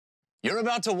You're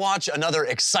about to watch another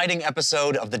exciting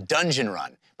episode of the Dungeon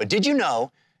Run, but did you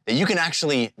know that you can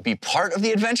actually be part of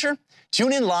the adventure?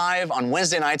 Tune in live on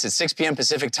Wednesday nights at 6 p.m.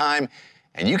 Pacific time,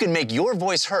 and you can make your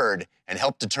voice heard and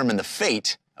help determine the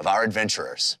fate of our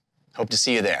adventurers. Hope to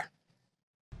see you there.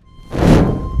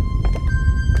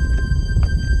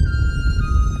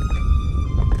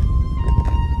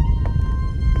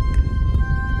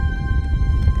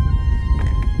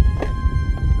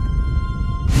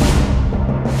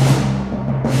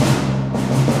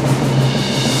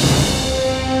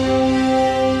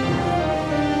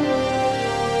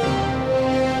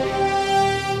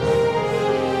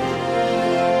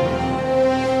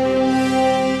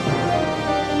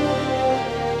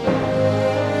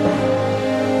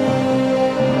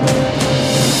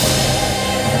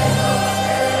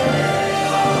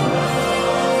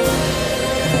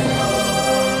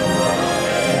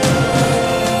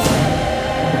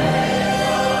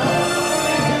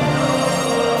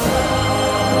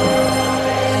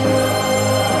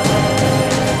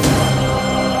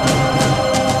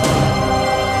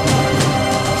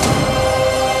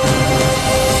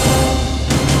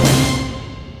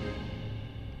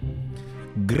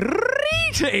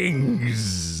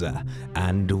 Greetings,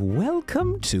 and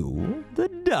welcome to the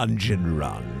Dungeon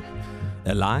Run,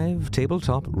 a live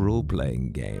tabletop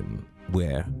role-playing game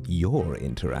where your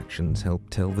interactions help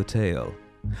tell the tale.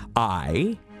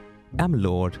 I am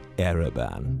Lord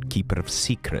Ereban, Keeper of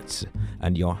Secrets,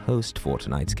 and your host for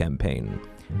tonight's campaign.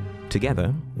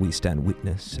 Together, we stand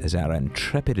witness as our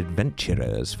intrepid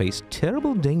adventurers face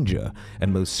terrible danger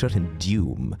and most certain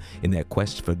doom in their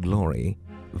quest for glory,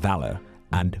 valor,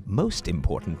 and most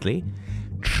importantly,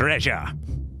 treasure.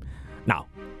 Now,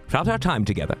 throughout our time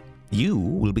together, you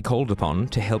will be called upon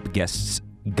to help guests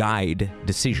guide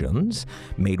decisions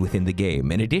made within the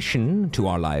game. In addition to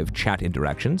our live chat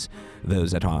interactions,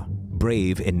 those that are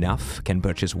brave enough can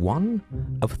purchase one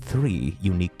of 3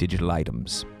 unique digital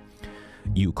items.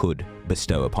 You could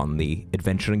bestow upon the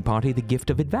adventuring party the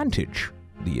gift of advantage,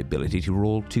 the ability to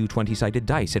roll 2 20-sided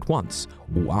dice at once.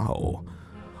 Wow.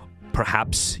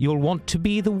 Perhaps you'll want to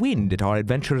be the wind at our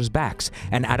adventurers' backs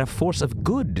and add a force of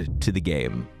good to the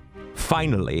game.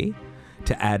 Finally,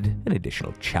 to add an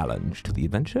additional challenge to the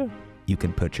adventure, you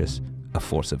can purchase a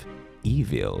force of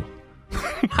evil.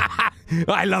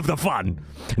 I love the fun!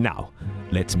 Now,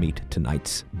 let's meet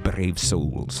tonight's brave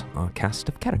souls, our cast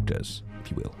of characters,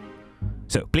 if you will.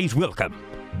 So, please welcome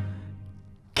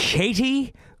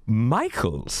Katie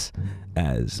Michaels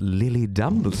as Lily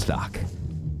Dumblestock.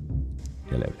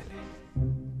 Hello, Lily.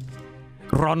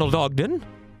 Ronald Ogden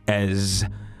as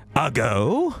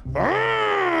Uggo.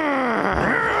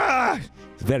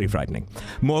 It's very frightening.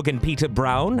 Morgan Peter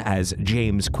Brown as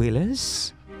James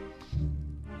Quillis.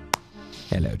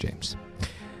 Hello, James.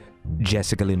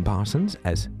 Jessica Lynn Parsons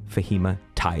as Fahima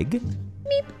Tig.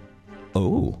 Meep.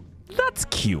 Oh, that's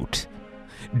cute.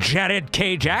 Jared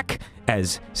Kajak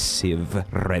as Civ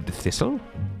Red Thistle.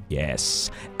 Yes.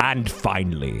 And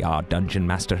finally, our dungeon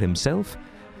master himself,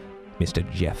 Mr.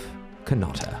 Jeff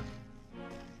Canotta.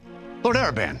 Lord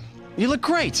Ereban, you look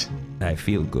great. I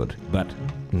feel good, but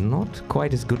not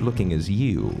quite as good looking as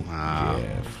you,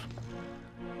 Jeff.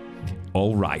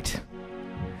 All right.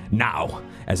 Now,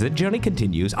 as the journey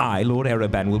continues, I, Lord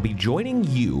Ereban, will be joining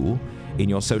you in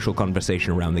your social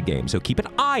conversation around the game, so keep an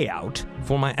eye out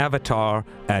for my avatar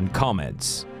and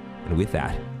comments. And with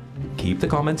that, keep the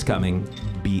comments coming,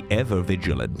 be ever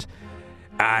vigilant,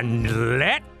 and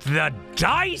let the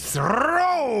dice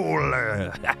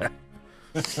roll!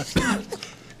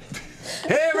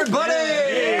 Hey, everybody!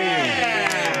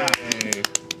 Yeah!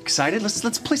 Excited?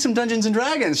 Let's play some Dungeons and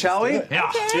Dragons, shall we? Yeah.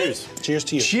 Okay. Cheers. Cheers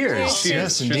to you. Cheers.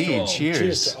 Yes, indeed. Cheers.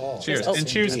 Cheers to all. Cheers. And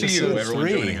cheers to you, everyone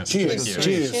joining us. Cheers. Thank you.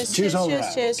 Cheers. Cheers. All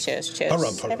right. Cheers.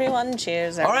 Everyone,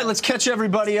 cheers. All right, let's catch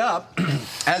everybody up.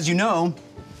 As you know,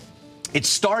 it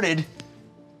started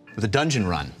with a dungeon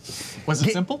run. Was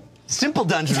it simple? Simple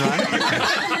dungeon run.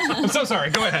 I'm so sorry.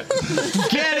 Go ahead.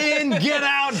 Get in, get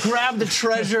out, grab the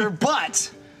treasure.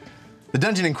 But the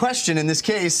dungeon in question, in this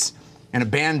case, an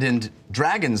abandoned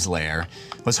dragon's lair,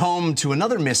 was home to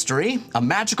another mystery, a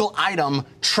magical item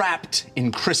trapped in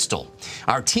crystal.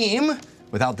 Our team,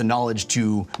 without the knowledge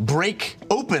to break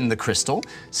open the crystal,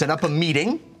 set up a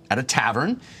meeting at a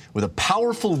tavern with a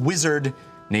powerful wizard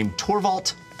named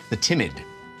Torvald the Timid.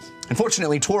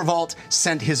 Unfortunately, Torvald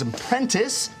sent his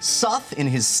apprentice, Suth, in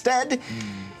his stead,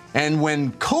 and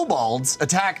when kobolds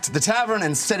attacked the tavern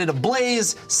and set it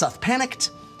ablaze, Suth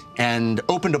panicked and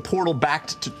opened a portal back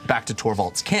to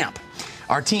Torvald's camp.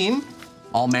 Our team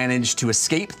all managed to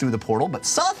escape through the portal, but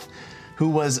Suth, who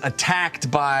was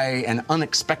attacked by an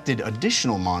unexpected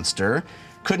additional monster,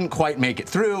 couldn't quite make it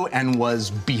through and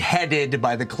was beheaded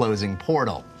by the closing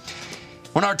portal.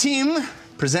 When our team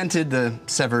presented the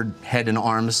severed head and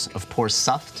arms of poor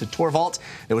Suth to Torvald,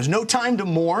 there was no time to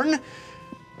mourn.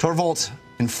 Torvald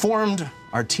informed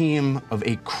our team of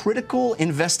a critical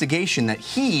investigation that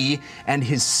he and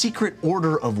his secret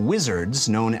order of wizards,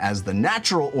 known as the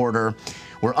Natural Order,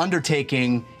 were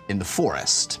undertaking in the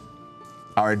forest.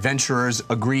 Our adventurers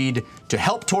agreed to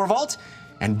help Torvald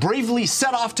and bravely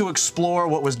set off to explore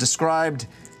what was described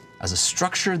as a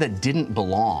structure that didn't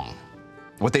belong.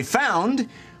 What they found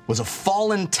was a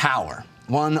fallen tower,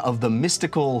 one of the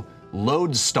mystical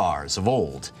lodestars of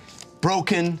old,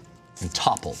 broken and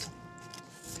toppled.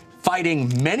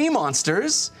 Fighting many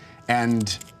monsters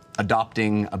and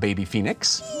adopting a baby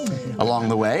phoenix along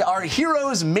the way, our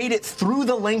heroes made it through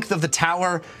the length of the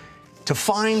tower to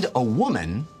find a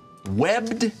woman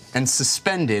webbed and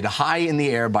suspended high in the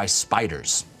air by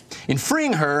spiders. In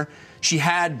freeing her, she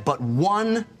had but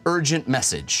one urgent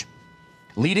message,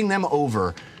 leading them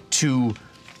over to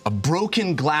a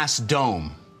broken glass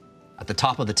dome at the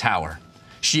top of the tower.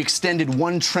 She extended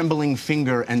one trembling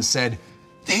finger and said,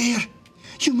 "There,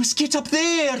 you must get up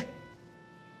there."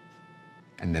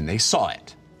 And then they saw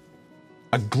it.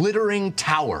 A glittering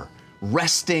tower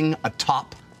resting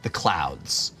atop the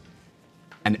clouds.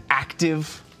 An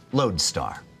active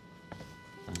lodestar.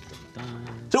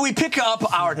 So we pick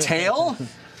up our tale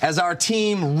as our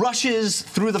team rushes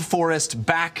through the forest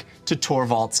back to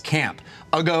Torvald's camp.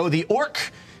 Uggo, the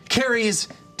orc, carries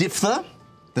Diphtha,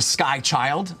 the sky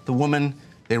child, the woman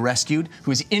they rescued,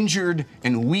 who is injured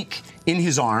and weak, in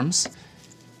his arms.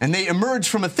 And they emerge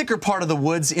from a thicker part of the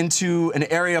woods into an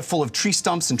area full of tree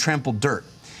stumps and trampled dirt.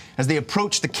 As they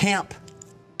approach the camp,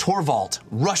 Torvald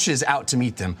rushes out to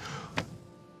meet them.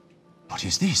 "What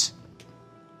is this?"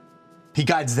 He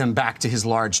guides them back to his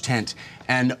large tent,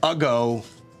 and Uggo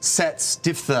sets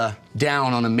Diphtha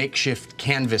down on a makeshift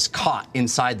canvas cot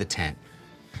inside the tent.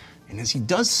 And as he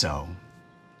does so,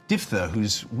 Diphtha,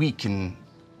 who's weak and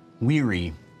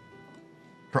weary,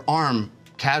 her arm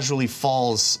casually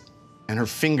falls and her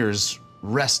fingers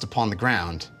rest upon the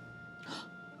ground.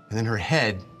 And then her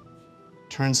head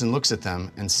turns and looks at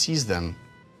them and sees them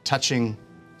touching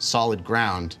solid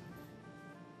ground,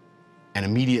 and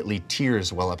immediately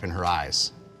tears well up in her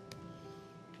eyes.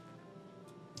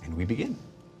 And we begin.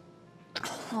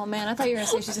 Oh man, I thought you were gonna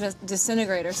say she's gonna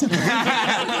disintegrate or something.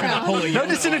 No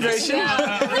disintegration.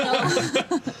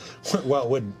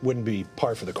 Well, it wouldn't be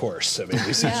par for the course. I mean,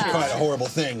 it's quite a horrible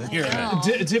thing here.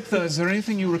 Diphtha, is there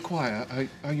anything you require?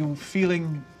 Are you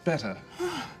feeling better?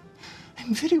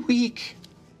 I'm very weak.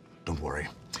 Don't worry,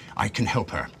 I can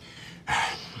help her.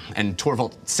 And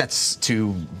Torvald sets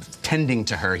to tending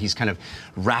to her. He's kind of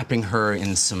wrapping her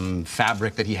in some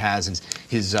fabric that he has. And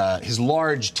his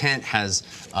large tent has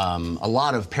a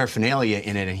lot of paraphernalia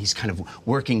in it, and he's kind of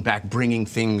working back, bringing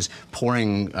things,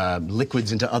 pouring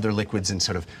liquids into other liquids, and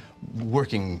sort of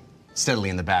working steadily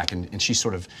in the back. And she's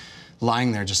sort of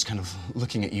lying there, just kind of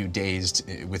looking at you, dazed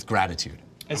with gratitude.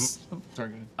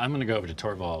 Sorry. I'm going to go over to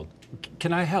Torvald.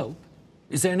 Can I help?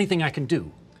 Is there anything I can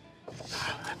do?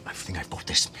 I think I've got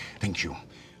this. Thank you.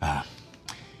 I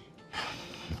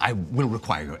will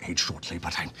require your aid shortly,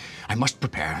 but I must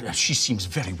prepare. She seems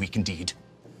very weak indeed.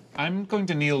 I'm going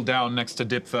to kneel down next to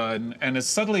Diphtha, and as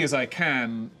subtly as I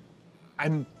can,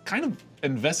 I'm kind of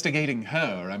investigating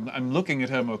her. I'm looking at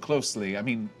her more closely. I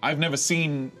mean, I've never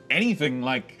seen anything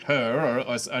like her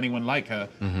or anyone like her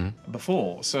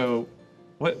before. So,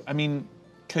 what? I mean.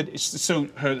 So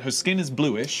her skin is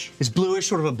bluish. It's bluish,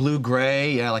 sort of a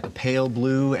blue-gray, yeah, like a pale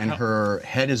blue, and her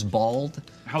head is bald.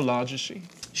 How large is she?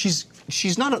 She's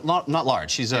not large.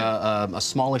 She's a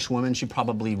smallish woman. She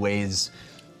probably weighs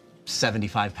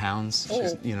 75 pounds.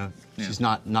 She's, she's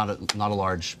not a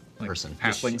large person.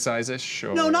 Halfling size-ish?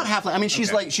 No, not halfling. I mean,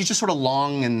 she's she's just sort of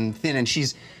long and thin, and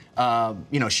she's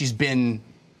she's been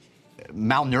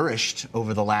malnourished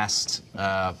over the last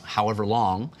however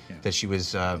long that she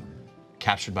was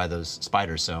captured by those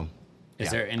spiders. So, is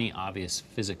there any obvious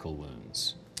physical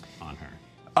wounds on her?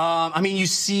 I mean, you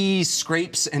see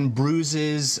scrapes and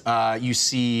bruises. You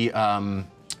see,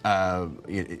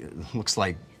 it looks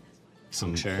like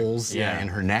some holes in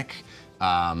her neck.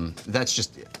 That's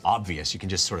just obvious. You can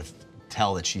just sort of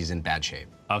tell that she's in bad shape.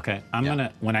 Okay,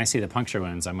 when I see the puncture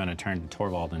wounds, I'm gonna turn to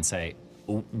Torvald and say,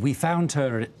 "We found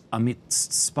her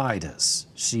amidst spiders.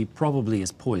 She probably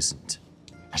is poisoned."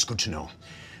 That's good to know.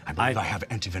 I believe I have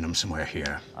antivenom somewhere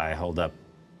here. I hold up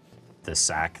the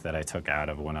sack that I took out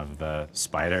of one of the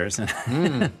spiders.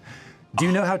 Do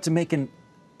you know how to make an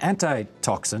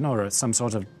antitoxin or some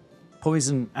sort of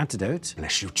poison antidote?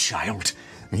 Bless you, child.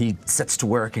 And he sets to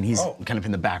work, and he's kind of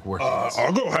in the back working.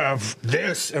 I'll go have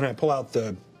this, and I pull out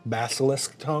the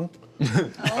basilisk tongue.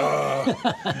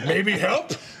 Maybe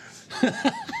help?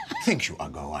 Thank you,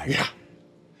 Uggo. Yeah.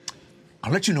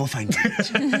 I'll let you know if I need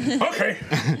it. Okay.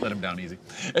 Let him down easy.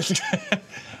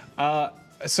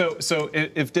 So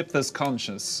if Diptha's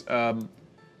conscious,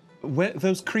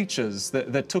 those creatures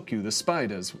that took you, the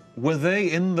spiders, were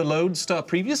they in the Lodestar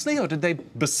previously, or did they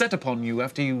beset upon you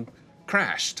after you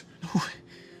crashed? Oh,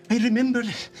 I remember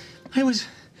I was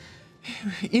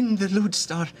in the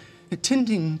Lodestar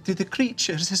attending to the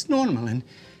creatures as normal, and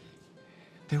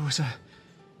there was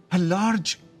a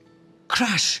large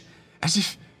crash, as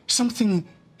if something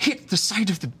hit the side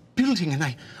of the building, and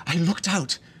I looked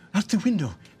out the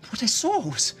window. What I saw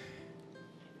was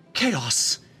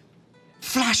chaos,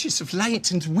 flashes of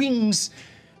light and wings.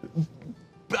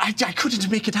 I couldn't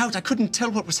make it out. I couldn't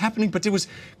tell what was happening, but there was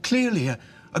clearly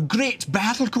a great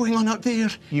battle going on out there.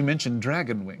 You mentioned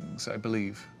dragon wings, I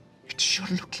believe. It sure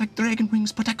looked like dragon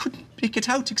wings, but I couldn't make it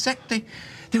out exactly.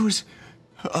 There was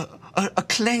a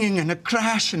clanging and a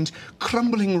crash and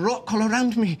crumbling rock all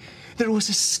around me. There was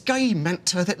a sky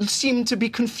manta that seemed to be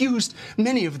confused.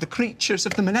 Many of the creatures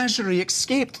of the menagerie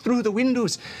escaped through the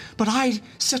windows, but I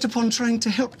set upon trying to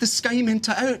help the sky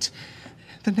manta out.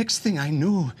 The next thing I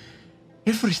know,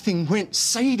 everything went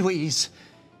sideways,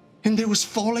 and there was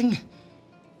falling.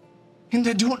 And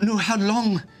I don't know how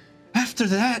long after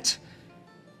that,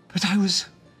 but I was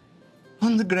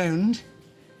on the ground,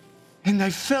 and I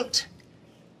felt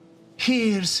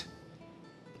hairs,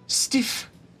 stiff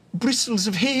bristles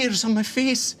of hairs on my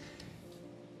face.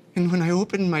 And when I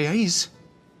opened my eyes,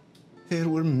 there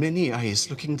were many eyes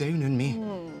looking down on me.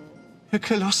 A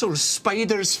colossal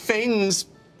spider's fangs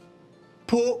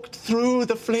poked through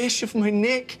the flesh of my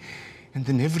neck, and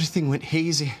then everything went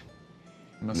hazy.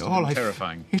 It must have been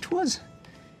terrifying. It was.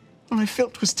 All I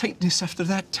felt was tightness after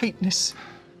that, tightness.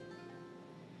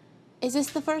 Is this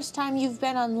the first time you've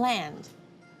been on land?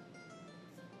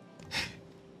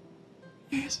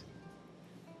 Yes.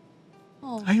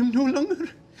 Oh. I am no longer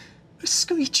a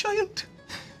sky child.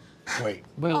 Wait.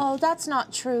 Well, Oh, that's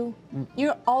not true.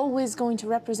 You're always going to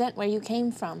represent where you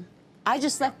came from. I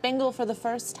just left Bingle for the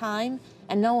first time,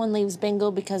 and no one leaves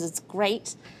Bingle because it's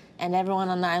great, and everyone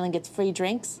on the island gets free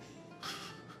drinks.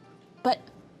 But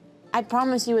I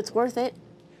promise you it's worth it.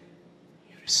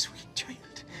 You're a sweet child.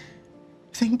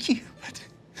 Thank you, but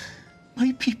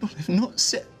my people have not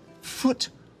set foot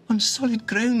on solid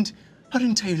ground our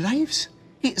entire lives.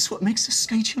 It's what makes us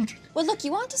sky children. Well, look,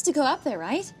 you want us to go up there,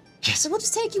 right? Yes. So we'll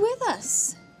just take you with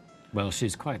us. well,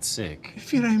 she's quite sick. I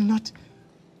fear I am not.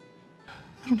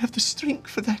 I don't have the strength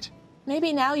for that.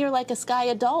 Maybe now you're like a sky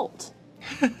adult.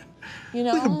 You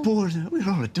know? We're born, we're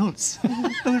all adults.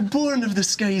 We're born of the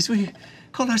skies. We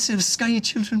call ourselves sky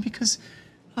children because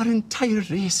our entire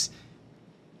race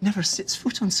never sets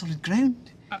foot on solid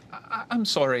ground. I'm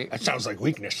sorry. That sounds like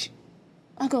weakness.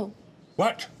 Uggo.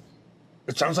 What?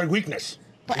 It sounds like weakness.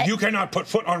 But If you cannot put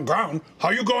foot on ground, how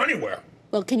you go anywhere?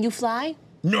 Well, can you fly?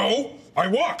 No, I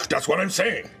walk. That's what I'm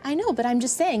saying. I know, but I'm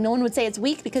just saying, no one would say it's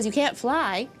weak because you can't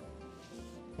fly.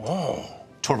 Oh.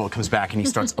 Torvald comes back and he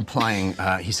starts applying.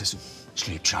 He says,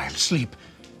 "Sleep, child, sleep.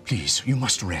 Please, you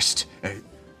must rest.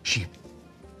 She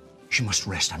must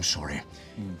rest. I'm sorry."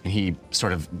 And he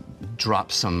sort of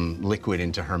drops some liquid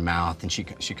into her mouth, and she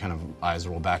kind of eyes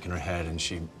roll back in her head, and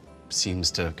she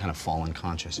seems to kind of fall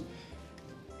unconscious.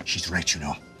 She's right, you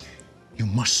know. You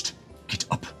must get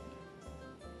up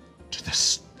to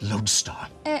the Lodestar.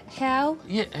 How?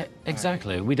 Yeah,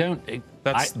 exactly. We don't.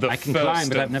 That's I can climb,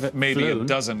 but I've never maybe flown. a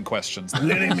dozen questions.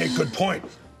 Lily made good point.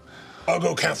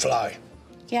 Uggo can't fly.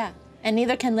 Yeah, and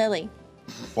neither can Lily.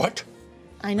 What?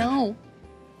 I know.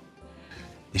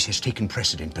 This has taken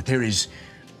precedent, but there is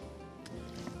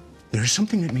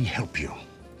something that may help you.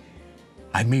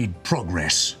 I made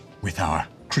progress with our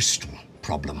crystal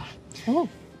problem. Oh.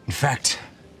 In fact,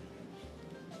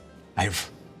 I've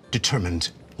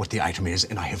determined what the item is,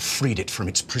 and I have freed it from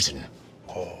its prison.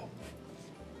 Oh.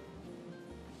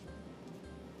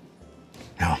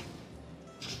 Now,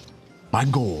 my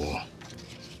goal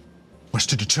was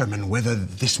to determine whether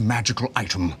this magical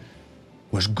item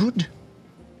was good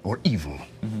or evil.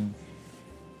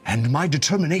 And my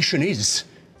determination is,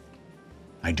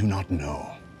 I do not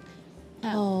know.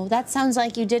 Oh, that sounds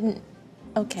like you didn't.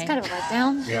 Okay. It's kind of a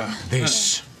letdown. Yeah.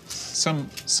 This,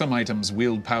 Some items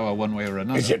wield power one way or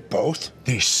another. Is it both?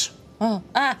 this, Oh,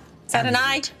 is that an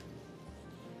eye?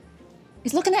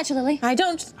 He's looking at you, Lily. I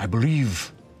don't. I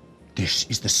believe this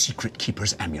is the Secret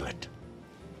Keeper's amulet.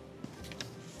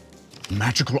 A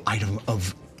magical item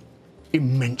of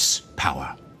immense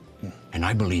power. And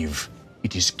I believe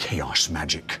it is chaos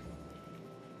magic.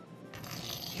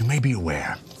 You may be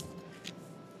aware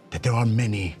that there are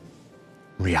many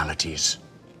realities,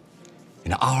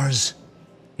 and ours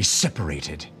is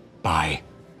separated by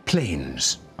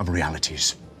planes of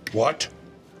realities. What?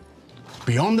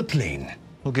 Beyond the plane,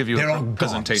 We'll give you there a are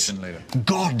presentation gods, later.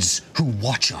 gods who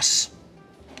watch us,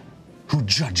 who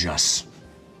judge us,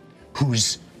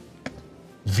 whose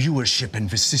viewership and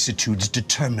vicissitudes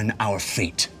determine our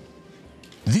fate.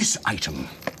 This item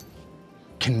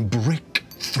can break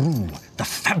through the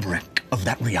fabric of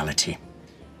that reality.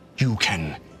 You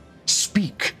can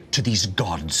speak to these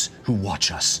gods who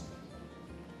watch us,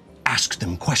 ask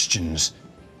them questions,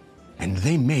 and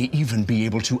they may even be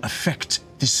able to affect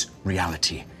this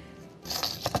reality.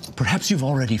 Perhaps you've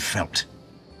already felt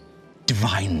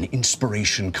divine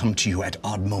inspiration come to you at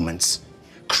odd moments.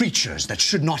 Creatures that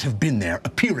should not have been there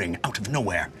appearing out of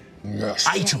nowhere. Yes.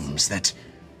 Items that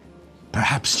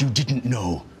perhaps you didn't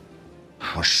know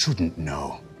or shouldn't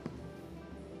know.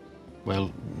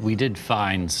 Well, we did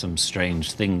find some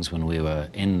strange things when we were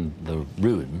in the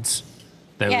ruins.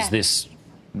 There was this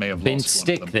May have bent lost one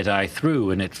of stick them. that I threw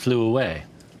and it flew away.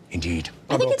 Indeed.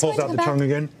 Uggo it's pulls going out to the the tongue back.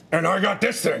 again. And I got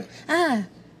this thing.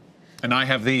 And I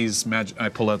have these. I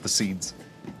pull out the seeds.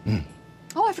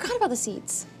 Oh, I forgot about the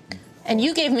seeds. And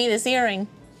you gave me this earring.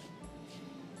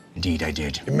 Indeed, I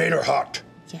did. It made her hot.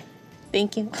 Yeah.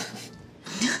 Thank you.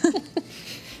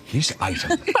 This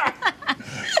item.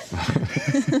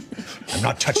 I'm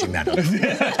not touching that.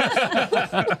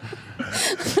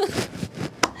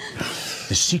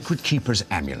 The Secret Keeper's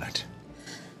amulet.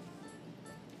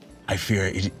 I fear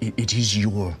it is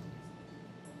your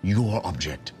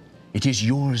object. It is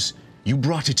yours. You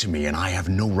brought it to me, and I have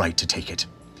no right to take it.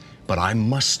 But I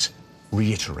must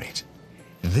reiterate,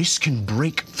 this can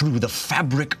break through the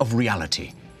fabric of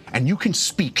reality, and you can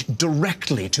speak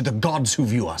directly to the gods who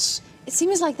view us. It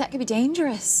seems like that could be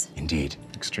dangerous. Indeed.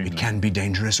 Extremely. It can be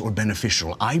dangerous or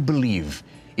beneficial. I believe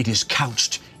it is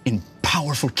couched in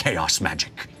powerful chaos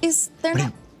magic. Is there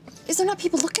What do not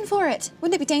people looking for it?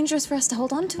 Wouldn't it be dangerous for us to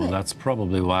hold on to Well, it? that's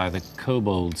probably why the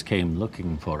kobolds came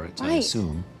looking for it, I Right.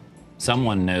 assume.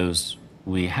 Someone knows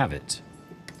we have it.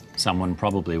 Someone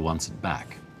probably wants it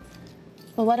back.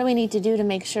 Well, what do we need to do to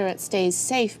make sure it stays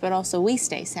safe, but also we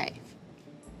stay safe?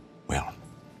 Well,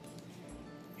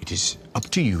 it is up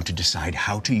to you to decide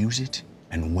how to use it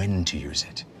and when to use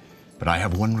it. But I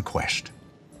have one request.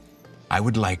 I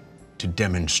would like to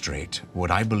demonstrate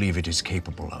what I believe it is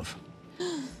capable of.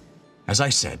 As I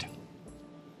said,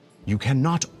 you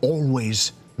cannot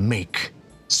always make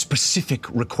specific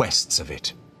requests of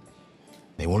it.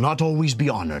 They will not always be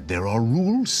honored. There are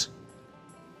rules,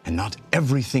 and not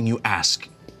everything you ask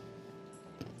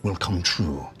will come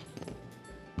true.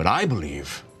 But I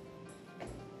believe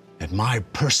that my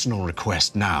personal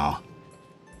request now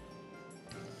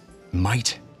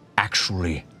might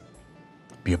actually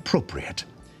be appropriate,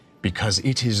 because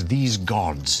it is these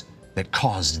gods that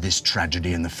caused this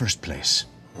tragedy in the first place.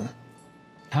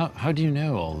 How do you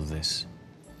know all of this?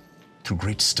 Through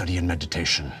great study and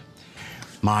meditation.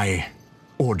 My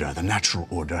order, the natural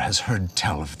order, has heard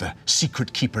tell of the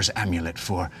Secret Keeper's amulet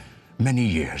for many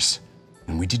years,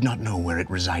 and we did not know where it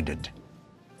resided.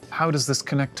 How does this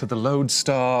connect to the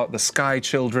Lodestar, the Sky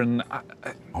Children?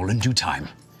 All in due time.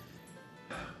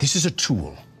 This is a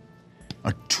tool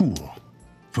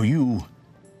for you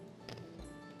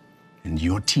and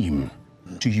your team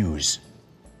to use.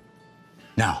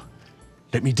 Now,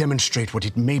 let me demonstrate what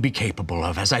it may be capable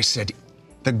of. As I said,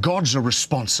 the gods are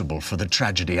responsible for the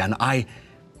tragedy, and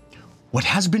what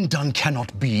has been done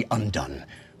cannot be undone.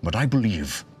 But I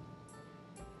believe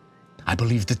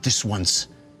that this once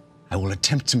I will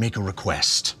attempt to make a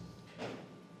request.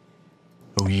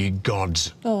 O ye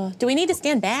gods, Oh, do we need to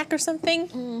stand back or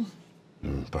something?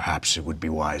 perhaps it would be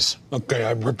wise. Okay,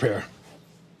 I prepare.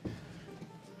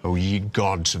 O ye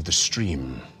gods of the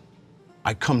stream,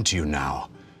 I come to you now,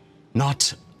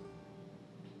 not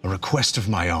a request of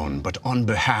my own, but on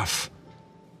behalf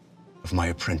of my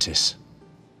apprentice,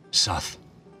 Suth.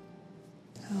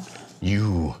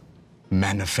 You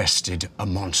manifested a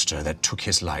monster that took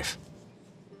his life,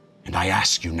 and I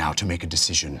ask you now to make a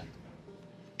decision.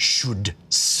 Should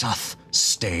Suth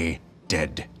stay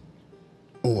dead,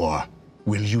 or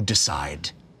will you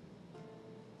decide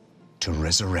to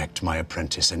resurrect my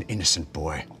apprentice, an innocent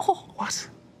boy? What?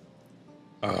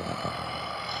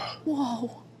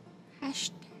 Whoa.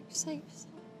 Hashtag safe.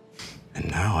 And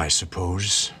now I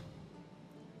suppose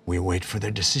we wait for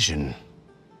their decision.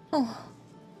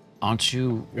 Aren't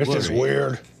you This worried? is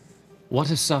weird. What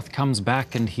if Suth comes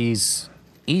back and he's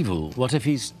evil? What if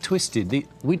he's twisted?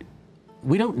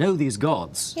 we don't know these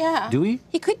gods. Yeah. Do we?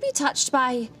 He could be touched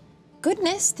by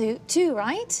goodness too,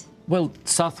 right? Well,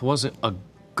 Seth was a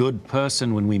good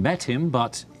person when we met him,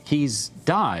 but he's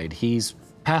died. He's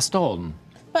passed on.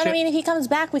 But I mean, if he comes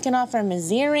back, we can offer him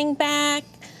his earring back,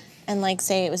 and like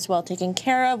say it was well taken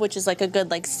care of, which is like a good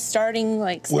like starting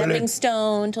like stepping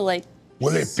stone to like.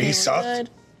 Will it be Seth?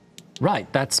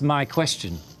 Right, that's my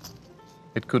question.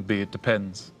 It could be, it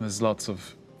depends. There's lots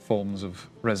of forms of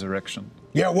resurrection.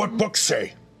 Yeah, what books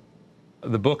say?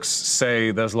 The books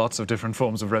say there's lots of different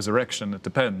forms of resurrection. It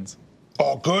depends.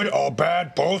 All good, all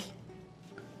bad, both?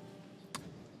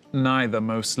 Neither,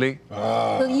 mostly.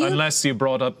 Unless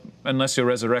you're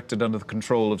resurrected under the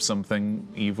control of something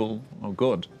evil or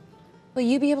good. Will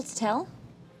you be able to tell?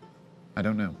 I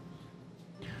don't know.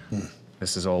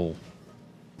 This is all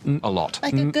a lot.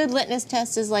 Like a good litmus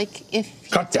test is like if he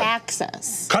Cut them. attacks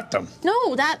us. Cut them.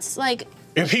 No, that's like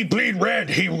If he bleed red,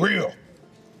 he real.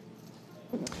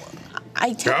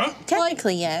 Yeah?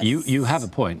 Technically yes. You have a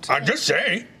point. I just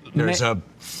say. There's a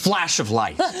flash of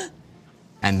light,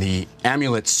 and the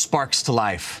amulet sparks to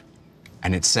life,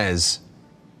 and it says,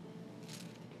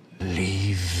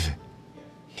 "Leave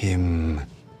him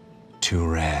to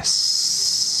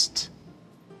rest."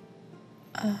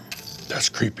 That's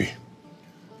creepy.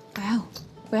 Wow.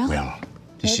 Well, Well,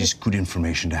 this is good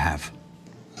information to have.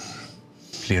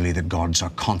 Clearly, the gods are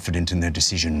confident in their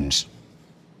decisions.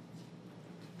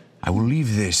 I will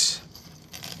leave this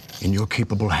in your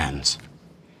capable hands.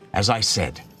 As I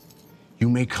said, you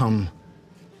may come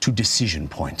to decision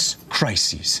points,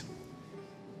 crises.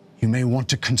 You may want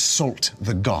to consult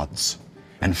the gods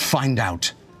and find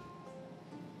out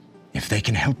if they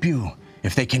can help you,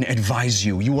 if they can advise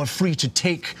you. You are free to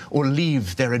take or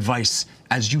leave their advice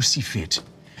as you see fit.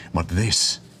 But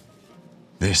this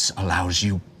allows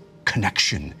you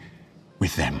connection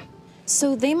with them.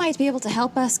 so they might be able to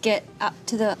help us get up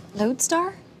to the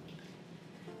Lodestar?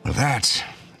 Well, that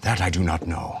I do not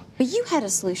know. But you had a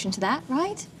solution to that,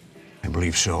 right? I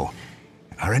believe so.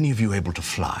 Are any of you able to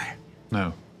fly?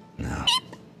 No. No.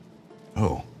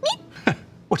 Oh.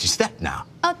 What is that now?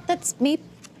 Oh, that's Meep.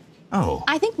 Oh,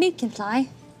 I think Meep can fly.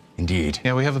 indeed.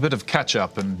 Yeah, we have a bit of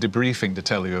catch-up and debriefing to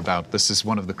tell you about. This is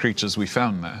one of the creatures we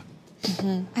found there.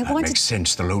 I That wanted. makes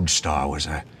sense. The Lodestar was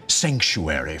a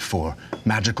sanctuary for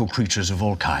magical creatures of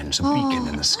all kinds, a beacon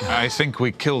in the sky. I think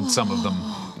we killed some of them,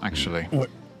 actually. What?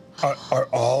 Are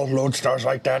all lodestars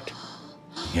like that?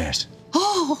 Yes.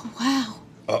 Oh wow.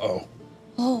 Uh-oh.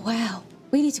 Oh wow.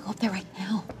 We need to go up there right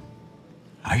now.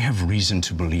 I have reason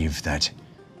to believe that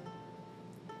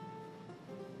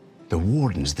the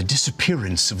wardens, the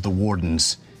disappearance of the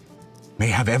wardens, may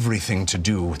have everything to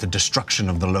do with the destruction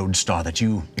of the Lodestar that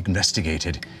you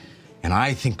investigated. And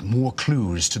I think more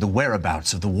clues to the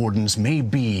whereabouts of the wardens may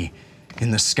be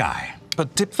in the sky.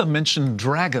 But Diptha mentioned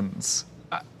dragons.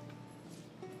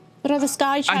 But are the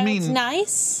sky childs mean-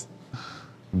 nice?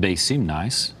 They seem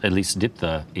nice. At least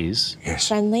Diptha is. Yes.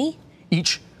 Friendly?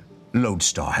 Each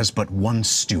Lodestar has but one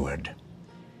steward.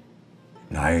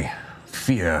 And I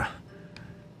fear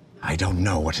I don't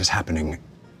know what is happening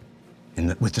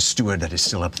with the steward that is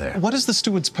still up there. What is the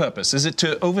steward's purpose? Is it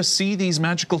to oversee these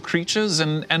magical creatures?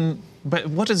 But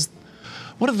what are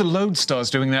the Lodestars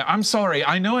doing there? I'm sorry,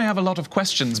 I know I have a lot of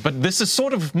questions, but this is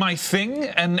sort of my thing,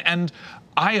 and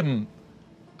I'm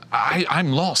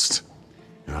lost.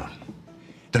 The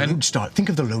Lodestar, think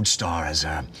of the Lodestar as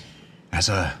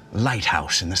a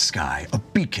lighthouse in the sky, a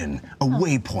beacon, a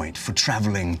waypoint for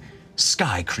traveling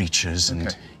sky creatures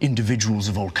and individuals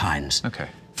of all kinds. Okay.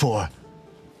 For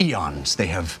eons, they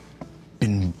have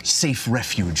been safe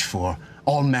refuge for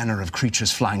all manner of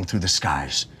creatures flying through the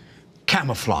skies,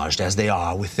 camouflaged as they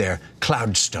are with their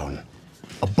cloudstone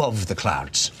above the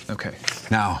clouds. Okay.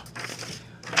 Now,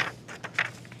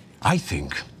 I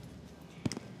think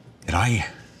that I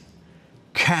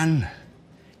can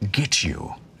get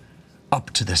you up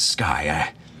to the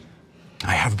sky.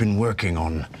 I have been working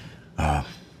on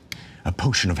a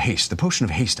potion of haste. The potion of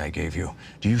haste I gave you.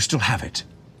 Do you still have it?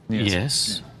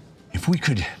 Yes. If we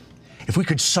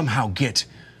could somehow get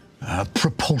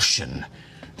propulsion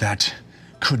that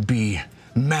could be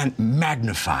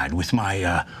magnified with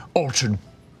my altered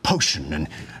potion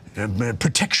and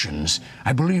protections,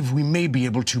 I believe we may be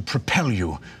able to propel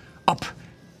you up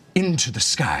into the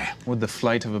sky. Would the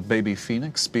flight of a baby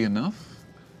phoenix be enough?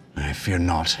 I fear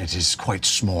not. It is quite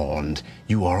small, and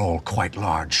you are all quite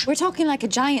large. We're talking like a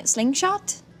giant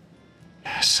slingshot?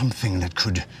 Something that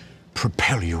could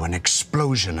propel you, an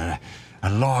explosion, a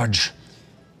large...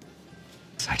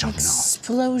 I don't know.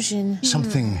 Explosion.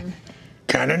 Something...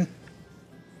 Cannon?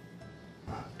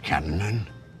 Cannon?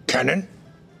 Cannon?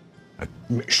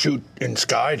 Shoot in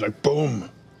sky, like boom,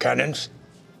 cannons.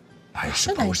 I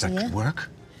suppose that idea. could work.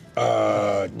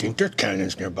 I think there's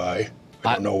cannons nearby.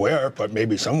 I don't know where, but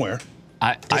maybe somewhere.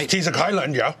 This Teasac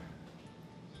Highland, yeah?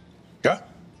 Yeah?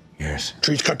 Yes.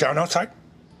 Trees cut down outside?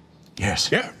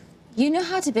 Yes. Yeah. You know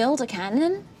how to build a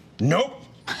cannon? Nope.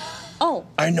 Oh,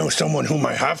 I know someone who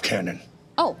might have cannon.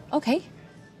 oh, okay.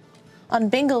 On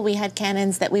Bingle, we had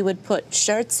cannons that we would put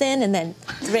shirts in and then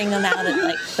bring them out at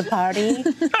like the party.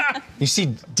 You see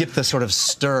Diptha sort of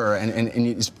stir, and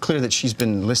it's clear that she's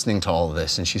been listening to all of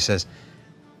this, and she says,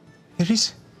 there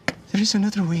is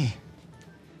another way.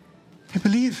 I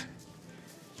believe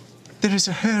there is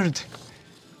a herd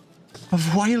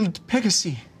of wild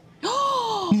Pegasi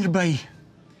nearby.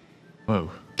 Whoa.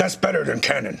 That's better than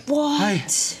cannon. I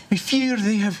fear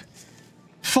they have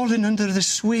fallen under the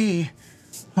sway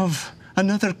of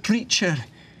another creature,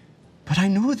 but I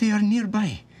know they are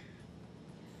nearby.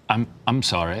 I'm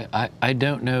sorry. I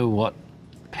don't know what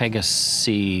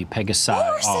Pegasi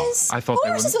are. Horses! I thought they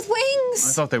were- Horses with wings!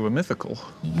 I thought they were mythical.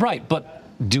 Right, but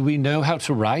do we know how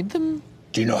to ride them?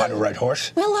 Do you know how to ride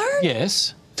horse? We'll learn.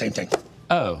 Yes. Same thing.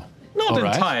 Oh. Not all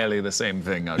right. entirely the same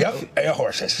thing, Uggo. Yep,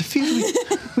 horses. Fear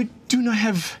we do not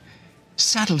have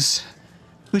saddles,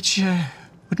 which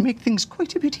would make things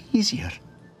quite a bit easier.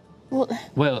 Well,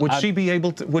 Well, Would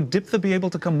Diptha be able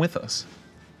to come with us?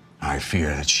 I fear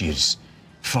that she is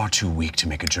far too weak to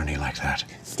make a journey like that.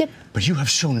 Dip, But you have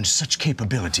shown such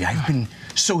capability. I've been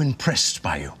so impressed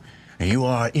by you. You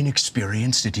are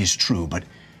inexperienced, it is true, but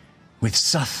with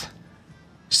Suth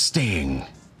staying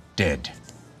dead,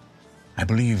 I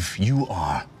believe you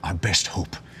are our best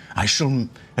hope. I shall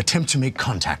attempt to make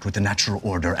contact with the natural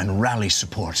order and rally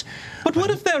support. But what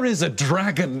if there is a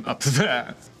dragon up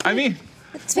there? I mean,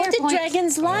 Fair what did point.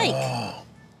 dragons like?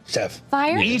 Seth,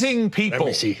 Fire? eating let people.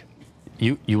 me see.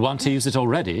 you want to use it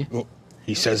already? Oh,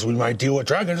 he says we might deal with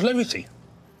dragons. Let me see.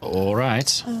 All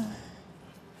right.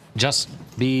 Just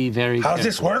be very How's careful.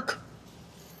 this work?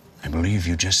 I believe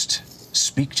you just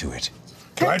speak to it.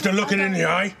 Do I have to look it in the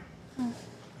eye?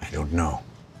 I don't know.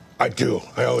 I do.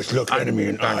 I always look enemy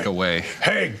in the eye. Back away.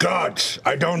 Hey, gods,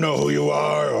 I don't know who you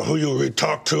are or who you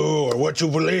talk to or what you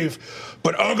believe,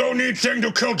 but Uggo needs thing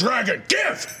to kill dragon.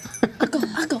 Give!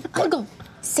 Uggo,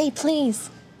 say please.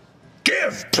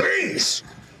 Give, please!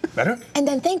 Better? And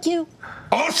then thank you.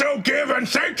 Also give and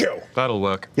thank you. That'll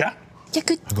work. Yeah? Yeah,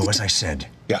 good. Go as I said.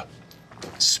 Yeah.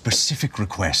 Specific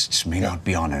requests may not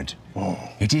be honored. Oh.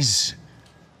 It is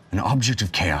an object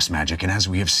of chaos magic, and as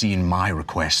we have seen, my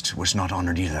request was not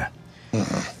honored either.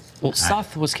 Well,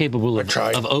 Suth was capable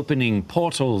tried. of opening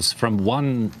portals from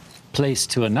one place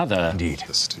to another. Indeed.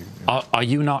 Are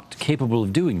you not capable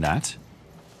of doing that?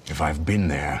 If I've been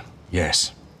there,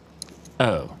 yes.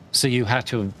 Oh, so you had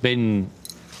to have been...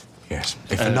 Yes.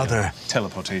 If another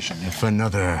Teleportation. If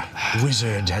another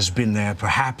wizard has been there,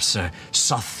 perhaps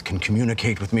Suth can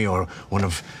communicate with me, or one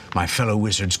of my fellow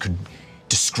wizards could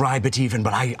describe it even,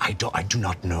 but I do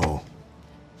not know.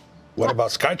 What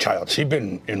about Skychild? She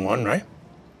been in one, right?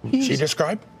 She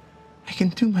described? I can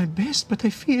do my best, but I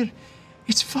fear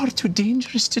it's far too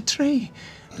dangerous to try.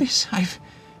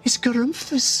 It's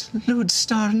Garumtha's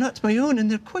lodestar, not my own, and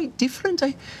they're quite different.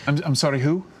 I'm sorry,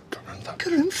 who?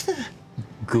 Garumtha.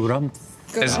 Guram?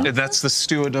 That's the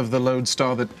steward of the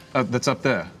lodestar that's up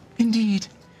there. Indeed.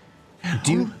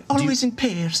 Do Always in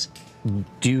pairs.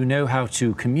 you know how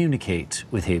to communicate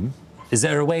with him? Is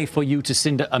there a way for you to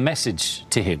send a message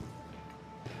to him?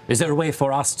 Is there a way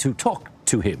for us to talk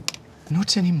to him?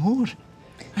 Not anymore.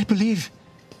 I believe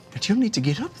that you'll need to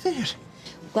get up there.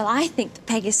 Well, I think the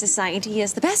Pegasus Society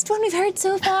is the best one we've heard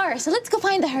so far, so let's go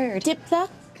find the herd. Diptha.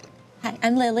 Hi,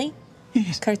 I'm Lily.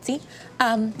 Yes. Curtsy.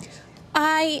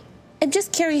 I am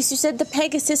just curious. You said the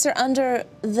Pegasus are under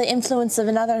the influence of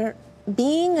another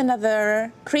being,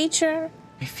 another creature.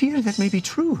 I fear that may be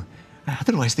true.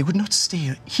 Otherwise, they would not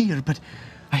stay here, but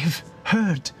I have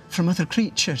heard from other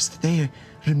creatures that they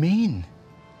remain.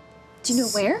 Do you know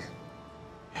where?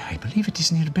 I believe it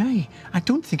is nearby. I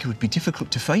don't think it would be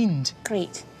difficult to find.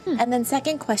 Great. And then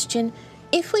second question,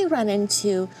 if we run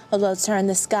into a lodestar in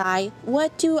the sky,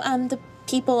 what do the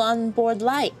people on board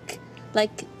like?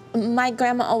 Like, my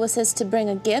grandma always says to bring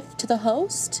a gift to the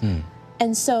host.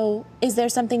 And so, is there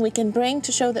something we can bring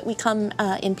to show that we come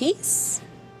in peace?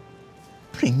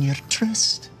 Bring your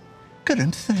trust.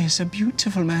 Garumtha is a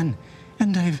beautiful man,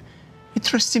 and I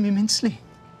trust him immensely.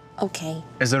 Okay.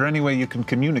 Is there any way you can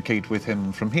communicate with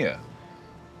him from here?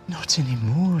 Not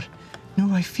anymore.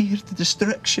 No, I fear the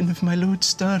destruction of my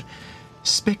lodestar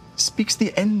speaks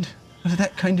the end of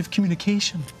that kind of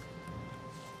communication.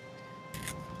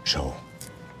 So,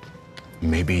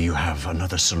 Maybe you have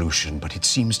another solution, but it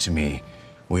seems to me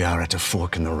we are at a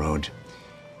fork in the road.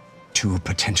 2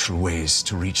 potential ways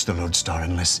to reach the Lodestar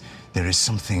unless there is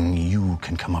something you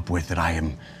can come up with that I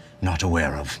am not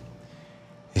aware of.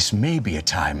 This may be a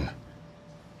time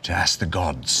to ask the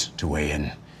gods to weigh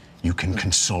in. You can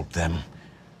consult them,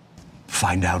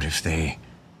 find out if they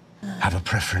have a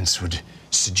preference, would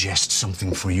suggest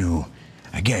something for you.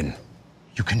 Again,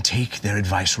 you can take their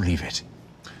advice or leave it,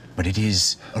 but it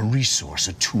is a resource,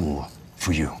 a tool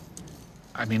for you.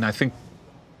 I mean, I think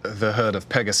the herd of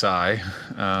Pegasi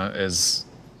is,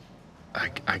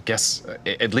 I guess,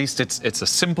 at least it's a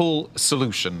simple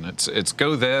solution. It's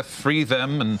go there, free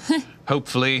them, and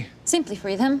hopefully Simply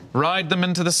free them. ride them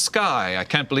into the sky. I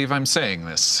can't believe I'm saying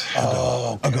this.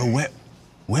 Oh, okay. Uggo,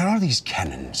 where are these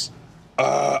cannons?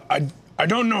 I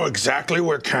don't know exactly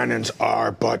where cannons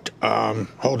are, but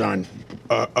hold on.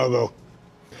 Uggo,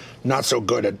 not so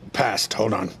good at past.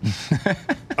 Hold on.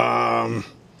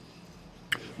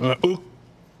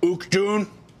 Ukdun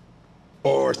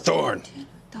or Thorn?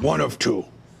 One of 2.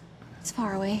 It's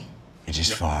far away. It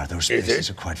is far. Those places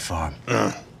are quite far.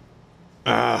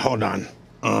 Hold on.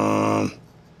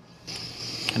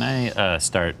 Can I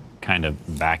start kind of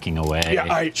backing away?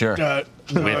 Yeah, Sure.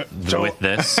 With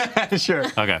this? Sure.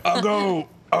 Okay. I'll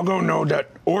go know that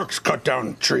orcs cut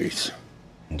down trees,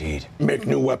 Indeed. make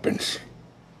new weapons.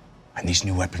 And these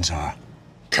new weapons are?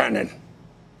 Cannon.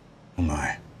 Oh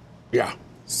my. Yeah.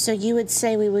 So you would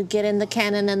say we would get in the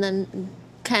cannon and then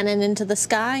cannon into the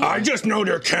sky? I just know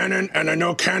they're cannon, and I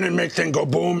know cannon make things go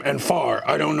boom and far.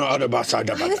 I don't know other side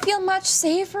I about would that. feel much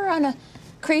safer on a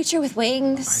creature with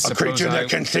wings. A creature that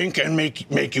can think and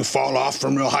make you fall off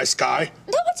from real high sky.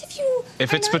 No, what if you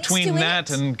If are it's nice between to that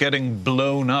it? and getting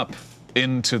blown up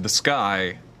into the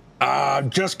sky,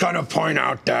 Just gotta point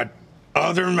out that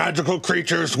other magical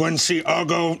creatures wouldn't see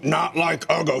Uggo not like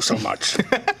Uggo so much.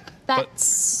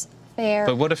 That's fair.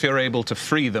 but what if you're able to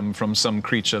free them from some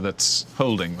creature that's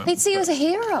holding them? They'd see you as a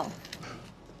hero.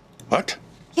 What?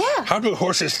 Yeah. How do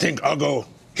horses think Uggo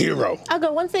hero?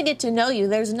 Uggo, once they get to know you,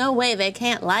 there's no way they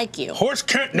can't like you. Horse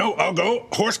can't know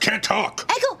Uggo. Horse can't talk.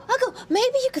 Uggo,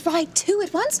 maybe you could ride 2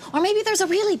 at once, or maybe there's a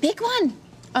really big one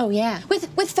Oh, yeah.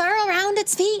 with fur around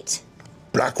its feet.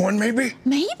 Black one, maybe?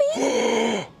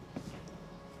 Maybe.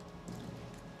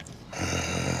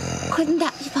 Couldn't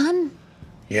that be fun?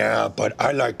 Yeah, but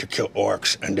I like to kill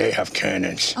orcs, and they have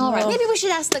cannons. All right, maybe we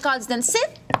should ask the gods then.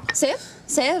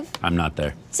 Civ. I'm not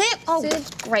there. Civ. Oh,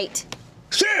 great.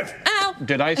 Civ! Ow!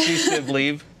 Did I see Civ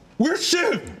leave? Where's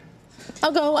Civ?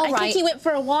 Uggo, I right. think he went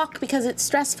for a walk because it's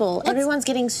stressful. Everyone's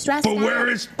getting stressed But out. where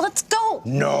is... Let's go.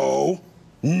 No.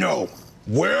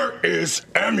 Where is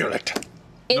Amulet?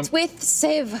 It's with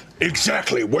Civ.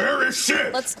 Exactly. Where is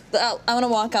Civ? Let's. I want to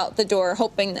walk out the door,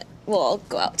 hoping that we'll all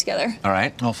go out together. All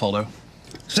right. I'll follow.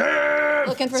 Civ!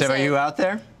 Looking for Civ, Civ. are you out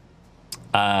there?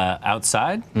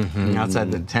 Outside?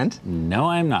 Outside the tent? No,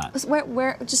 I'm not.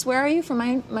 Where are you for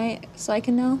my so I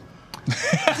can know?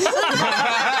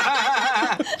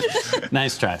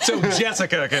 Nice try. So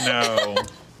Jessica can know.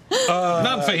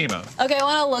 Not Fahima. Okay, I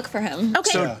want to look for him.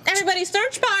 Okay, everybody,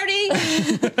 search party.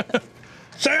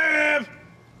 Civ!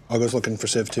 Uggo's looking for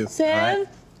Civ too. Civ, right.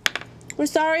 we're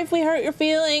sorry if we hurt your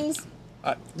feelings.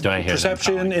 Do I hear them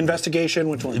Perception, calling? investigation,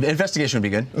 which one? Investigation would be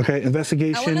good. Okay, I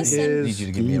investigation wanna send- Need is you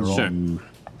to give me a roll. Sure.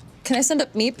 Can I send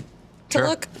up Meep to Sure.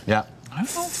 look? Yeah.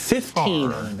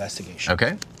 15 on investigation.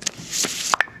 Okay.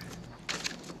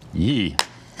 Yee.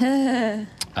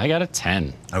 I got a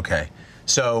 10. Okay.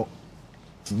 So,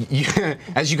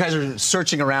 as you guys are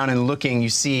searching around and looking, you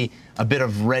see a bit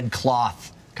of red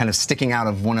cloth kind of sticking out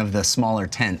of one of the smaller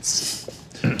tents.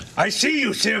 I see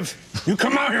you, Civ. You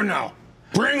come out here now.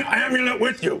 Bring Amulet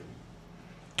with you.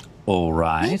 All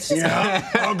right. Yeah,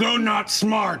 Uggo not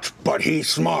smart, but he's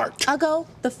smart. Uggo,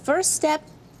 the first step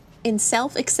in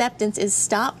self-acceptance is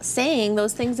stop saying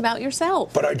those things about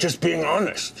yourself. But I'm just being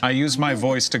honest. I use my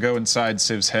voice to go inside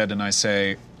Civ's head and I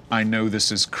say, I know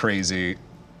this is crazy.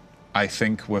 I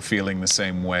think we're feeling the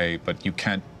same way, but you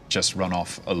can't just run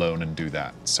off alone and do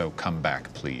that. So come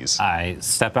back, please. I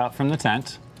step out from the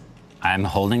tent. I'm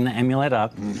holding the amulet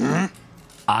up.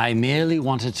 I merely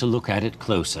wanted to look at it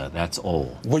closer, that's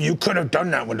all. Well, you could have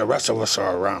done that when the rest of us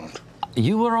are around.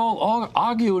 You were all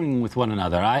arguing with one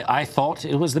another. I thought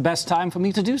it was the best time for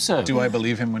me to do so. Do I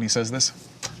believe him when he says this?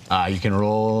 You can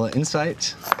roll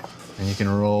insight, and you can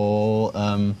roll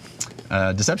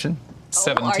deception.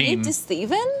 17. Are you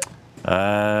deceiving?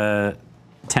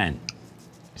 10.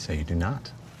 So you do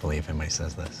not believe him when he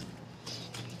says this.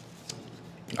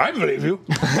 I believe you.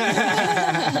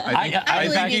 I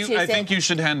believe you too, I Sid. think you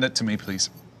should hand it to me, please.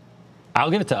 I'll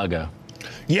give it to Uggo.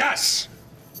 Yes.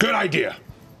 Good idea.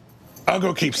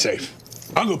 Uggo keep safe.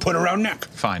 Uggo put around neck.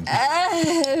 Fine.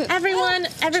 Everyone,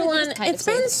 kind it's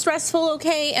of been safe. stressful,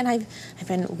 okay? And I've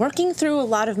been working through a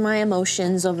lot of my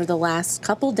emotions over the last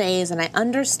couple days, and I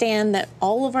understand that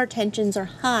all of our tensions are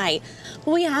high.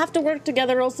 But we have to work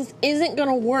together, or else this isn't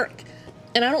gonna work.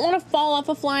 And I don't want to fall off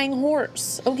a flying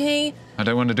horse, okay? I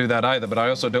don't want to do that either, but I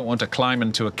also don't want to climb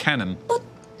into a cannon.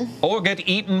 Or get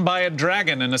eaten by a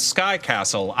dragon in a sky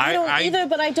castle. I don't either,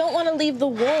 but I don't want to leave the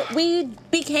world. We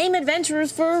became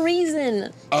adventurers for a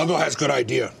reason. Uggo has good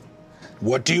idea.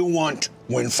 What do you want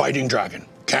when fighting dragon?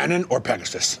 Cannon or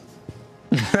Pegasus?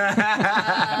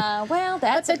 Well,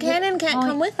 that's The cannon can't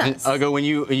come with us. Uggo, when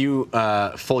you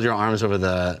fold your arms over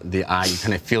the eye, you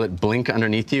kind of feel it blink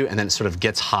underneath you, and then it sort of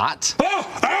gets hot.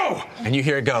 Oh! Ow! And you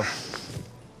hear it go.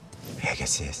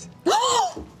 Pegasus.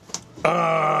 Oh,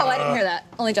 I didn't hear that.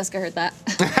 Only Jessica heard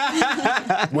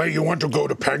that. Wait, you want to go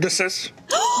to Pegasus?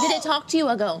 Did it talk to you,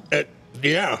 Uggo?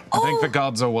 Yeah. I think the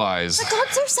gods are wise. The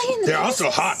gods are saying that. They're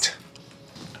also hot.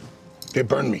 They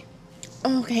burn me.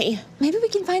 Okay. Maybe we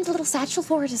can find a little satchel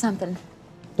for it or something.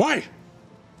 Why?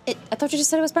 I thought you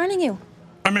just said it was burning you.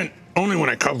 I mean, only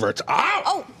when I cover it. Ow!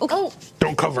 Oh, okay. Oh,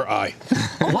 Don't cover eye.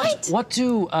 What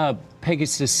do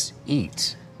Pegasus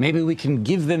eat? Maybe we can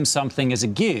give them something as a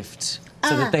gift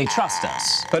so that they trust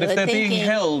us. But if Good they're thinking.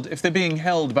 being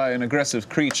held by an aggressive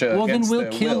creature, Well, then against we'll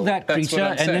their kill will, that that's what creature I'm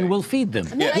and then saying. we'll feed them.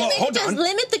 I Well, think hold just on.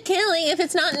 limit the killing if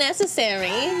it's not necessary.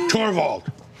 Torvald,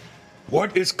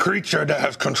 what is creature that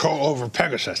has control over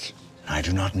Pegasus? I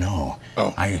do not know.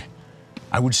 Oh.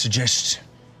 I would suggest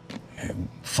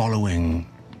following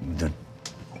the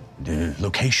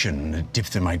location that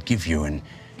Diptha might give you and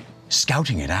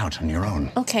scouting it out on your own.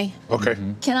 Okay. Okay.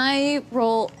 can I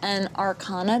roll an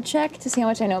Arcana check to see how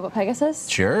much I know about Pegasus?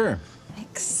 Sure.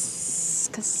 Thanks.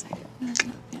 'Cause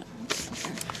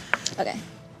okay.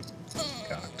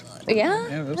 Yeah.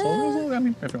 Yeah, that's all. I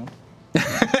mean, everyone.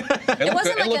 It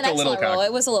wasn't like an excellent roll.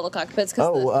 It was a little cocked, but it's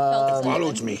because the felt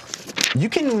Follows me. You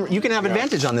can have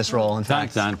advantage on this roll, in Dun,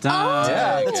 fact. dun, dun.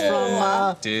 Yeah, that's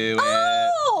from Do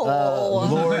it.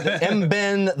 Lord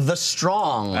Mben the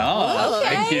Strong. Oh,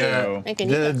 thank you. I can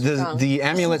eat that strong. The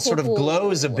amulet sort of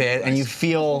glows a bit, and you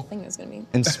feel I think it was gonna be.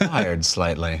 inspired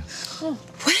slightly.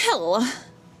 Well,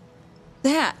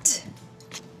 that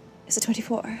is a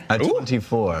 24. A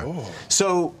 24.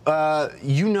 So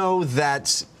you know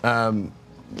that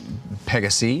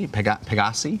Pegasi.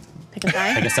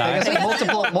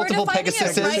 multiple We're defining it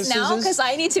Pegasuses. right now because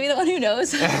I need to be the one who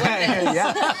knows.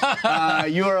 Yeah.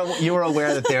 You are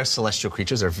aware that their celestial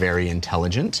creatures are very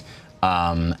intelligent.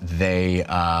 They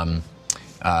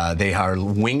are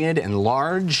winged and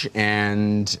large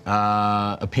and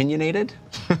opinionated.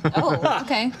 Oh,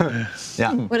 okay.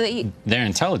 Yeah. What do they eat? They're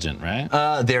intelligent, right?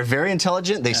 They're very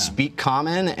intelligent. They speak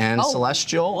Common and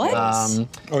Celestial. what?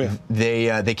 Oh yeah.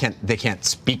 They can't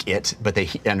speak it, but they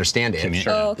understand it.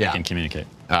 Oh, okay. They Yeah. can communicate.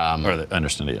 Or they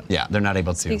understand it. Yeah, they're not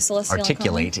able to Speak Celestial and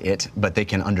articulate it, but they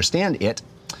can understand it.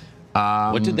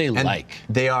 What do they And like?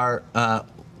 They are.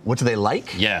 What do they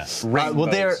like? Yeah. Well,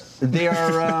 they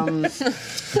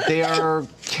are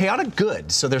chaotic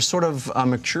good. So they're sort of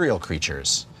mercurial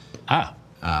creatures. Ah.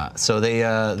 So they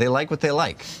like what they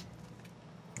like.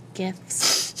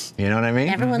 Gifts. You know what I mean?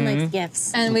 Everyone likes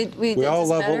gifts. And we We all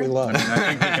love what we love. I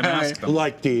think we can ask them.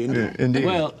 Like the Indian. Indeed.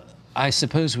 Well, I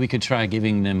suppose we could try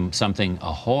giving them something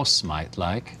a horse might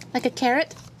like. Like a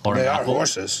carrot Or They an are apple.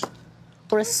 horses,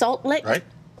 or a salt lick. right?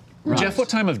 Jeff, what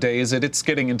time of day is it? It's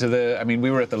getting into the. I mean, we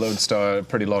were at the Lodestar a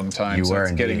pretty long time, You so were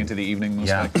it's getting indeed. into the evening. Most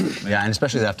yeah, likely. yeah, and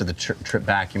especially after the trip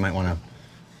back, you might want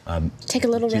to Take a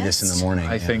little do rest. this in the morning.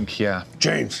 I yeah. think, yeah.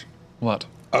 James, What?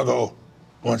 Uggo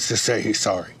wants to say he's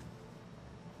sorry.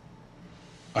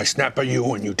 I snap at you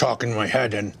when you talk in my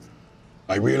head, and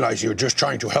I realize you're just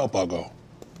trying to help Uggo.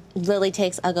 Lily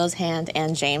takes Uggo's hand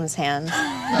and James' hand.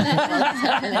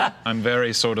 I'm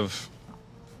very sort of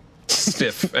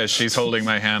stiff as she's holding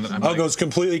my hand. I'm like, Uggo's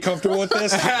completely comfortable with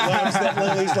this. Loves that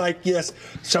Lily's like, yes.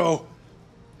 So,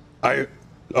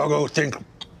 Uggo think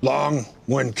long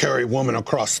when carry woman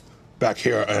across back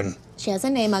here and She has a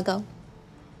name, Uggo.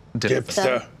 dip So,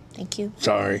 the. thank you.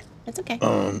 Sorry. It's okay.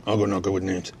 Uggo not good with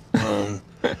names.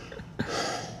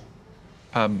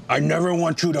 I never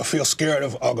want you to feel scared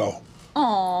of Uggo.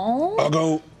 Aww.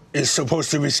 Uggo is supposed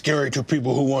to be scary to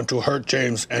people who want to hurt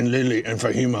James and Lily and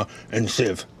Fahima and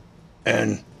Siv.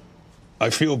 And I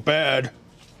feel bad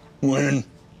when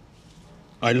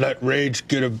I let rage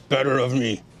get a better of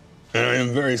me. And I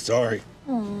am very sorry.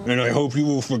 And I hope you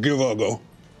will forgive Uggo.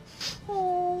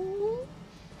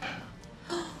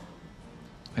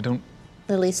 I don't.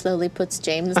 Lily slowly puts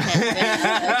James' hand in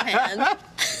Uggo's hand.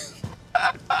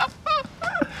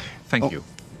 Thank you.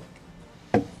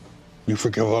 You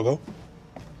forgive Uggo?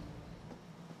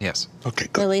 Yes. Okay,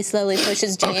 good. Lily slowly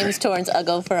pushes James towards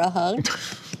Uggo for a hug.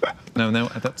 No,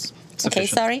 that's sufficient. Okay,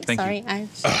 sorry, Thank sorry. You. And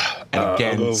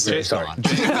again, Uggo, stays sorry. gone.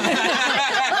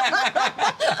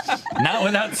 Not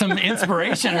without some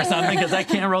inspiration or something, because I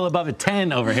can't roll above a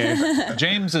 10 over here.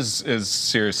 James is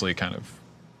seriously kind of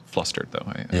flustered, though.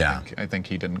 I think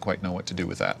he didn't quite know what to do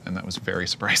with that, and that was very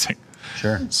surprising.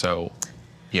 Sure. So,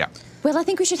 yeah. Well, I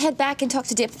think we should head back and talk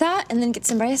to Diptha and then get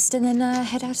some rest and then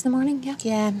head out in the morning. Yeah.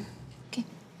 Yeah, Okay.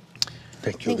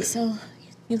 Thank I you. think Lily. so.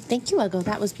 Thank you, Uggo.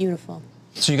 That was beautiful.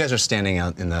 So you guys are standing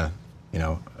out in the,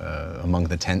 among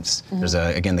the tents. There's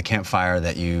again the campfire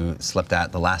that you slept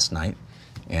at the last night,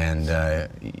 and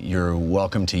you're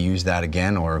welcome to use that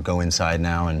again or go inside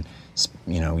now and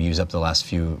use up the last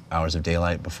few hours of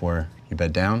daylight before you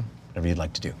bed down. Whatever you'd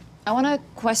like to do. I want to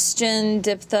question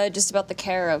Diptha just about the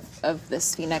care of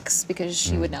this phoenix because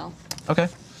she would know. Okay.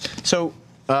 So,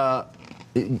 yeah,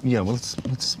 well,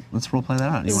 let's role play that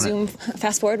out. You wanna- Zoom,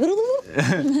 fast forward.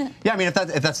 Yeah, I mean, if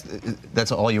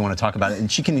that's all you want to talk about,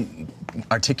 and she can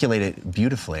articulate it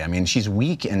beautifully. I mean, she's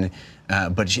weak,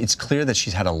 but it's clear that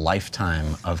she's had a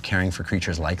lifetime of caring for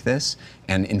creatures like this,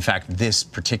 and in fact, this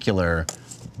particular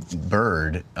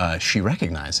bird she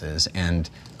recognizes, and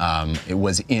it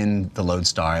was in the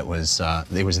Lodestar. It was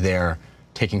there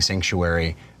taking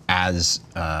sanctuary as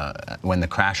when the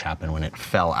crash happened, when it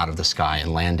fell out of the sky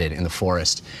and landed in the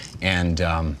forest, and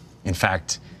in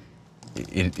fact,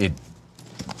 it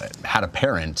had a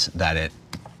parent that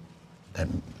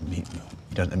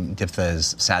Diptha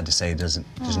is sad to say doesn't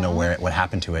know what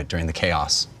happened to it during the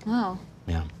chaos. Wow.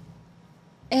 Yeah.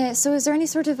 So is there any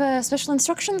sort of special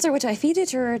instructions, or would I feed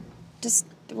it, or just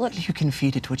what? You can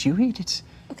feed it what you eat.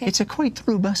 Okay. It's a quite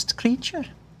robust creature.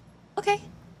 Okay.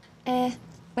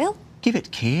 Well. Give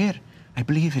it care. I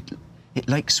believe it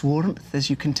likes warmth, as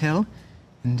you can tell,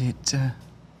 and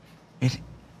it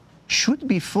should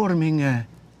be forming a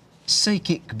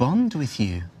psychic bond with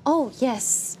you. Oh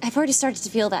yes, I've already started to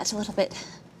feel that a little bit.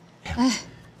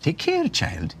 Take care,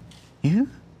 child.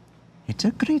 It's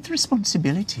a great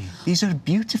responsibility. These are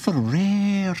beautiful,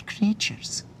 rare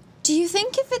creatures. Do you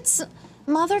think if its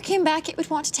mother came back, it would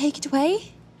want to take it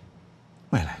away?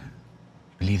 Well, I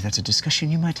believe that's a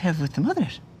discussion you might have with the mother.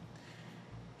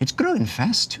 It's growing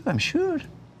fast, too, I'm sure.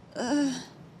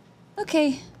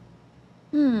 Okay.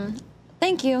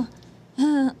 Thank you.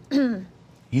 You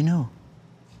know,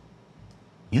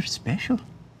 you're special.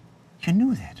 You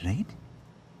know that, right?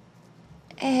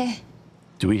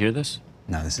 Do we hear this?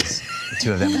 No, this is the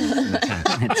two of them in the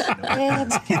tent.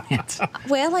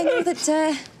 Well, I know that,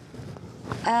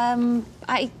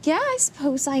 I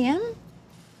suppose I am.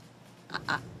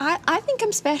 I think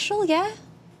I'm special, yeah.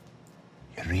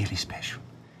 You're really special.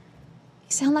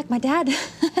 You sound like my dad.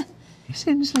 He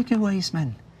sounds like a wise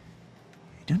man.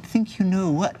 I don't think you know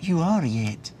what you are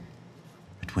yet.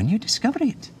 But when you discover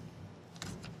it,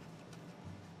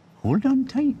 hold on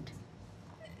tight.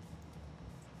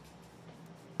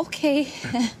 Okay.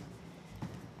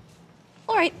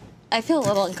 All right. I feel a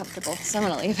little uncomfortable, so I'm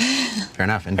gonna leave. Fair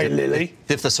enough. And Hey, Lily.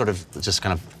 Diptha sort of just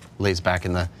kind of lays back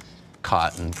in the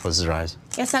cot and closes her eyes.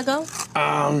 Yes,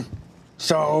 Uggo?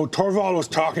 So Torvald was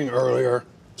talking earlier,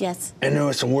 Yes. and there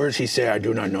were some words he said I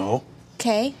do not know.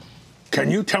 Okay. Can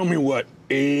you tell me what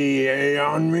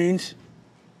Aeon means?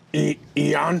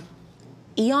 Eon?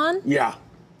 Eon? Yeah.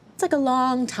 It's like a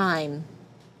long time.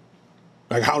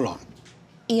 Like how long?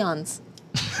 Eons.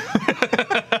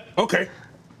 Okay.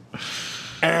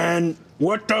 And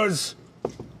what does...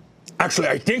 Actually,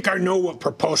 I think I know what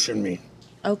propulsion means.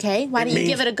 Okay. Why It don't you means-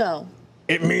 give it a go?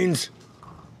 It means,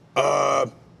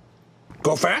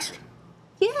 go fast?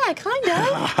 Yeah, kind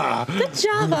of. Good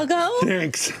job, Uggo.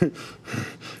 Thanks.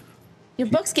 Your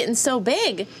book's getting so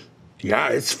big. Yeah,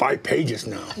 it's 5 pages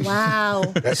now. Wow.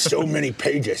 That's so many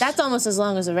pages. That's almost as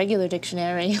long as a regular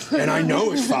dictionary. And I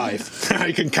know it's 5.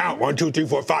 I can count 1, 2, 3,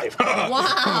 4, 5.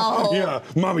 Wow. Yeah,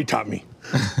 mommy taught me.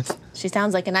 She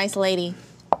sounds like a nice lady.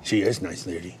 She is a nice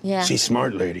lady. Yeah. She's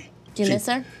smart lady. Do you miss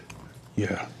her?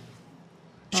 Yeah.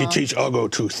 She teach Uggo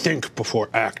to think before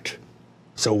act.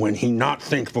 So when he not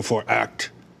think before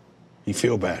act, he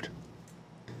feel bad.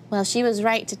 Well, she was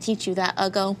right to teach you that,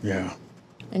 Uggo. Yeah.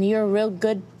 And you're a real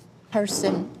good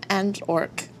person and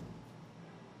orc.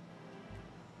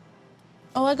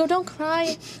 Oh, Uggo, don't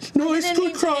cry. No, I it's didn't good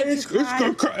mean to cry. make you It's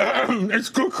good cry. It's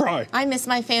good cry. I miss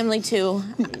my family too.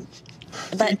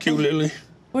 But Thank you, Lily.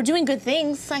 we're doing good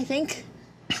things, I think.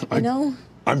 You know?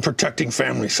 I'm protecting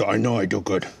family, so I know I do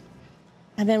good.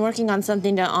 I've been working on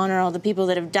something to honor all the people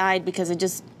that have died because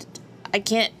I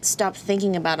can't stop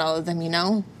thinking about all of them, you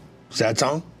know? Sad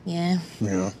song? Yeah.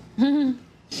 Yeah.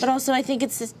 But also, I think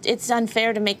it's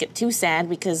unfair to make it too sad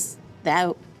because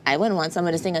I wouldn't want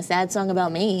someone to sing a sad song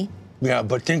about me. Yeah,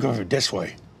 but think of it this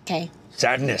way. Okay.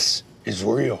 Sadness is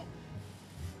real.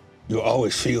 You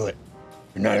always feel it,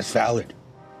 and that is valid.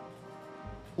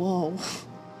 Whoa.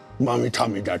 Mommy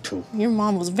taught me that too. Your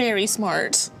mom was very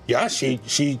smart. Yeah, she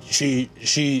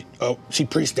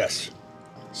priestess.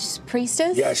 She's a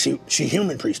priestess? Yeah, she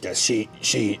human priestess.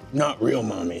 She not real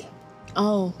mommy.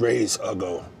 Oh. Raise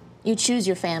Uggo. You choose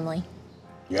your family.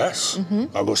 Yes.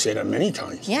 Uggo said that many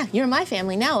times. Yeah, you're my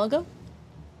family now, Uggo.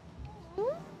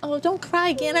 Oh, don't cry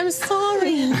again. I'm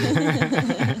sorry.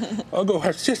 Uggo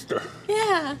has sister.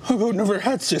 Yeah. Uggo never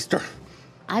had sister.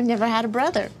 I've never had a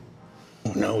brother.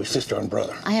 Oh, no, he's sister and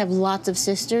brother. I have lots of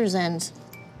sisters, and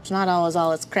it's not always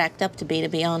all it's cracked up to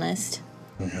be honest.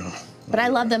 Yeah. But I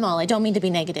love them all. I don't mean to be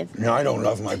negative. No, I don't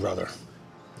love my brother.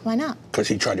 Why not? Because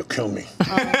he tried to kill me.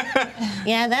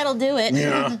 Yeah, that'll do it.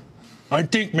 Yeah. I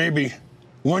think maybe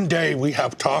one day we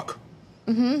have talk.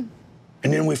 And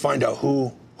then we find out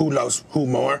who loves who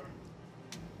more.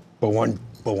 But one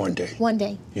day. One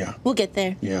day. Yeah. We'll get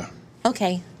there. Yeah.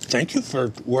 Okay. Thank you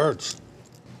for words.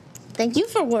 Thank you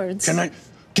for words. Can I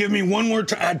give me one word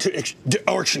to add to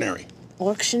Orctionary?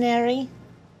 Orctionary?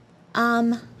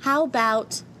 How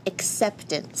about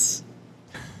acceptance?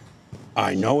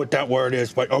 I know what that word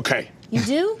is, but okay. You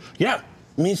do? Yeah.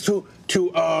 It means to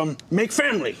make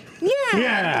family. Yeah.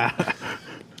 Yeah.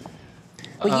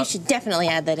 Well, you should definitely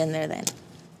add that in there then.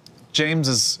 James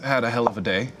has had a hell of a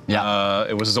day. Yeah.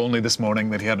 It was only this morning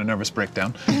that he had a nervous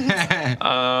breakdown.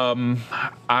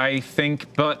 I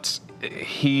think, but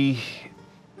he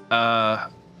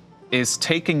is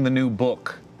taking the new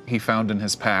book he found in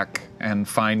his pack and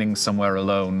finding somewhere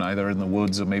alone, either in the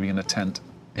woods or maybe in a tent.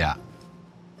 Yeah.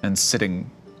 And sitting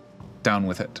down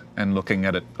with it and looking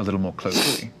at it a little more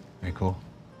closely. Very cool.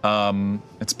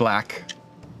 It's black.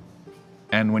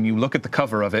 And when you look at the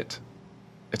cover of it,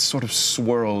 it sort of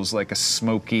swirls like a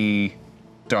smoky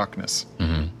darkness.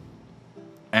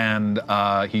 And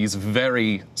he's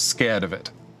very scared of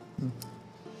it.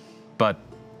 But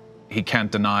he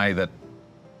can't deny that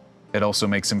it also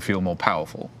makes him feel more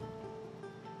powerful.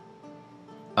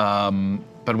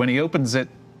 But when he opens it,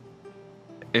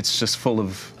 it's just full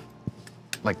of,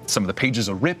 like, some of the pages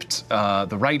are ripped,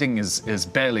 the writing is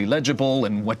barely legible,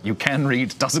 and what you can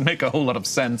read doesn't make a whole lot of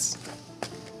sense.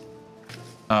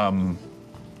 And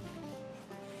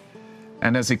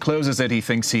as he closes it, he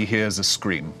thinks he hears a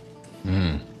scream.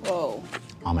 Whoa.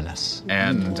 Ominous.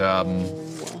 And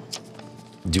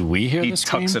do we hear he the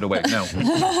scream? tucks it away. No.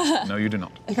 No, you do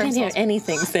not. I can't hear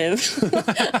anything, Civ.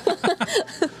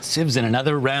 Civ's in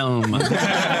another realm.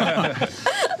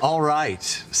 All right.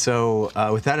 So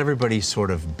with that, everybody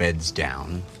sort of beds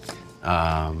down.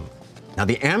 Now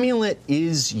the amulet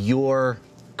is your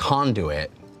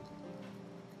conduit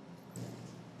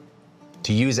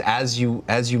to use as you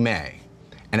may,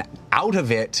 and out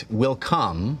of it will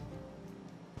come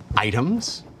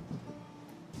items,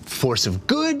 force of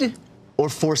good or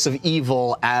force of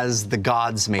evil, as the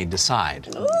gods may decide.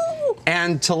 Ooh.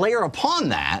 And to layer upon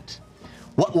that,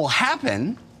 what will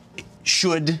happen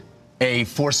should a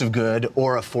force of good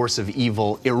or a force of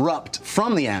evil erupt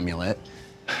from the amulet?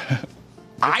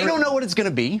 I don't know what it's going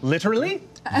to be. Literally?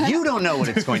 You don't know what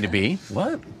it's going to be.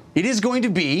 What? It is going to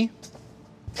be.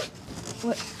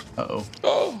 What? Uh-oh.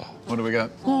 Oh. What do we got?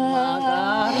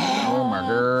 Oh my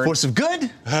god. Force of good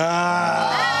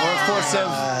or force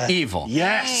of evil.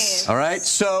 Yes. All right,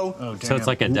 so So it's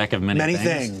like a deck of many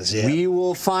things. Yeah. we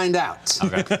will find out.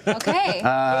 Okay. Oh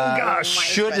gosh.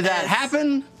 Should that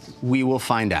happen, we will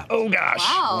find out. Oh gosh.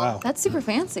 Wow. That's super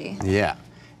fancy. Yeah.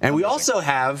 And we also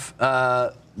have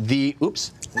the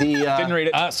Didn't read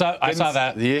it. I saw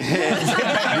that.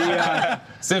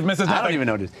 Civ misses I nothing. don't even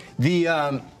notice.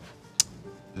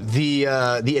 The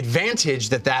advantage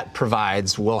that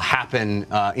provides will happen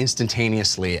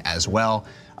instantaneously as well.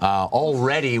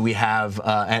 Already we have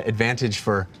an advantage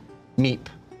for Meep.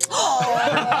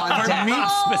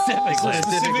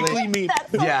 Specifically me.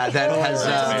 Yeah, that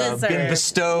has been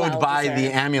bestowed by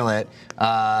the amulet.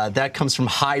 That comes from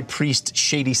High Priest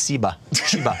Shady Sheba.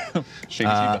 Shady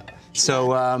Sheba.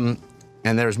 So, and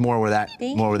there's more where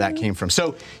that came from.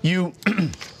 So you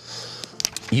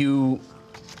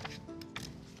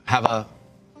have a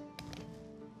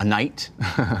night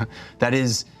that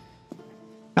is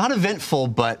not eventful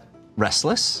but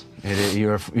restless.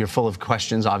 You're full of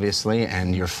questions, obviously,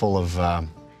 and you're full of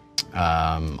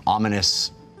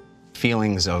ominous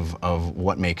feelings of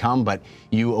what may come. But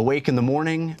you awake in the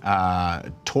morning.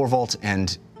 Torvald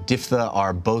and Diphtha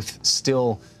are both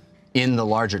still in the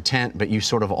larger tent, but you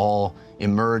sort of all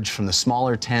emerge from the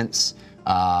smaller tents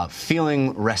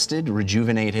feeling rested,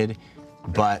 rejuvenated,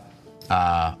 but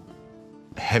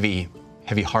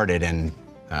heavy-hearted and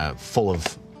full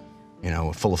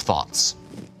of thoughts.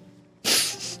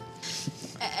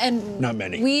 And Not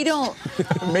many. we don't.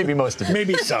 Maybe most of it.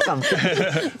 Maybe some.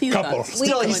 Couple.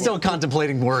 He's still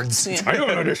contemplating words. I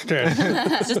don't understand.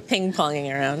 It's just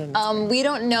ping-ponging around. We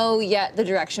don't know yet the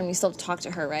direction. We still have to talk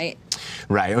to her, right?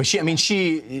 Right. Well,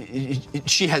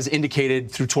 she has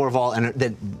indicated through Torvald and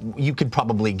that you could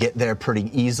probably get there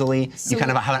pretty easily. You kind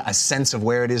of have a sense of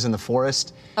where it is in the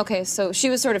forest. Okay, so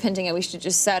she was sort of hinting at we should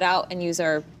just set out and use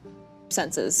our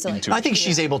senses to like. I think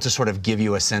she's able to sort of give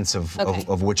you a sense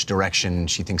of which direction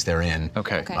she thinks they're in.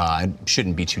 Okay. It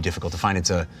shouldn't be too difficult to find.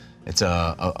 It's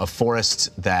a forest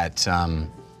that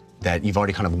that you've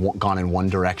already kind of gone in one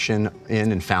direction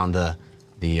in and found the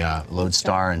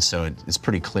lodestar, and so it's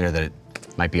pretty clear that it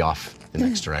might be off the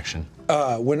next direction.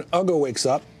 When Uggo wakes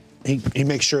up, he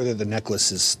makes sure that the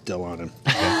necklace is still on him.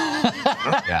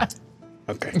 Yeah.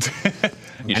 Okay.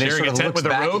 You And it sharing sort a of tent looks with a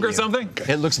back at rogue or you. something?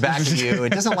 It looks back at you. It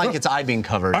doesn't like its eye being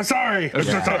covered. I'm sorry. I'm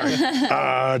so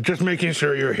sorry. Just making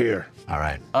sure you're here. All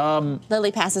right.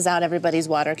 Lily passes out everybody's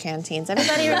water canteens.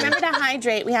 Everybody remember to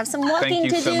hydrate. We have some walking you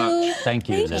to so do. much. Thank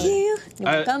you, Thank Lily. you.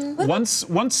 You're welcome.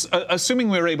 Once, assuming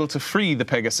we're able to free the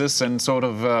Pegasus and sort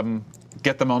of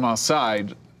get them on our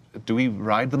side, do we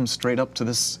ride them straight up to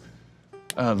this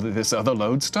this other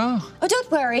lodestar? Oh,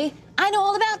 don't worry. I know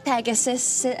all about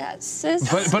Pegasus.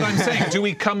 But I'm saying, do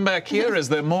we come back here? Is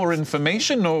there more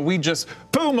information, or we just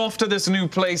boom off to this new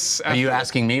place? Are you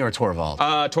asking me or Torvald?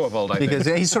 Torvald, I think. Because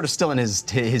he's sort of still in his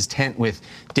tent with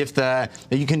Diphda.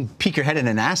 You can peek your head in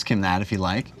and ask him that if you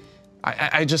like.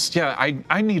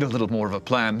 I need a little more of a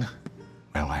plan.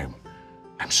 Well,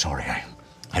 I'm sorry.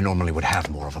 I normally would have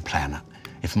more of a plan.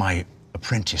 If my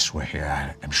apprentice were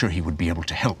here, I'm sure he would be able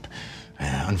to help.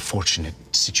 Unfortunate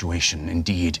situation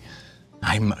indeed.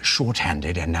 I'm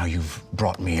short-handed, and now you've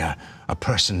brought me a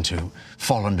person to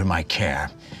fall under my care.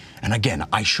 And again,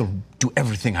 I shall do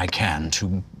everything I can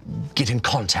to get in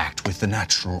contact with the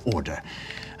natural order.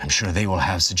 I'm sure they will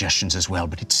have suggestions as well,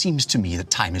 but it seems to me that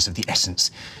time is of the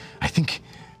essence. I think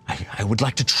I would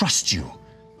like to trust you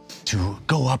to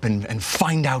go up and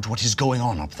find out what is going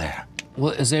on up there.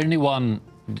 Well, is there anyone?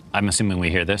 I'm assuming we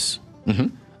hear this.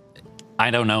 Mm-hmm. I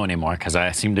don't know anymore because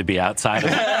I seem to be outside of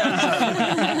it.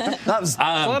 That was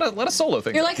a lot of solo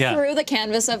things. You're like through the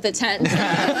canvas of the tent.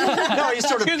 no, he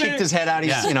sort of peeked his head out.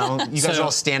 He's, you guys are all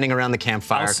standing around the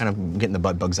campfire, kind of getting the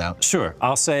bud bugs out. Sure,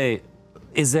 I'll say,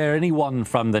 is there anyone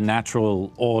from the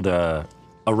natural order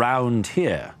around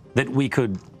here that we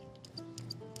could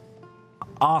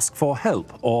ask for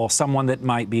help, or someone that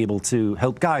might be able to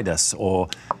help guide us, or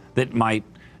that might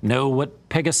know what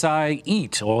Pegasi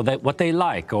eat, or what they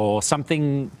like, or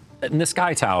something in the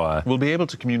Sky Tower? We'll be able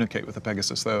to communicate with the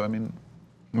Pegasus, though. I mean,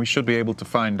 we should be able to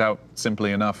find out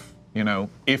simply enough,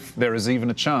 if there is even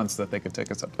a chance that they could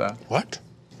take us up there. What?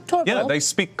 Torvald, Yeah, they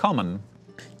speak common.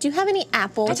 do you have any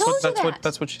apples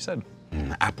That's what she said.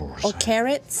 Apples. or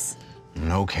carrots?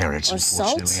 No carrots, Or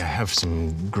unfortunately. salt? I have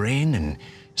some grain and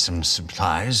some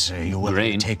supplies. You're welcome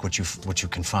Grain? to take what you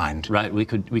can find. Right, we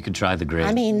could try the grain.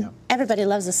 I mean, everybody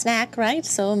loves a snack, right?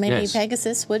 So maybe Yes.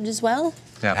 Pegasus would as well.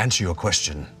 Yeah. To answer your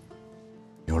question,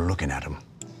 you're looking at him.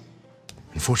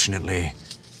 Unfortunately,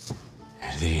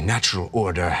 the natural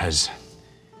order has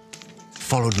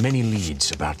followed many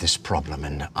leads about this problem,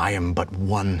 and I am but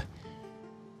one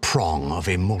prong of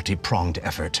a multi-pronged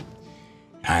effort.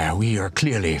 We are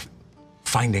clearly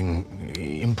finding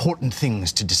important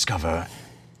things to discover.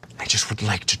 I just would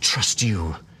like to trust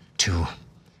you to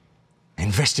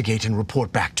investigate and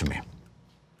report back to me.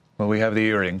 Well, we have the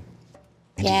earring.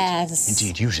 Indeed. Yes.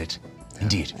 Indeed, use it.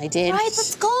 Indeed. I did. Right,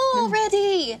 let's go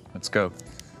already. Let's go.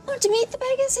 I want to meet the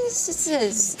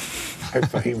Pegasus. Hey,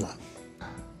 Fahima.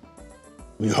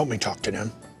 Will you help me talk to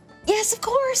them? Yes, of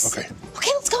course. Okay.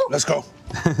 Okay, let's go. Let's go.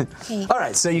 All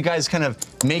right, so you guys kind of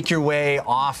make your way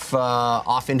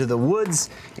off into the woods,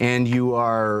 and you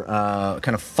are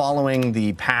kind of following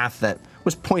the path that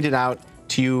was pointed out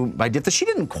to you by Diphda. She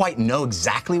didn't quite know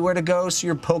exactly where to go, so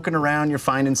you're poking around, you're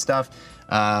finding stuff.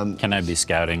 Can I be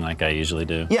scouting like I usually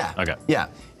do? Yeah. Okay. Yeah.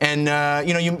 And,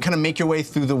 you kind of make your way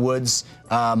through the woods,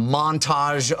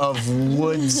 montage of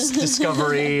woods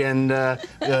discovery and,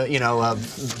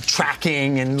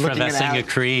 tracking and looking at Traversing a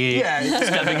creek, Yeah.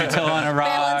 stubbing a toe on a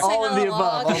rock. All of the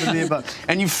above, all of the above.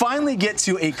 And you finally get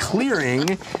to a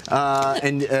clearing,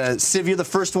 and Civ, you're the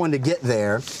first one to get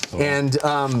there. And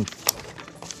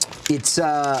it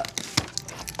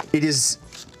is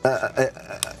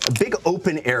a big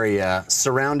open area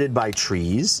surrounded by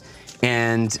trees.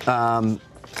 And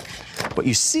what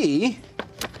you see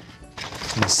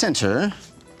in the center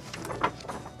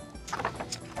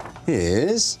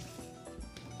is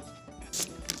a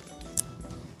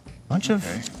bunch of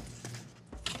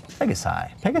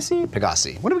Pegasi.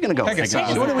 Pegasi. What are we gonna go?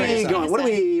 Pegasi. What are we going? What are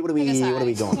we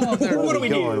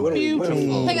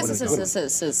going?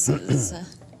 Pegasus.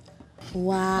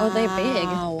 Wow. Oh, they're big.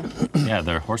 Yeah,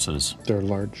 they're horses. They're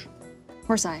large.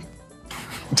 Horse eye.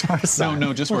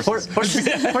 No, just horses. Horsesy?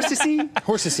 Horsesy.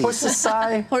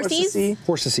 Horsies?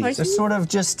 Horsesy. They're sort of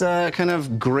just kind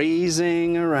of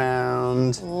grazing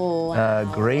around.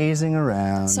 Grazing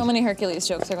around. So many Hercules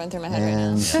jokes are going through my head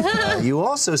right And you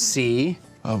also see.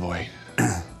 Oh boy.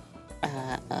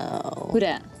 Who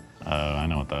dat? I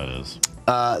know what that is.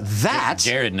 That.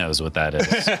 Jared knows what that is.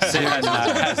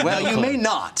 Well, you may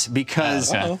not,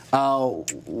 because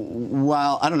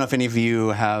while I don't know if any of you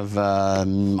have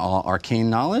arcane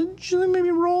knowledge, maybe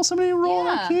somebody roll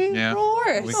arcane. Yeah. Roll.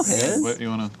 What you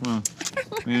wanna?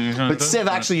 But Civ,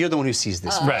 actually, you're the one who sees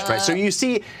this. Right. So you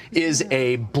see is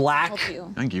a black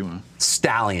Thank you.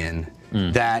 stallion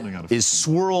that is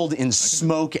swirled in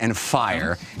smoke and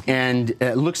fire, and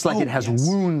it looks like it has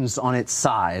wounds on its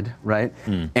side, right?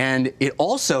 And it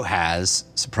also has,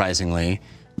 surprisingly,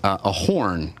 a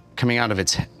horn coming out of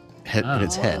its head.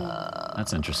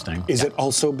 That's interesting. Is it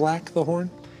also black, the horn?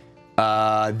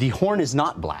 The horn is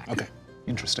not black. Okay.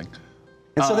 Interesting.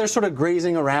 And so they're sort of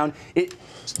grazing around.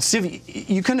 Civ,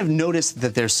 you kind of notice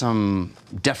that there's some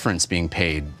deference being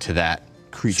paid to that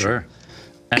creature. Sure.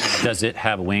 And does it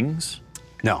have wings?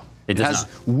 No. It has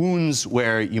wounds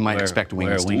where you might expect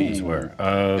wings where wings were.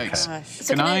 Okay.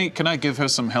 So can I give her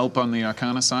some help on the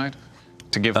Arcana side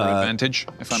to give her advantage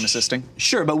if I'm assisting?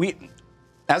 Sure, but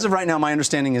as of right now, my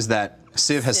understanding is that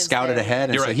Civ has scouted ahead,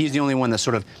 and You're so right. he's the only one that's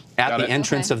sort of at the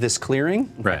entrance of this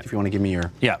clearing. Right. If you want to give me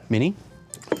your mini.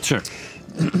 Sure.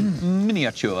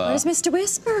 Miniature. Where's Mr.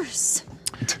 Whispers?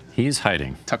 He's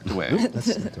hiding. Tucked away.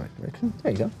 That's the right direction.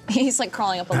 There you go. He's like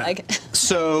crawling up a leg.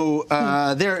 So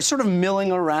they're sort of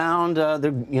milling around.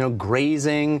 They're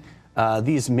grazing.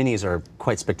 These minis are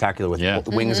quite spectacular with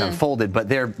wings unfolded, but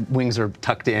their wings are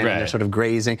tucked in and they're sort of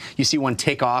grazing. You see one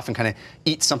take off and kind of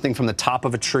eat something from the top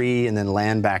of a tree and then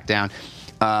land back down.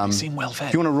 They seem well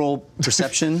fed. Do you want to roll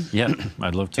perception? Yeah,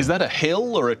 I'd love to. Is that a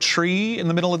hill or a tree in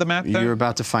the middle of the map there? You're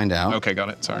about to find out. Okay, got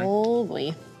it. Sorry. Oh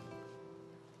boy.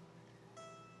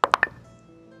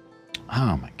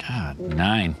 Oh my God,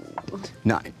 9.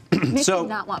 9. Makes So me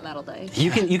not want metal dice. you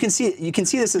can see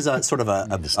this as a sort of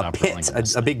a pit,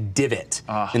 a big divot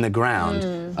in the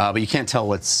ground, but you can't tell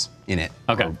what's in it.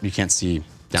 Okay. Or you can't see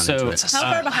down into it. How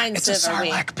far behind Civ are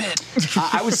we? pit.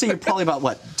 I would say you're probably about,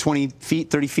 what, 20 feet,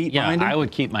 30 feet Yeah, behind him? I would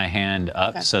keep my hand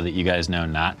up so that you guys know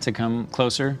not to come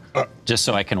closer, just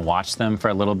so I can watch them for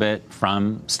a little bit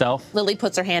from stealth. Lily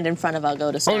puts her hand in front of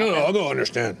Uggo to stop. Oh, no, I'll go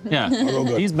understand. Yeah, I'll go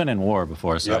good. he's been in war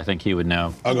before, so I think he would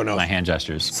know my hand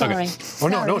gestures. Sorry. Oh,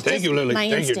 no, It's thank you, just Lily. my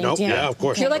Thank you. instinct, No, yeah, of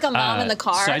course. You're like a mom in the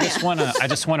car. So I just want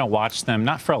to watch them,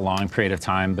 not for a long period of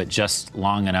time, but just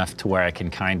long enough to where I can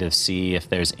kind of see if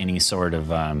there's any sort of,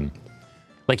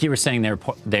 like you were saying,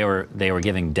 they were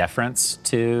giving deference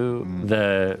to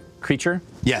the creature.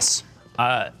 Yes.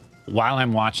 While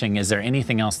I'm watching, is there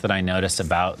anything else that I notice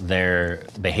about their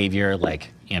behavior,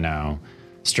 like,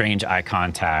 strange eye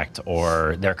contact,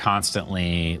 or they're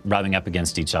constantly rubbing up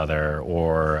against each other,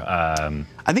 or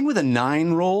I think with a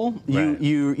 9 roll,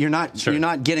 you're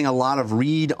not getting a lot of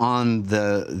read on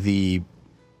the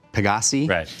Pegasi.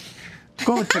 Right.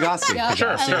 Go with Pegasi. Yeah.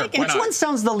 Sure. Which one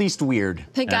sounds the least weird?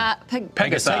 Pegasi.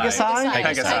 Pegasi?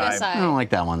 I don't like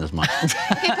that one as much.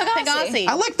 Pegasi.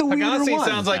 I like the weirder Pegasi one.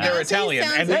 sounds like they're Italian,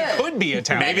 and they could be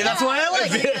Italian. Maybe that's why I like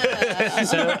it.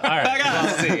 So, all right.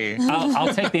 Pegasi.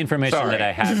 I'll take the information that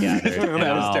I have gathered, and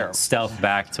That was I'll terrible. stealth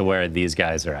back to where these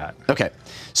guys are at. Okay,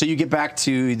 so you get back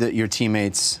to your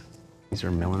teammates. These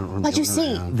are milling around. What'd you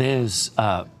see? There's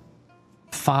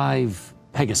 5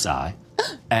 Pegasi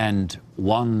and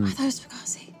 1. There's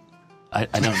Pegasi. I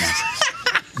don't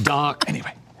know. Dark,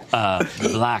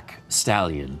 black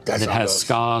stallion that has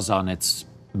scars on its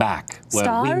back. Where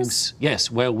Stars? wings, yes,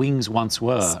 where wings once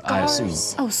were, I assume.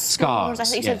 Oh, Scars, I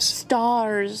thought you said yes.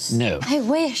 stars. No. I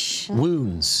wish.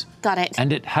 Wounds. Got it.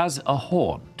 And it has a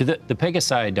horn. The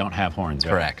Pegasi don't have horns,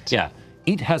 right? Correct. Yeah.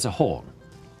 It has a horn.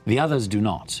 The others do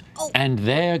not. And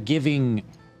they're giving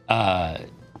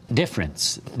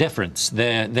deference.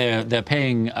 They're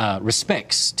paying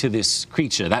respects to this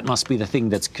creature. That must be the thing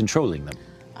that's controlling them.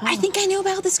 I think I know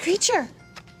about this creature.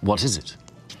 What is it?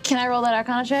 Can I roll that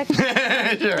Arcana check?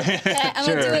 Sure. Okay, I'm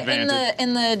gonna do it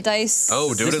in the dice.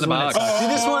 Oh, do it in the box. Do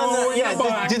this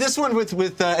one, do this one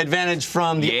with advantage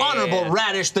from the Honorable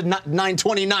Radish, the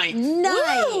 929.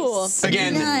 Nice.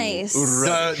 Again, nice.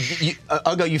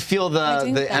 Uggo, you feel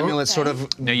the amulet sort of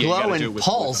glow and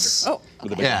pulse. Oh,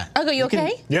 yeah. Uggo, you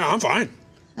okay? Yeah, I'm fine.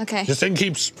 Okay. This thing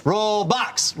keeps. Roll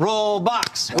box, roll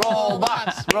box, roll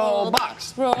box, roll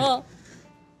box. Roll.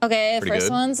 Okay, Pretty first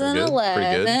good. one's an Pretty good.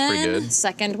 11. Pretty good.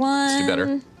 Second one. Let's do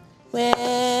better. With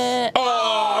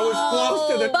Oh, I was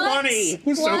close to the 20. It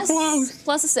was so close.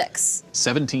 Plus a 6.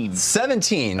 17.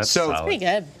 17. That's so solid. Pretty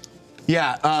good.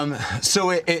 yeah. So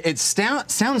it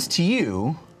sounds to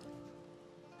you,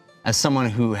 as someone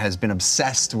who has been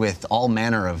obsessed with all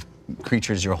manner of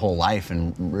creatures your whole life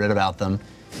and read about them,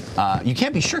 you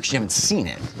can't be sure because you haven't seen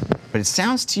it, but it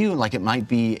sounds to you like it might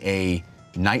be a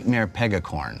nightmare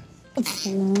pegacorn.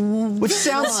 Which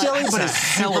sounds silly, but it's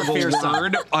Hell of a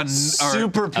word.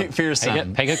 super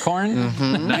fearsome. Pegacorn?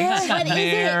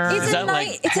 Nightmare. It's a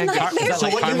nightmare. So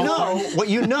what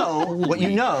you know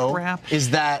is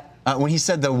that when he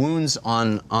said the wounds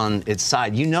on its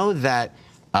side, you know that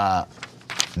the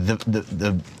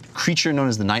creature known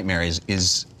as the nightmare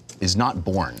is not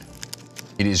born.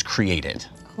 It is created.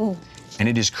 Oh. And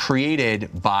it is created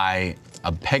by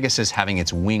a Pegasus having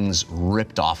its wings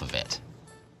ripped off of it.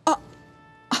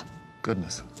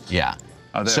 Goodness. Yeah.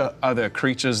 Are there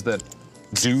creatures that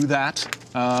do that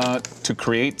to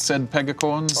create said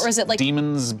pegacorns? Or is it like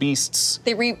demons, beasts?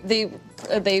 They recreate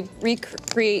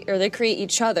or they create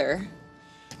each other?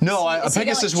 No, a Is he gonna,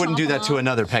 Pegasus like, wouldn't do that to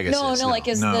another Pegasus. No, like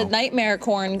is the nightmare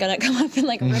corn gonna come up and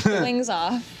like rip the wings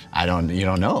off? You don't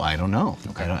know. I don't know.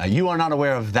 Okay. You are not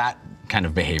aware of that kind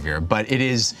of behavior, but it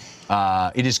is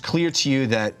clear to you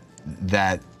that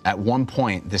at one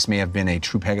point this may have been a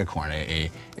true pegacorn,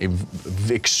 a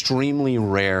extremely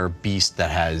rare beast that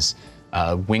has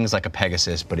wings like a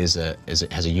Pegasus, but has a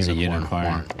unicorn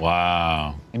horn.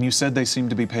 Wow. And you said they seem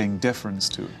to be paying deference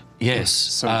to it. Yes.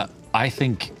 So I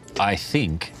think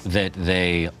that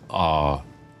they are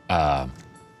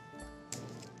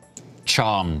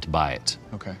charmed by it.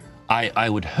 okay. I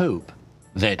would hope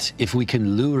that if we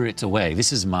can lure it away,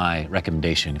 this is my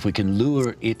recommendation, if we can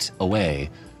lure it away,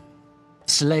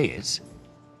 slay it,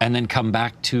 and then come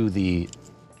back to the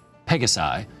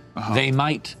Pegasi, they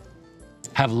might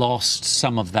have lost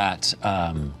some of that,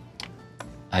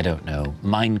 I don't know,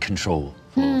 mind control,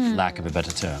 for lack of a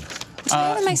better term. It's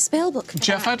not in my spell book.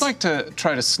 Jeff, I'd like to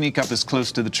try to sneak up as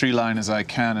close to the tree line as I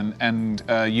can and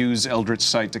use Eldritch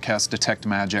Sight to cast Detect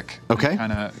Magic. Okay.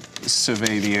 Kind of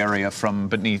survey the area from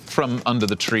under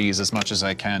the trees as much as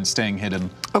I can, staying hidden.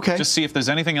 Okay. Just see if there's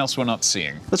anything else we're not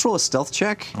seeing. Let's roll a stealth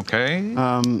check. Okay.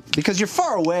 Because you're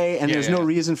far away and there's no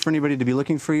reason for anybody to be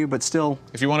looking for you, but still.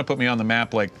 If you want to put me on the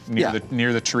map, like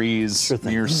near the trees, Sure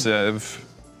thing. near Sev.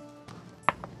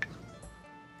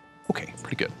 Okay,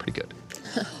 pretty good, pretty good.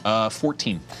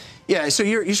 14. Yeah, so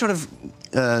you sort of,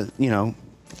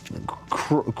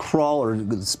 crawl or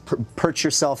perch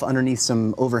yourself underneath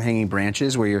some overhanging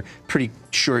branches where you're pretty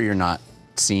sure you're not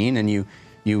seen, and you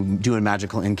do a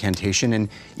magical incantation, and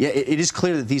yeah, it is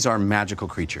clear that these are magical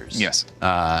creatures. Yes.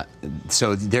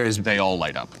 So there is. They all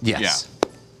light up. Yes. Yeah.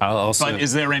 I'll also, But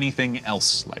is there anything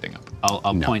else lighting up?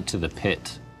 I'll point to the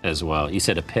pit as well. You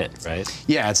said a pit, right?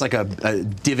 Yeah, it's like a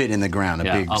divot in the ground, a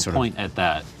big I'll sort point at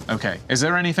that. Okay. Is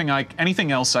there anything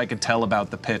else I could tell about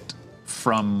the pit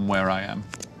from where I am?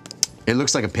 It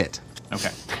looks like a pit. Okay.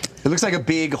 It looks like a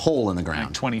big hole in the Like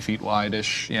ground. 20 feet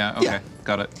wide-ish. Yeah. Okay. Yeah.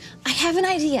 Got it. I have an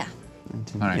idea.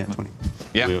 All right. Yeah, 20.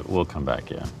 Yeah. We'll come back,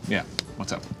 yeah. Yeah.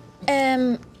 What's up?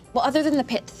 Well, other than the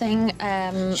pit thing,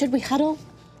 Should we huddle?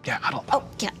 Yeah. Huddle. oh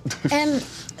yeah.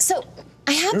 So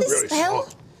I have this really spell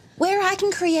where I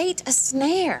can create a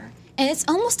snare, and it's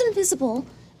almost invisible.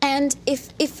 And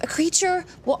if a creature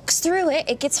walks through it,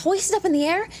 it gets hoisted up in the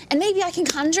air, and maybe I can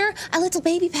conjure a little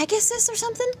baby Pegasus or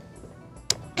something.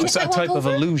 And It's if I a walk type of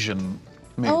over- illusion.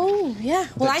 Maybe. Oh, yeah.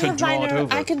 Well, I to have draw it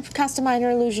over. I could cast a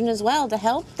minor illusion as well to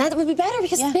help. That would be better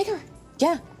because it's bigger.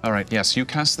 Yeah. All right. Yes. You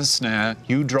cast the snare.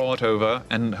 You draw it over,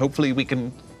 and hopefully we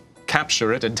can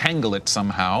capture it, entangle it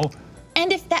somehow.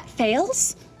 And if that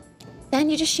fails, then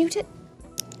you just shoot it.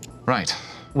 Right.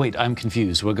 Wait, I'm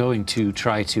confused. We're going to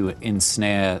try to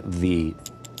ensnare the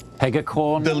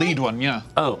Pegacorn? The lead one. Yeah.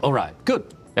 Oh, all right.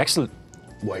 Good. Excellent.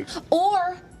 Wait.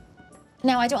 Or,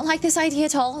 now I don't like this idea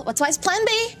at all. That's why it's plan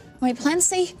B, or maybe plan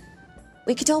C.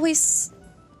 We could always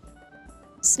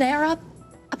snare up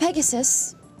a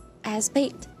Pegasus as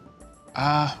bait.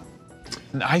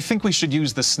 I think we should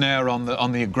use the snare on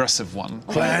the aggressive one.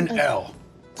 Plan L.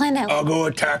 Plan out. I'll go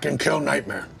attack and kill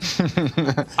Nightmare.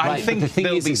 I think the thing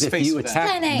there'll is, be if space you for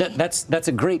that. attack, that's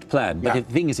a great plan. But Yeah.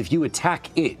 the thing is, if you attack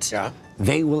it, Yeah.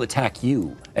 they will attack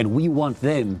you, and we want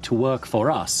them to work for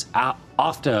us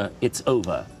after it's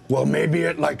over. Well, maybe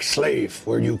it like Slave,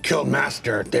 where you kill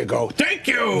Master, they go, thank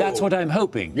you! That's what I'm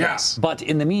hoping. Yes. But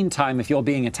in the meantime, if you're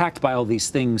being attacked by all these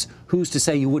things, who's to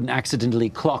say you wouldn't accidentally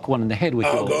clock one in the head with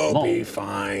I'll your go maul? be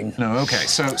fine. No, okay.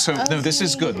 So no, this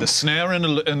is good. The snare and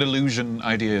illusion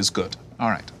idea is good. All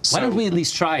right. So, Why don't we at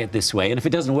least try it this way? And if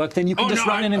it doesn't work, then you can just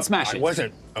run in and smash I it.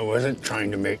 wasn't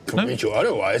trying to convince you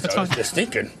otherwise. I was fine. just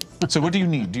thinking. So what do you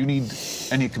need? Do you need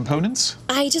any components?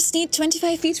 I just need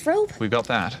 25 feet of rope. We've got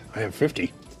that. I have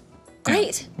 50.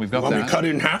 Great. We've got Want me that. to cut it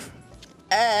in half?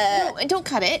 No, don't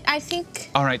cut it. I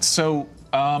think. All right. So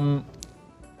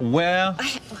where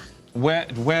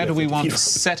do we want to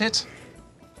set it?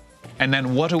 And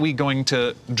then what are we going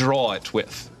to draw it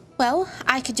with? Well,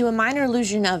 I could do a minor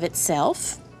illusion of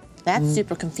itself. That's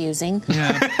super confusing.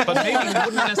 Yeah, but maybe it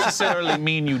wouldn't necessarily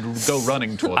mean you'd go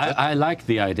running towards it. I like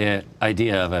the idea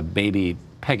of a baby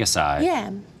Pegasi. Yeah.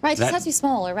 Right, That- it has to be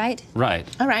smaller, right? Right.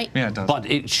 All right. Yeah, it does. But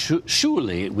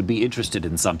surely it would be interested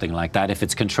in something like that if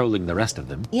it's controlling the rest of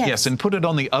them. Yes, and put it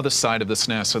on the other side of the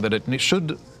snare so that it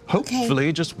should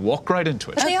hopefully just walk right into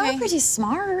it. But they are Okay. pretty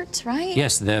smart, right?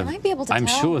 Yes, They might be able to I'm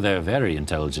tell. sure they're very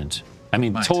intelligent. I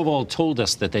mean, Might. Torvald told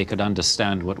us that they could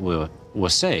understand what we're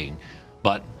saying,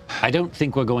 but I don't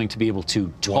think we're going to be able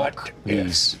to talk What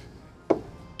these.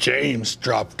 James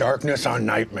dropped darkness on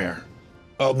Nightmare.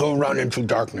 I'll go run into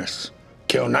darkness,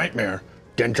 kill Nightmare,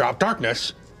 then drop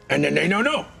darkness, and then they don't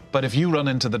know. But if you run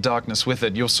into the darkness with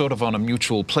it, you're sort of on a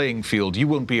mutual playing field. You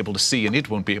won't be able to see, and it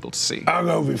won't be able to see. I'll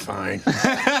go be fine.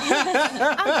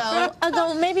 I'll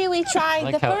go. Maybe we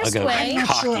try the first way.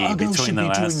 Cocky between the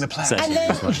last And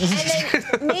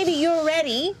sessions. then maybe you're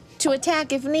ready to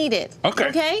attack if needed. Okay.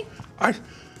 Okay?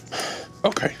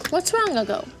 Okay. What's wrong,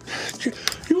 Uggo?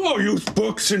 You all use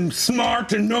books and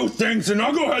smart and know things, and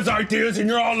Uggo has ideas, and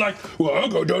you're all like, well,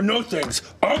 Uggo don't know things.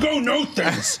 Uggo knows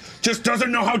things, just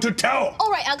doesn't know how to tell.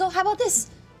 All right, Uggo, how about this?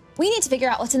 We need to figure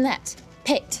out what's in that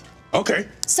pit. Okay.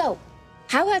 So,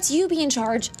 how about you be in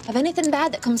charge of anything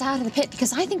bad that comes out of the pit?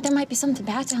 Because I think there might be something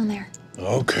bad down there.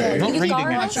 Okay. Not You reading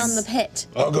guard it. us On the pit.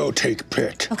 Uggo take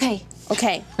pit. Okay.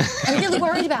 Okay. I'm really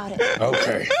worried about it.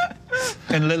 Okay.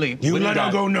 And Lily, You when let in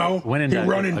doubt- Uggo know. When in you doubt,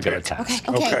 run in I'll go pit. attack. Okay.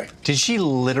 Okay. Did she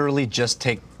literally just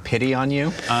take pity on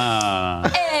you?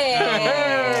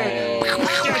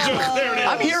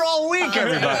 I'm here all week,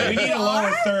 everybody. We need a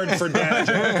lower third for dad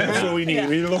joke. That's what we need.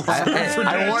 We need a lower third for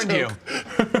I dad warned you.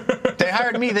 joke. They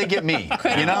hired me, they get me.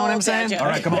 You know what I'm saying? All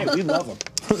right, come on. We love them.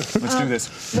 Let's do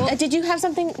this. Did you have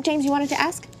something, James, you wanted to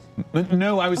ask?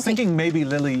 No, I was thinking maybe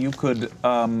Lily, you could,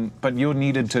 but you're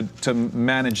needed to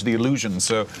manage the illusion.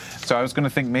 So I was going to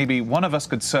think maybe one of us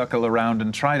could circle around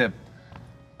and try to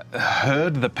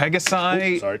herd the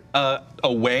Pegasi sorry.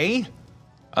 away,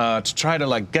 to try to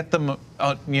like get them,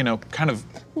 kind of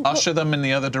usher them in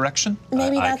the other direction.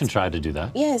 Maybe I that's. can try to do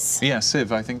that. Yes, Yeah,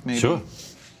 Civ, I think maybe. Sure.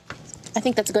 I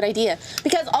think that's a good idea.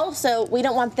 Because also, we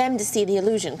don't want them to see the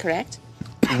illusion, correct?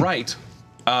 Right.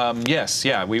 Yes.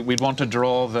 Yeah. We'd want to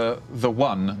draw the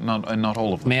one, not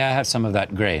all of them. May I have some of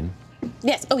that grain?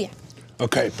 Yes. Oh, yeah.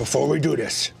 Okay, before we do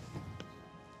this,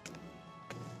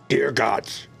 dear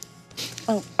gods,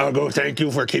 Oh. Uggo, thank you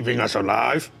for keeping us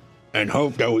alive, and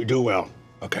hope that we do well.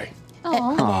 Okay.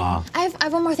 Aw. I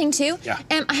have one more thing too. Yeah.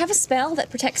 I have a spell that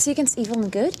protects you against evil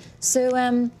and good. So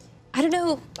I don't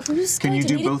know who's Can going you to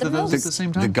do need it both the of those most. at the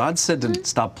same The time? god said to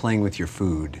stop playing with your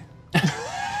food.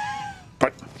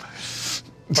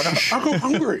 But I'm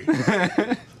hungry.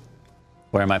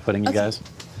 Where am I putting you guys?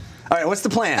 All right, what's the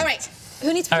plan? All right.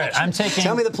 Who needs All right, protection? I'm taking.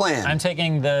 Tell me the plan. I'm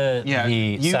taking the Yeah, the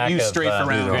you sack of strafe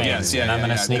around, grains, yes, yeah, and I'm yeah,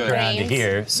 gonna yeah, sneak good. around to Grains.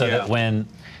 here so Yeah. that when,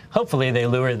 hopefully, they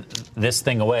lure this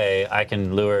thing away, I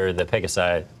can lure the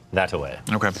Pegasi that away.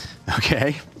 Okay.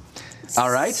 Okay. All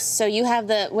right. So you have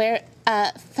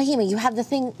Fahima, you have the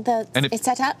thing, And if- it's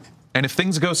set up? And if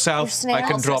things go south, snare I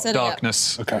can also drop set it up.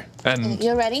 darkness. Okay. And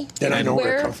You're ready? Then I know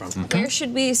where it Where, comes from. where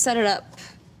should we set it up,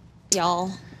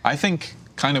 y'all? I think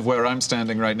kind of where I'm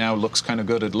standing right now looks kind of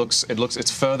good.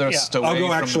 It's furthest away Uggo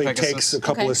from actually the Pegasus. takes a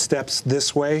couple Okay. of steps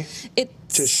this way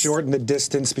to shorten the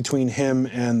distance between him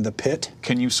and the pit.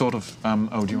 Can you sort of? Do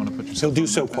you want to put yourself? He'll do on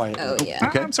so that? quietly. Oh yeah.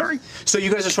 Okay. I'm sorry. So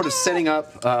you guys are sort of setting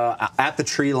up at the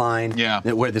tree line, Yeah.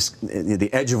 where the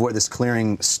edge of where this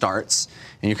clearing starts,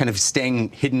 and you're kind of staying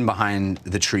hidden behind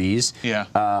the trees. Yeah.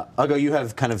 Uggo, you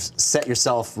have kind of set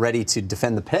yourself ready to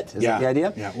defend the pit. Is that the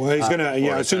idea? Yeah. Well, he's gonna.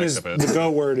 Yeah. As soon attack as the pit. the go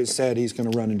word is said, he's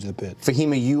gonna run into the pit.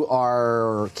 Fahima, you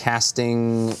are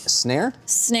casting snare.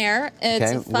 Snare.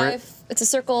 It's Okay, a it's a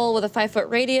circle with a 5-foot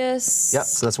radius. Yep,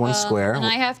 so that's one square. And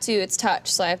I have to, it's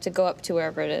touch, so I have to go up to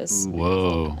wherever it is.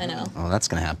 Whoa. I know. Oh, that's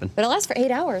gonna happen. But it lasts for 8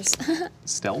 hours.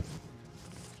 Stealth.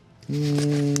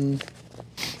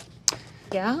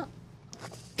 Yeah.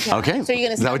 Okay. So you're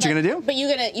gonna. Is that what you're gonna do? But you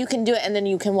can do it and then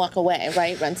you can walk away,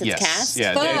 right? Once it's Yes. cast.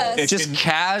 Yeah. But- Just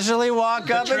casually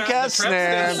walk up and cast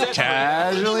snare.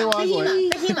 Casually walk away.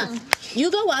 Fahima,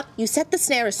 you go up, you set the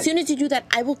snare. As soon as you do that,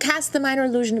 I will cast the minor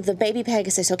illusion of the baby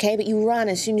Pegasus, okay? But you run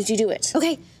as soon as you do it.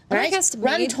 Okay. All right? Cast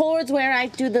Run Maid. towards where I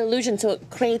do the illusion so it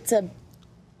creates a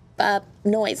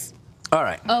noise. All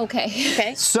right. Okay.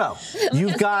 Okay? So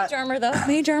you've got Mage armor, though.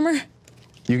 Mage armor.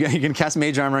 you can cast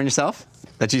mage armor on yourself.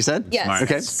 That you said? Yes. Smart.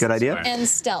 Okay. Good idea. Smart. And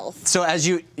stealth. So as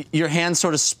your hands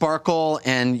sort of sparkle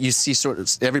and you see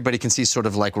everybody can see sort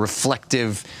of like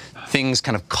reflective things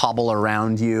kind of cobble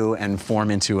around you and form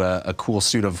into a cool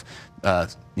suit of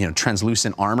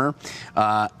translucent armor.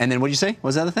 And then what did you say? What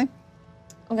was the other thing?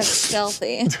 I'm gonna be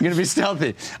stealthy. You're gonna be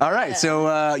stealthy. All right.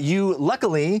 So you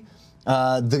luckily.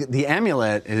 The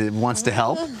amulet wants to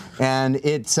help, and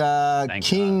it's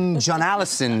King John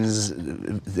Allison's.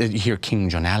 You hear King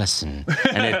John Allison,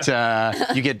 and it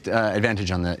you get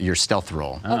advantage on your stealth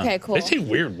roll. Okay, cool. They say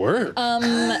weird words.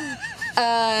 Also,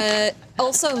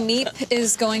 Meep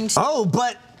is going to. Oh,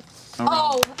 but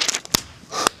Oh.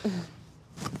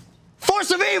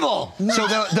 force of evil. So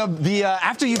the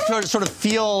after you sort of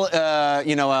feel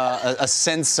a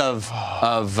sense of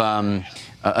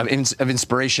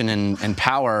inspiration and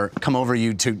power come over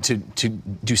you to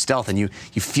do stealth, and you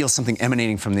feel something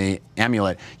emanating from the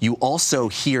amulet. You also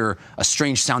hear a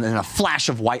strange sound and a flash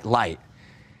of white light.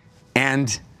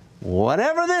 And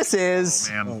whatever this is,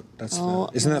 Isn't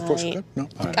that force of good? No.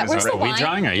 Where's the Are we wine?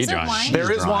 drawing or are you Is there drawing? wine?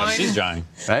 There is wine. She's drawing.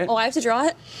 right? Oh, I have to draw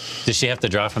it? Does she have to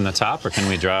draw from the top, or can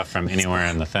we draw from anywhere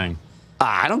in the thing?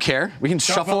 I don't care. We can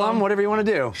shuffle them, whatever you want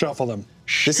to do. Shuffle them.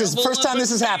 This is the first time this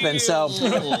has happened, so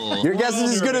your guess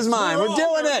is as good as mine. We're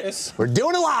doing it. We're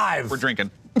doing it live. We're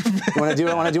drinking. Want to do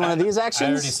one of these I already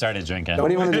actions? started drinking. What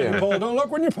do you want to do? Pull, don't look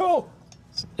when you pull.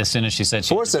 As soon as she said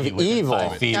she Force had to of be within evil.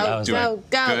 5 feet, I was Do like, it.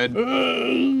 Go. Good.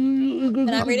 And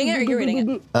I'm reading it, or you're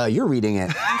reading it? You're reading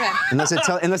it. Okay. Unless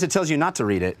it tells you not to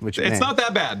read it, which It's not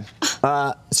that bad.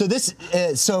 So this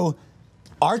so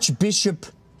Archbishop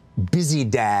Busy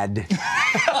Dad.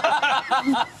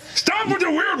 Stop with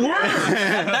the weird words.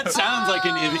 that sounds like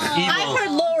an I heard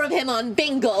lore of him on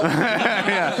Bingo.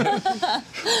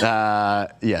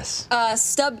 Yes.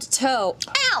 Stubbed toe.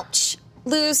 Ouch!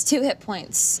 Lose 2 hit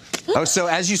points. Oh, so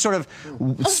as you sort of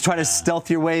try to stealth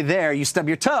your way there, you stub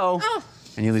your toe,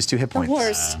 and you lose 2 hit points.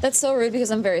 Worst. That's so rude because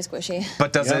I'm very squishy.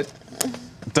 But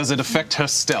does it affect her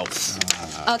stealth?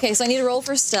 Okay, so I need to roll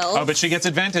for stealth. Oh, but she gets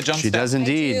advantage on She stealth. does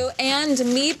indeed. And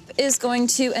Meep is going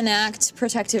to enact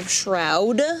Protective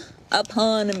Shroud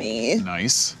upon me.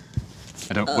 Nice.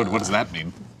 I don't. What does that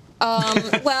mean?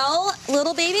 Well,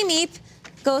 little baby Meep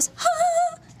goes,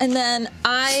 ha! And then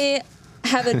I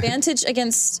have advantage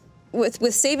against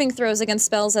with saving throws against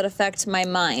spells that affect my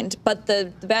mind. But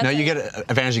the bad No, thing- you get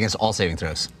advantage against all saving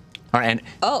throws. All right, and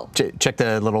Oh. check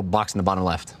the little box in the bottom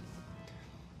left.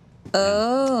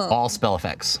 Oh. All spell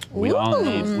effects. we all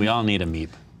need a meep.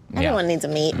 Everyone needs a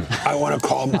meat. I want to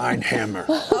call mine Hammer.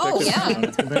 Oh,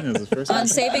 yeah. On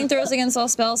saving throws against all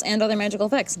spells and other magical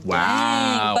effects. Wow.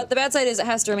 Dang. But the bad side is it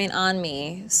has to remain on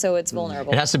me, so it's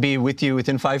vulnerable. It has to be with you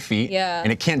within 5 feet. Yeah.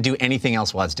 And it can't do anything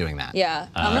else while it's doing that. Yeah.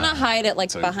 I'm going to hide it,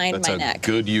 like, behind That's my a neck.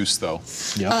 good use, though.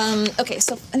 Okay,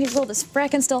 so I need to roll this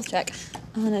frackin' stealth check.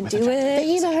 I'm going to do it.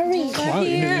 Fahima, hurry. Wow,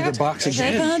 you need the box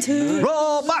again.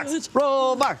 Roll box,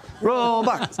 roll box, roll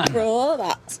box. Roll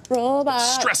box. Roll box.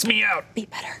 Stress me out. Be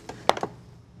better.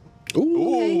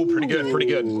 Ooh, pretty good, pretty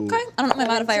good. Okay. I don't know what my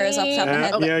modifier is off the top of my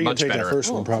head. Yeah, you Much can take better. that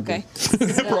first one, probably. Okay.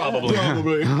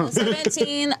 Probably.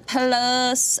 17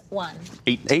 plus 1.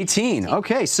 18.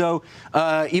 Okay, so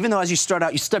even though as you start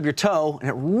out, you stub your toe and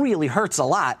it really hurts a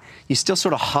lot, you still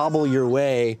sort of hobble your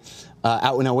way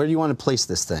out. Now, where do you want to place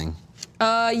this thing?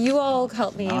 You all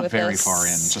help me Not with very this. far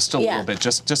in, just a little bit,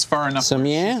 just far enough. So, where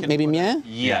she yeah, can maybe put it. yeah?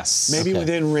 Yes. Maybe Okay.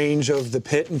 within range of the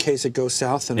pit in case it goes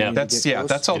south. And Yeah, when you That's get close.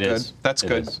 that's all It good. is. That's It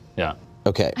good. is. Yeah.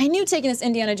 Okay. I knew taking this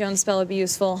Indiana Jones spell would be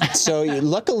useful. So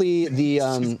luckily,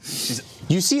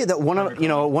 you see that one of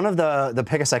the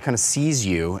Pegasi kind of sees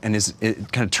you and it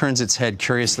kind of turns its head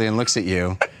curiously and looks at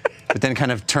you, but then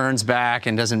kind of turns back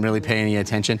and doesn't really pay any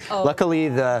attention. Oh. Luckily,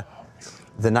 the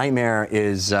nightmare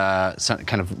is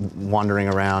kind of wandering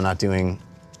around, not doing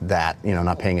that,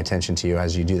 not paying attention to you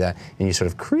as you do that, and you sort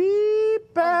of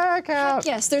creep back. back out.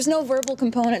 Yes, there's no verbal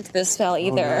component to this spell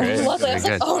either. nice. Luckily, I was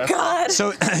Very like, good. oh god.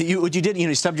 So what you did,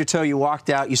 you stubbed your toe, you walked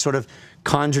out, you sort of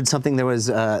conjured something. There was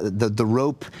the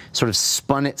rope sort of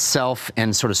spun itself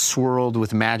and sort of swirled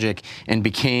with magic and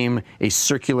became a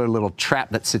circular little trap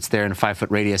that sits there in a 5-foot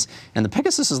radius. And the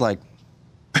Pegasus is like,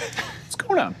 what's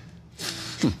going on?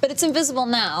 But it's invisible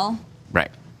now.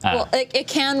 Right. Well, it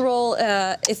can roll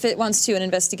if it wants to an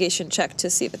investigation check to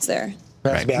see if it's there.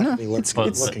 Right. Well, I don't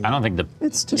think the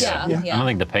I don't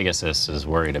think the Pegasus is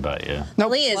worried about you.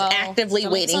 Lily is actively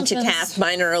waiting to cast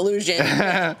Minor Illusion.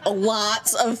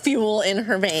 Lots of fuel in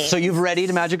her veins. So you've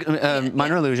readied magic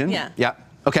minor illusion. Yeah. Yeah.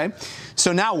 Okay.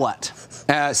 So now what?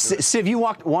 Civ, you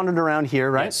wandered around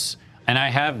here, right? Yes. And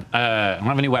I don't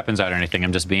have any weapons out or anything.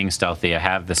 I'm just being stealthy. I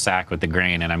have the sack with the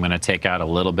grain, and I'm going to take out a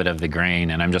little bit of the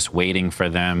grain, and I'm just waiting for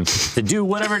them to do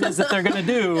whatever it is that they're going to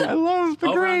do. I love the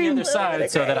over grain. on the other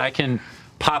side, so that I can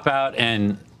pop out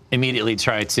and immediately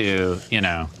try to,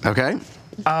 Okay.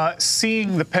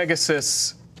 Seeing the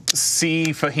Pegasus see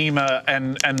Fahima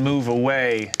and move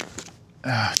away,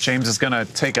 James is gonna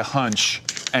take a hunch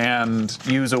and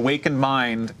use Awakened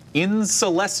Mind in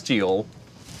Celestial.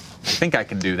 I think I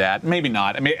can do that. Maybe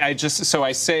not. I mean, so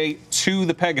I say to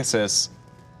the Pegasus,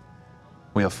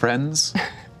 we are friends.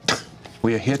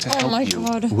 We are here to help you. Oh my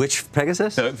god. Which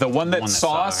Pegasus? The one that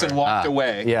saw us and walked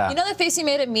away. Yeah. You know the face you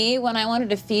made at me when I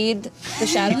wanted to feed the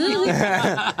shadow?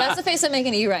 That's the face I'm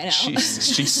making at you right now. She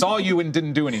saw you and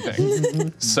didn't do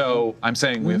anything. So I'm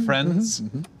saying we're friends.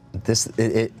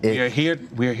 We are here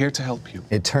to help you.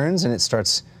 It turns and it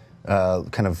starts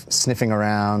kind of sniffing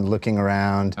around, looking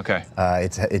around. Okay.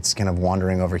 It's kind of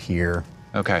wandering over here.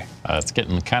 Okay. It's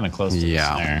getting kind of close to the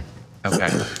snare. Okay.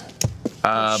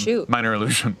 Shoot. Minor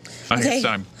Illusion. Okay. Next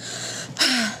time.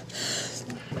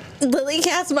 Lily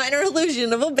casts Minor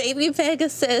Illusion of a baby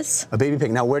Pegasus. A baby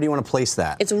pig. Now, where do you want to place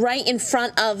that? It's right in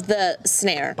front of the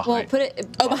snare. Well, put it.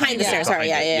 Oh, behind the snare. Sorry,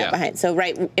 yeah, behind. So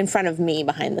right in front of me,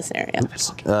 behind the snare.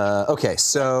 Yeah. Okay,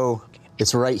 so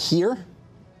it's right here.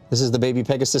 This is the baby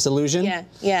Pegasus illusion. Yeah,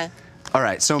 yeah. All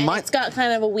right, so It's got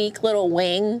kind of a weak little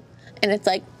wing, and it's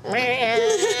like.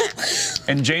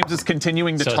 And James is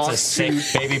continuing to talk it's a sick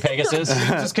baby Pegasus?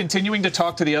 James is continuing to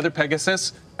talk to the other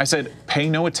Pegasus. I said, pay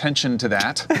no attention to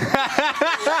that.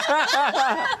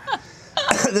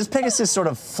 This Pegasus sort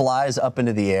of flies up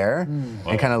into the air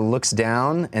and kind of looks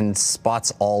down and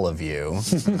spots all of you.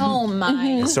 Oh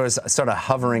my. It's sort of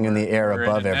hovering in the air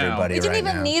above everybody We didn't right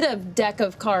even now. need a deck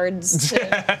of cards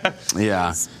to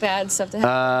Yeah. bad stuff to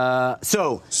happen.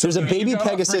 So there's a baby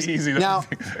Pegasus. Now,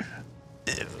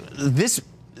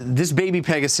 this baby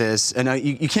Pegasus, and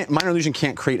you can't. Minor Illusion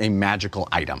can't create a magical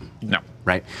item. No.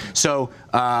 Right. So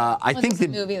I think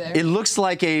that it looks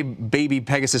like a baby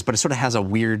Pegasus, but it sort of has a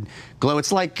weird glow.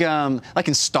 It's like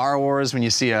in Star Wars when you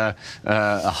see a it's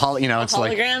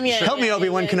like hologram, yeah, help me,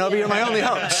 Obi-Wan Kenobi, you're my only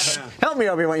hope. Help me,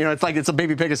 Obi-Wan. It's like it's a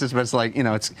baby Pegasus, but it's like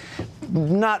it's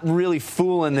not really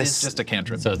fooling this. It's just a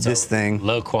cantrip. So it's this thing.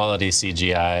 Low quality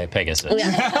CGI Pegasus.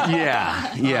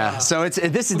 Yeah. So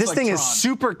this thing is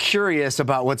super curious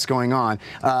about what's going on,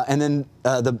 and then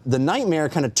the nightmare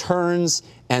kind of turns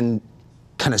and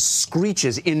kind of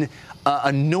screeches in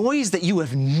a noise that you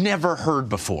have never heard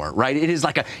before, right? It is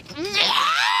like a.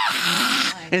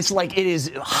 And it's like it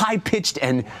is high pitched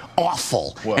and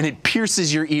awful, and it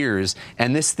pierces your ears.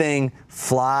 And this thing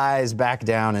flies back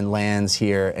down and lands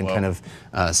here and kind of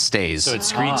stays. So it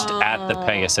screeched at the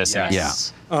Pegasus.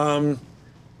 Yes. Yeah,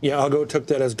 Uggo took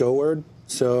that as go word.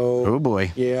 So. Oh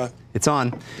boy. Yeah. It's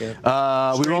on.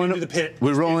 Yeah. We rolling into the pit.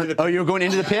 We're rolling. Oh, you're going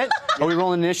into the pit? Are we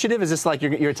rolling initiative? Is this like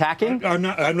you're attacking? I'm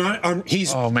not.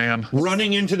 He's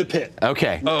running into the pit.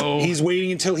 Okay. He's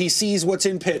waiting until he sees what's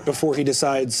in pit before he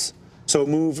decides. So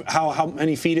move. How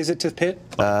many feet is it to pit?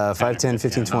 5, 10,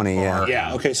 15, 20. Yeah.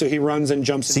 Yeah. Okay. So he runs and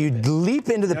jumps. So you leap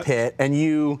into the pit and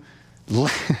you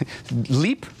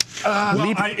leap.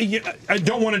 I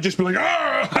don't want to just be like.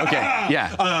 Okay.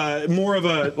 Yeah. More of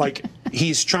a like.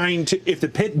 He's trying to. If the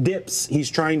pit dips, he's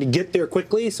trying to get there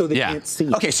quickly so they can't see.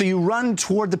 Okay, so you run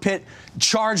toward the pit,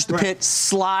 charge the pit,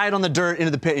 slide on the dirt into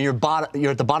the pit, and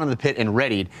you're at the bottom of the pit and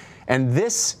readied. And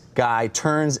this guy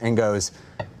turns and goes.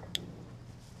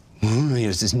 He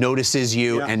just notices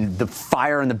you, and the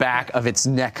fire in the back of its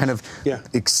neck kind of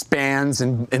expands,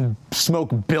 and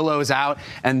smoke billows out,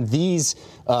 and these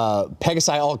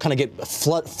Pegasi all kind of get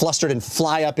flustered and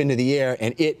fly up into the air,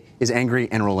 and it is angry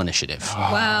and roll initiative.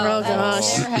 Wow, that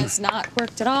snare has not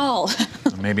worked at all.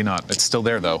 Maybe not. It's still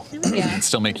there though. Yeah.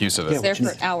 Still make use of it. It's there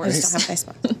for hours.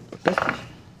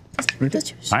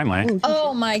 Finally.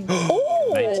 Oh my.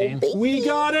 Oh, 19. We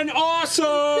got an awesome.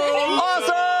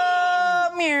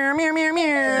 I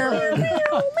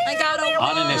got a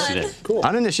On one. initiative. Cool.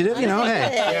 On initiative, you know,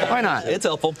 hey, why not? It's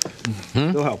helpful.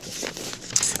 Still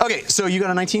helpful. Okay, so you got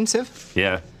a 19, Civ?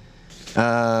 Yeah.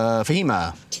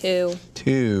 Fahima, 2.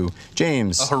 2.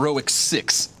 James. A heroic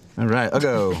 6. All right,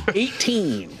 Uggo.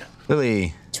 18.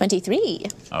 Lily. 23.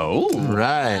 Oh. All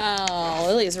right. Oh,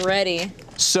 Lily's ready.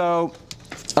 So,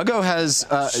 Uggo has,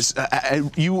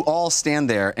 you all stand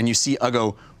there and you see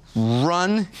Uggo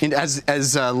run in,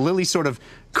 as Lily sort of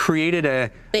created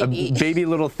a baby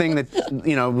little thing that,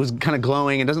 you know, was kind of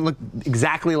glowing and doesn't look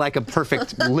exactly like a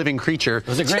perfect living creature. It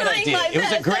was a great idea. It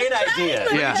was a great idea.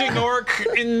 Yeah. Raging orc,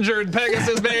 injured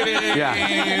Pegasus baby.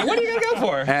 Yeah. What are you gonna go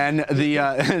for? And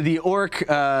the orc,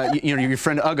 you know, your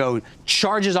friend Uggo,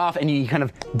 charges off and he kind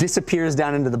of disappears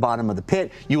down into the bottom of the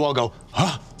pit. You all go,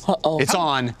 huh, it's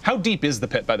on. How deep is the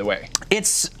pit, by the way?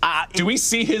 It's. Do we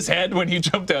see his head when he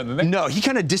jumped down in there? No, he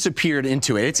kind of disappeared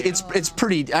into it. It's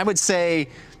pretty. I would say.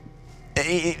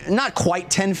 Not quite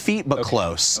 10 feet, but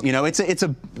close. Okay. You know, it's a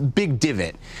big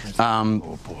divot.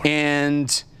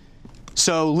 And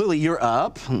so, Lily, you're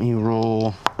up. Let me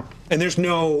roll. And there's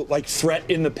no like threat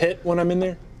in the pit when I'm in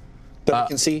there that I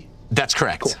can see? That's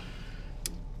correct. Cool.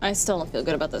 I still don't feel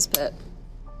good about this pit.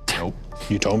 Nope.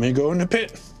 You told me to go in the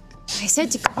pit. I said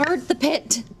to guard the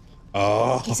pit.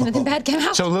 Oh. In case anything bad came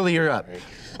out. So, Lily, you're up.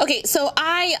 Okay, so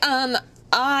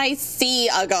I see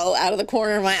Uggo out of the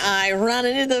corner of my eye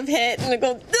running into the pit and I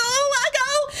go, no,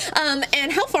 Uggo!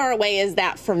 And how far away is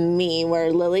that from me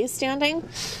where Lily's standing?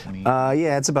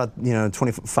 Yeah, it's about, you know,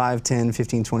 25, 10,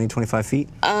 15, 20, 25 feet.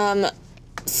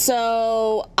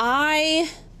 So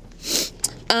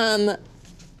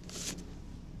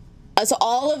so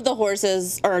all of the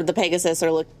horses, or the Pegasus,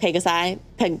 or Pegasus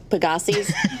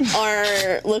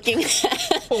are looking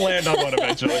We'll land on one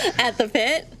eventually. at the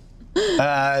pit.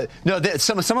 No,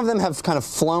 some of them have kind of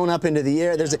flown up into the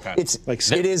air. There's it's like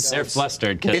They're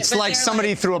flustered. It's like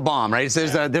somebody threw a bomb, right?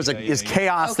 There's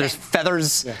chaos. Okay. There's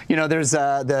feathers. Yeah. You know, there's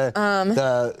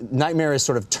the nightmare is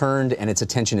sort of turned and its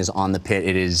attention is on the pit.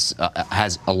 It is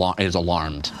is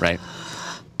alarmed, right?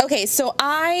 Okay, so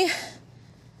I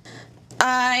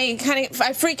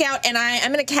freak out and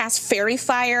I'm gonna cast Fairy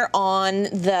Fire on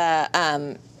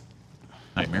the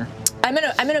Nightmare. I'm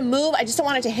gonna move. I just don't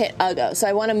want it to hit Uggo, so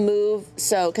I want to move.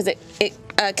 So because it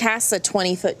casts a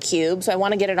 20-foot cube, so I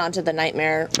want to get it onto the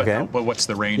nightmare. Okay. But what's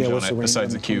the range on it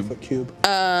besides the cube?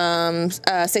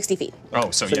 60 feet.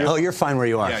 Oh, so yeah. Oh, you're fine where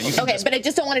you are. Yeah, you can Okay, but I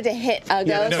just don't want it to hit Uggo.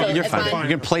 Yeah, no, so you're if fine. You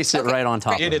can place it right on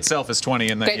top. It itself is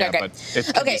 20, and then Great. but it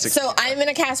can Okay, be 60. so I'm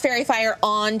gonna cast Fairy Fire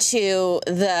onto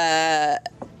the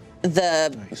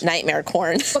nightmare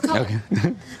corn. Okay.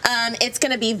 It's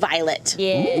gonna be Violet.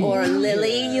 Yeah. Or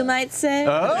Lily, you might say.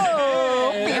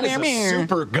 Oh. That is a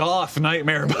super goth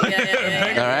nightmare. All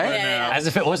right. As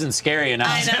if it wasn't scary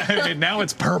enough. I know. Now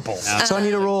it's purple. So I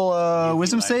need to roll a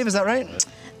wisdom save. Is that right?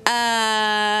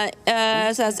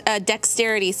 So that's a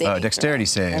dexterity save. Oh, dexterity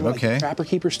save. Like Okay. Trapper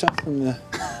Keeper stuff from the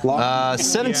log.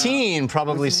 17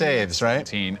 probably saves, right?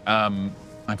 17.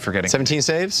 I'm forgetting. 17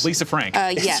 saves. Lisa Frank.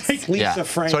 Yes. Lisa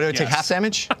Frank. So I do take Yes. half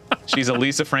damage. She's a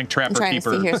Lisa Frank Trapper trying to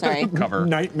Keeper see here, sorry. cover.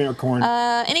 Nightmare corn.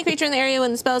 Any creature in the area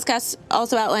when the spell is cast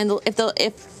also outline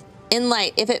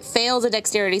if it fails a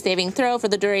dexterity saving throw for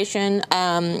the duration,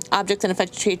 objects and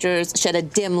affected creatures shed a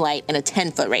dim light in a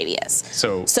 10-foot radius.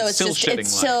 So it's still shedding light.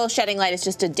 still shedding light. It's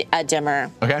just a dimmer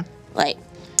Okay. light.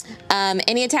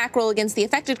 Any attack roll against the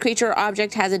affected creature or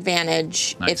object has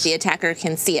advantage if the attacker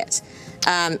can see it,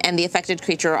 and the affected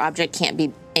creature or object can't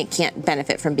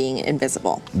benefit from being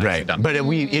invisible. Right. But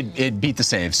it beat the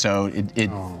save, so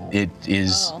it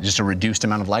is just a reduced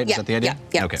amount of light. Yeah, Is that the idea?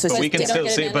 yeah. Okay. So But we you can don't still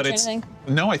get see it, but advantage it's or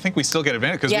anything? no. I think we still get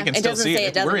advantage because we can it still doesn't see say it.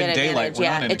 it doesn't We're get in daylight. advantage. We're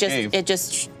not in a cave. It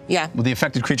just yeah. Well, the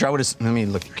affected creature, I would have. Let me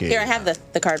look. Here, I have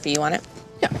the card for you on it.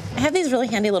 Yeah. I have these really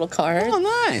handy little cards. Oh,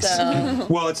 nice. So.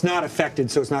 Well, it's not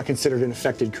affected, so it's not considered an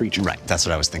affected creature. Right. That's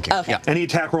what I was thinking. Okay. Yeah. Any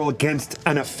attack roll against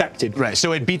an affected creature. Right.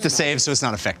 So it beat the save, so it's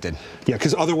not affected. Yeah,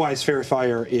 because otherwise Fairy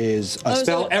Fire is a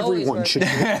spell everyone should do.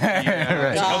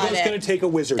 Got It's it. going to take a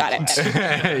wizard Got class. it.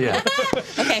 Yeah.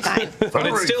 Okay, fine. But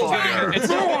it's still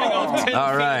getting off 10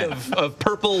 All right. feet of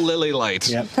purple lily light.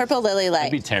 Yep. Purple lily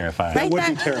light. That'd be terrifying. Right, would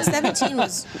be that terrifying. 17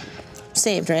 was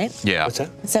saved, right? Yeah. What's that?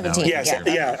 17.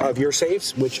 Yeah, of your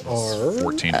saves, which are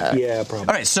 14. yeah, probably. All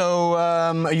right. So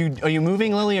are you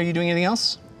moving, Lily? Are you doing anything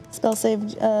else? Spell save.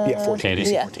 Yeah, 14.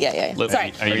 Yeah.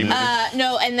 Sorry. Are you moving?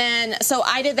 No, and then so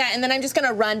I did that, and then I'm just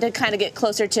gonna run to kind of get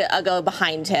closer to Uggo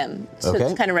behind him. So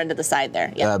Okay. kind of run to the side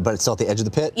there. Yeah. But it's still at the edge of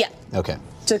the pit? Yeah. Okay.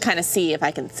 To kind of see if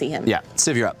I can see him. Yeah.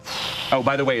 Civ, you're up. Oh,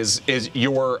 by the way, is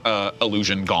your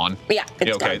illusion gone? Yeah,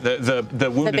 it's okay. gone. The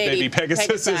wounded baby baby Pegasus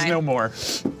is died. no more.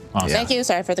 Awesome. Thank you.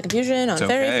 Sorry for the confusion. On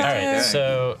very okay. All fire. right,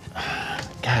 so,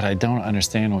 God, I don't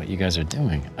understand what you guys are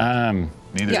doing.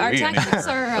 Neither Yeah, our do we. tactics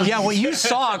are. Yeah, what you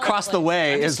saw across the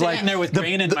way is like Sitting there with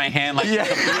grain in my hand, like a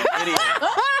complete idiot.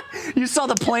 you saw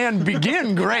the plan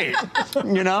begin great,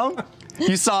 you know?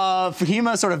 You saw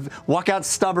Fahima sort of walk out,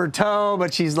 stub her toe,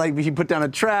 but she's like, he put down a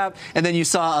trap, and then you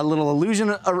saw a little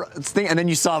illusion thing, and then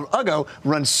you saw Uggo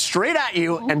run straight at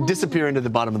you and disappear into the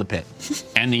bottom of the pit.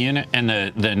 And the unit and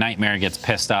the nightmare gets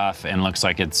pissed off and looks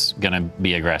like it's gonna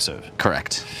be aggressive.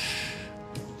 Correct.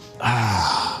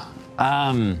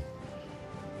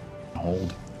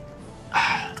 Hold.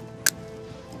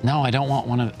 No, I don't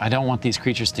want these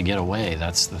creatures to get away.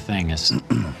 That's the thing. Is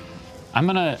I'm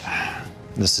gonna.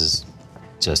 This is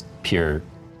just pure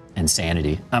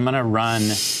insanity. I'm gonna run.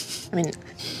 I mean,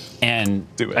 And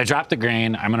I drop the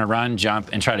grain. I'm gonna run, jump,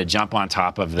 and try to jump on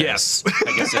top of this. Yes.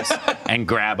 Pegasus and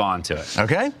grab onto it.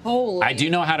 Okay. Holy. I do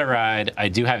know how to ride. I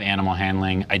do have animal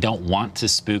handling. I don't want to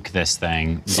spook this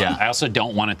thing. Yeah. I also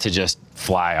don't want it to just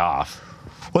fly off.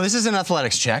 Well, this is an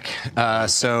athletics check,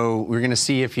 so we're gonna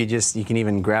see if you can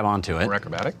even grab onto it. Or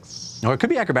acrobatics. Or it could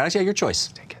be acrobatics. Yeah, your choice.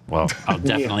 Take it. Well, I'll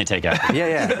definitely take it.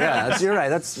 Yeah. You're right.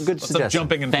 That's a good Some suggestion.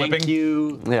 jumping and Thank flipping.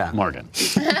 you, Yeah. Morgan. /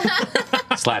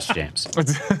 James.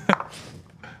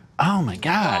 Oh my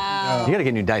God. You gotta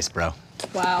get new dice, bro.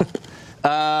 Wow.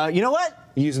 You know what?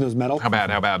 You using those metal? How bad?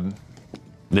 How bad?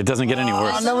 It doesn't get any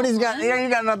worse. Nobody's got. You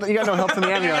got nothing. You got no help from the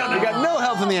amulet. You got no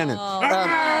help from the amulet.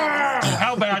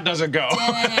 How bad does it go?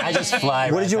 I just fly.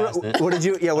 What did you? What did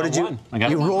you? Yeah. What did you? one. I got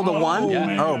You one. rolled a 1.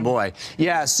 Yeah. Oh boy.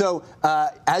 Yeah. So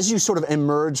as you sort of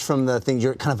emerge from the thing,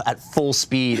 you're kind of at full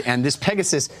speed, and this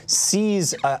Pegasus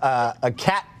sees a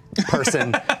cat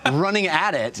person running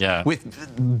at it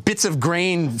with bits of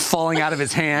grain falling out of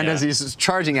his hand as he's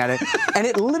charging at it, and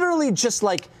it literally just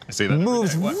like see that every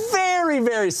moves day. What?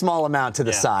 very small amount to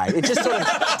the side. It just sort of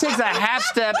takes a half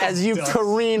step as you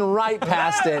careen right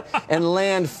past it and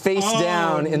land face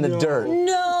down in the dirt.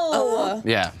 No.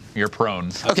 Yeah. You're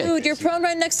prone. Okay. Dude, you're prone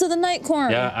right next to the night corn.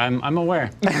 Yeah, I'm aware.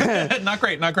 Not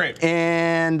great. Not great.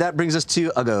 And that brings us to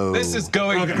Uggo. This is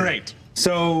going great.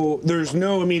 So there's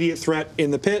no immediate threat in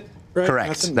the pit, right? correct.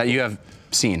 Nothing? That you have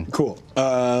seen. Cool.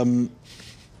 I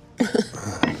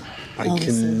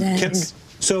can.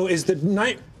 So is the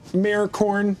nightmare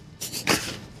corn,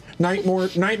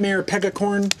 nightmare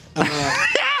pegacorn?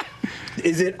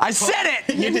 Is it? I said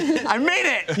it. I made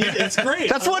it. It's great.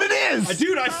 That's what it is.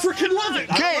 Dude, I freaking love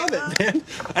it. Okay. I love it,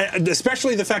 man.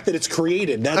 Especially the fact that it's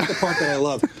created. That's the part that I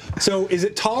love. So is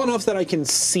it tall enough that I can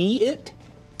see it?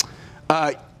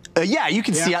 Yeah, you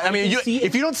can see it. I mean,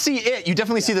 if you don't see it, you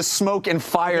definitely see the smoke and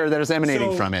fire that is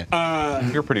emanating from it.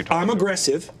 You're pretty tall. I'm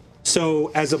aggressive.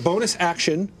 So as a bonus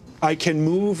action, I can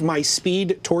move my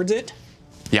speed towards it.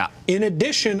 Yeah. In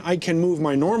addition, I can move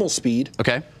my normal speed.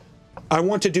 Okay. I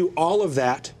want to do all of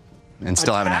that. And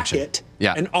still have an attack action. it,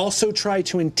 Yeah. and also try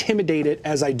to intimidate it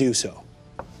as I do so.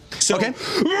 So, Okay.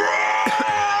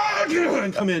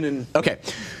 and come in and. Okay.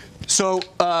 So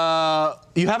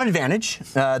you have an advantage.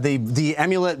 The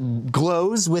amulet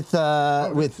glows with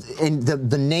and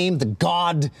the name, the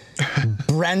god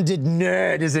branded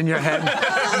nerd is in your head.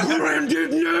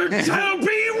 Branded nerds, I'll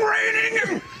be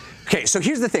raining. Okay, so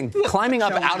here's the thing. Climbing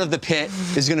up out of the pit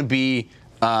is going to be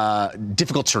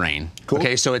difficult terrain. Cool.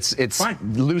 Okay, so it's Fine.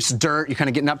 loose dirt. You're kind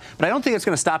of getting up, but I don't think it's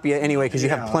going to stop you anyway because you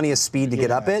have plenty of speed to get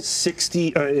up it. It's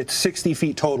 60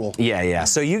 feet total. Yeah.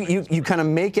 So you kind of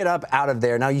make it up out of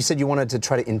there. Now you said you wanted to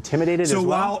try to intimidate it So as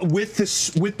well. while with the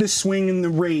swing and the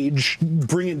rage,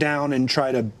 bring it down and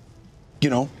try to,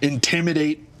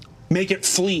 intimidate, make it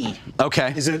flee.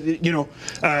 Okay. Is it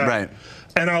Right.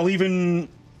 And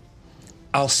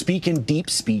I'll speak in deep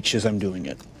speech as I'm doing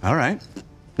it. All right.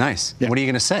 Nice. Yeah. What are you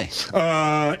going to say?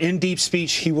 In deep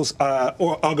speech, he will,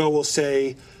 or Uggo will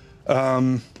say,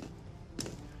 I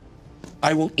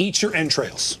will eat your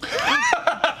entrails.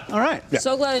 All right.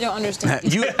 So glad I don't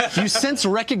understand. You sense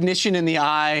recognition in the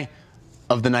eye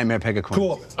of the Nightmare Pegacorn.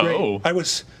 Cool. Great. Oh. I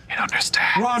was. It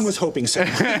understands. Ron was hoping so.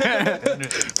 Yeah,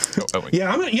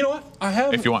 I'm gonna. You know what? I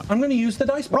have. If you want. I'm gonna use the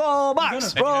dice. Roll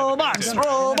box, roll box,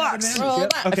 roll box.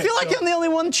 I feel like I'm the only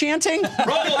one chanting.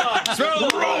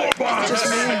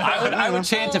 I would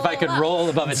chant if I could roll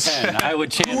above a 10. I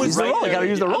would chant. Use the roll. You gotta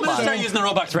use the roll I'm gonna box. start using the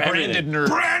roll box for everything. Branded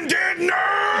nerd. Branded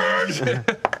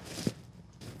nerd.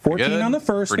 14 good. on the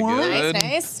first Pretty one. good.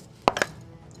 Nice.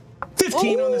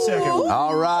 15 on the second one.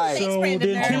 All right. Thanks, So Brandon.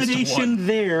 the intimidation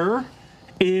there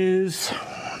is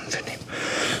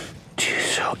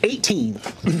 18.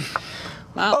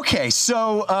 Okay,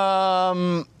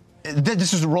 so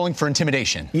this is rolling for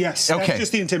intimidation. Yes, Okay. that's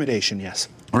just the intimidation, yes.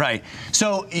 Right.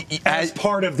 So As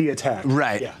part of the attack.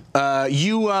 right. Yeah.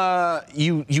 You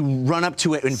run up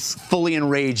to it and fully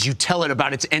enraged. You tell it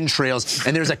about its entrails,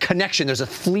 and there's a connection. There's a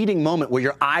fleeting moment where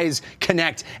your eyes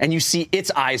connect, and you see its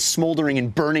eyes smoldering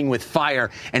and burning with fire,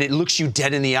 and it looks you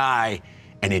dead in the eye,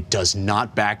 and it does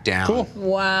not back down. Cool.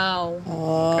 Wow.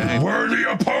 Worthy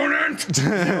opponent!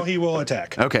 Now he will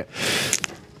attack. Okay.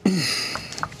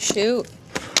 Shoot.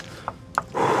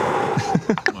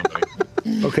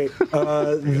 Okay,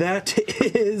 that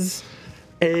is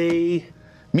a...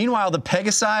 Meanwhile, the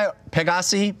Pegasi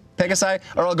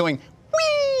are all going,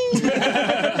 whee!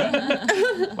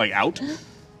 Like out?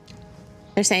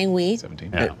 They're saying we.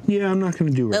 17. Yeah. Yeah, I'm not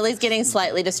going to do it. Lily's getting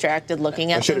slightly distracted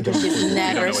looking at them should've because she's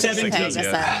never what seen 17 is yet.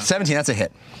 Pegasus. 17, that's a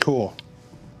hit. Cool.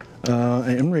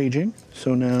 I am raging,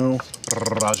 so now...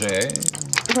 Roger.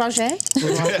 Roger?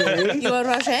 You are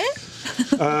Roger?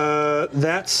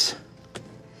 That's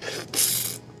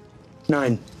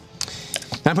 9.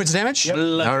 9 points of damage? Yep.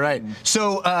 All right.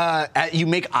 So you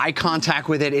make eye contact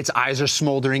with it. Its eyes are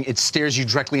smoldering. It stares you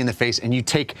directly in the face, and you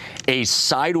take a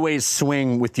sideways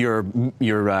swing with your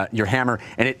hammer,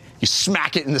 and you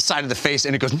smack it in the side of the face,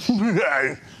 and it goes.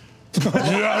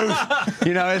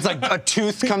 You know, it's like a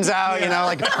tooth comes out. You know,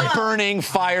 like burning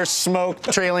fire, smoke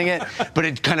trailing it, but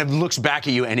it kind of looks back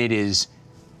at you, and it is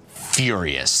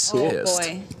furious. Oh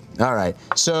boy. All right.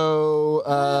 So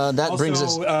that brings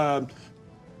us.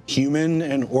 Human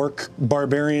and orc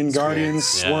barbarian guardians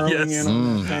swirling in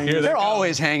on the thing. They're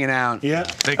always hanging out. Yeah.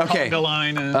 They conga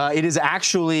line. It is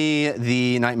actually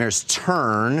the Nightmare's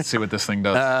turn. Let's see what this thing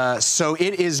does. So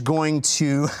it is going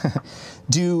to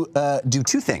do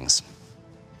two things.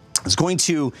 It's going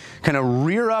to kind of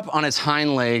rear up on its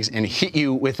hind legs and hit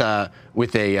you with a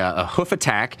hoof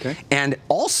attack, and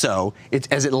also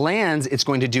as it lands, it's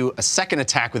going to do a second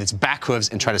attack with its back hooves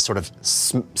and try to sort of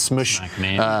smush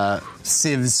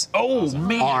Civ's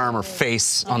arm or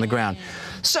face on the ground.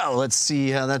 So let's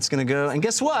see how that's going to go. And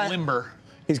guess what? Limber.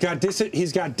 He's got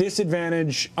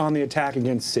disadvantage on the attack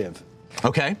against Civ.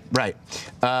 Okay, right.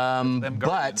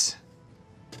 But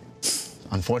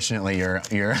unfortunately, your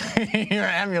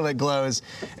amulet glows,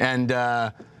 and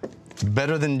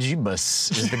better than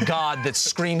Jebus is the god that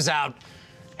screams out,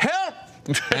 "Help!"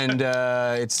 And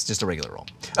it's just a regular roll.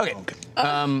 Okay,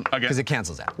 because it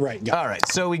cancels out. Right. All right.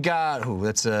 So we got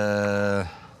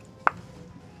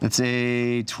that's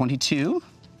a 22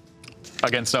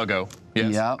 Against Uggo.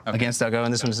 Yes. Yeah, Okay. against Uggo,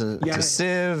 and this one's to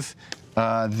Civ.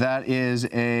 That is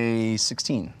a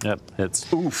 16. Yep,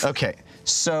 hits. Oof. Okay,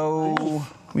 so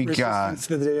we got. Resistance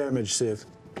to the damage, Civ.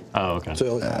 Oh, okay.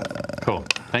 So, Cool.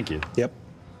 Thank you. Yep.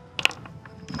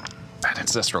 That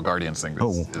Ancestral Guardians thing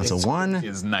That's a 1.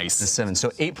 is nice. A 7.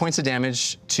 So 8 points of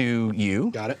damage to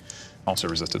you. Got it. Also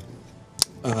resisted.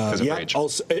 Because of Yeah. rage.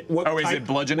 Also, what Oh, is type- it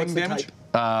bludgeoning what's the damage?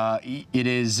 type? It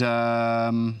is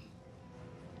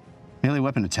melee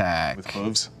weapon attack. With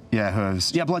hooves? Yeah,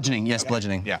 hooves. Yeah, bludgeoning. Yes,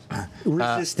 bludgeoning. Yeah.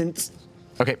 Resistance.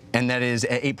 Okay, and that is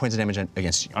 8 points of damage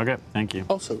against you. Okay, thank you.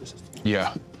 Also resistance.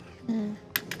 Yeah.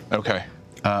 Okay.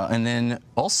 And then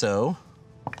also,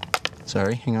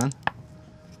 sorry, hang on.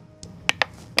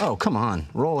 Oh, come on.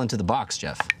 Roll into the box,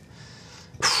 Jeff.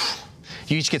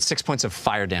 You each get 6 points of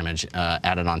fire damage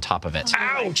added on top of it.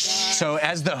 Ouch! So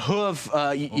as the hoof,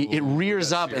 it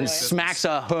rears up and smacks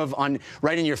a hoof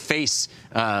right in your face,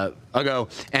 Uggo,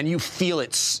 and you feel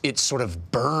it sort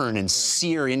of burn and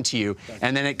sear into you,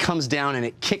 and then it comes down and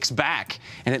it kicks back,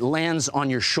 and it lands on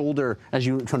your shoulder as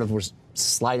you kind of were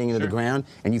sliding into the ground,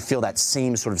 and you feel that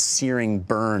same sort of searing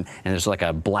burn, and there's like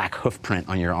a black hoof print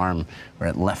on your arm where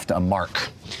it left a mark.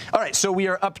 All right, so we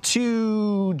are up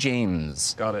to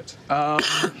James. Got it.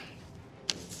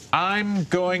 I'm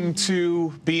going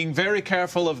to, being very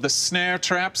careful of the snare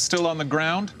trap still on the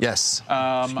ground. Yes.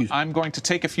 I'm going to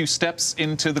take a few steps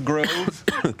into the grove.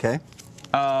 Okay.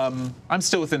 I'm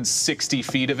still within 60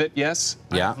 feet of it, yes?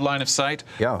 I Yeah. have line of sight.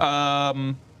 Yeah.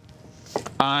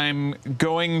 I'm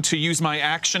going to use my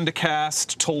action to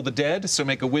cast Toll the Dead, so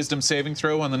make a wisdom saving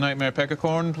throw on the Nightmare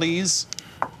Peccacorn, please.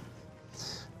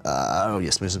 Oh,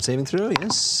 yes, wisdom saving throw,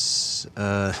 yes.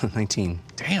 19.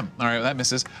 Damn. All right, that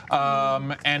misses.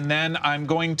 And then I'm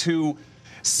going to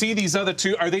see these other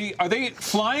two. Are they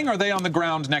flying or are they on the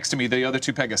ground next to me, the other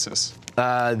two Pegasus?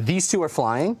 These two are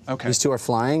flying. Okay. These two are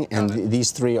flying, and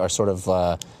these three are sort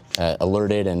of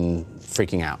alerted and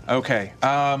freaking out. Okay,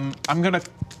 I'm gonna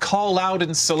call out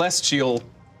in Celestial.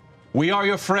 We are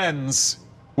your friends.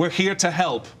 We're here to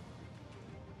help.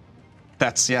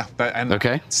 That's and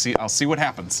okay. I'll see what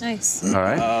happens. Nice. All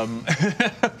right. All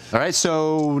right.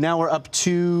 So now we're up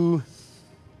to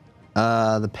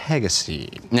the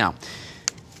Pegasi. Now,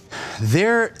 they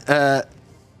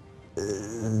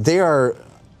are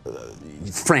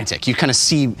frantic. You kind of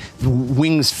see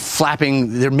wings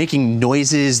flapping. They're making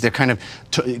noises. They're kind of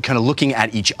looking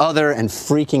at each other and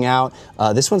freaking out.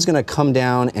 This one's going to come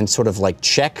down and sort of like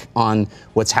check on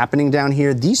what's happening down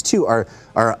here. These two are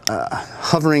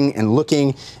hovering and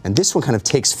looking, and this one kind of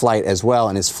takes flight as well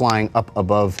and is flying up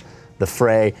above the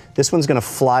fray. This one's going to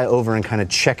fly over and kind of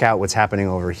check out what's happening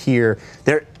over here.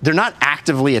 They're not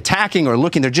actively attacking or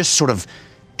looking. They're just sort of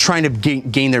trying to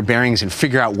gain their bearings and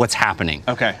figure out what's happening.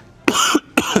 Okay.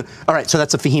 All right, so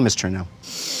that's a Fahima's turn now.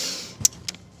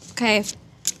 Okay.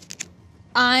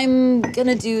 I'm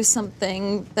gonna do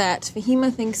something that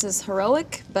Fahima thinks is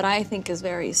heroic, but I think is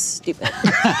very stupid.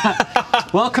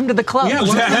 Welcome to the club. Yeah,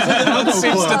 welcome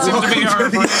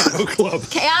to the club.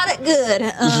 Chaotic good.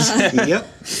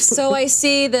 Yep. So I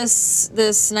see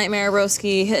this nightmare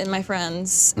broski hitting my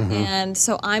friends, and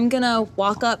so I'm gonna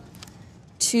walk up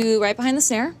to right behind the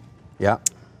snare, Yeah.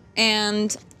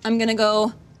 and I'm gonna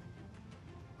go.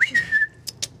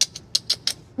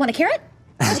 Want a carrot?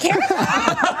 Want a carrot?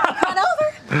 Run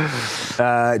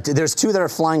over. There's two that are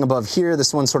flying above here.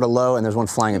 This one's sort of low, and there's one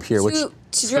flying up here. Which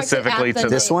Specifically to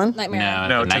this one? Nightmare.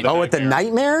 No, to oh, at the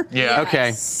nightmare? Yeah.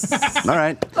 Okay. All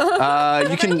right.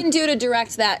 You can do to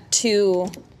direct that to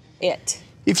it.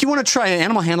 If you want to try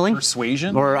animal handling,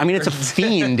 Persuasion? or I mean, it's a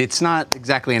fiend. It's not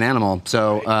exactly an animal,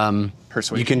 so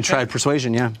Persuasion. you can try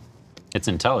persuasion. Yeah, It's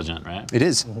intelligent, right? it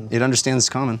is. It understands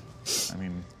common. I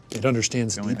mean, It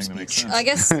understands the only deep thing that makes speech. sense. I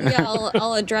guess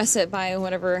I'll address it by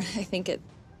whatever I think it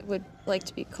would like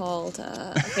to be called.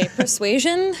 Okay,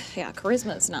 persuasion. Yeah,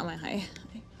 charisma is not my high.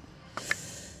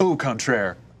 Au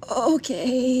contraire.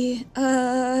 Okay,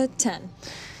 10.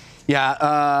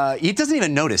 Yeah, it doesn't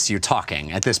even notice you're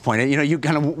talking at this point. You know, you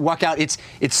kind of walk out. It's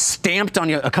stamped on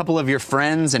a couple of your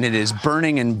friends, and it is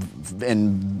burning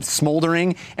and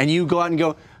smoldering. And you go out and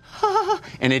go, ha,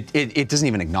 and it doesn't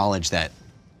even acknowledge that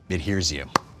it hears you.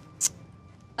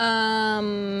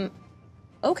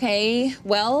 Okay.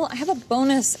 Well, I have a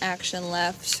bonus action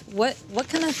left. What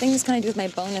kind of things can I do with my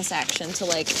bonus action to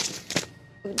like?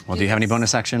 Well, do you have any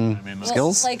bonus action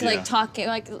skills? Like talking.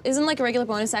 Like, isn't like a regular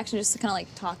bonus action just kind of like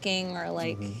talking or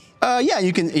like? Yeah,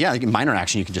 you can. Yeah, minor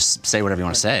action. You can just say whatever you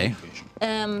want to say.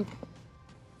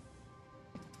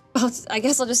 I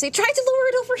guess I'll just say, try to lure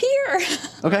it over here.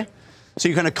 Okay. So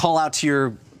you kind of call out to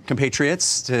your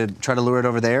compatriots to try to lure it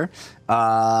over there,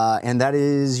 and that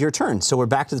is your turn. So we're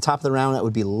back to the top of the round. That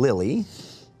would be Lily.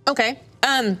 Okay.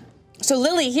 So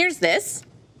Lily hears this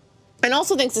and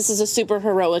also thinks this is a super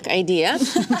heroic idea.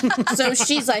 So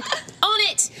she's like, on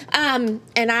it! And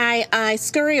I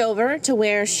scurry over to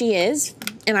where she is,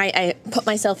 and I put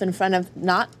myself in front of,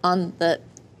 not on the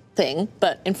thing,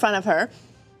 but in front of her.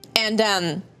 And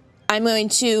I'm going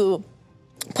to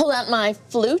pull out my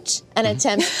flute and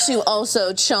attempt to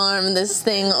also charm this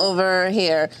thing over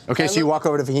here. Okay, so you walk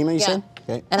over to Fahima, you said?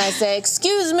 Okay. And I say,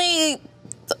 excuse me,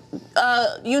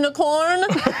 unicorn.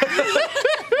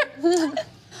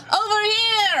 Over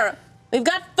here. We've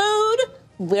got food.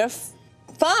 We're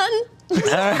fun.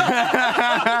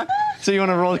 So you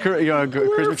want to roll a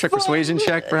charisma check, persuasion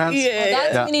check, perhaps? Yeah.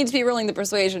 That's we need to be rolling the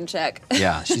persuasion check.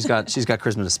 Yeah, she's got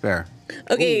charisma to spare.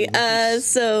 Okay,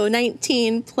 so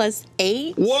 19 plus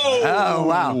 8. Whoa! Oh,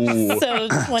 wow. So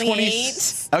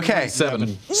 28. Okay.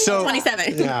 7. So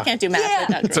 27. Can't do math. Yeah.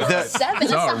 Not great. 7. That's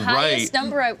the highest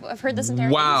number I've heard this entire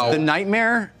Wow. the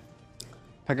nightmare,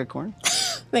 Pegacorn,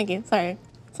 Thank you. Sorry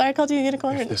I called you a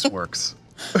unicorn. This works.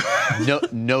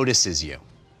 notices you.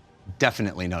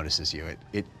 Definitely notices you.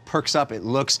 It perks up, it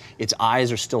looks, its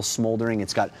eyes are still smoldering,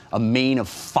 it's got a mane of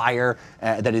fire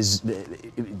that is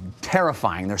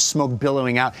terrifying. There's smoke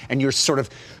billowing out, and you're sort of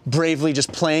bravely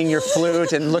just playing your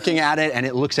flute and looking at it, and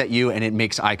it looks at you, and it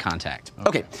makes eye contact.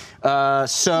 Okay,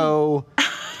 so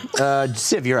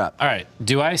Civ, you're up. All right.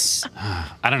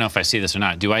 I don't know if I see this or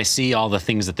not. Do I see all the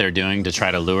things that they're doing to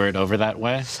try to lure it over that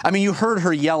way? I mean, you heard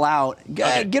her yell out,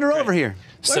 get her over here.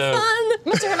 We're fun.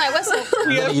 Mr. Hear my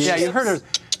whistle. Yeah, you heard her.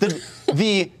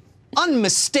 The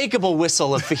unmistakable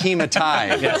whistle of Fahima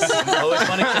Tide. Yes.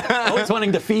 Always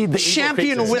wanting to feed the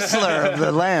champion evil creatures. whistler of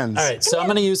the lands. All right, so I'm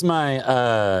going to use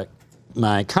my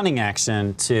my cunning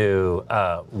action to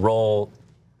roll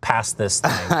past this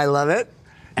thing. I love it. You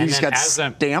And just then got as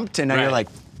I'm- stamped, and now you're Right. like,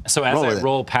 So as roll I with it.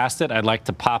 roll past it, I'd like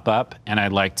to pop up, and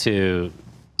I'd like to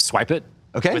swipe it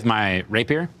Okay. with my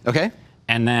rapier. Okay.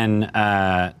 And then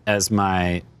as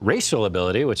my racial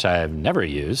ability, which I have never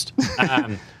used,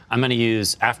 I'm going to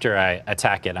use, after I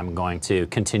attack it, I'm going to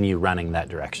continue running that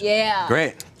direction. Yeah.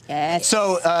 Great. Yes.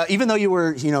 So even though you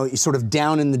were, sort of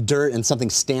down in the dirt and something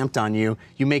stamped on you,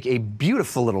 you make a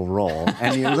beautiful little roll.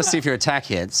 And let's see if your attack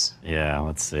hits. Yeah,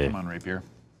 let's see. Come on, rapier.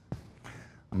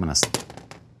 I'm going to...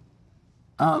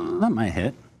 that might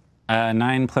hit.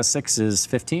 9 plus 6 is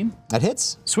 15. That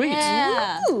hits. Sweet.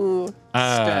 Yeah. Ooh.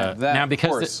 Stab that Now, because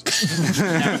horse.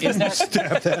 now, is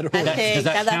that, Okay, does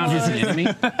that got count as an one.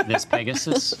 enemy, this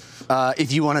Pegasus?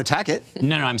 If you want to attack it.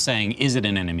 No, I'm saying, is it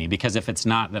an enemy? Because if it's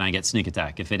not, then I get sneak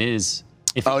attack. If it is...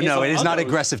 Oh, no, it is not Uggo's-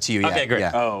 aggressive to you yet. Okay, great.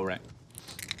 Yeah, Oh, right.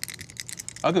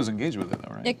 Uggo's engaged with it,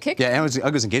 though, right? It kicked. yeah,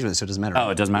 Uggo's engaged with it, so it doesn't matter. Oh,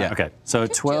 it doesn't matter? Yeah. Okay. So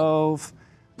 12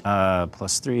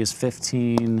 plus 3 is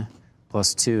 15,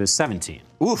 plus 2 is 17.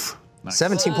 Oof.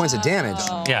 17 points of damage.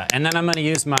 Yeah, and then I'm going to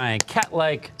use my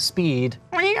cat-like speed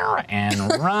and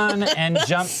run and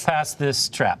jump past this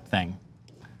trap thing,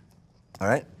 All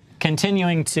right.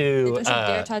 continuing to Don't you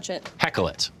dare touch it. heckle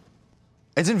it.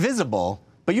 It's invisible,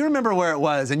 but you remember where it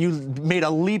was, and you made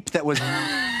a leap that was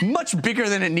much bigger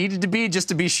than it needed to be, just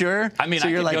to be sure. I mean, so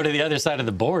I you're could like, go to the other side of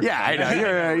the board. yeah, I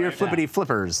know. You're flippity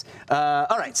flippers. All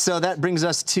right, so that brings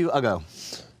us to Uggo.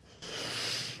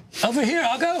 Over here,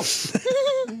 I'll go.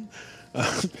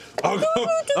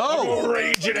 Oh,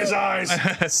 rage in his eyes.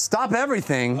 Stop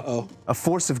everything. A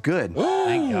force of good.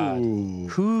 Thank God.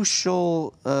 Who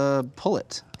shall pull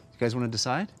it? You guys want to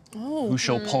decide? Who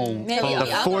shall pull? Maybe The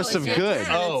Uggo force is of your good.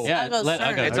 turn. Oh, Yeah, Uggo's let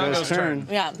turn. Uggo. It's Uggo's turn.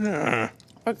 Yeah.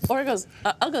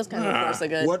 Uggo's kind of a force of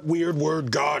good. What weird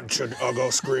word God should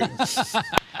Uggo scream?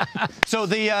 So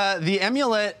the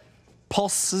amulet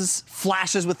pulses,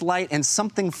 flashes with light, and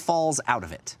something falls out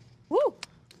of it. Woo.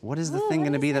 What is the thing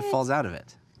going to be that falls out of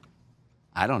it?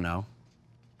 I don't know.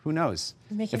 Who knows?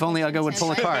 Make If your only Uggo would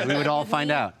pull a card, we would all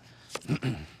find out.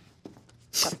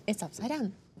 It's upside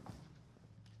down.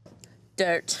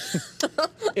 Dirt.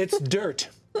 It's dirt.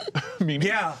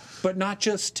 Yeah, but not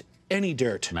just any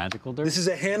dirt. Magical dirt? This is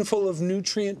a handful of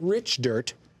nutrient-rich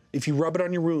dirt. If you rub it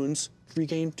on your wounds,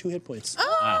 regain 2 hit points.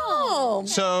 Oh.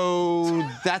 So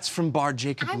that's from Bard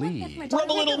Jacob Lee.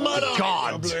 Rub a little mud on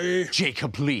God, it.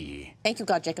 Jacob Lee. Thank you,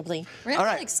 God, Jacob Lee. We're gonna All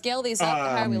have right. to like scale these up the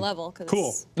higher we level. Cause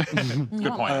Cool.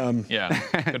 Good point. Yeah,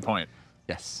 good point.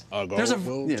 Yes. Uggo There's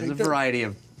will there's a take the- variety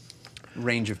of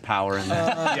range of power in there.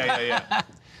 Yeah.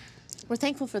 We're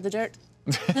thankful for the dirt.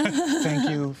 Thank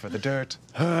you for the dirt.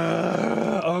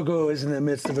 Uggo is in the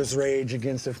midst of his rage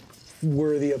against a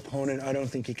worthy opponent. I don't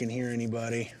think he can hear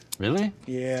anybody. Really?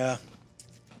 Yeah.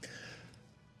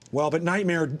 Well, but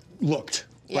Nightmare looked.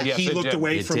 Like Yes, he it looked did.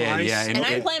 away It from did, ice. yeah, And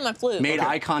I'm playing my flute. Made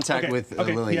eye contact with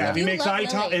Lily. Yeah, if he You makes love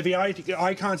eye Lily.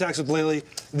 eye contacts with Lily,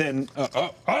 then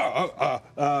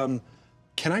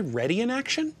can I ready an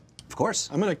action? Of course.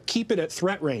 I'm gonna keep it at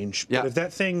threat range. Yeah. But if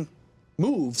that thing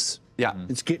moves, Yeah.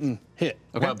 it's getting hit.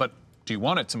 Okay. Well, but do you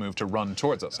want it to move to run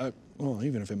towards us? Well,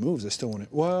 even if it moves, I still want it.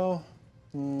 Well,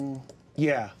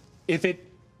 yeah. If it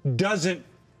doesn't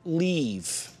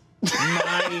leave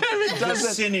my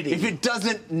vicinity. If it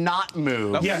doesn't not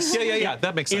move. Yes. Yeah.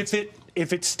 That makes sense.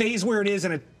 If it stays where it is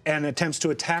and attempts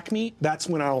to attack me, that's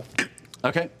when I'll.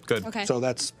 Okay. Good. Okay. So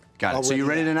that's. Got it. I'll So you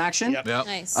ready that. in action? Yep. Yep.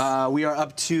 Nice. We are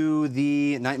up to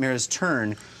the Nightmare's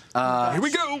turn. Here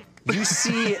we go. You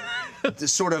see the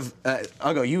sort of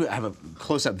Uggo, you have a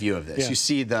close-up view of this. Yeah. You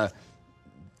see the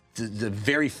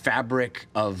very fabric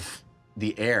of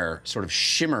the air sort of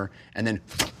shimmer and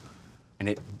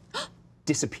it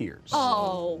disappears.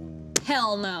 Oh,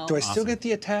 hell no. Do I still get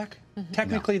the attack?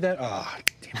 Technically, that. Ah,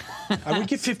 damn it. I would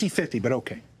get 50-50, but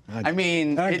okay. I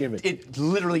mean, I'd give it. it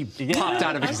literally popped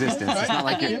out of existence. It's not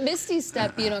like In Misty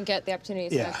Step, you don't get the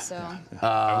opportunity Yeah. effect, so.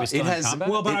 Are we still it in has- combat?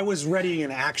 Well, but I was readying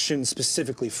an action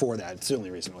specifically for that. It's the only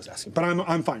reason I was asking. But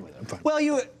I'm fine with it. I'm fine.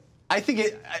 Well, I think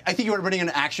you were running an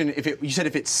action you said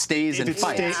if it stays if and it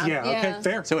fights. stayed, yeah, okay, Yeah.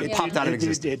 fair. So it popped out of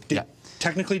existence. It did, Yeah.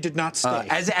 technically did not stay.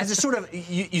 As a sort of,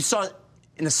 you saw,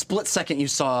 in a split second, you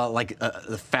saw like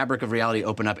the fabric of reality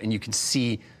open up, and you can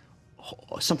see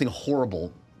something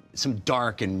horrible, some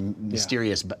dark and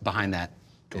mysterious behind that,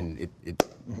 and it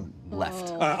left.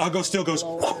 Uggo still goes.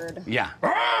 Lord. Yeah.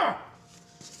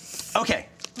 Okay.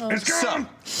 So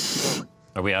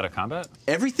Are we out of combat?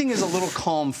 everything is a little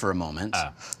calm for a moment.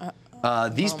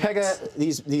 These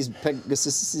Pegasus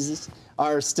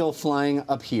are still flying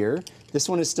up here. This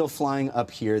one is still flying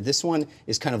up here. This one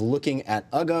is kind of looking at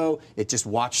Uggo. It just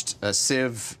watched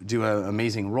Civ do an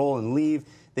amazing roll and leave.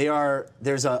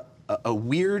 There's a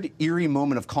weird, eerie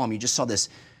moment of calm. You just saw this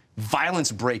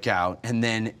violence break out, and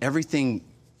then everything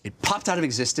it popped out of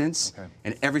existence,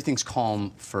 and everything's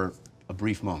calm for a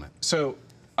brief moment. So,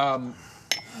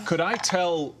 could I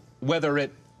tell whether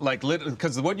it, like,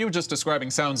 because what you were just describing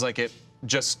sounds like it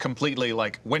just completely,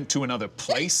 like, went to another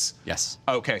place? Yes.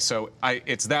 Okay, so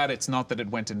it's not that it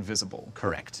went invisible.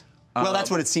 Correct. Well,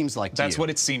 that's what it seems like to That's you. what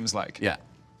it seems like. Yeah.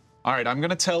 All right, I'm going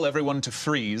to tell everyone to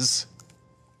freeze,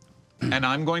 and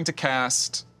I'm going to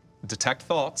cast Detect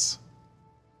Thoughts,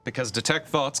 because Detect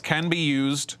Thoughts can be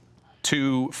used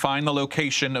to find the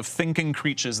location of thinking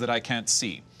creatures that I can't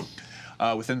see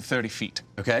within 30 feet.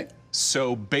 Okay.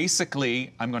 So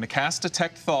basically, I'm going to cast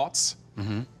Detect Thoughts,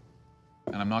 and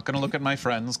I'm not going to look at my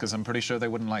friends, because I'm pretty sure they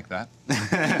wouldn't like that.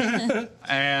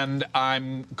 And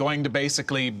I'm going to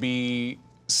basically be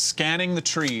scanning the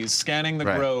trees, scanning the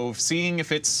grove, seeing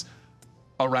if it's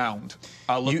around.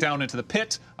 I'll look down into the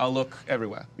pit, I'll look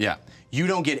everywhere. Yeah. You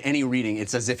don't get any reading.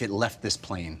 It's as if it left this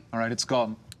plane. All right, it's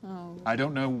gone. I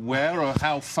don't know where or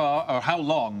how far or how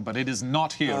long, but it is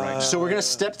not here right now. So we're gonna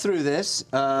step through this.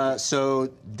 So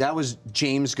that was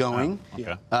James going.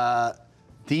 Okay.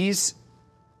 These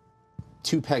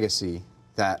two Pegasi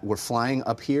that were flying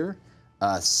up here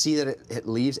see that it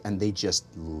leaves, and they just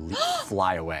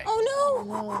fly away. Oh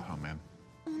no! Oh man.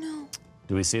 Oh no!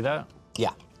 Do we see that?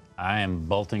 Yeah. I am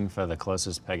bolting for the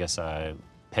closest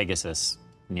Pegasus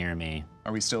near me.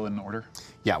 Are we still in order?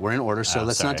 Yeah, we're in order, so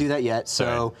let's not do that yet.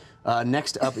 So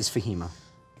next up is Fahima.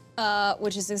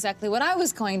 Which is exactly what I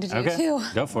was going to do too.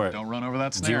 Go for it. Don't run over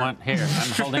that snare. Do you want, here, I'm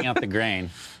holding out the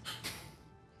grain.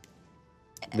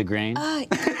 The grain?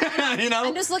 You know?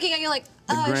 I'm just looking at you like,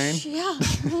 grain? yeah.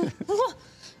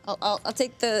 I'll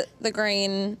take the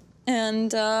grain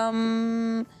and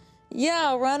yeah,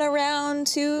 I'll run around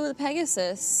to the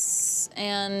Pegasus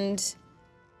and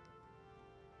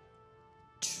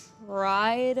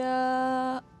try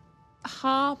to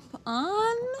hop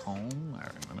on.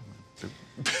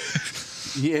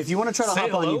 Yeah, if you want to try to Say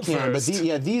hop on, you hello can. first. But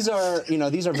these are,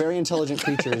 these are very intelligent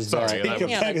creatures. Sorry, that- Oh,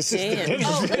 they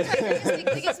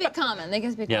can speak common. They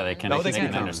can speak Yeah, common. they can, No, they they can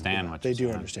can. understand what They you're do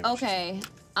saying. understand.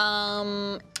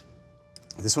 Okay.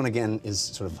 This one again is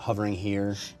sort of hovering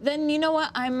here. Then you know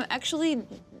what? I'm actually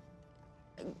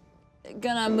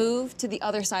gonna move to the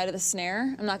other side of the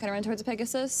snare. I'm not gonna run towards the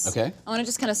Pegasus. Okay. I wanna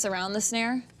just kind of surround the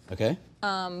snare. Okay.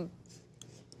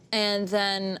 And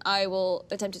then I will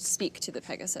attempt to speak to the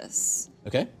Pegasus.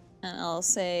 Okay. And I'll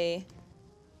say,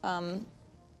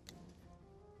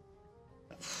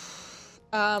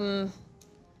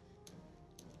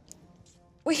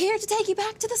 we're here to take you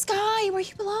back to the sky where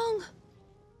you belong.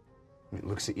 It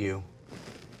looks at you,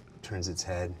 turns its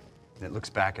head, and it looks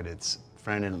back at its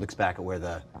friend, and it looks back at where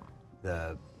the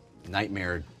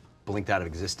nightmare blinked out of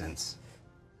existence.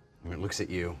 And it looks at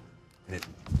you, and it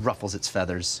ruffles its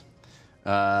feathers.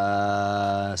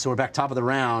 So we're back top of the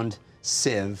round.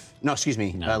 Civ. No, excuse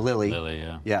me, Lily. Lily,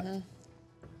 yeah. Yeah.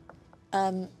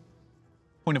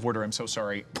 Point of order, I'm so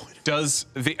sorry. Does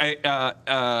the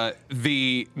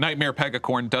Nightmare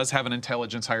Pegacorn does have an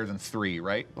intelligence higher than 3,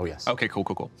 right? Oh, yes. Okay,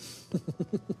 cool.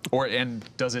 And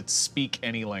does it speak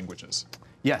any languages?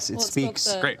 Yes, it Well, speaks.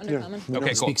 spoke the Great. Undercommon.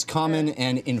 Okay, It cool. speaks common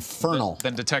and infernal.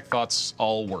 Then Detect Thoughts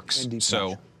all works. deep So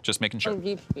speech. just making sure. Oh,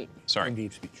 deep speech. Sorry.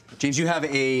 Deep speech. James, you have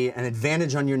an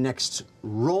advantage on your next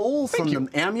roll from you.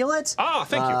 the amulet. Ah,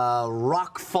 thank you.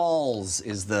 Rock Falls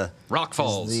is the Rock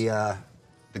Falls. the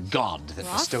god that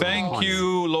bestowed Thank upon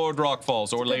you, Lord Rock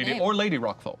Falls, or Lady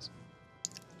Rock Falls,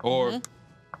 or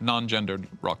non-gendered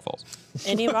Rock Falls.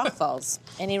 Any rock falls.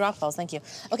 Any rock falls, thank you.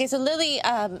 Okay, so Lily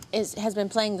has been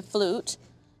playing the flute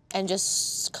and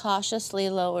just cautiously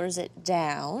lowers it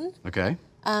down. Okay.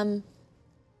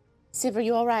 Civ, are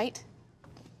you all right?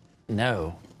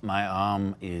 No, my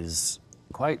arm is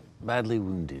quite badly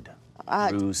wounded,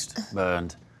 bruised,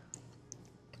 burned.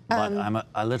 But I'm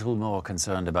a little more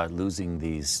concerned about losing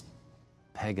these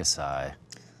Pegasi.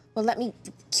 Well, let me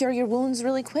cure your wounds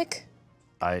really quick.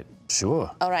 Sure.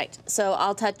 All right, so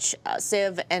I'll touch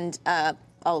Civ and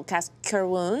I'll cast Cure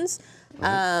Wounds.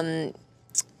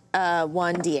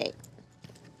 1d8.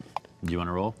 Do you want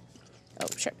to roll? Oh,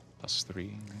 sure.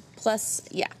 +3. Plus,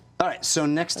 yeah. All right, so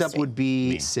next up would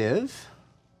be Civ,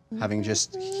 having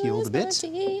just healed a bit. That's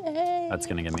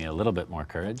going to give me a little bit more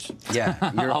courage. Yeah,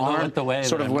 your Although arm, with the way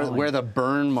sort that of I'm where, rolling. where the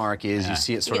burn mark is, you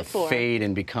see it sort You of get 4. fade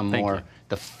and become Thank more, you.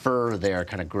 the fur there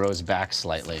kind of grows back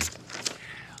slightly.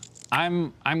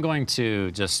 I'm going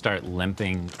to just start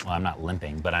limping. Well, I'm not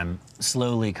limping, but I'm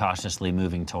slowly, cautiously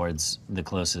moving towards the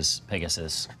closest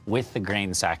Pegasus with the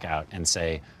grain sack out and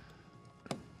say,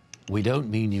 "We don't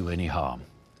mean you any harm.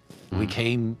 We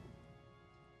came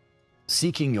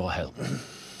seeking your help.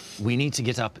 We need to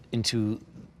get up into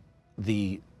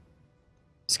the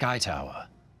Sky Tower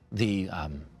the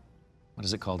what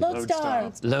is it called?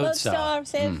 Lodestar. Lodestar.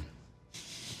 Civ.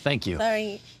 Thank you.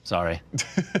 Sorry.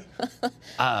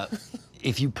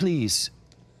 If you please,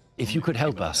 if you could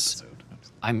help us,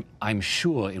 I'm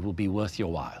sure it will be worth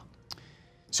your while.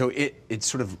 So it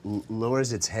sort of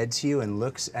lowers its head to you and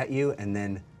looks at you, and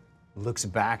then looks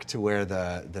back to where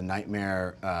the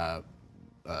nightmare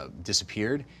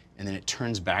disappeared, and then it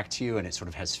turns back to you, and it sort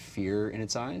of has fear in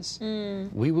its eyes.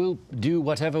 We will do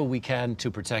whatever we can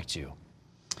to protect you.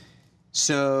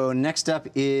 So next up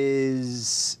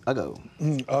is Uggo.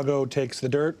 Uggo takes the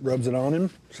dirt, rubs it on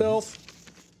himself.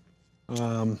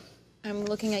 I'm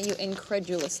looking at you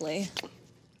incredulously.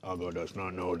 Uggo does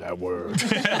not know that word.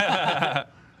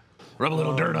 Rub a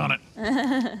little dirt on it.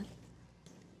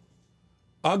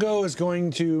 Uggo is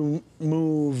going to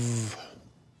move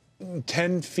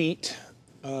 10 feet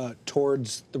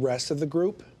towards the rest of the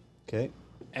group. Okay.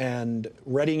 And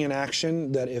readying an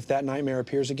action that if that nightmare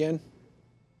appears again,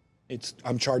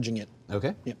 I'm charging it.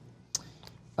 Okay. Yep.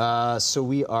 So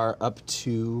we are up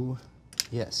to,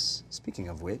 yes, speaking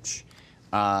of which,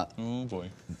 Oh boy.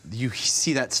 you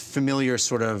see that familiar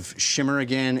sort of shimmer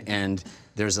again, and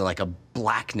there's like a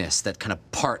blackness that kind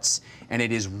of parts, and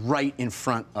it is right in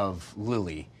front of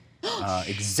Lily.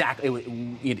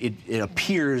 Exactly, it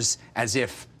appears as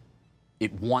if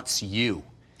it wants you.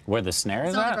 Where the snare is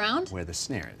It's on at? the ground? Where the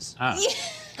snare is.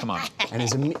 Come on. And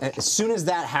as soon as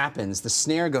that happens, the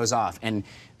snare goes off, and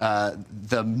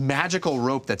the magical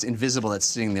rope that's invisible that's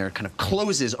sitting there kind of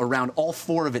closes around all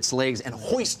 4 of its legs and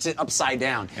hoists it upside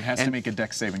down. It has to make a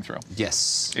dex saving throw.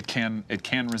 Yes. It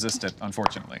can resist it,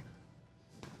 unfortunately.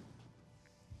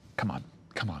 Come on.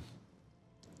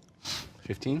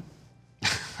 15?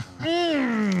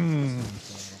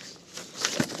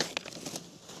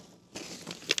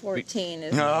 14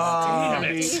 is Damn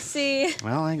you see.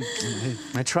 Well, I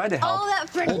tried to help. All that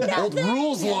for Old nothing.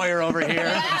 rules lawyer over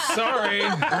here. Sorry.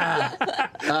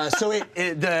 So it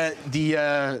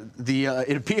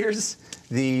appears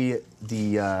the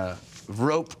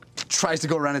rope tries to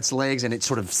go around its legs, and it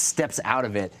sort of steps out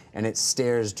of it, and it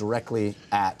stares directly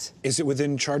at. Is it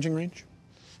within charging range?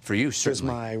 For you, Does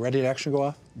certainly. my ready to action go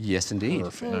off? Yes, indeed.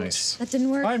 Nice. That didn't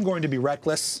work. I'm going to be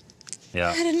reckless.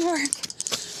 Yeah. That didn't work.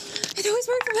 It always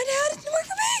worked for my dad. It didn't work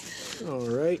for me. All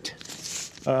right.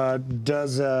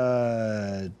 Does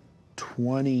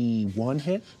 21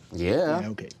 hit? Yeah.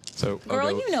 Okay. So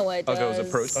Girl, you know what Uggo's does.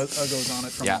 approach. Uggo's on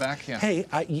it from the back. Yeah. Hey,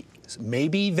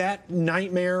 maybe that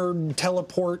nightmare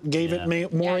teleport gave it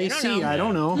more you don't AC. know. I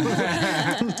don't know.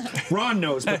 Ron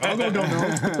knows, but Uggo don't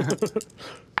know.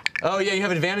 Oh yeah, you have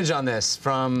advantage on this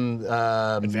from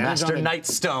Master on it.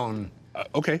 Nightstone.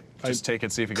 Okay. Just take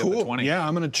it, see if you get Cool. the 20. Yeah,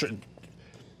 I'm gonna.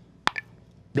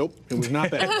 Nope, it was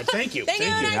not bad. But thank you. Thank you,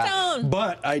 Nightstone.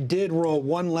 But I did roll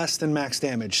 1 less than max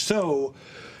damage, so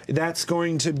that's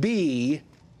going to be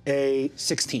a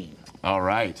 16. All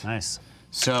right. Nice.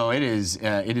 So it is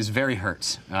very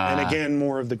hurt. And again,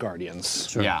 more of the guardians.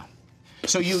 Sure. Yeah.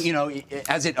 So you know,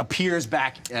 as it appears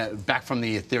back from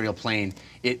the ethereal plane,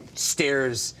 it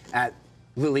stares at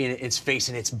Lily in its face,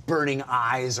 and its burning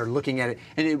eyes are looking at it,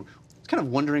 and it's kind of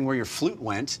wondering where your flute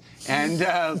went. And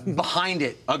behind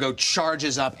it, Uggo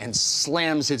charges up and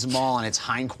slams his maul on its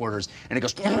hindquarters, and it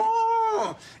goes.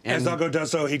 As Uggo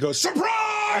does so, he goes,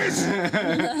 surprise!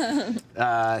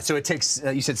 So it takes,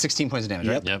 you said 16 points of damage,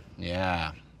 right? Yep.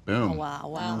 Yeah. Boom. Wow,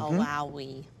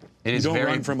 wowee. It is don't very,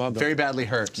 run from Uggo. very badly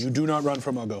hurt. You do not run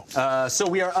from Uggo. So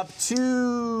we are up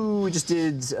to, we just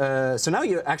did, so now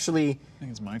you actually, I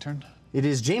think it's my turn. it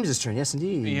is James's turn, yes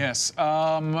indeed. Yes,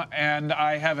 and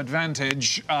I have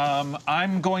advantage.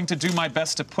 I'm going to do my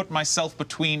best to put myself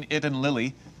between it and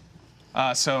Lily.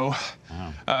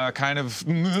 Kind of,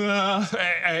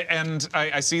 and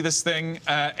I see this thing,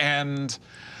 and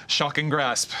shocking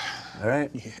grasp All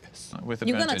right. with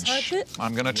You advantage. gonna touch it?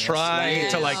 I'm gonna try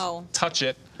to like Wow. touch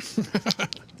it.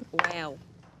 Wow.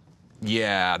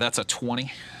 Yeah, that's a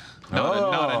 20.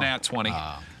 Not a nat 20,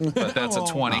 but that's a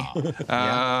 20.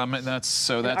 That's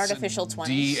artificial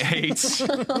 20.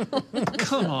 D8.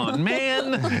 Come on,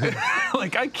 man.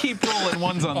 Like I keep rolling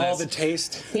ones on All this. the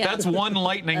taste. Yeah. That's 1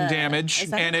 lightning damage, is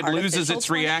that and an it loses artificial its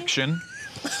 20? reaction.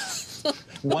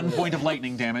 1 point of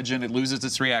lightning damage, and it loses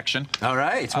its reaction. All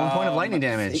right, it's 1 point of lightning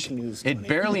damage. fake news It money.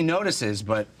 barely notices,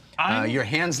 but I'm- your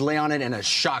hands lay on it, and a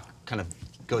shock kind of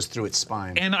goes through its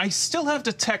spine. And I still have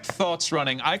detect thoughts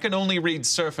running. I can only read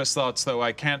surface thoughts, though.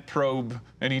 I can't probe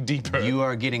any deeper. You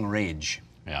are getting rage.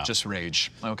 Yeah. Just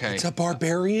rage. Okay. It's a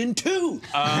barbarian too.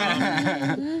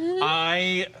 Okay.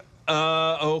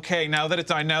 Now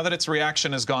that its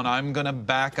reaction is gone, I'm gonna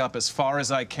back up as far as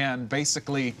I can,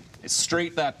 basically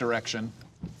straight that direction,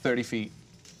 30 feet.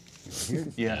 Here.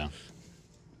 Yeah.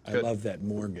 I love that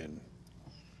Morgan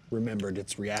remembered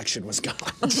its reaction was gone.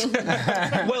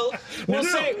 Well, we'll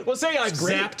say I've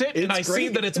zapped it and I see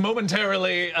that it's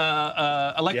momentarily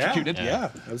electrocuted. Yeah,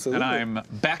 absolutely. And I'm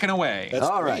backing away. That's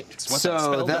All right.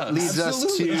 So that leads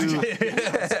us to.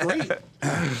 That's great.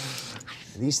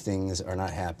 These things are not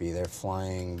happy. They're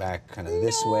flying back kind of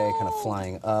this way, kind of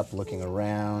flying up, looking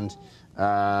around.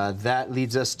 That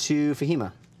leads us to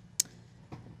Fahima.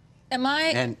 Am I?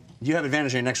 And you have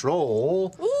advantage on your next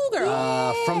roll. Ooh,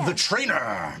 girl. From the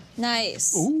trainer.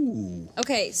 Nice. Ooh.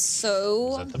 Okay,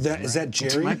 so. Is that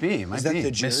Jerry? It might be. Is that the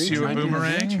Jerry? Monsieur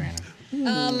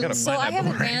Boomerang. So I have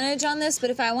advantage on this, but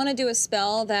if I want to do a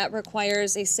spell that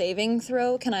requires a saving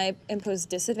throw, can I impose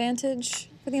disadvantage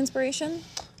for the inspiration?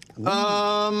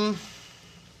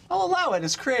 I'll allow it.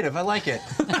 It's creative. I like it.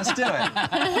 Let's do it.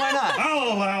 Why not?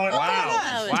 I'll allow it.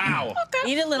 Wow. Wow.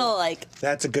 Need a little like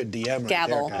That's a good DM right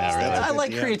Gavel. there, guys. Yeah, That's a I good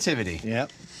like DM. creativity.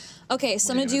 Yep. Okay,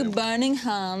 so I'm gonna do Burning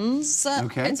Hands.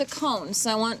 Okay. It's a cone,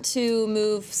 so I want to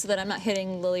move so that I'm not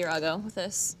hitting Lily or Uggo with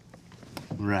this.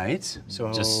 Right.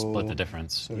 So Just split the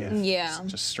difference. Yeah.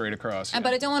 Just straight across. But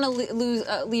I don't want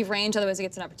to leave range, otherwise it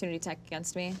gets an opportunity attack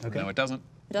against me. No, it doesn't.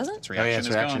 It doesn't? Its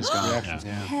reaction is gone.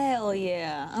 Hell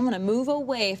yeah. I'm gonna move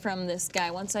away from this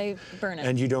guy once I burn it.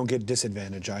 And you don't get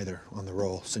disadvantage either on the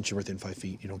roll since you're within 5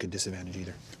 feet. You don't get disadvantage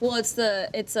either. Well, it's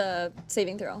a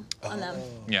saving throw on them.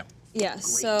 Yeah. Yeah,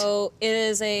 so it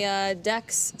is a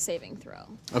dex saving throw.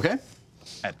 Okay.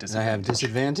 At I disadvantage. have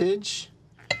disadvantage.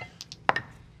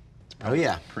 Oh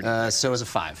yeah. So is a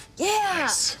 5. Yeah.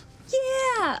 Nice.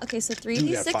 Yeah. Okay, so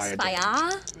 3d6 fire fire.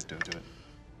 Do it.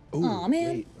 Ooh, Aw, man.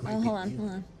 wait, Oh, hold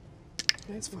on.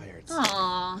 It's fire.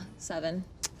 Aw, 7.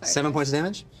 7 points of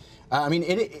damage. I mean,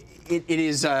 it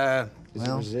is. Is it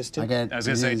resistant? I was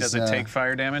gonna say, does it take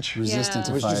fire damage? resistant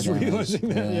Yeah. to fire Just damage? realizing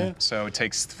that, yeah. So it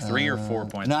takes 3 or 4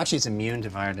 points. No, actually, it's immune to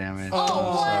fire damage.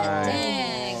 Oh,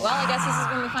 dang. Well, I guess this is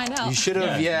when we find out. You should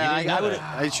have. Yeah, you didn't know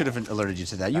I should have alerted you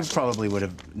to that. You probably would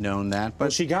have known that,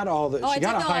 but She got all the. I she did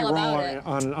got a know high all roll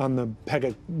about it. on the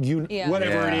Pega, Yeah.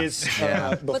 whatever Yeah. it is Yeah.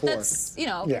 before. But that's,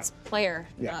 Yeah. it's player,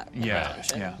 Yeah. not Yeah,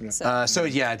 promotion. yeah. So, so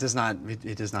yeah, it does not.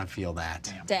 It does not feel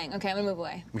that. dang. Okay, I'm gonna move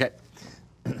away. Okay.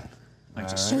 Like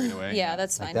just straight away. Yeah,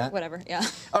 that's fine. that? Whatever. Yeah.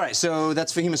 All right. So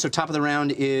that's Fahima. So top of the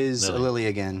round is Lily. Lily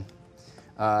again.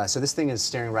 So this thing is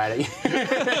staring right at you.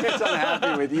 It's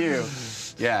unhappy with you.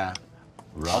 Yeah.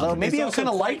 Although maybe It's you also kind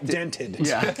of quite liked it. dented.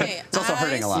 Yeah. Okay, It's also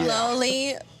hurting a lot. I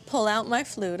slowly pull out my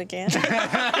flute again,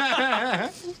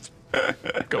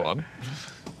 Go on.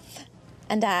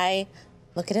 and I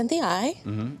look it in the eye.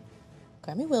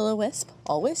 Grammy Will-O-Wisp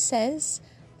always says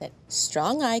that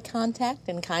strong eye contact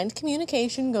and kind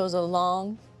communication goes a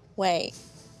long way.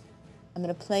 I'm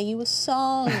gonna play you a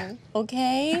song,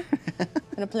 okay? I'm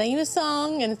gonna play you a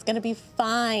song, and it's gonna be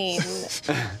fine.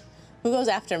 Who goes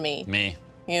after me? Me.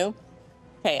 You?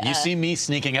 Okay. You see me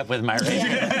sneaking up with my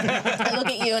rapier. I look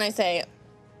at you and I say,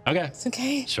 Okay. "It's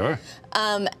okay." Sure.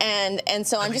 And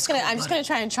so I'm just gonna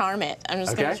try and charm it. I'm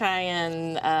just gonna Okay. try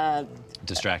and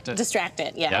Distract it. distract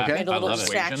it. Yeah, Yeah, create a I little love it.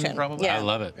 distraction. Persuasion, probably? Yeah. I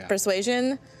love it.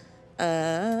 Persuasion.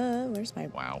 Where's my?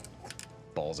 Wow.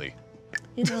 Ballsy.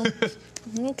 You know,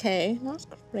 okay, not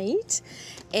great.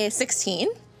 16.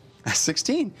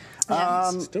 16.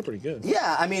 Still pretty good.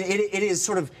 Yeah, I mean, it is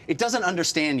sort of, it doesn't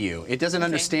understand you. It doesn't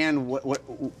understand what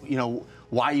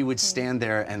why you would stand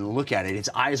there and look at it. Its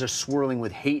eyes are swirling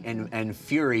with hate and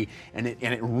fury, and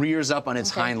it rears up on its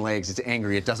hind legs. It's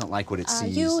angry. It doesn't like what it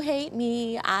sees. You hate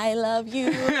me, I love you.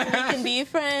 We can be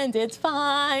friends, it's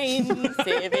fine.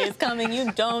 Civ is coming,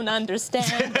 you don't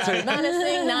understand. I'm gonna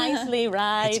sing nicely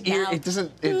right now. It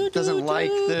doesn't like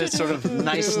the sort of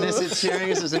niceness it's hearing.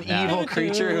 This is an evil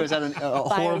creature who has had a Fire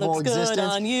horrible looks good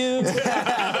existence. on you.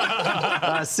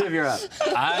 Civ, you're up.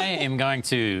 I am going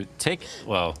to take,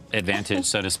 advantage,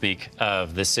 so to speak,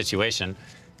 of this situation,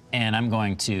 and I'm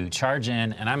going to charge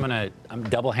in, and I'm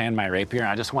double hand my rapier, and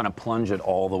I just want to plunge it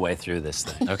all the way through this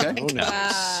thing. Okay.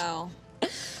 Wow.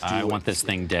 I want this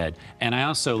thing dead. And I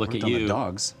also look at On the you.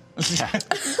 dogs.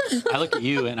 I look at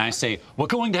you and I say, we're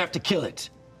going to have to kill it.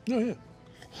 Oh,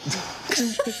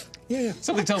 yeah.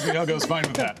 Something tells me Uggo's fine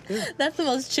with that. That's the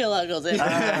most chill Uggles in.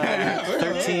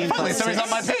 13 plus Somebody's on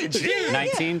my page.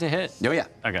 19 to hit? Oh, yeah.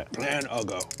 Okay. And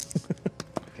Uggo.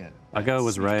 Uggo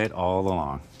was right all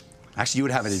along. Actually, you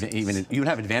would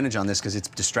have advantage on this because it's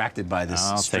distracted by this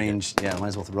I'll take strange. Yeah, might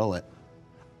as well roll it.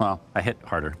 Well, I hit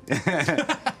harder.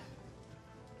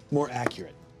 More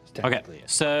accurate. Okay,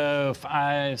 so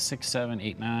 5, 6, 7,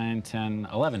 8, 9, 10,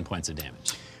 11 points of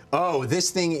damage. Oh,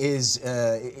 this thing is,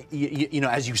 you know,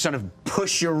 as you sort of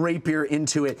push your rapier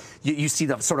into it, you see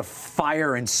the sort of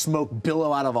fire and smoke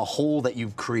billow out of a hole that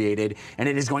you've created, and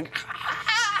it is going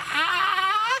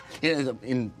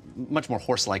in much more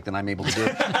horse-like than I'm able to do.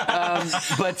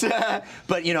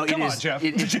 But you know,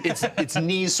 its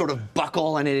knees sort of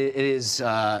buckle, and it is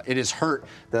hurt.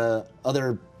 The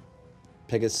other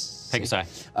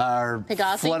Pegasi are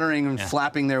fluttering and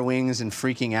flapping their wings and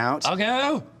freaking out.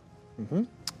 Uggo!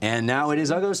 And now it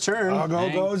is Uggo's turn.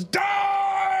 Uggo goes,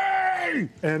 die!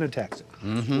 And attacks it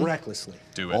recklessly.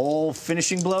 Do it. Oh,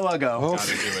 finishing blow, Uggo.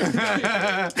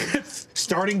 Gotta do it.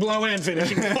 Starting blow and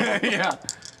finishing blow. Yeah.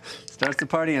 Starts the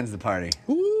party, ends the party.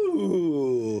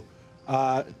 Ooh.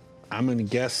 I'm going to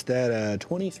guess that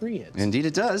 23 hits. Indeed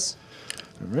it does.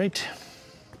 All right.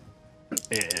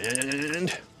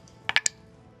 And...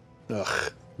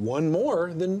 one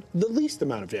more than the least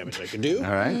amount of damage I can do.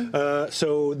 All right.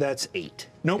 So that's 8.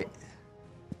 Nope.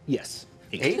 Yes.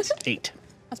 8? 8.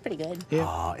 That's pretty good.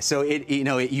 Yeah. So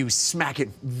you smack it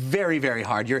very, very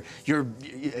hard. You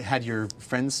had your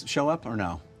friends show up or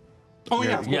no? Oh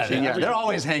yeah, They're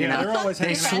always hanging out. They're always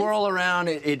hanging out. They swirl around.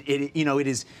 It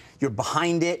is. You're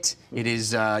behind it. It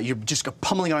is. You're just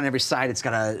pummeling it on every side. It's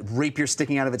got a rapier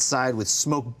sticking out of its side with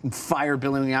smoke and fire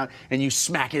billowing out. And you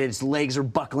smack it. Its legs are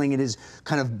buckling. It is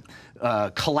kind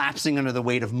of collapsing under the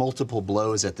weight of multiple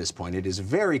blows at this point. It is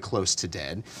very close to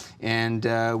dead. And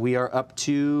we are up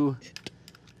to.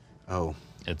 Oh,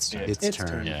 its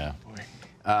turn. Yeah.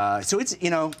 So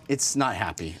it's not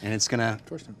happy, and it's gonna.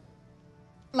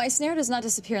 My snare does not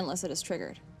disappear unless it is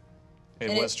triggered.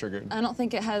 It was triggered. I don't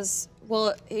think it has.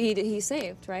 Well, he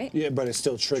saved, right? Yeah, but it's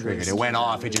still triggered. It went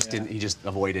off. It just didn't. He just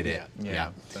avoided it.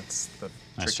 Yeah. That's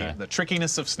the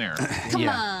trickiness of snare. Come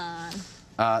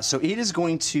on. So it is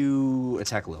going to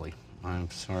attack Lily.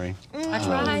 I'm sorry. I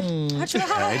tried.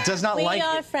 It does not we like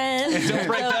are it. friends. Don't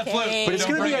break that flute. But it's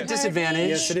going to be at it. disadvantage.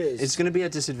 Yes, it is. It's going to be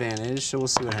at disadvantage. So we'll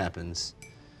see what happens.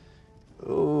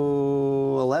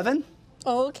 Oh, 11.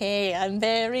 Okay, I'm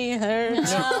very hurt. No,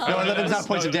 11's not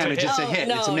points of damage. It's a hit.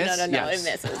 No, It's a miss. No, Yes.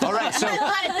 it misses. All right, so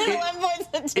 11 points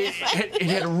of damage. it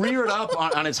had reared up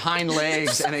on its hind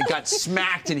legs, and it got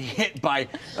smacked and hit by,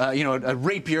 a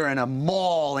rapier and a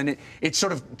maul, and it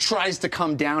sort of tries to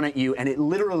come down at you, and it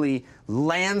literally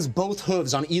lands both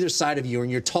hooves on either side of you in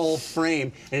your tall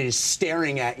frame, and it is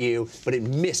staring at you, but it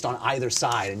missed on either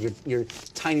side, and your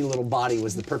tiny little body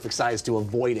was the perfect size to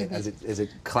avoid it as it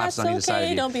collapsed on either side of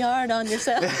you. Don't be hard on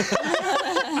yourself.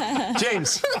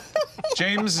 James.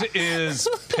 James is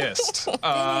pissed.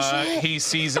 He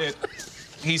sees it.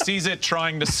 He sees it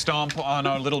trying to stomp on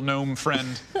our little gnome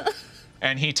friend,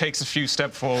 and he takes a few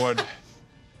steps forward,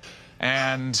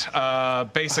 and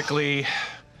basically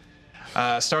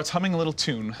starts humming a little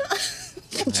tune.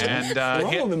 And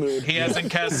he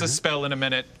hasn't cast a spell in a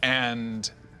minute, and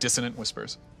Dissonant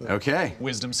Whispers. Okay.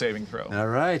 Wisdom saving throw. All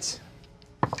right.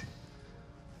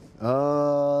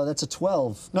 That's a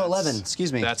 12. No, 11.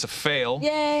 Excuse me. That's a fail.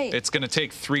 Yay! It's going to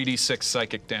take 3d6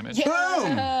 psychic damage.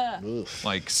 Boom!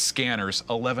 Like scanners,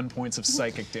 11 points of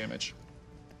psychic damage.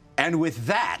 And with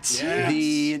that,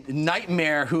 the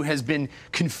nightmare who has been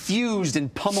confused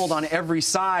and pummeled on every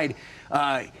side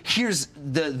hears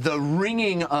the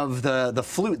ringing of the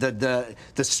flute, the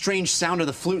strange sound of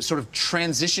the flute sort of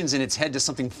transitions in its head to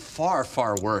something far,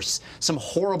 far worse. Some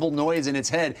horrible noise in its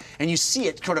head, and you see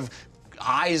it sort of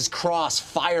eyes cross,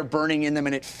 fire burning in them,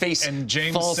 and it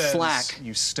James falls says, slack.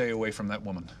 You stay away from that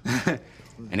woman.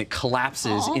 And it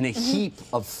collapses in a heap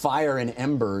of fire and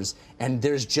embers, and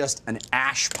there's just an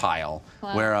ash pile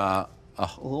where a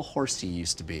little horsey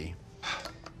used to be.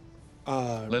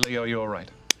 Lily, are you all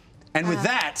right? And with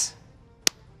that,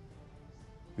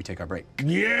 we take our break.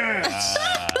 Yes!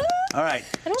 All right,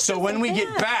 so when we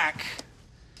get back,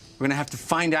 we're gonna have to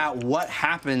find out what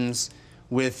happens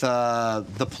with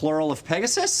the plural of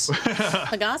Pegasus.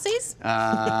 Pegasus?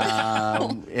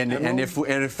 And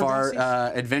if our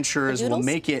adventurers will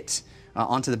make it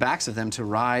onto the backs of them to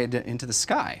ride into the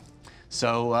sky.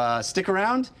 So stick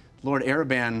around. Lord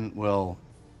Ereban will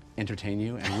entertain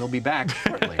you, and we'll be back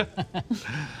shortly.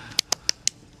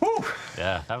 Whew.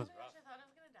 Yeah, that was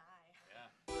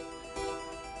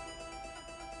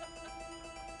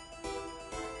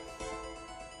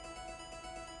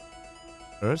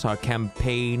rough. Our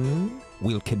campaign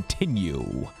will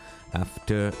continue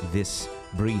after this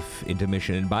brief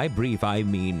intermission. And by brief, I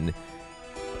mean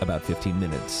about 15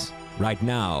 minutes. Right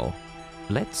now,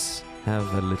 let's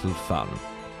have a little fun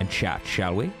and chat,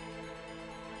 shall we?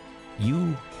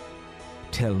 You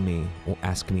tell me or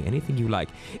ask me anything you like.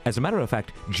 As a matter of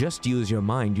fact, just use your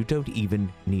mind. You don't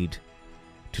even need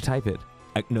to type it.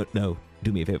 No,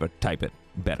 do me a favor, type it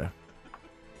better.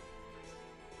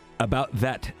 About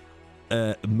that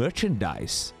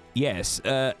merchandise. Yes,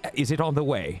 is it on the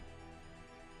way?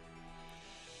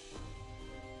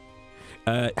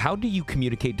 How do you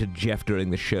communicate to Jeff during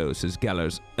the show, says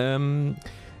Gellers?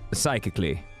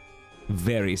 Psychically.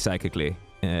 Very psychically.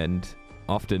 And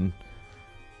often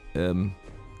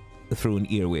through an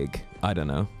earwig. I don't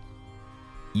know.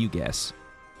 You guess.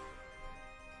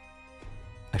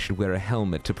 I should wear a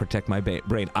helmet to protect my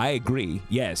brain. I agree,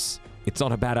 yes. It's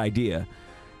not a bad idea.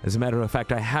 As a matter of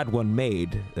fact, I had one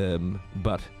made,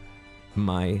 but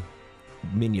my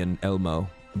minion, Elmo,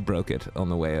 broke it on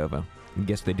the way over. I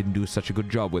guess they didn't do such a good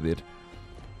job with it.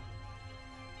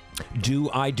 Do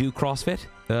I do CrossFit,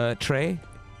 Trey?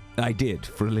 I did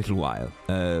for a little while,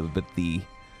 but the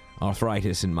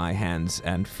arthritis in my hands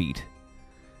and feet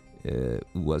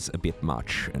was a bit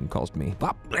much and caused me...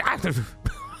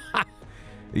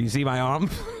 You see my arm?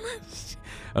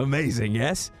 Amazing,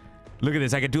 yes? Look at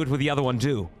this, I can do it with the other one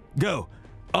too. Go!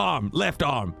 Arm, left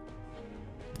arm.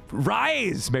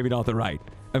 Rise! Maybe not the right.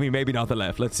 I mean, maybe not the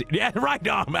left. Let's see. Yeah, right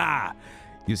arm! Ah!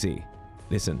 You see,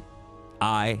 listen.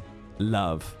 I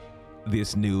love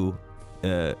this new...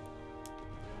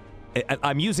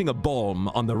 I'm using a balm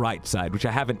on the right side, which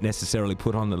I haven't necessarily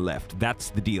put on the left.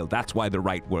 That's the deal. That's why the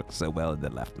right works so well and the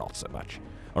left not so much.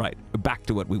 All right, back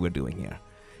to what we were doing here.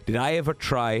 Did I ever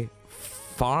try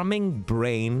farming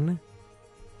brain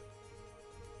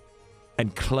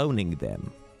and cloning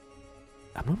them?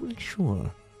 I'm not really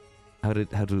sure how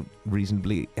to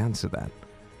reasonably answer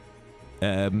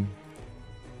that.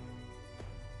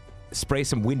 Spray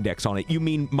some Windex on it. You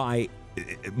mean my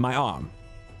arm?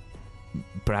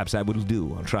 Perhaps I will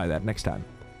do. I'll try that next time.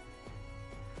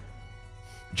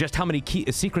 Just how many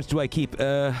secrets do I keep?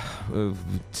 At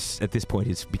this point,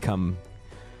 it's become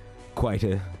quite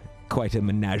a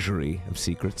menagerie of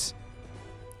secrets.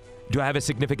 Do I have a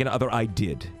significant other? I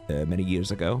did many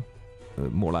years ago,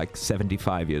 more like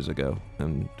 75 years ago,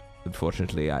 and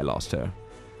unfortunately, I lost her.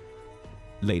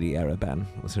 Lady Araban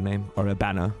was her name, or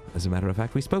Abana, as a matter of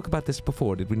fact. We spoke about this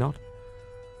before, did we not?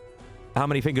 How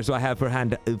many fingers do I have per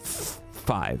hand?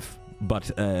 5.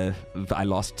 But I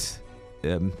lost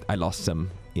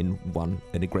some in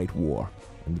a great war,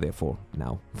 and therefore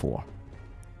now 4.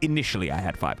 Initially, I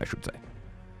had 5, I should say.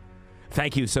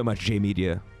 Thank you so much, J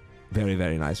Media. Very,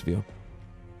 very nice of you.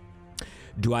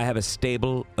 Do I have a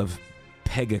stable of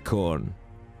pegacorn?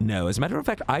 No. As a matter of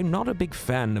fact, I'm not a big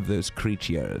fan of those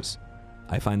creatures.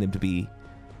 I find them to be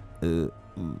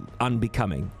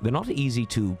unbecoming. They're not easy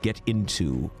to get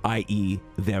into, i.e.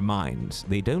 their minds.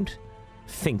 They don't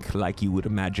think like you would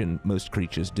imagine most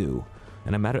creatures do.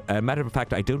 And a matter of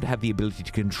fact, I don't have the ability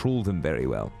to control them very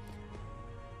well.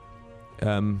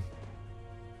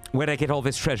 Where'd I get all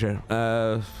this treasure?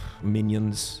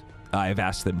 Minions. I've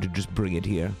asked them to just bring it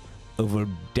here over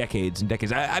decades and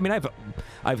decades. I mean,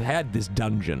 I've had this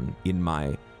dungeon in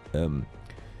my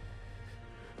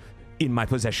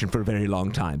possession for a very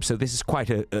long time. So this is quite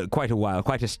a while,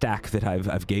 quite a stack that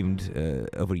I've gained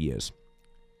over years.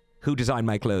 Who designed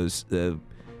my clothes?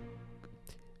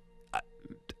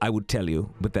 I would tell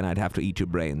you, but then I'd have to eat your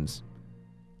brains.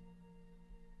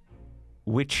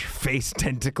 Which face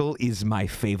tentacle is my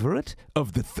favorite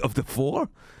of the 4?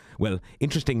 Well,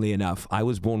 interestingly enough, I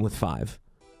was born with 5.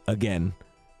 Again,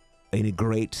 in a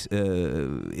great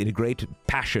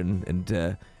passion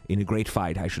and in a great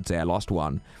fight, I should say. I lost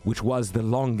 1, which was the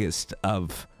longest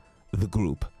of the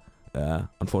group.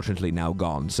 Unfortunately, now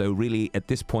gone. So really, at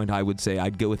this point, I would say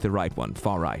I'd go with the right one,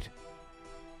 far right.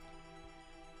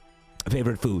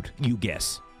 Favorite food? You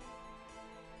guess.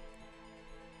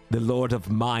 The Lord of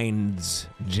Minds,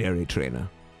 Jerry Trainer.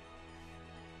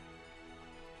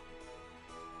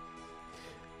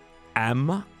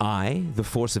 Am I the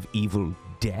force of evil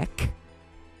deck?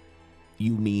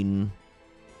 You mean...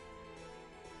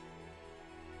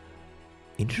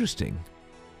 Interesting.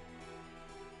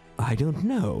 I don't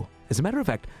know. As a matter of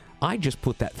fact, I just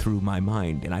put that through my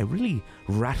mind, and I really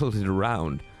rattled it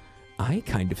around. I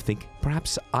kind of think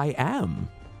perhaps I am.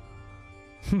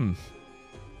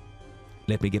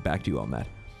 Let me get back to you on that.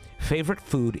 Favorite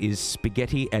food is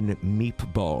spaghetti and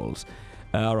meatballs.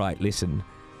 All right, listen.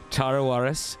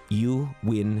 Tarawaris, you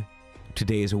win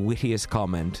today's wittiest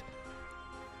comment.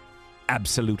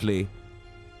 Absolutely,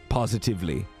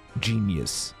 positively,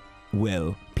 genius.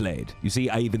 Well played. You see,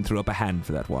 I even threw up a hand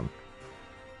for that one.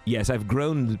 Yes, I've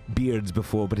grown beards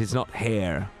before, but it's not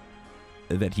hair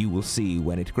that you will see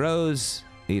when it grows.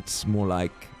 It's more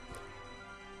like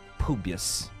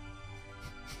pubius.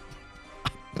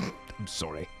 I'm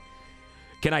sorry.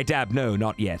 Can I dab? No,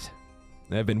 not yet.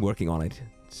 I've been working on it.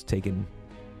 It's taken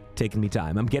Taking me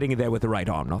time. I'm getting there with the right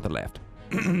arm, not the left.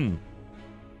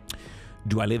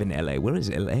 Do I live in LA? Where is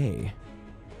LA?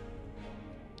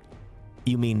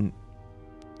 You mean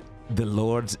the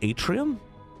Lord's Atrium?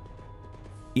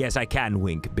 Yes, I can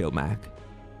wink, Bill Mack.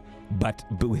 But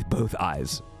with both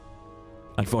eyes.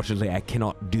 Unfortunately, I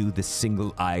cannot do the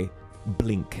single eye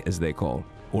blink, as they call,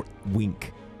 or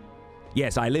wink.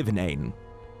 Yes, I live in Ain.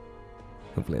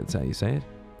 Hopefully that's how you say it.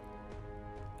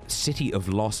 City of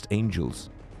Lost Angels.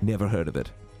 Never heard of it.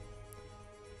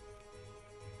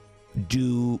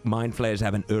 Do mind flayers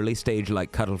have an early stage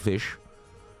like cuttlefish?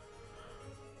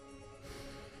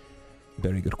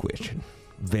 Very good question.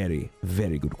 Very,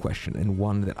 very good question. And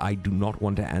one that I do not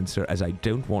want to answer, as I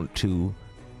don't want to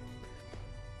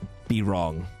be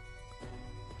wrong.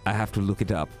 I have to look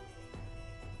it up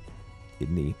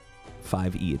in the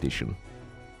 5e edition.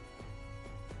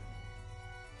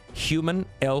 Human,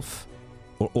 elf,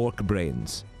 or orc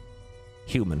brains?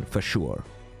 Human, for sure.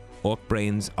 Orc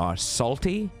brains are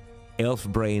salty. Elf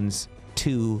brains,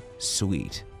 too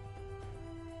sweet.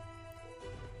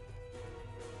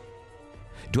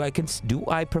 Do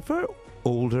I prefer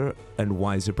older and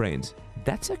wiser brains?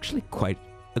 That's actually quite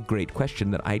a great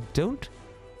question that I don't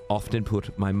often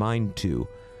put my mind to.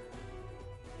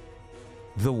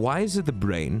 The wiser the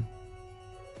brain,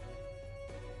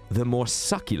 the more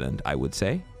succulent, I would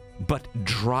say, but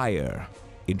drier,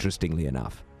 interestingly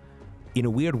enough. In a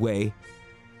weird way,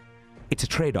 it's a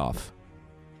trade-off.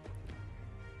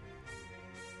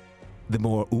 The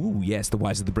more, ooh, yes, the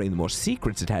wiser the brain, the more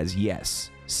secrets it has,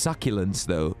 yes. Succulence,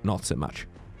 though, not so much.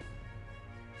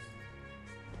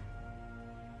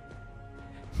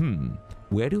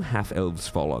 Where do half-elves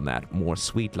fall on that? More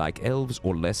sweet like elves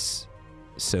or less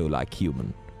so like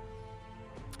human?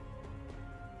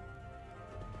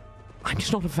 I'm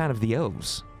just not a fan of the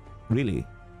elves. Really.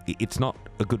 It's not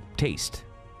a good taste.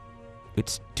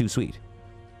 It's too sweet.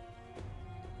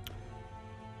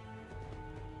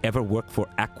 Ever work for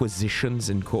Acquisitions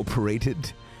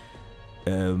Incorporated?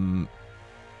 I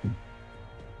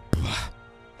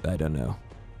don't know.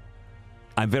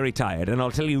 I'm very tired, and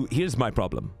I'll tell you, here's my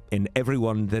problem. And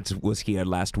everyone that was here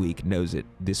last week knows it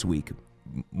this week,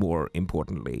 more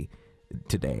importantly,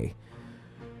 today.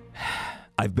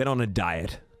 I've been on a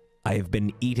diet. I have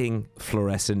been eating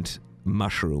fluorescent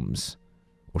mushrooms,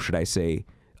 or should I say,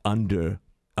 under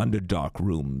dark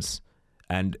rooms,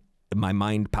 and my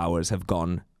mind powers have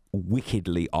gone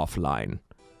wickedly offline.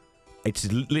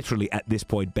 It's literally at this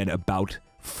point been about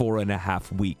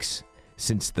 4.5 weeks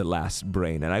since the last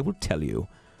brain, and I will tell you,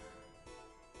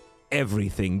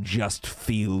 everything just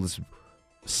feels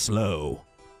slow.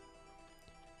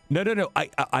 No,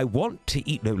 I want to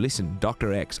eat, no, listen,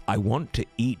 Dr. X, I want to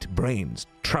eat brains.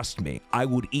 Trust me, I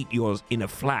would eat yours in a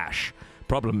flash.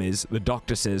 Problem is, the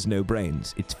doctor says no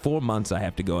brains. It's 4 months I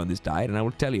have to go on this diet, and I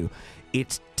will tell you,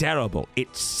 it's terrible.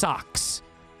 It sucks.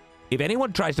 If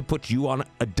anyone tries to put you on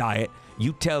a diet,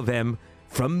 you tell them,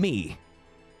 from me,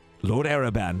 Lord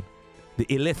Ereban, the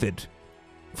Illithid,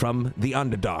 from the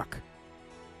Underdark.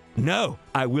 No,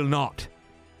 I will not.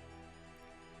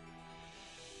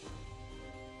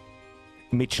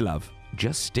 Mitch love,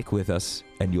 just stick with us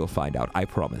and you'll find out. I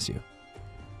promise you.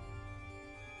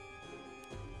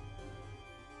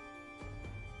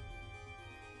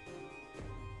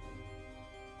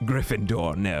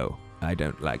 Gryffindor, no. I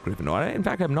don't like Gryffindor. In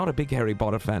fact, I'm not a big Harry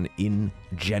Potter fan in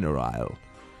general.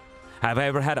 Have I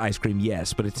ever had ice cream?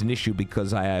 Yes, but it's an issue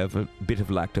because I have a bit of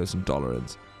lactose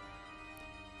intolerance.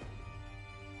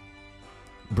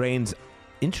 Brains,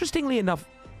 interestingly enough,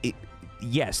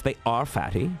 yes, they are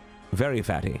fatty. Very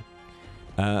fatty.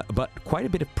 But quite a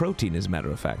bit of protein, as a matter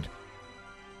of fact.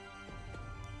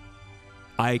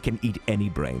 I can eat any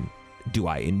brain. Do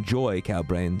I enjoy cow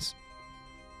brains?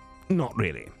 Not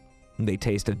really. They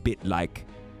taste a bit like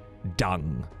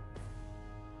dung.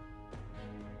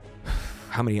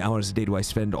 How many hours a day do I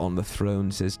spend on the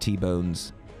throne, says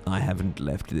T-Bones. I haven't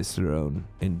left this throne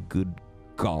in good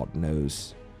God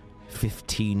knows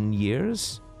 15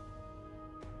 years?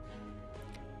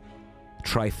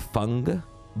 Trifung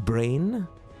brain?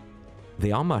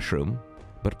 They are mushroom,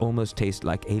 but almost taste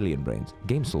like alien brains.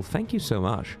 Gamesel, thank you so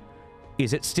much.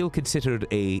 Is it still considered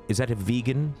is that a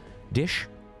vegan dish?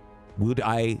 Would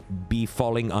I be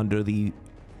falling under the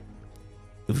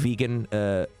vegan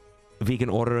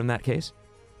order in that case?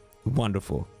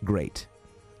 Wonderful. Great.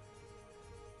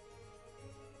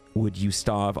 Would you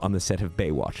starve on the set of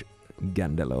Baywatch?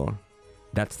 Gandalor.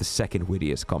 That's the second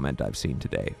wittiest comment I've seen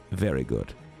today. Very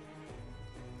good.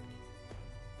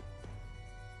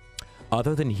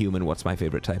 Other than human, what's my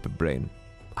favorite type of brain?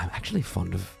 I'm actually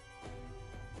fond of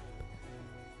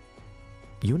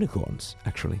unicorns,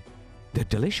 actually. They're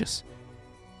delicious.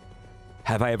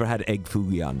 Have I ever had egg foo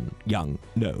young?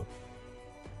 No.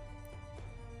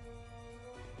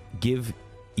 Give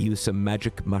you some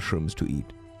magic mushrooms to eat.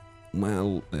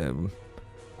 Well,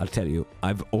 I'll tell you,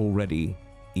 I've already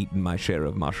eaten my share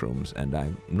of mushrooms, and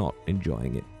I'm not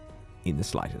enjoying it in the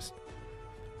slightest.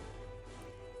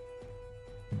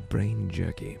 Brain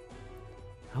jerky.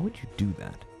 How would you do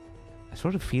that? I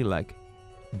sort of feel like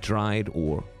dried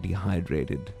or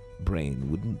dehydrated brain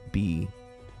wouldn't be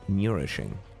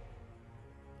nourishing.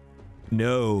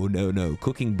 No.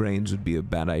 Cooking brains would be a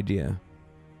bad idea.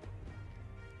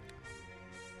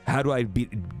 How do I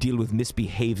deal with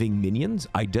misbehaving minions?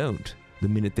 I don't. The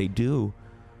minute they do,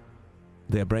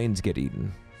 their brains get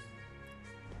eaten.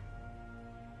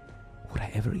 Would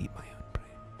I ever eat my own brain?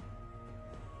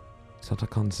 It's not a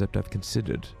concept I've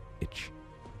considered. Itch.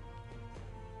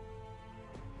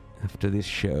 After this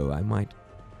show, I might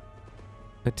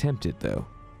attempt it, though.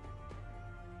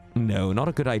 No, not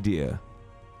a good idea.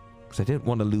 Because I didn't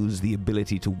want to lose the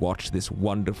ability to watch this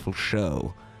wonderful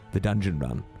show, The Dungeon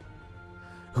Run.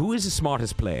 Who is the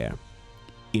smartest player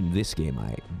in this game,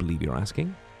 I believe you're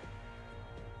asking?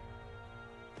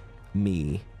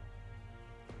 Me.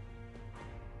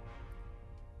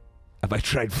 Have I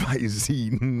tried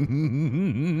Visine?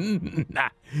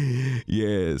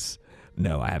 Yes.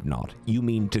 No, I have not. You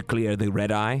mean to clear the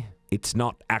red eye? It's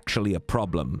not actually a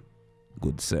problem,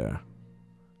 good sir.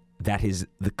 That is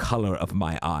the color of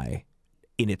my eye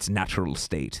in its natural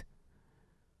state.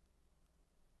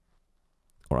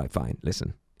 All right, fine.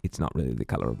 Listen, it's not really the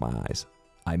color of my eyes.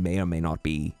 I may or may not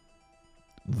be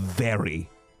very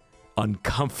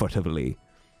uncomfortably,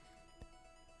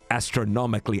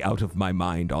 astronomically out of my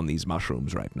mind on these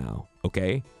mushrooms right now,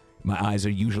 okay? My eyes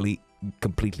are usually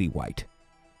completely white.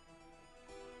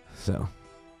 So,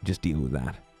 just deal with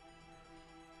that.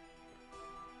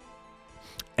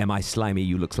 Am I slimy?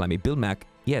 You look slimy. Bill Mac,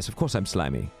 yes, of course I'm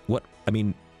slimy. What, I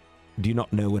mean, do you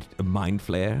not know what a mind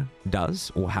flare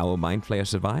does or how a mind flare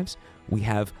survives? We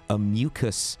have a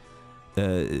mucus,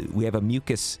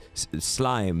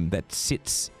 slime that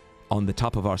sits on the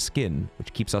top of our skin,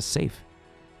 which keeps us safe.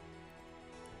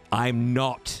 I'm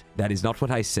not. That is not what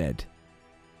I said.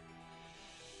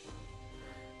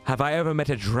 Have I ever met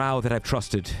a drow that I've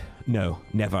trusted? No,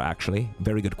 never actually.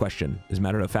 Very good question. As a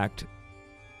matter of fact,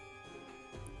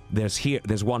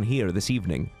 there's one here this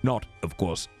evening. Not, of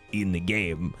course, in the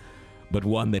game, but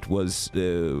one that was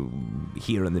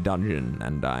here in the dungeon,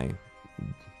 and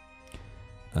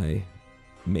I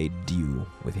made deal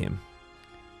with him.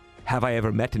 Have I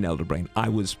ever met an Elder Brain? I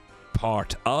was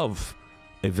part of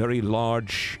a very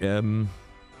large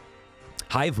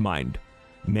hive mind,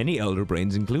 many Elder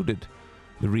Brains included.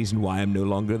 The reason why I'm no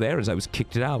longer there is I was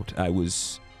kicked out.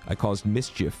 I caused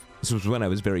mischief. This was when I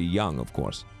was very young, of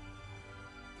course.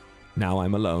 Now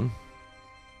I'm alone.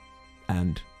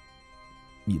 And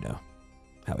you know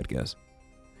how it goes.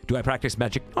 Do I practice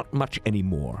magic? Not much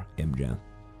anymore, MJ.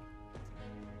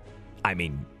 I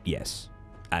mean, yes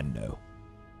and no.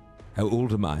 How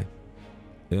old am I?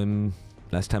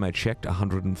 Last time I checked,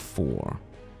 104.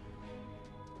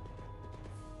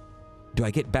 Do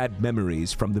I get bad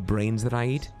memories from the brains that I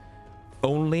eat?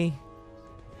 Only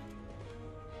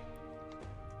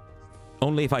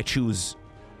if I choose.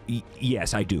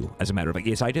 Yes, I do. As a matter of fact,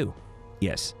 yes, I do.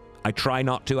 Yes. I try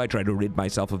not to. I try to rid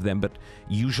myself of them, but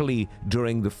usually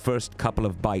during the first couple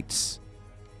of bites,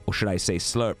 or should I say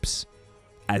slurps,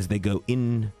 as they go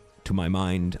in to my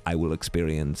mind, I will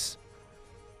experience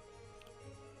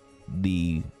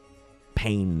the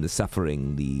pain, the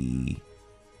suffering,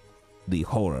 the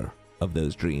horror of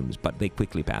those dreams, but they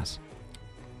quickly pass.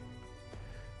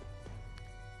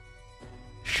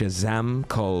 Shazam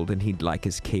called and he'd like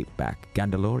his cape back.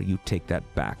 Gandalor, you take that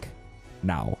back.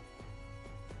 Now.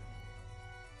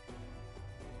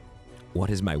 What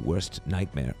is my worst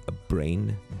nightmare? A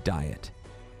brain diet.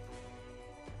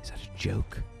 Is that a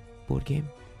joke? Board game?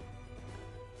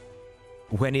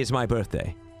 When is my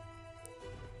birthday?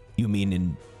 You mean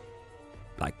in,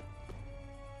 like,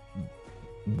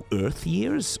 Earth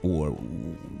years? Or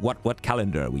what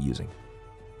calendar are we using?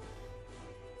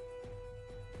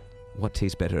 What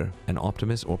tastes better, an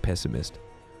optimist or pessimist?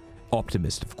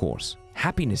 Optimist, of course.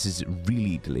 Happiness is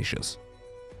really delicious.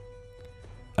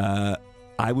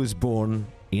 I was born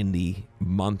in the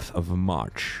month of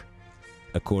March,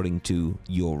 according to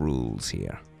your rules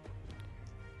here.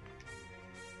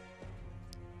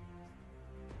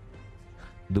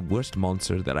 The worst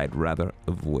monster that I'd rather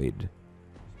avoid.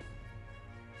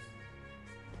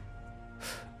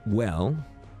 Well,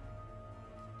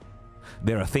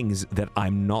 there are things that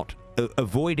I'm not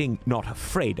avoiding, not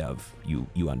afraid of.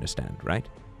 You understand, right?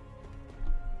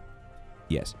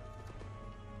 Yes.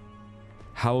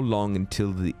 How long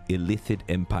until the Illithid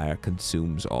Empire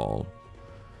consumes all?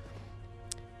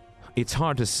 It's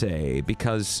hard to say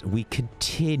because we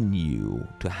continue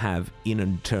to have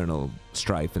internal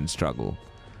strife and struggle.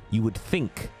 You would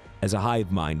think, as a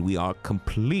hive mind, we are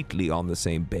completely on the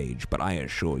same page, but I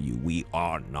assure you, we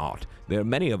are not. There are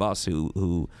many of us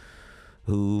who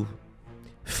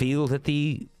feel that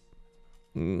the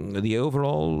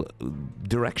overall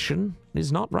direction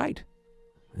is not right,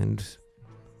 and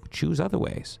choose other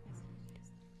ways.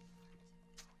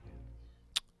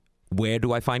 Where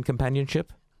do I find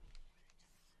companionship?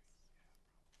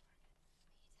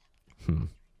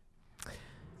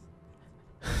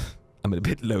 I'm a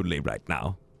bit lonely right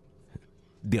now.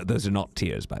 Those are not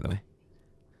tears, by the way.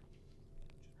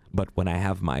 But when I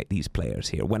have these players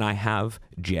here, when I have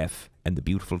Jeff and the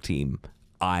beautiful team,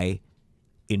 I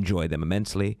enjoy them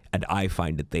immensely, and I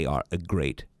find that they are a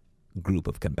great group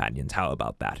of companions. How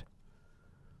about that?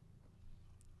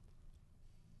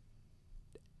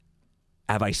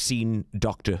 Have I seen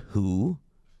Doctor Who?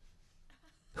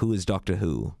 Who is Doctor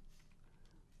Who?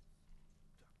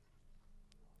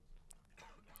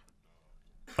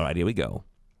 All right, here we go.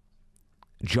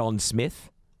 John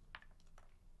Smith?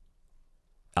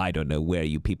 I don't know where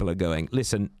you people are going.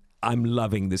 Listen, I'm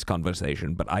loving this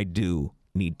conversation, but I do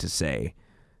need to say,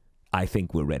 I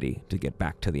think we're ready to get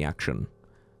back to the action.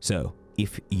 So,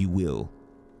 if you will,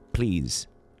 please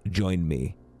join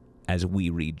me as we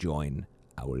rejoin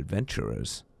our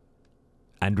adventurers.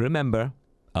 And remember,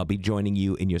 I'll be joining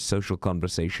you in your social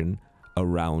conversation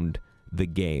around the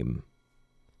game.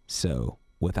 So,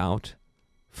 without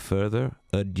further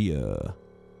adieu,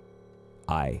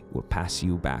 I will pass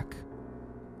you back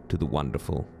to the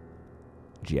wonderful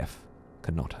Jeff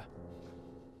Canotta.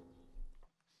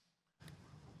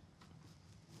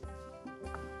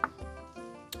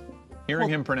 Hearing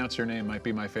him pronounce your name might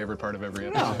be my favorite part of every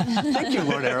episode. Thank you,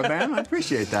 Lord Araban. I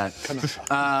appreciate that.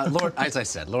 Lord, as I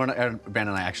said, Lord Araban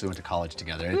and I actually went to college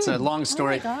together. It's a long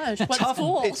story. Oh my gosh, what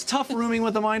school? It's tough rooming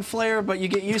with a mind flayer, but you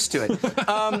get used to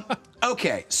it.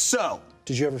 Okay, so.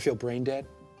 Did you ever feel brain dead?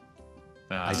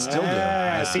 I still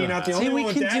do. See, you're not the only See, one we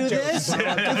with can that do joke. this.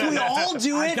 If we all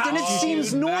do it, then it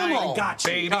seems normal. I got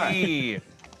you. Baby!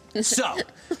 So,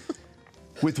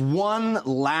 with one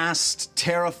last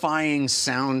terrifying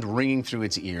sound ringing through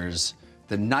its ears,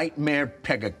 the nightmare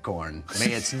pegacorn,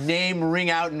 may its name ring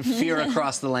out in fear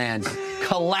across the land,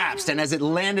 collapsed, and as it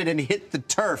landed and hit the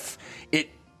turf, it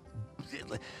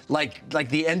like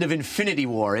the end of Infinity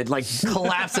War. It like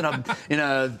collapsed in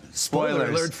a Spoiler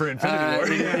alert for Infinity War.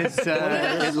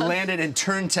 It landed and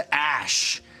turned to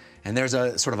ash, and there's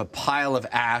a sort of a pile of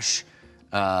ash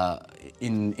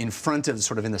in front of,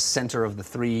 sort of in the center of the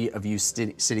three of you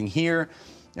sitting here.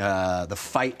 The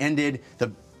fight ended.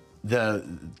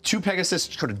 The two Pegasus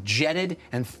sort of jetted,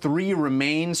 and three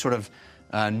remain sort of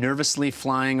nervously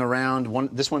flying around.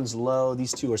 This one's low.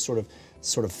 These two are sort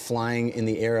of flying in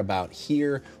the air about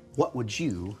here. What would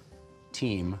you,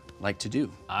 team, like to do?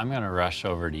 I'm gonna rush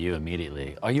over to you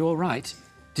immediately. Are you all right?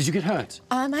 Did you get hurt?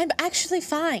 I'm actually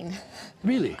fine.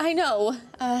 Really? I know.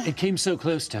 It came so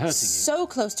close to hurting you. So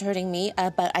close to hurting me,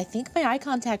 but I think my eye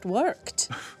contact worked.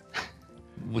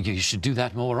 Well, you should do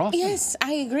that more often. Yes,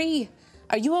 I agree.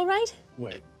 Are you all right?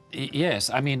 Wait. Yes,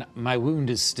 I mean, my wound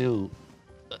is still...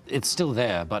 It's still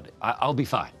there, but I'll be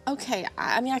fine. Okay,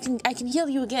 I mean, I can heal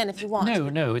you again if you want.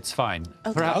 No, it's fine.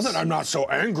 Okay. Now that I'm not so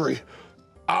angry.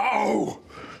 Ow!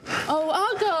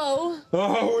 Oh, Uggo.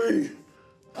 Owie!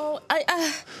 Oh,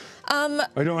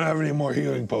 I don't have any more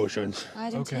healing potions. I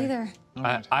don't either.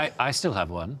 I still have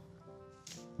one.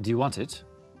 Do you want it?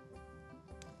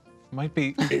 Might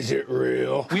be. Is it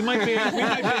real? We might be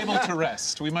able to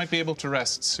rest. We might be able to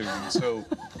rest soon. So.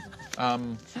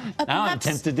 Now I'm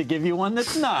tempted to give you one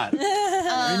that's not.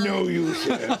 I know you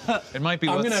said. It might be.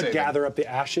 I'm worth gonna saving. gather up the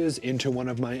ashes into one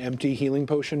of my empty healing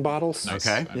potion bottles. Nice,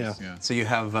 Okay. nice, Yeah. So you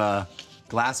have a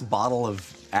glass bottle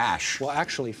of ash. Well,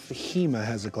 actually, Fahima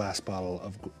has a glass bottle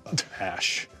of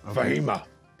ash. Fahima.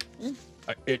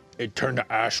 It turned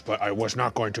to ash, but I was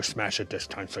not going to smash it this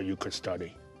time so you could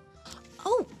study.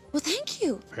 Oh, well, thank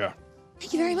you. Yeah.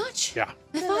 Thank you very much. Yeah.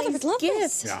 My father would love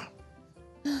this. Yeah.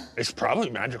 It's probably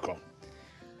magical.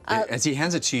 As he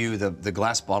hands it to you, the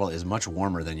glass bottle is much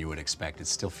warmer than you would expect. It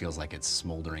still feels like it's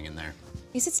smoldering in there.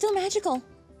 Is it still magical?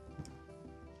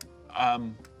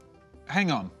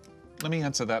 Hang on. Let me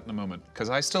answer that in a moment, because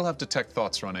I still have detect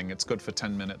thoughts running. It's good for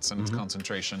 10 minutes, and it's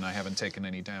concentration. I haven't taken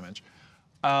any damage.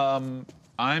 I'm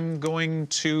going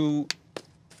to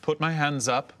put my hands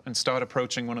up and start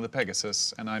approaching one of the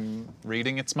Pegasus, and I'm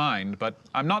reading its mind, but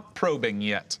I'm not probing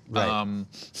yet. Right.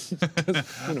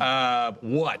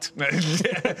 What?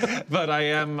 But I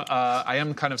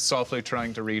am kind of softly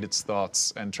trying to read its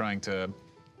thoughts and trying to,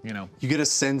 you know. You get a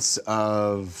sense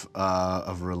of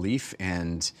relief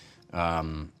and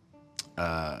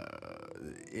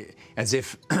as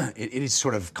if it is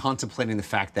sort of contemplating the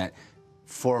fact that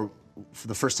for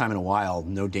the first time in a while,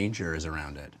 no danger is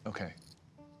around it. Okay,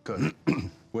 good.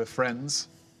 We're friends.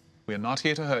 We're not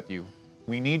here to hurt you.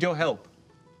 We need your help,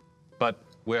 but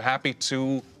we're happy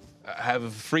to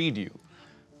have freed you.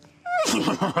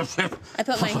 I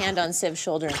put my hand on Civ's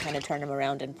shoulder and kind of turn him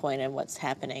around and point at what's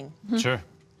happening. Sure.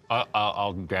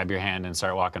 I'll grab your hand and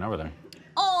start walking over there.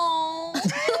 Oh.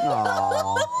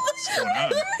 What's going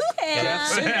on?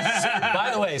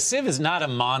 By the way, Civ is not a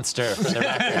monster, for the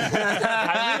record.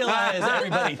 I realize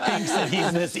everybody thinks that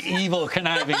he's this evil,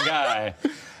 conniving guy.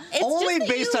 Only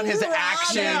based on his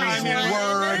actions,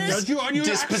 words,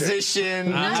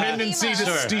 disposition, tendency to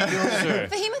steal.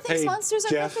 Fahima thinks monsters are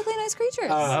Jeff. perfectly nice creatures.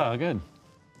 Oh, good.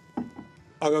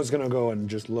 I was gonna go and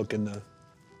just look in the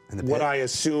what I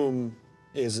assume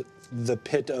is the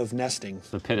pit of nesting.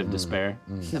 The pit of despair.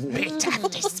 And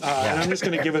I'm just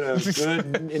gonna give it a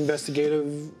good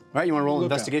investigative. All right, you want to roll an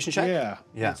look investigation at. check?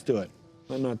 Yeah, let's do it.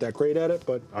 I'm not that great at it,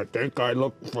 but I think I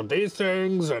look for these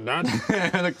things and that.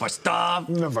 Look for stuff.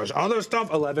 For other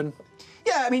stuff. 11.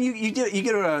 Yeah, I mean, you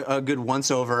get a good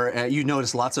once over. You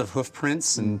notice lots of hoof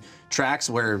prints and tracks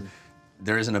where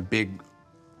there isn't a big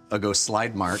Uggo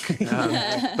slide mark.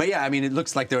 But yeah, I mean, it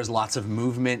looks like there's lots of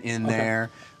movement in there.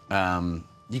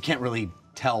 You can't really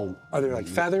tell. Are there like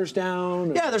feathers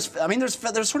down? Or? Yeah, there's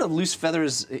sort of loose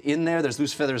feathers in there. There's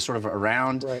loose feathers sort of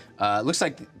around. Right. It looks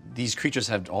like these creatures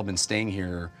have all been staying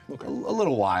here a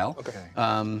little while. Okay.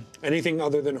 Anything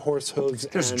other than horse hooves?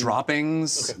 There's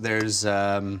droppings. Okay. There's,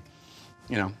 you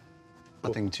know,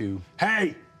 nothing to.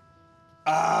 Hey,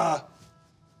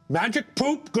 magic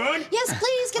poop, good? Yes,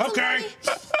 please, get some money.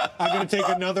 I'm gonna take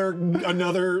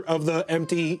another of the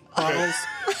empty bottles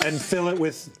and fill it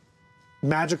with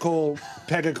magical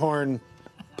pegacorn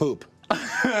poop.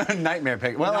 Nightmare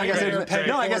pig. Well, I guess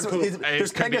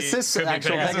there's Pegasus,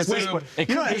 actual Pegasus. It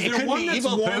could be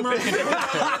evil warmer.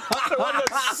 The one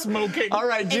that's smoking. All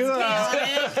right,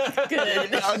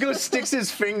 Uggo sticks his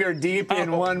finger deep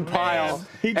in one pile.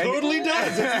 He totally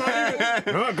does. It's not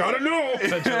even, I gotta know.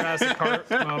 It's a Jurassic Park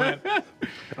moment.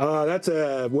 That's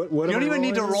a what? You don't even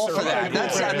need to roll for that.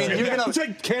 That's, I mean, you're gonna. It's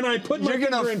like, can I put my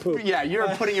finger in poop? Yeah, you're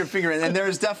putting your finger in, and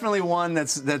there's definitely one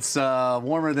that's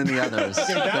warmer than the others.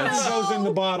 That one goes in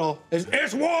the bottle.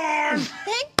 It's warm.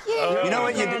 Thank you. You know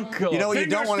what you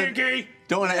don't want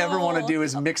to ever want to do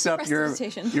is mix up your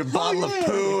bottle of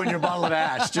poo and your bottle of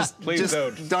ash. Please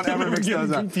don't ever mix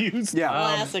those up. Confused. Yeah.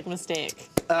 Classic mistake.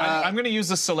 I'm going to use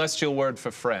the celestial word for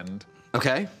friend.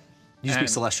 Okay. You speak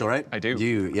Celestial, right? I do.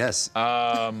 You, yes.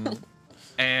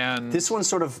 And this one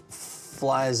sort of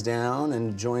flies down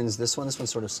and joins this one. This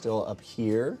one's sort of still up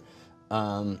here.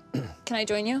 Can I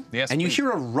join you? Yes. And you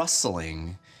hear a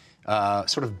rustling,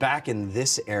 sort of back in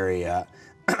this area,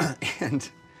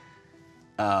 and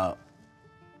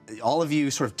all of you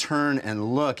sort of turn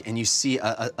and look, and you see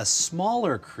a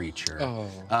smaller creature,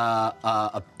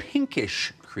 a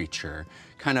pinkish creature,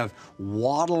 kind of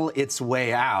waddle its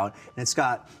way out, and it's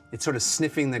sort of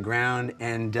sniffing the ground.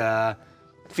 And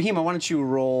Fahima, why don't you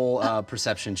roll a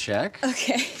perception check?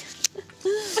 Okay.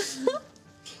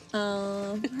 Where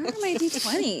are my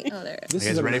D20? Oh, there. You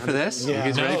guys ready for this? Yeah.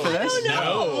 You guys ready for this? No.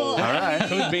 All right.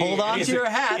 Hold on to your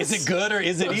hats. Is it good or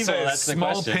is it evil? That's the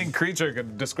small question. pink creature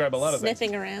could describe a lot of things.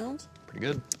 Sniffing around. Pretty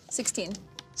good. 16.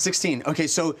 16. Okay,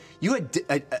 so you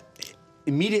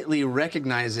immediately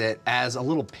recognize it as a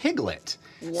little piglet.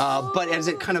 But as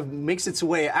it kind of makes its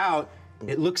way out,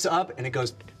 it looks up and it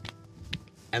goes,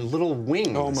 and little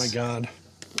wings. Oh my God.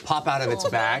 Pop out of its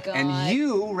back, God. and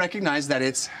you recognize that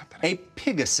it's a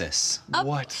Pegasus.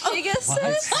 What? Pegasus?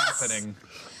 What's happening?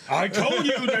 I told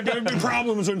you that there'd be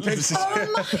problems when pigs.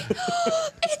 Oh my!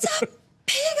 It's a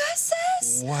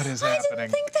Pegasus. What is I happening?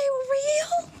 didn't think they were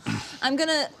real. I'm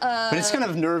gonna. But it's kind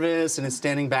of nervous, and it's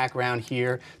standing back around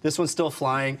here. This one's still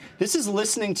flying. This is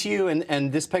listening to you,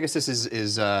 and this Pegasus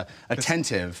is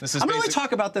attentive. This is I'm going to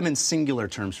talk about them in singular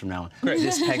terms from now on. Great.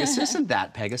 This Pegasus and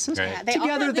that Pegasus. Yeah,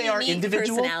 Together they are unique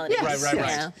individual. personalities. Yes, Right.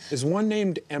 yes. Is one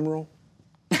named Emerald?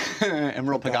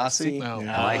 Emerald Pegasi. No.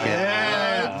 I like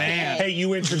it. Man. Hey,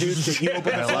 you introduced it. You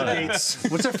opened the floodgates.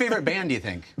 What's our favorite band, do you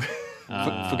think?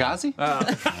 Fugazi?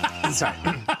 Sorry.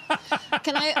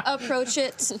 Can I approach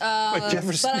it?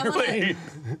 Jefferson but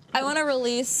I want to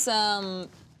release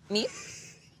meat.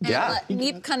 and let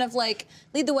Meep kind of like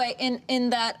lead the way in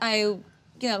that I'm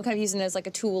kind of using it as like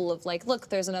a tool of like, look,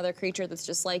 there's another creature that's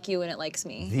just like you and it likes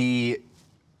me. The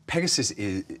Pegasus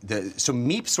is so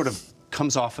Meep sort of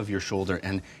comes off of your shoulder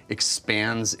and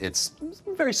expands its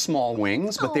very small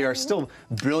wings, but they are still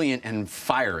brilliant and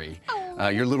fiery.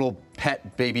 Your little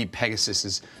pet baby Pegasus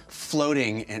is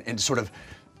floating and sort of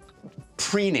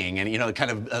preening and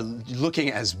kind of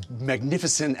looking as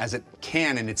magnificent as it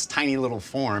can in its tiny little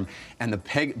form. And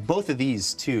both of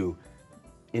these two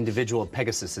individual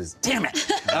Pegasuses, damn it,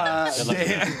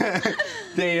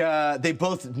 they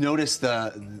both notice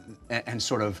and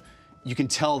sort of, you can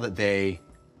tell that they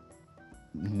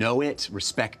know it,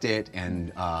 respect it,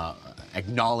 and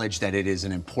acknowledge that it is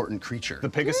an important creature. The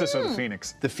Pegasus or the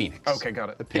Phoenix? The Phoenix. Okay, got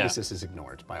it. The Pegasus is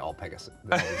ignored by all Pegasus.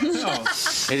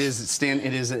 It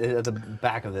is at the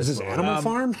back of this. Is this Animal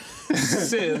Farm?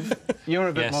 Civ, you're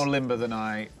a bit more limber than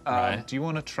I. Right. Do you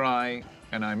want to try?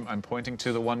 And I'm pointing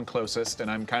to the one closest,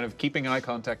 and I'm kind of keeping eye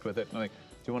contact with it. Like,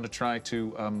 do you want to try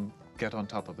to get on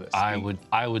top of this? I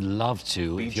would love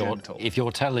to if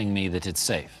you're telling me that it's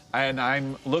safe. And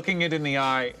I'm looking it in the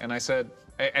eye, and I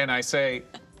say,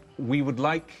 we would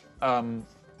like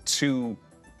to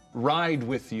ride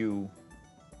with you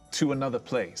to another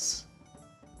place.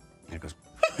 And it goes.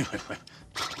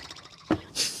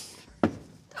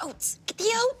 Oats, get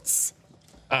the oats.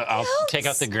 I'll take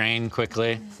out the grain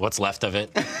quickly. What's left of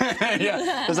it?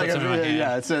 Yeah, it's like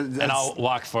and I'll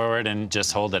walk forward and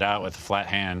just hold it out with a flat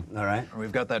hand. All right.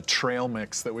 We've got that trail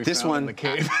mix that we found in the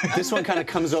cave. This one kind of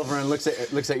comes over and looks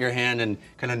at your hand and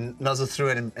kind of nuzzles through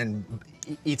it and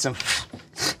eats them.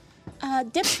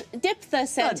 Diptha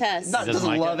sent us.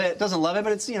 Doesn't love it. Doesn't love it,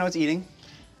 but it's it's eating.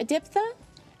 A Diptha?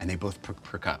 And they both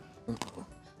perk up.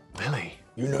 Lily,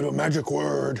 you know the magic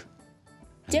word.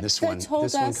 And this one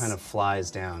us. kind of flies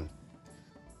down.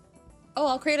 Oh,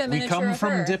 I'll create a we miniature come of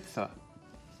from her. Diptha.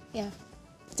 Yeah.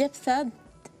 Diptha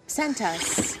sent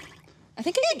us. I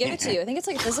think I can give it to you. I think it's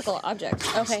like a physical object.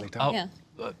 Okay. Oh, Yeah.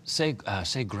 say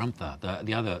Grumptha,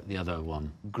 the other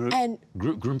one. And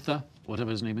Grumptha,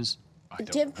 whatever his name is.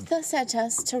 Diptha sent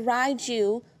us to ride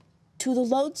you to the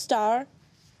Lodestar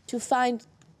to find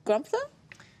Grumptha?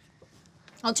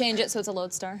 I'll change it so it's a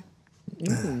lodestar.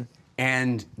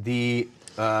 And the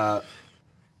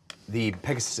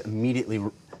Pegasus immediately,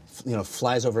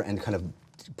 flies over and kind of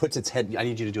puts its head. I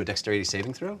need you to do a dexterity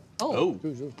saving throw. Oh.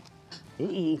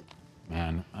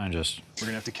 Man, We're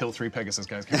gonna have to kill 3 Pegasus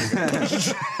guys. Hey,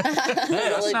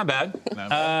 that's not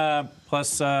bad.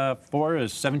 Plus 4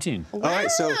 is 17. All right,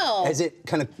 so as it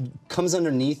kind of comes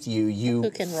underneath you,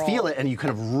 you feel it and you kind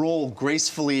of roll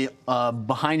gracefully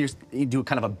behind you do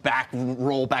kind of a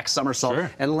back somersault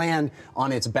and land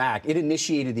on its back. It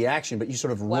initiated the action, but you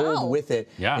sort of rolled with it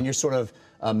and you're sort of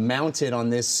mounted on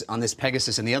this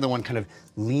Pegasus, and the other one kind of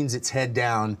leans its head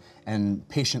down and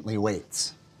patiently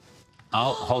waits.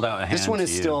 I'll hold out a hand. This one is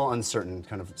to you. still uncertain,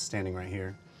 kind of standing right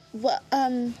here. Well,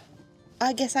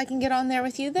 I guess I can get on there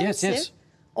with you then, Yes, yes.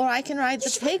 Or I can ride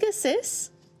the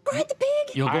Pegasus. Ride the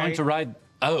pig. You're going to ride.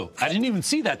 Oh, I didn't even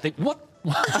see that thing. What?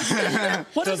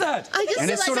 What is that? I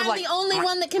just feel like I'm the only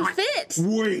one that can fit.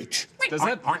 Wait. Does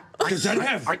that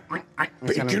have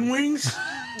bacon wings?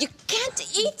 You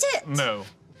can't eat it. No.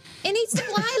 It needs to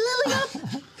fly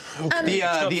Lily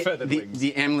up.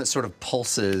 The amulet sort of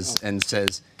pulses and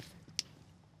says,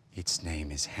 "Its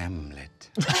name is Hamlet."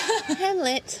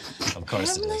 Hamlet. Of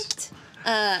course it is.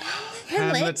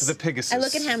 Hamlet the Pegasus. I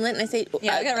look at Hamlet and I say,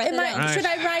 Yeah, I gotta write that down. should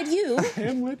I ride you?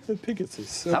 Hamlet the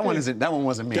Pegasus. That one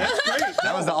wasn't me.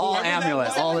 That was the all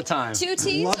amulet all the time. 2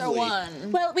 T's or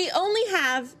 1? Well, we only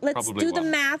have, let's Probably do the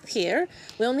one. math here.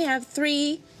 We only have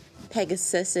 3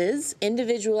 Pegasuses,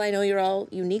 individual, I know you're all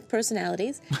unique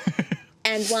personalities,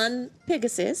 and 1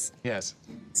 Pegasus. Yes.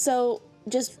 So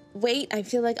just wait, I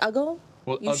feel like Uggo,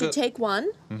 you should take 1.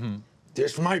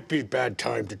 This might be a bad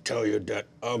time to tell you that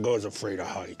Uggo's afraid of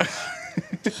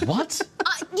heights. What?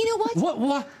 You know what?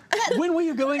 What? When were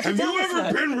you going to Have tell you us ever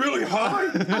that? been really high?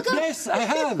 Yes, I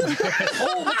have.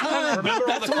 All the time. Remember all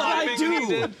That's the what I climbing we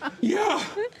do. did? Yeah.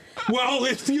 Well,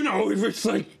 if it's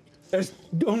like,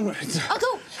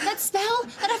 Uggo, that spell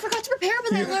that I forgot to prepare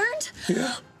but I learned,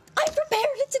 I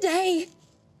prepared it today.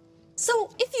 So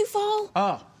if you fall,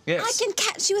 Oh, yes. I can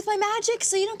catch you with my magic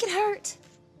so you don't get hurt.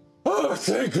 oh,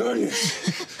 thank goodness.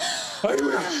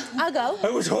 Uggo, I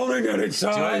was holding it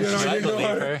inside and I Should I didn't know believe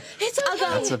how to... her? It's okay.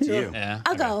 That's up to you. Yeah.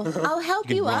 Uggo, I'll help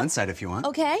You you can roll up. inside if you want.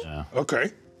 Okay?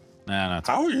 Okay. No, it's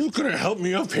How are you going to help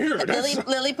me up here?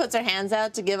 Lily puts her hands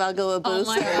out to give Uggo a boost.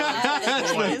 my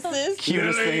God.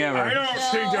 Cutest thing ever. I don't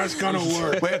think that's going to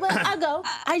work. Well, Uggo,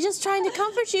 I'm just trying to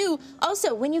comfort you.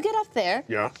 Also, when you get up there,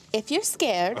 Yeah. if you're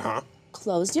scared,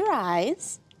 close your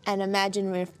eyes and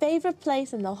imagine your favorite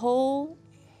place in the whole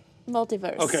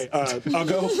multiverse. Okay,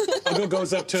 Uggo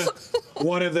goes up to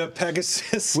one of the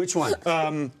Pegasus. Which one?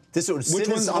 This one. Sid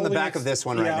is on the back of this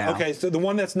one right now. Okay, so the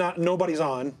one that's nobody's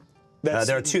on. That's,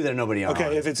 there are two that are nobody on.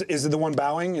 Okay, is it the one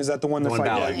bowing? Is that the one that's like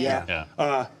bowing,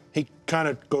 yeah. He kind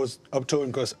of goes up to it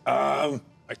and goes, I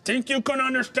think you can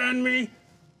understand me.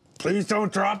 Please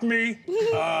don't drop me.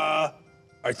 I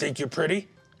think you're pretty.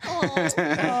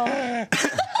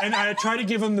 And I try to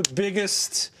give him the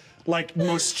biggest, like,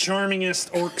 most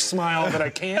charmingest orc smile that I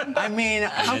can. I mean,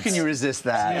 how can you resist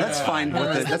that? Yeah. Let's find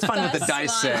what the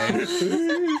dice say.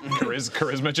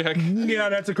 Charisma check? Yeah,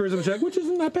 that's a charisma check, which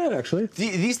isn't that bad, actually.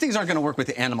 These things aren't going to work with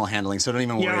the animal handling, so don't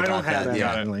even worry I about don't have that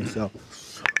Yeah. handling, so.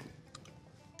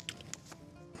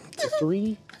 It's a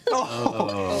 3.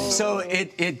 Oh. So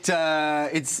it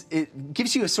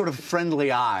gives you a sort of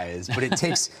friendly eyes, but it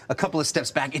takes a couple of steps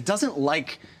back. It doesn't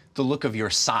like the look of your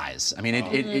size. I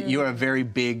mean, you are a very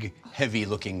big,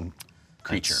 heavy-looking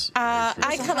creature.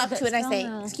 I come up to it and I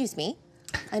say, excuse me,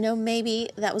 I know maybe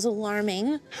that was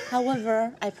alarming.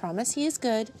 However, I promise he is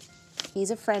good.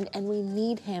 He's a friend, and we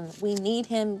need him. We need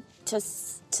him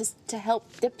to help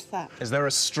Diptha. Is there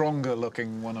a stronger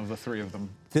looking one of the three of them?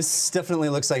 This definitely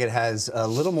looks like it has a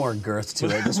little more girth to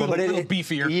it. This one, a little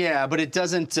beefier. Yeah, but it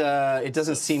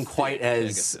doesn't seem quite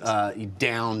as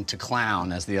down to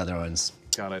clown as the other ones.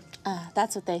 Got it.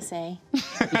 That's what they say.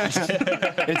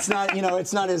 It's not,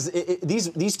 it's not as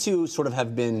these two sort of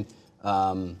have been.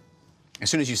 As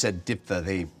soon as you said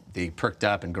Diptha, they perked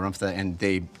up, and Garumtha, and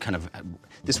they kind of.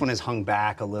 This one has hung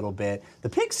back a little bit. The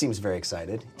pig seems very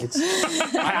excited.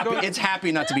 It's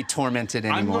happy not to be tormented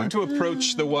anymore. I'm going to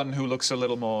approach the one who looks a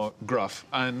little more gruff,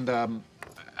 and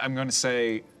I'm going to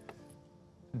say,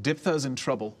 Diptha's in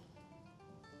trouble.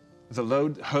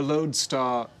 Her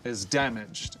lodestar is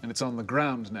damaged, and it's on the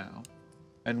ground now.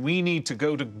 And we need to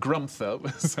go to Grumtha.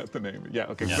 Is that the name? Yeah,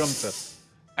 okay, yes. Grumtha.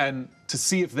 And to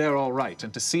see if they're all right,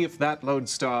 and to see if that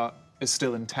lodestar is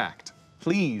still intact.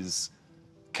 Please,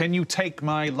 can you take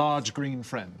my large green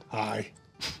friend? Hi.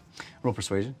 Roll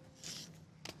persuasion.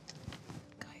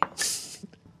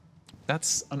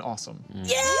 That's an awesome.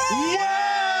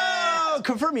 Yeah!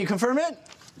 Confirm it.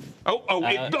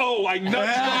 I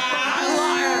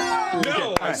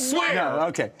no, I swear. No,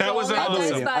 okay. That was an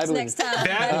awesome. Next time.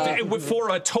 That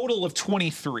for a total of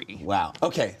 23. Wow.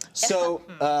 Okay. So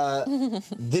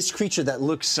this creature that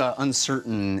looks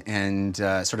uncertain and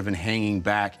sort of been hanging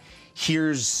back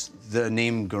hears the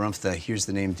name Garumtha, hears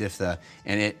the name Diptha,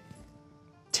 and it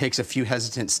takes a few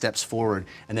hesitant steps forward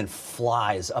and then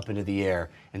flies up into the air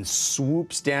and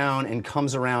swoops down and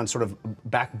comes around sort of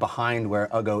back behind where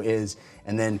Uggo is,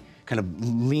 and then kind of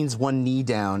leans one knee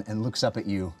down and looks up at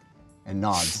you and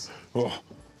nods.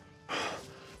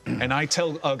 And I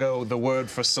tell Uggo the word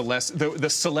for the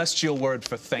celestial word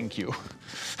for thank you.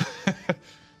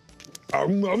 He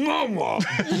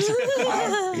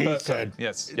said.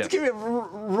 Yes. Give me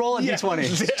roll a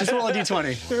d20. Just roll a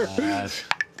d20.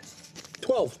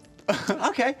 12.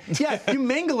 Okay. Yeah, you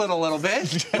mangle it a little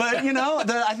bit, but I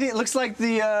think it looks like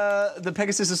the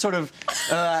Pegasus is sort of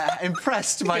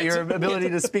impressed by your ability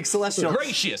to speak Celestial.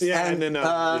 Gracious. Yeah, And then,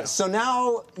 so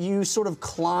now you sort of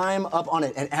climb up on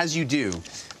it, and as you do,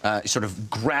 you sort of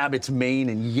grab its mane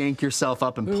and yank yourself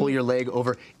up and pull your leg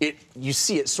over. You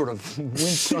see it sort of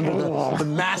wince under the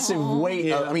massive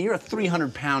weight. I mean, you're a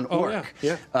 300-pound orc.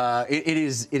 Yeah. It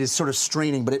is sort of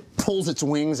straining, but it pulls its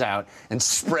wings out and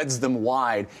spreads them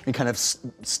wide and kind of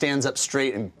stands up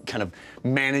straight and kind of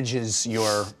manages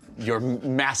your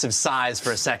massive size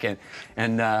for a second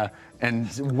and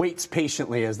waits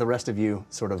patiently as the rest of you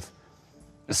sort of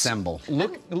assemble.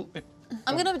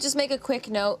 I'm gonna just make a quick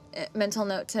mental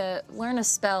note to learn a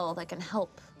spell that can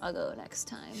help Uggo next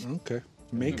time. Okay.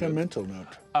 Make a mental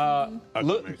note.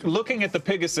 Looking at the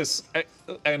Pegasus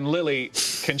and Lily,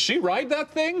 can she ride that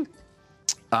thing?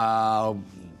 I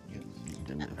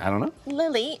don't know.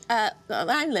 Lily,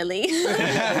 I'm Lily.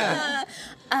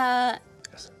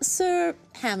 Sir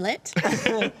Hamlet.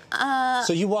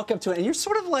 So you walk up to it, and you're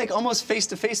sort of like almost face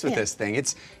to face with this thing.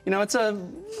 It's it's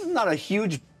not a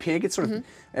huge pig. It's sort of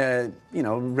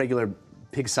regular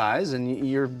pig size, and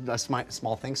you're a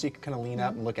small thing, so you can kind of lean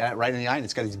up and look at it right in the eye. And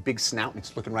it's got this big snout, and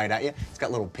it's looking right at you. It's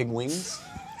got little pig wings.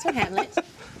 Sir Hamlet,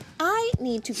 I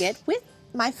need to get with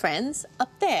my friends up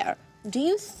there. Do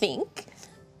you think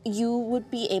you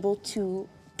would be able to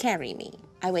carry me?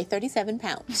 I weigh 37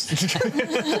 pounds.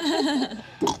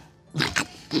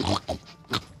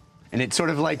 And it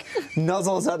sort of like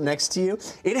nuzzles up next to you.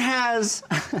 It has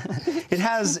what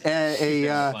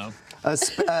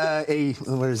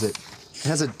is it? It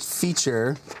has a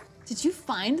feature. Did you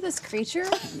find this creature?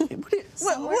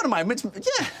 What am I? Yeah.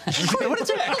 What is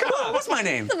it? Come on, what's my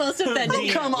name? The most offending.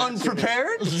 Come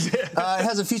unprepared. It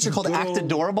has a feature called Act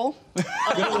Adorable.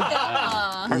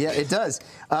 Yeah, it does.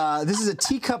 This is a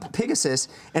teacup Pegasus,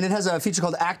 and it has a feature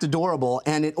called Act Adorable,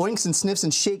 and it oinks and sniffs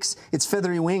and shakes its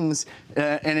feathery wings,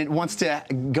 and it wants to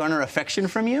garner affection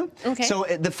from you. Okay. So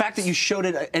the fact that you showed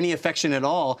it any affection at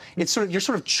all, it's you're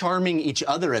sort of charming each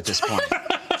other at this point.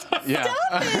 Yeah.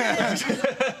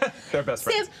 They're best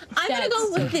friends. Siv, I'm going to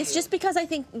go with this just because I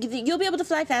think you'll be able to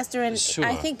fly faster, and Sure.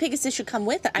 I think Pegasus should come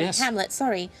with us. Yes. Hamlet,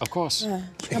 sorry. Of course.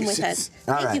 Come with us.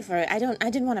 All Thank right. you for it. I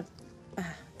didn't want to.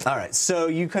 All right, so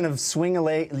you kind of swing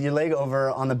your leg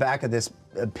over on the back of this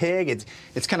pig.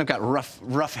 It's kind of got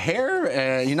rough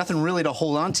hair. You're nothing really to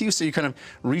hold on to, so you kind of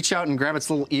reach out and grab its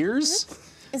little ears.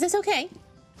 Is this okay?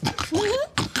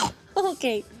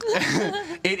 Okay.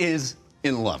 It is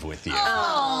in love with you.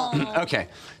 Okay,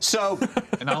 so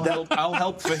And I'll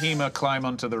help Fahima climb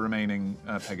onto the remaining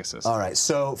Pegasus. all right,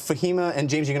 so Fahima and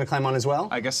James, you're going to climb on as well.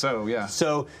 I guess so, yeah.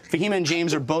 So Fahima and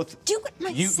James are both. Do it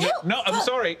myself. No, I'm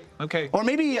sorry. Okay. Or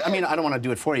maybe, I mean, I don't want to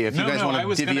do it for you. If you guys I want to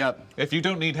was divvy gonna- up. If you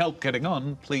don't need help getting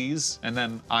on, please, and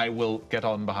then I will get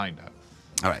on behind her.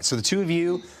 All right, so the two of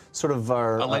you sort of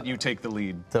are. I'll let you take the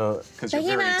lead The because you're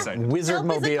very Fahima. excited. Wizard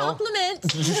Help is a Mobile.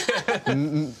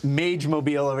 compliment. Mage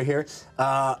Mobile over here.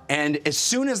 And as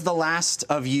soon as the last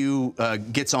of you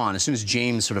gets on, as soon as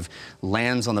James sort of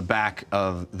lands on the back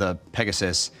of the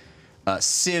Pegasus,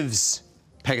 Civ's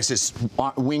Pegasus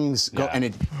wings go and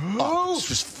it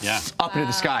just up into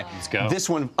the sky. Let's go. This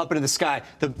one up into the sky.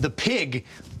 The pig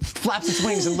flaps its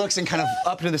wings and looks and kind of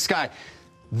up into the sky.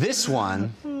 This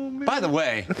one, by the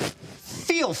way,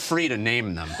 feel free to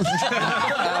name them.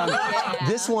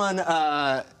 This one,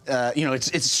 you know,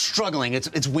 it's struggling.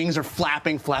 Its wings are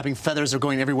flapping, feathers are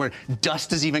going everywhere.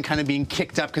 Dust is even kind of being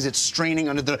kicked up because it's straining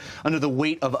under the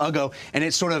weight of Uggo, and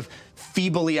it's sort of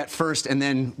feebly at first, and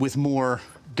then with more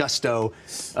gusto,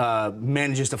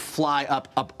 manages to fly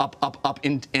up,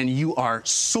 and you are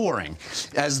soaring.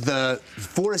 As the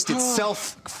forest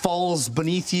itself falls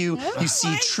beneath you, you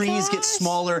see trees get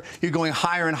smaller, you're going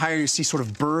higher and higher, you see sort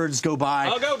of birds go by.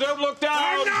 Uggo, don't look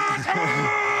down!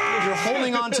 You're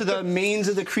holding on to the manes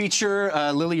of the creature.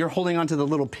 Lily, you're holding on to the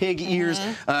little pig ears.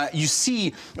 You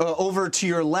see, over to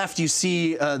your left, you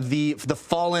see the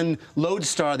fallen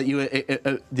lodestar that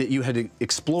you had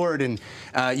explored, and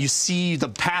you see the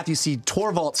path, you see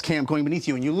Torvald's camp going beneath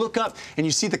you, and you look up and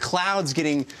you see the clouds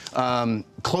getting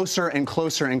closer and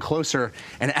closer and closer,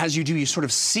 and as you do, you sort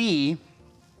of see,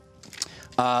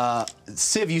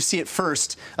 Civ, you see it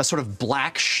first, a sort of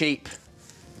black shape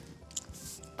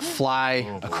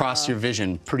fly across your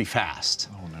vision pretty fast.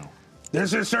 Oh no.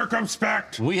 This is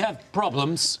circumspect. We have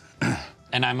problems,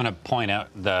 and I'm going to point out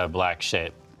the black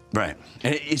shape. Right.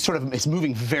 And it's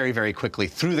moving very, very quickly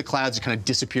through the clouds. It kind of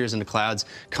disappears into clouds,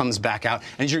 comes back out,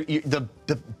 and the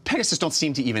Pegasus don't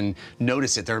seem to even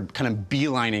notice it. They're kind of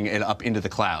beelining it up into the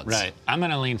clouds. Right. I'm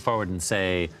going to lean forward and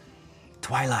say,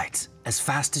 Twilight, as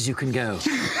fast as you can go.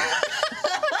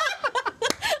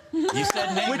 You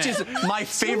said name Which it. is my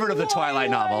favorite of the Twilight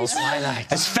novels.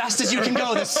 Twilight. As fast as you can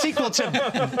go, the sequel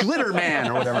to Glitter Man,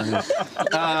 or whatever it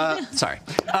is. Sorry.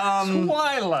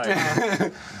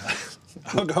 Twilight.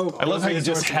 I love how you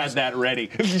just had that ready.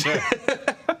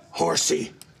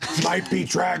 Horsey might be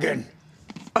dragon.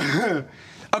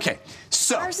 Okay,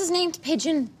 so. Ours is named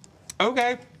Pigeon.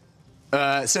 Okay.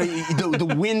 So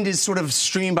the wind is sort of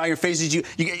streaming by your faces.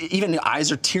 Even the eyes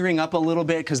are tearing up a little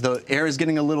bit because the air is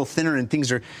getting a little thinner and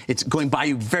it's going by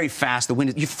you very fast.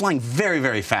 You're flying very,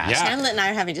 very fast. Yeah. Hamlet and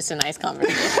I are having just a nice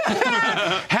conversation.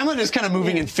 Hamlet is kind of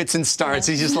moving in fits and starts.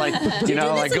 He's just like, you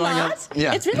know, like going up.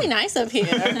 Yeah. It's really nice up here.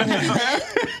 He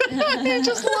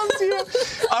just loves you.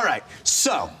 All right,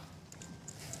 so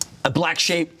a black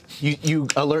shape. You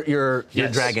alert your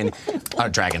dragon.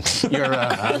 Dragon. Your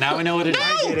now I know what it is.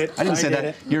 I didn't say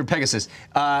that. You're Pegasus.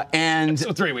 And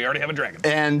So 3, we already have a dragon.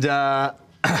 And by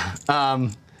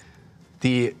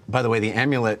the way, the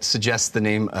amulet suggests the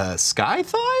name Sky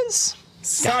Thighs?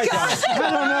 Sky Thighs. I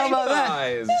don't know about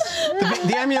that.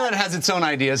 The amulet has its own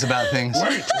ideas about things.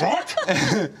 Wait, what?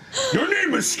 Your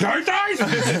name is Sky Thighs?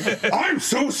 I'm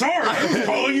so sorry. I was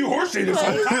calling you Horsey this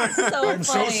whole time. I'm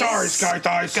so sorry, Sky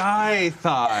Thighs. Sky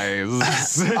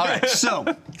thighs. All right, so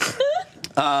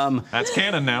That's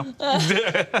canon now.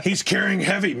 He's carrying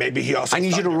heavy. Maybe he also. I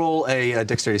need you to roll a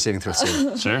dexterity saving throw.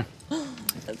 Save. Sure.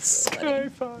 That's sweaty.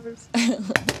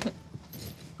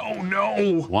 Oh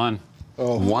no. 1.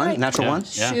 One, natural one.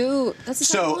 Yeah. Shoot, that's a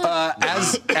So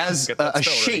as a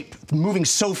shape moving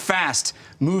so fast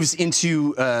moves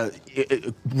into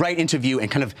right into view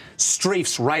and kind of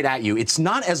strafes right at you. It's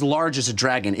not as large as a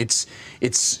dragon. It's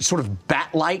sort of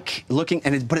bat-like looking,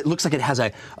 but it looks like it has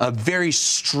a very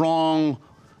strong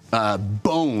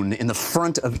bone in the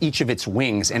front of each of its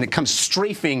wings, and it comes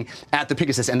strafing at the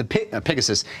Pegasus, and the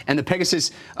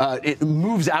Pegasus it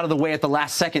moves out of the way at the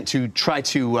last second to try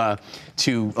to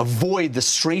avoid the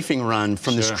strafing run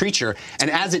from this creature.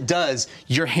 And as it does,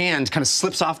 your hand kind of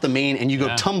slips off the mane, and you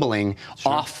go tumbling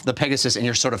off the Pegasus, and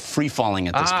you're sort of free falling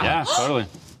at this point. Yeah, totally.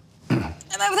 Am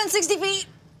I within 60 feet?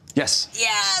 Yes.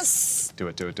 Yes. Do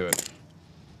it, do it, do it.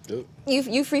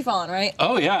 You free falling, right?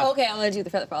 Oh, yeah. Okay, I'm gonna do the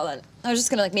feather fall then. I was just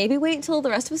gonna maybe wait until the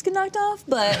rest of us get knocked off,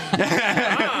 but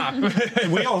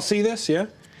We all see this, yeah?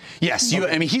 Yes,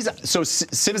 I mean,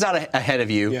 Civ is out ahead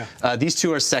of you. Yeah. These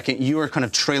two are second. You are kind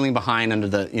of trailing behind under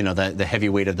the the heavy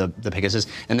weight of the Pegasus,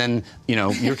 and then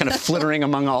you're kind of flittering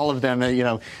among all of them,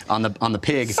 on the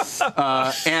pig,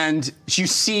 and you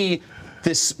see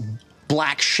this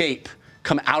black shape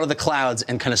come out of the clouds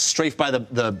and kind of strafe by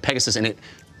the Pegasus, and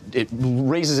it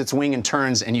raises its wing and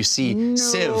turns, and you see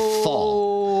Civ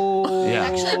fall. Yeah.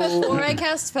 actually, before I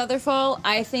cast Featherfall,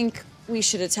 I think we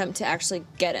should attempt to actually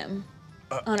get him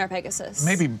on our Pegasus.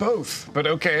 Maybe both, but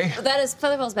okay. That is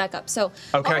Featherfall's backup. So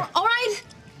Okay. all right,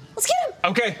 let's get him.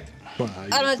 Okay. I'm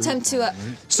gonna attempt to.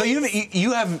 So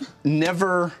you have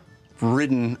never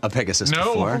ridden a Pegasus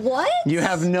No. before. What? You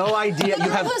have no idea. The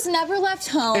three of us never left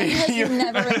home. You've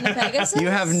never ridden a Pegasus. You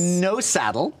have no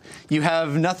saddle. You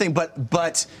have nothing but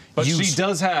But you she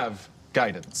does have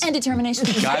guidance. And determination.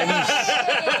 Guidance.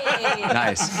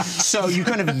 Nice. So you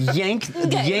kind of yank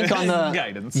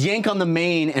on the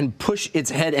mane and push its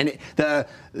head, and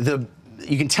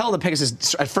you can tell the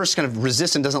Pegasus at first kind of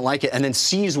resists and doesn't like it, and then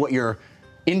sees what you're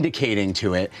indicating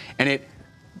to it, and it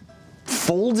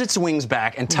folds its wings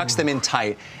back and tucks them in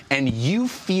tight, and you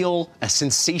feel a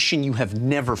sensation you have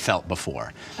never felt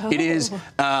before. It is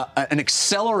an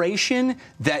acceleration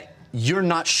that you're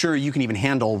not sure you can even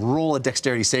handle. Roll a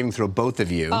dexterity saving throw, both of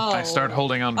you. I start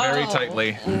holding on very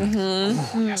tightly.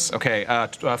 Yes. Okay.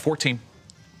 14.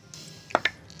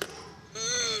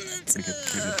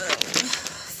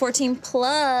 14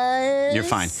 plus. You're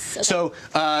fine.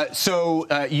 Okay.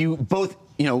 So you both,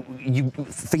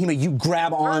 Fahima, you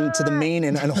grab on to the mane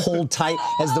and hold tight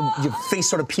as your face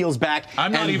sort of peels back.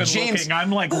 I'm not even looking.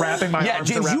 I'm like wrapping my arms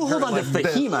James, around you hold her on to like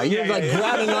this. Fahima. You're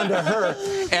grabbing onto her,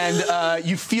 and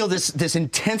you feel this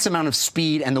intense amount of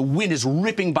speed, and the wind is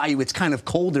ripping by you. It's kind of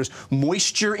cold. There's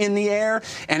moisture in the air,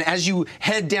 and as you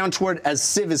head down toward, as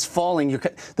Civ is falling,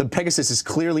 the Pegasus is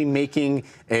clearly making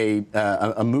a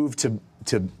move to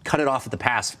cut it off at the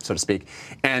pass, so to speak,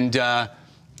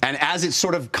 and as it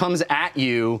sort of comes at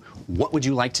you, what would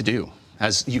you like to do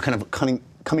as you kind of coming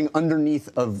underneath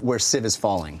of where Civ is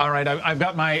falling? All right, I've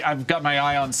got my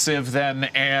eye on Civ then,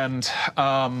 and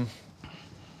oh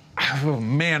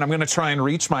man, I'm gonna try and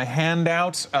reach my hand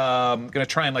out. I'm gonna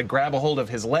try and grab a hold of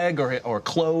his leg or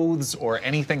clothes or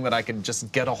anything that I can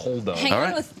just get a hold of. Hang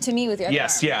on to me with your other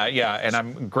Yes, arm. yeah, and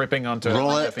I'm gripping onto.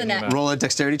 Roll a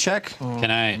dexterity check. Can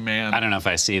I? Man. I don't know if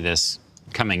I see this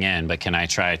coming in, but can I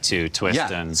try to twist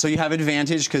and? So you have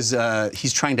advantage because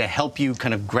he's trying to help you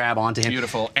kind of grab onto him.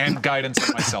 Beautiful, and guidance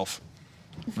on myself.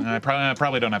 I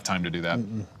probably don't have time to do that.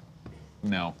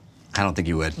 No. I don't think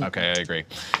you would. Okay, I agree.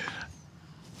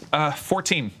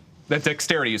 14. That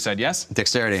dexterity, you said, yes?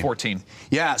 Dexterity. 14.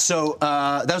 Yeah, so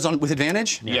that was with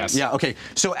advantage? Yes. Yeah, okay.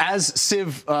 So as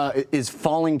Civ is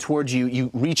falling towards you,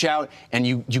 you reach out and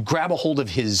you grab a hold of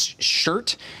his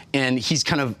shirt, and he's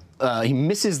kind of, he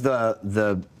misses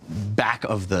the back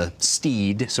of the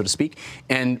steed, so to speak,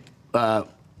 and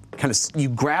you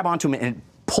grab onto him, and it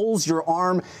pulls your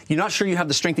arm. You're not sure you have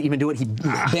the strength to even do it. He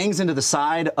bangs into the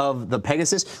side of the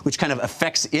Pegasus, which kind of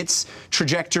affects its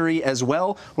trajectory as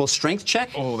well. Roll strength check.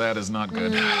 Oh, that is not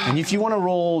good. And if you want to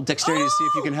roll dexterity to see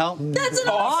if you can help. That's an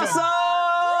awesome!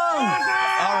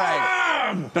 All right.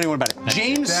 Don't even worry about it.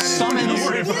 James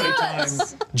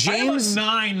summons. James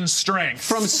 9 strength.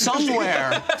 From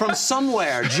somewhere,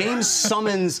 James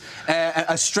summons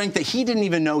a strength that he didn't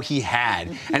even know he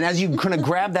had. And as you kind of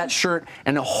grab that shirt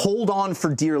and hold on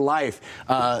for dear life,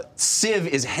 Civ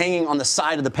is hanging on the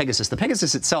side of the Pegasus. The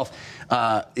Pegasus itself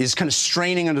is kind of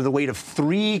straining under the weight of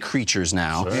 3 creatures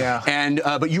now. Sure. Yeah. And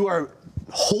but you are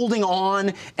holding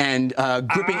on and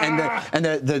gripping, and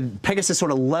the Pegasus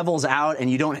sort of levels out, and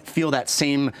you don't feel that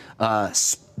same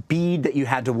speed that you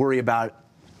had to worry about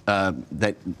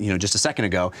just a second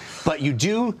ago. But you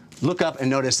do look up and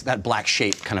notice that black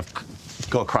shape kind of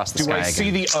go across the Do sky I again. see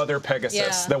the other Pegasus,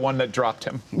 Yeah. the one that dropped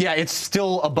him? Yeah, it's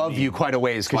still above you quite a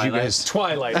ways because you guys.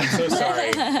 Twilight. I'm so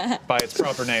sorry. By its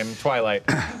proper name, Twilight.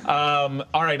 All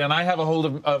right, and I have a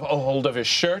hold of his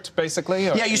shirt, basically.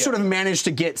 Or, Yeah, you sort of managed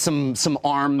to get some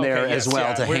arm there Okay, as yes, well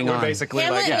yeah. to hang we're on. basically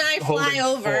Hamlet like and I fly holding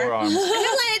over. forearms.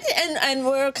 and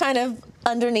we're kind of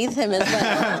underneath him as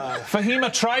well.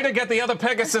 Fahima, try to get the other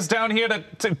Pegasus down here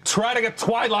to try to get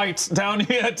Twilight down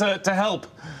here to help.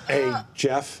 Hey,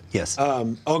 Jeff. Yes.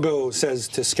 Uggo says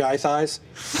to Sky Thighs.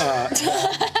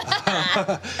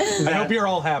 I hope you're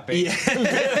all happy.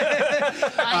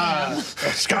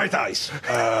 Sky Thighs.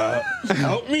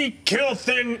 Help me kill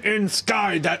thing in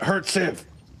sky that hurt Civ.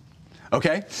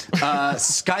 Okay.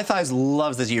 Sky Thighs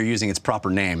loves that you're using its proper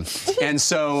name. And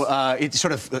so it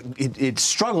sort of, it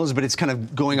struggles, but it's kind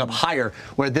of going up higher,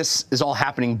 where this is all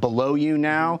happening below you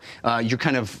now. You're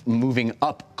kind of moving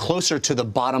up closer to the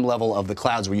bottom level of the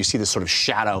clouds, where you see this sort of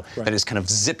shadow that is kind of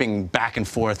zipping back and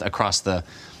forth across the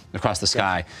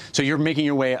sky. So you're making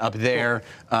your way up there.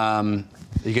 Are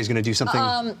you guys gonna do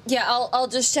something? Yeah, I'll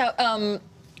just shout,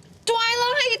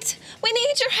 Twilight, we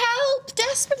need your help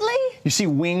desperately. You see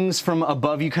wings from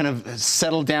above you kind of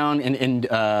settle down, and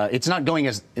it's not going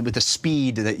as with the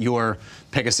speed that your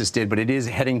Pegasus did, but it is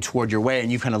heading toward your way,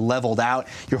 and you've kind of leveled out.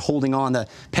 You're holding on. The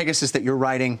Pegasus that you're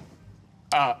riding,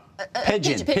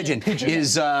 Pigeon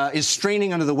is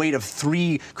straining under the weight of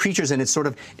 3 creatures, and it's sort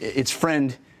of its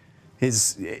friend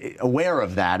is aware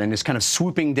of that and is kind of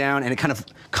swooping down, and it kind of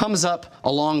comes up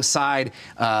alongside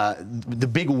the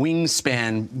big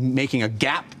wingspan, making a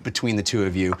gap between the two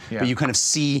of you. Yeah. But you kind of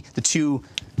see the 2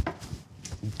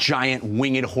 giant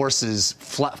winged horses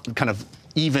kind of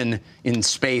even in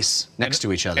space next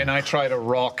to each other. And I try to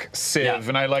rock Civ,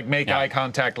 and I like make eye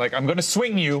contact, like I'm going to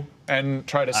swing you, and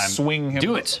try to swing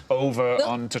him over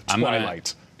onto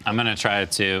Twilight. I'm gonna try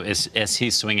to, as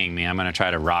he's swinging me, I'm gonna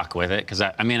try to rock with it, because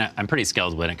I mean, I'm pretty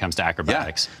skilled when it comes to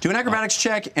acrobatics. Do an acrobatics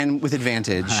check, and with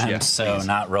advantage. I'm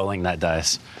not rolling that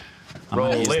dice.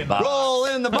 Roll in the box. Roll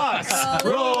in the box.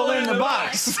 Roll in the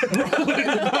box.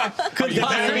 Could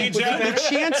possibly the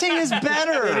chanting is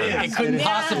better. It couldn't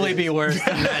possibly be worse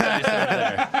than that dice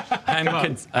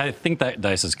over there. I think that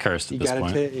dice is cursed at this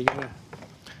point. You gotta.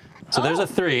 So there's a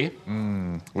 3.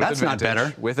 That's not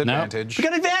better. With advantage. We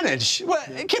got advantage. What?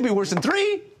 It can't be worse than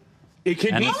 3. It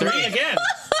could be 3 again.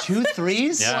 2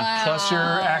 3s? Yeah. Wow. Plus your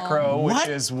acro, which What?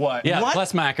 is what? Yeah, What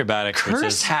plus my acrobatics. which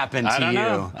Curse is, happened to I don't you.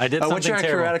 know. I did something What's your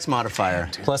terrible. acrobatics modifier?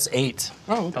 Plus 8.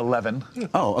 11.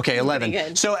 Oh, okay, 11.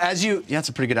 good. So as you, that's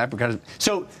a pretty good acrobatic.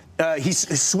 So he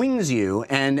swings you,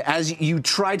 and as you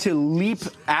try to leap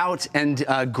out and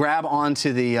grab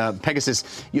onto the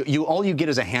Pegasus, all you get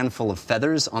is a handful of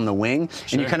feathers on the wing,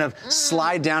 and you kind of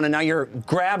slide down, and now you're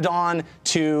grabbed on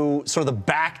to sort of the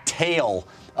back tail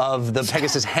of the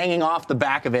Pegasus, hanging off the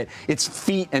back of it. Its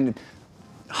feet and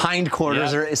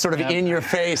hindquarters are sort of in your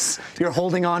face. You're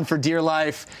holding on for dear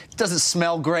life. It doesn't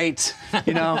smell great,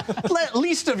 you know.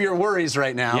 Least of your worries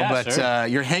right now, Yeah, but sure.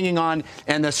 you're hanging on,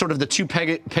 and the sort of the 2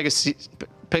 Pegasus,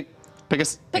 they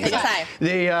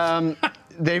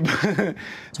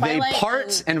Twilight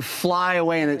part and fly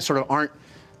away, and it sort of aren't,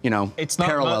 you know, It's not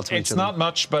parallel to each it's other. not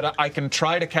much, but I can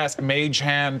try to cast Mage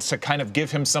Hand to kind of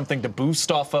give him something to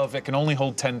boost off of. It can only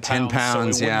hold 10 pounds. 10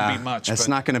 pounds, so it yeah. wouldn't be much. That's but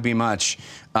not going to be much.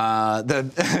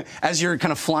 As you're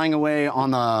kind of flying away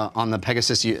on the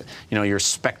Pegasus, you know your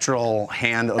spectral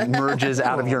hand emerges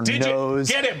out of your Did you nose.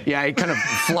 get him? Yeah, it kind of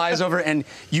flies over, and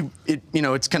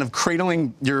it's kind of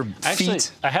cradling your Actually,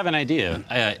 feet. I have an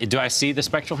idea. Do I see the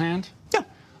spectral hand? Yeah.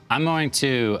 I'm going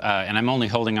to, and I'm only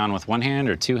holding on with 1 hand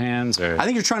or 2 hands, or? I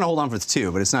think you're trying to hold on for 2,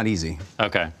 but it's not easy.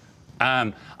 Okay.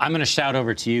 I'm going to shout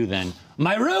over to you then.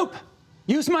 My rope!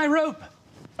 Use my rope!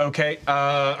 Okay,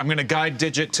 I'm going to guide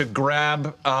Digit to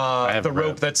grab the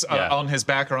rope that's on his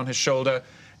back or on his shoulder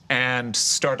and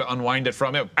start to unwind it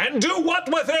from him. And do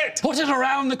what with it? Put it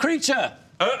around the creature!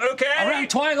 Okay. Around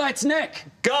Twilight's neck!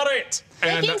 Got it!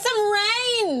 And Making some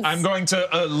rains. I'm going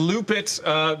to loop it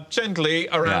gently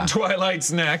around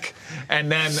Twilight's neck,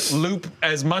 and then loop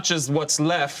as much as what's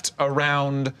left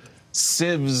around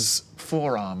Civ's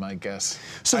forearm, I guess.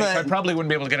 So I probably wouldn't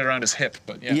be able to get it around his hip,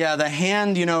 but yeah. Yeah, the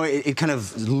hand, you know, it kind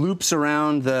of loops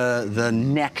around the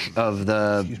neck of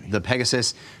the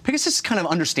Pegasus. Pegasus kind of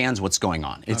understands what's going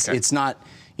on. It's not.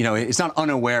 You know, it's not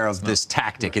unaware of this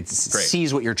tactic. It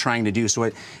sees what you're trying to do, so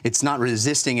it's not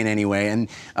resisting in any way. And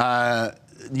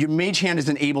your Mage Hand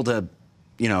isn't able to,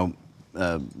 you know,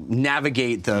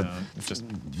 navigate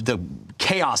the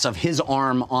chaos of his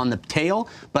arm on the tail,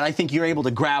 but I think you're able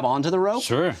to grab onto the rope.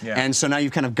 Sure. Yeah. And so now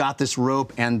you've kind of got this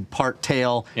rope and part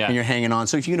tail, and you're hanging on.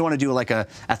 So if you want to do like a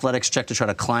athletics check to try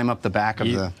to climb up the back of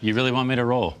the... You really want me to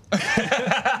roll?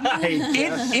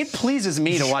 It pleases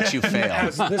me to watch you fail.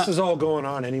 This is all going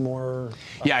on anymore.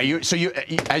 Yeah,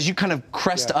 as you kind of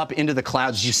crest up into the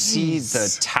clouds, you see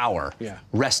the tower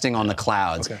resting on the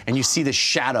clouds, and you see the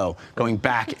shadow going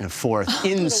back and forth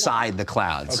inside the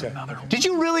clouds. Did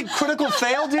you really critical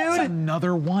fail, dude? That's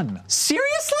another one.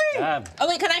 Seriously? Oh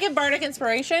wait, can I get bardic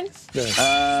inspiration?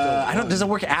 I don't. Does it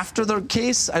work after the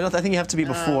case? I think you have to be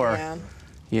before.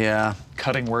 Yeah.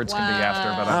 Cutting words can be after,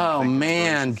 but oh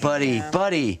man,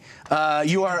 buddy,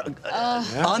 you are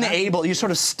unable. You're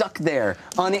sort of stuck there,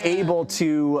 unable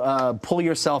to pull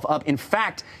yourself up. In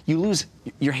fact,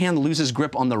 your hand loses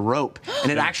grip on the rope,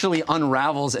 and it actually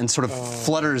unravels and sort of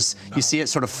flutters. You see it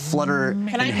sort of flutter.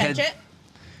 Can I catch it?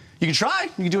 You can try.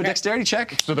 You can do a dexterity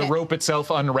check. So the rope itself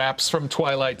unwraps from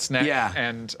Twilight's neck. Yeah.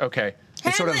 And okay.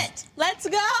 Hamlet, let's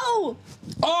go! Oh,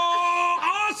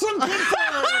 awesome!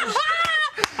 Confirmed.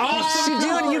 Awesome,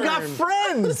 dude! You got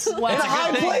friends in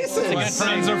high places.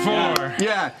 Friends are for.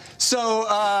 Yeah.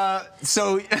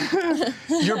 So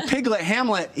your piglet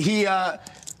Hamlet,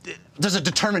 there's a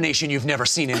determination you've never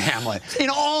seen in Hamlet.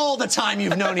 In all the time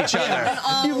you've known each other,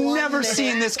 you've never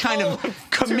seen this kind of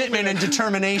commitment and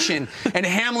determination. And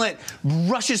Hamlet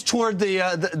rushes toward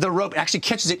the rope, actually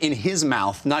catches it in his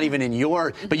mouth, not even in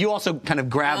your. But you also kind of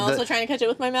grab I'm also trying to catch it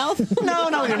with my mouth. No,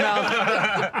 not with your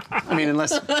mouth. I mean,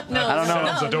 unless I don't know.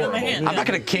 Sounds adorable. I'm not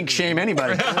going to kink shame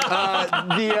anybody.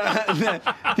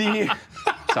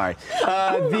 Sorry.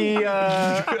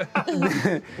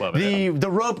 The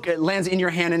rope lands in your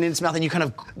hand and in its mouth, and you kind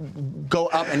of go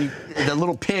up, and the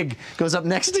little pig goes up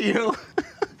next to you.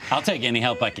 I'll take any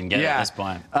help I can get at this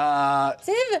point.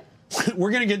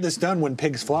 We're going to get this done when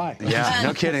pigs fly. Yeah,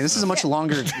 no kidding. This is a much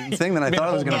longer thing than I thought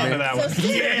it was going to be. So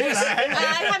Steve,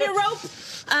 I have your rope.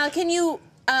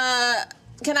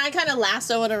 Can I kind of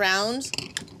lasso it around?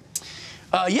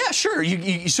 Yeah, sure.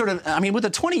 You sort of, I mean, with the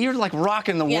 20, you're like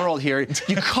rocking the world here.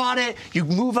 You caught it, you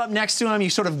move up next to him, you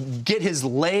sort of get his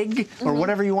leg, or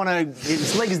whatever you want to,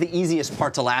 his leg is the easiest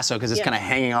part to lasso because it's kind of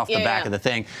hanging off the back of the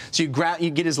thing. So you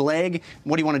get his leg.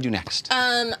 What do you want to do next?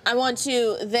 I want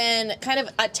to then kind of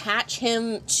attach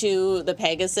him to the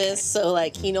Pegasus so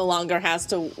like he no longer has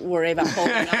to worry about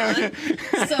holding on.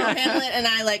 So Hamlet and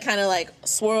I like kind of like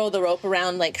swirl the rope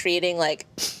around, like creating like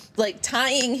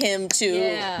tying him to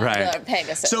the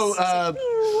Pegasus. So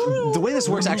the way this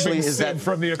works actually is that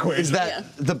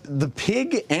the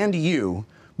pig and you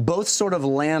both sort of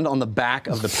land on the back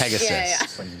of the Pegasus.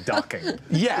 It's like docking.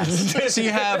 Yes. So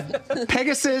you have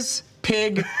Pegasus,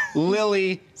 pig,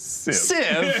 Lily,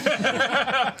 Civ,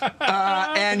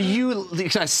 and you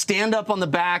kind of stand up on the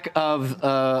back of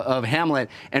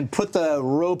Hamlet and put the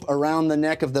rope around the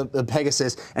neck of the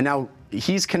Pegasus, and now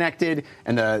he's connected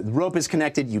and the rope is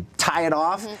connected. You tie it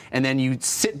off, and then you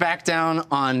sit back down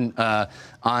on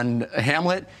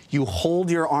Hamlet. You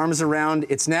hold your arms around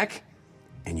its neck,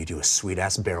 and you do a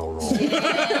sweet-ass barrel roll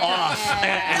off.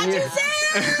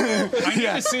 I need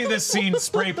to see this scene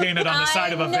spray painted on the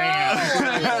side of a van.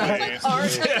 Like art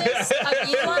of this.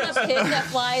 You want a pig that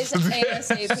flies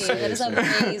ASAP. That is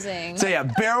amazing. So yeah,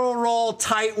 barrel roll,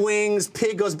 tight wings.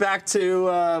 Pig goes back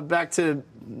to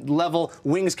level.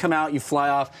 Wings come out. You fly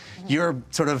off. You're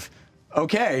sort of.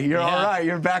 Okay, you're all right.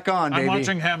 You're back on, baby. I'm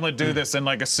watching Hamlet do this in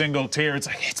like a single tear. It's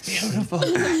like, it's beautiful.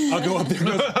 I'll go up there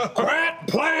and go, quit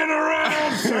playing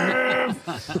around, Sam!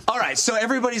 All right, so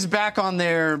everybody's back on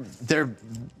their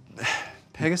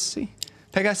Pegasi?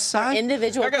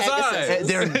 Individual Pegasus.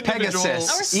 They're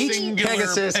Pegasus. Each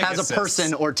Pegasus has a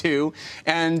person or two,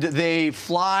 and they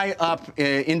fly up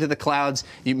into the clouds.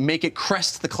 You make it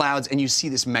crest the clouds, and you see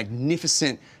this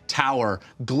magnificent tower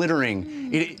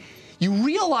glittering. You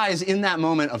realize in that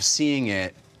moment of seeing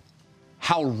it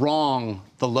how wrong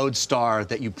the lodestar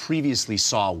that you previously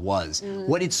saw was.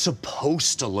 What it's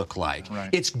supposed to look like. Right.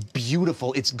 It's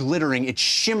beautiful, it's glittering, it's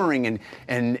shimmering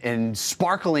and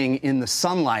sparkling in the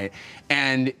sunlight.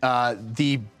 And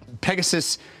the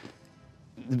Pegasus,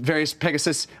 various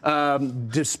Pegasus,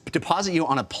 deposit you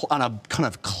on a kind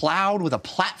of cloud with a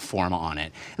platform on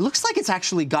it. It looks like it's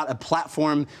actually got a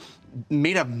platform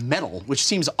made of metal, which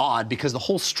seems odd because the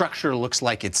whole structure looks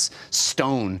like it's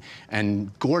stone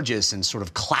and gorgeous and sort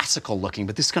of classical looking,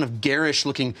 but this kind of garish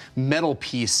looking metal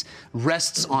piece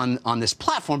rests on this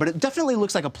platform, but it definitely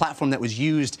looks like a platform that was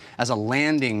used as a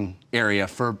landing area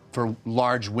for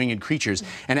large winged creatures.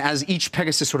 And as each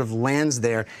Pegasus sort of lands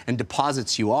there and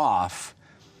deposits you off,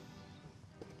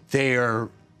 they're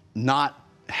not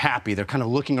happy. They're kind of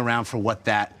looking around for what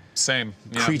that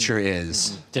creature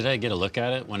is. Did I get a look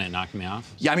at it when it knocked me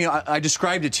off? Yeah, I mean, I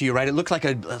described it to you, right? It looked like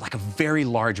a very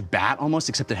large bat almost,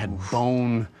 except it had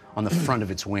bone on the front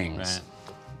of its wings.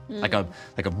 Right. Like a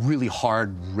really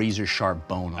hard, razor-sharp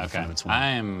bone on the front of its wings. I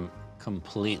am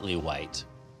completely white.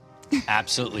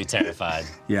 Absolutely terrified.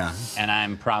 Yeah. And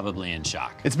I'm probably in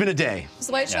shock. It's been a day. Does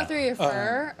the white show through your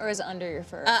fur, or is it under your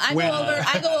fur?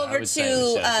 I go over to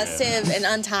Civ and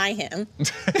untie him.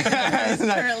 He's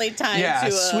currently tied to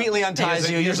a... sweetly unties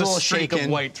you. He's a little streak shaken.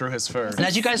 of white through his fur. And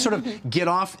as you guys sort of get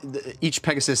off each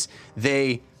Pegasus,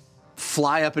 they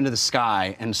fly up into the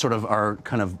sky and sort of are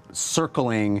kind of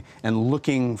circling and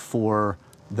looking for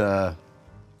the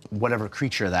whatever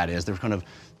creature that is. They're kind of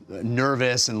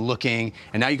nervous and looking,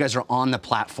 and now you guys are on the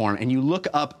platform, and you look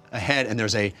up ahead, and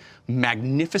there's a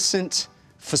magnificent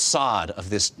facade of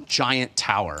this giant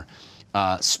tower,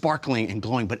 sparkling and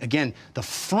glowing. But again, the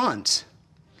front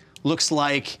looks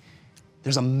like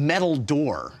there's a metal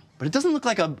door, but it doesn't look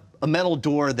like a metal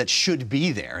door that should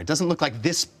be there. It doesn't look like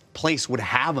this place would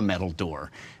have a metal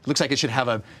door. It looks like it should have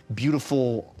a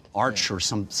beautiful arch or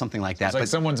something like that. It's like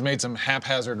someone's made some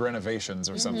haphazard renovations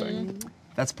or something.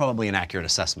 That's probably an accurate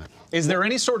assessment. Is there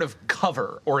any sort of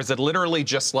cover, or is it literally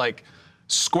just like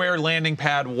square landing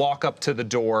pad, walk up to the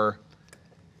door,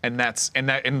 and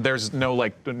there's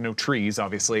no no trees,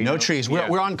 obviously. No trees.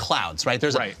 We're on clouds, right?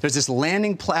 There's this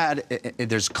landing pad.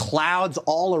 There's clouds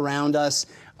all around us.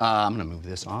 I'm gonna move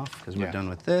this off because we're done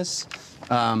with this.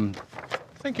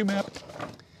 Thank you, map.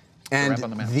 And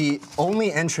the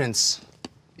only entrance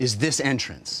is this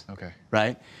entrance. Okay.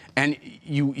 Right? And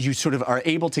you sort of are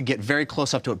able to get very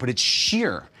close up to it, but it's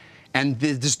sheer. And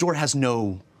this door has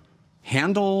no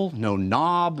handle, no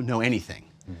knob, no anything.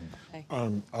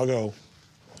 I'll go.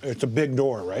 It's a big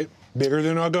door, right? Bigger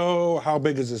than Uggo? How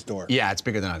big is this door? Yeah, it's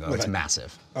bigger than Uggo. Okay. It's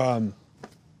massive. Yeah,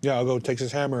 Uggo takes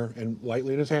his hammer and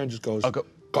lightly in his hand just goes,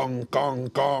 gong, gong,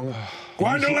 gong.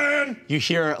 Gwendolyn! You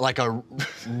hear like a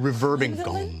reverbing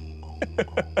gong, gong,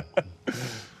 gong.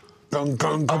 Gong,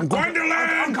 gong, gong. Gwendolyn!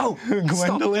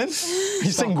 Gwendolyn? Are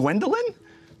you saying Gwendolyn?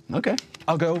 Okay.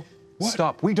 I'll go.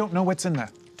 Stop. We don't know what's in there.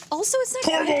 Also, it's not.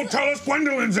 Torvald, tell us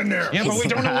Gwendolyn's in there. Yeah, but we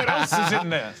don't know what else is in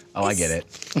there. Oh, I get it.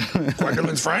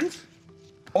 Gwendolyn's friend?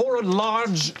 Or a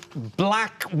large,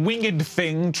 black, winged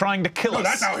thing trying to kill us. No,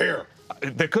 that's out here.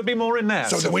 There could be more in there.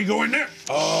 So do we go in there?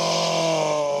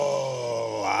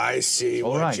 Oh, I see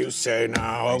what you say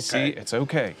now. Okay. See, it's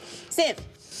okay.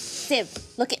 Civ,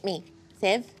 look at me.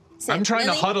 Civ. I'm trying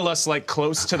Lily? to huddle us like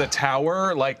close to the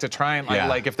tower, like to try and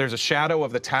like if there's a shadow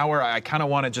of the tower, I kind of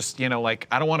want to just I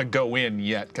don't want to go in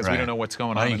yet because we don't know what's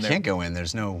going on in you there. can't go in.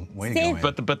 There's no way to go in.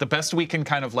 But the best we can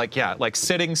kind of like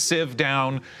sitting Civ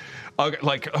down,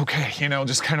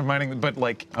 just kind of minding, but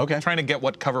trying to get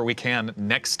what cover we can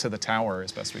next to the tower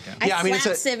as best we can. I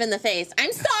slapped Civ in the face.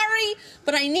 I'm sorry,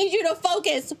 but I need you to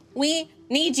focus. We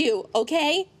need you,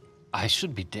 okay? I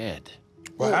should be dead.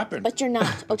 What happened? But you're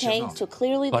not, okay? So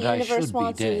clearly the universe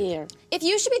wants you here. If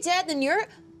you should be dead, then you're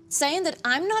saying that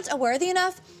I'm not a worthy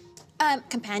enough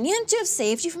companion to have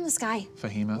saved you from the sky.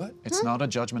 Fahima, it's not a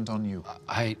judgment on you.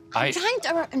 I'm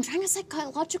trying a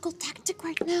psychological tactic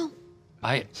right now.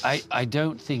 I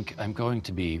don't think I'm going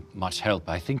to be much help.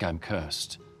 I think I'm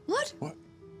cursed. What?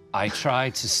 I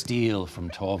tried to steal from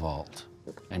Torvald,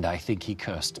 and I think he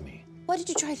cursed me. What did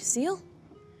you try to steal?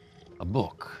 A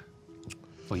book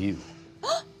for you.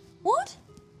 What?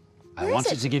 I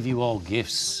wanted to give you all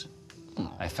gifts.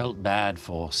 I felt bad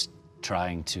for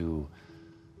trying to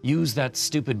use that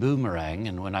stupid boomerang,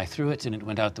 and when I threw it and it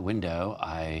went out the window,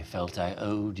 I felt I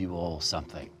owed you all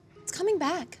something. It's coming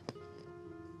back.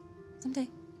 Someday.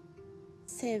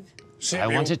 Civ. I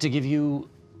wanted to give you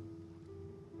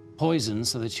poison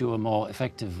so that you were more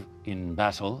effective in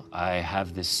battle. I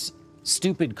have this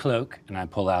stupid cloak, and I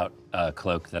pull out a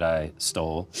cloak that I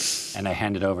stole, and I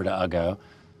hand it over to Uggo.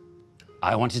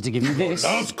 I wanted to give you this.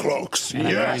 Loves cloaks. And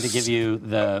I'm going to give you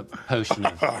the potion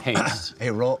of haste.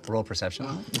 Hey, roll perception.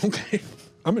 Okay.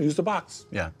 I'm gonna use the box.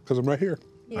 Yeah. Because I'm right here.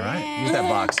 All right. Use that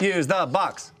box. Use the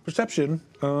box. Perception.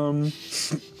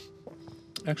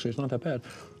 Actually, it's not that bad.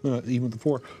 Even with the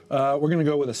 4. We're gonna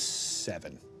go with a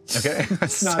 7. Okay.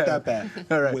 It's not that bad.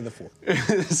 All right. With a 4.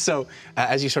 So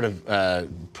as you sort of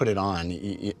put it on,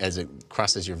 as it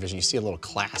crosses your vision, you see a little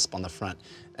clasp on the front,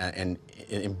 and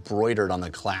embroidered on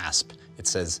the clasp, it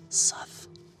says Suth.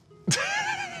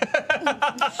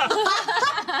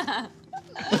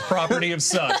 Property of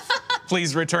Suth.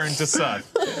 Please return to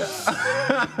Suth.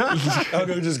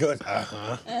 Uggo just goes,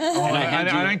 And I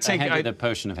hand you the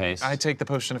potion of haste. I take the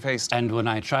potion of haste. And when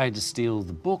I tried to steal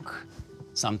the book,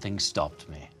 something stopped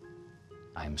me.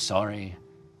 I'm sorry.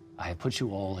 I have put you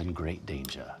all in great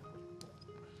danger.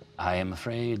 I am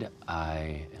afraid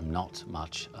I am not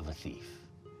much of a thief.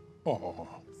 Oh.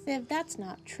 Civ, that's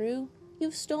not true.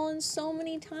 You've stolen so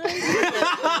many times.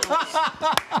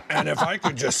 And if I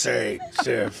could just say,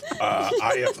 Civ,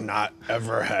 I have not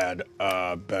ever had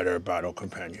a better battle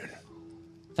companion.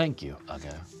 Thank you,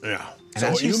 Uggo. Yeah.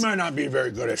 And So you might not be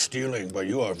very good at stealing, but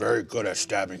you are very good at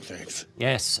stabbing things.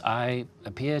 Yes, I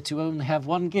appear to only have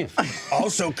one gift.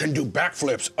 Also can do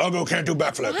backflips. Uggo can't do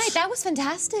backflips. Right, that was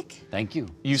fantastic. Thank you.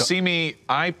 You see me,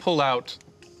 I pull out,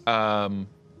 I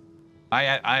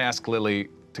ask Lily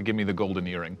to give me the golden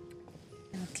earring.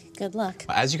 Okay, good luck.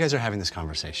 As you guys are having this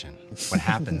conversation, what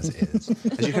happens is,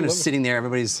 as you're kind of sitting there,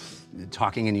 everybody's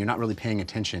talking and you're not really paying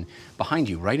attention, behind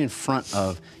you, right in front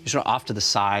of, you're sort of off to the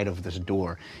side of this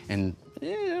door, and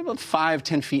about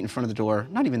 5-10 feet in front of the door,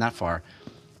 not even that far,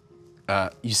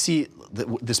 you see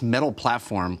this metal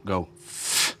platform go,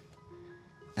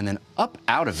 and then up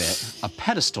out of it, a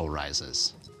pedestal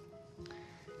rises.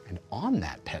 And on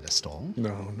that pedestal...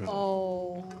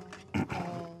 Oh.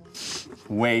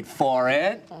 Wait for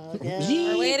it.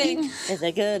 We're waiting. Is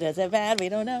it good? Is it bad? We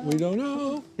don't know. We don't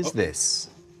know. Is this?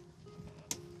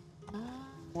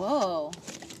 Whoa.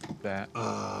 That.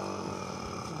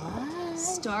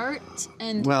 Start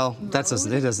and. Well, it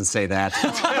doesn't say that.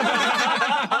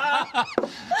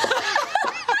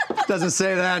 Doesn't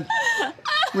say that.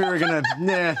 We were gonna,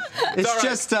 nah.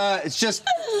 It's just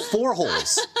 4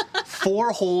 holes.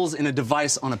 4 holes in a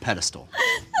device on a pedestal.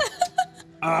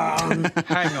 Hang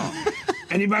on.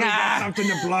 Anybody got something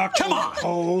to block Come on.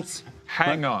 holes?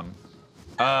 Hang on.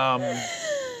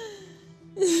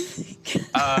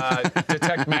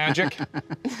 Detect magic.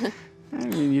 I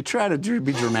mean, you try to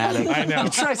be dramatic. I know. You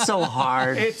try so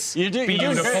hard. It's It's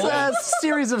beautiful. a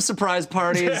series of surprise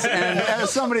parties, and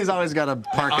somebody's always got to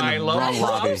park in the wrong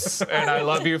lobby. And I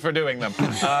love you for doing them.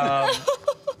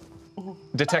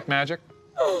 Detect magic?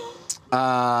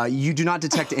 You do not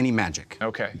detect any magic.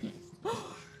 Okay.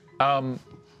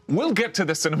 We'll get to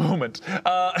this in a moment.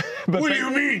 But What do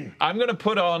you mean? I'm gonna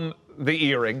put on the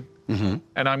earring, and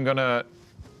I'm gonna,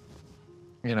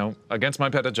 against my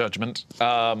better judgment,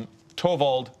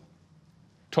 Torvald,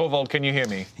 can you hear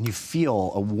me? And you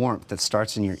feel a warmth that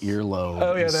starts in your earlobe,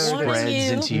 Oh, yeah, and there it is.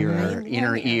 spreads into your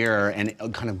inner ear, and it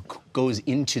kind of goes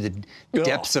into the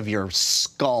depths of your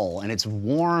skull, and it's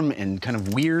warm and kind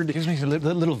of weird. Gives me a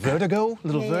little vertigo.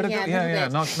 Yeah,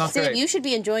 not Civ, great. you should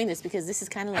be enjoying this because this is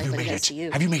kind of like what it does to you.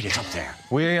 Have you made it up there?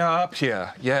 We are up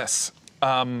here, yes.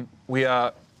 We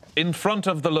are in front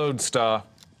of the Lodestar.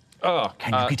 Oh,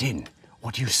 Can you get in?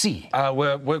 What do you see?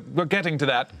 we're getting to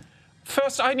that.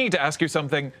 First, I need to ask you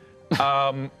something.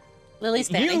 Lily's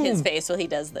fanning You- his face while he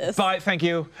does this. Thank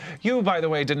you. You, by the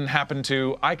way, didn't happen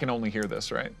to. I can only hear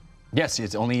this, right? Yes,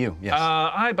 it's only you. Yes.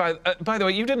 By the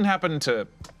way, you didn't happen to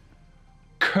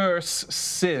curse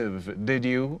Civ, did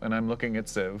you? And I'm looking at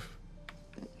Civ.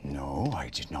 No, I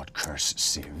did not curse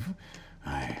Civ.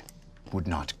 I would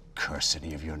not curse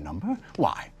any of your number.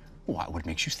 Why? Why? What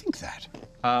makes you think that?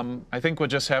 I think we're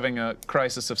just having a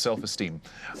crisis of self-esteem.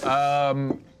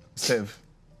 Civ,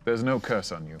 there's no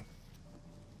curse on you.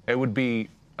 It would be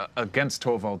against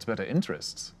Torvald's better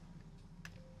interests.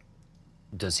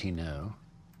 Does he know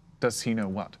Does he know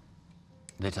what?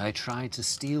 that I tried to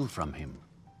steal from him?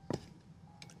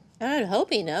 I would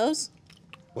hope he knows.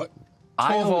 What?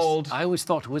 I Torvald. always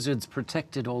thought wizards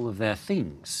protected all of their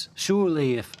things.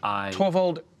 Surely if I...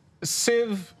 Torvald,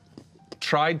 Civ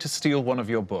tried to steal one of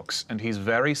your books, and he's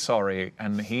very sorry,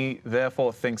 and he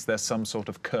therefore thinks there's some sort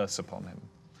of curse upon him.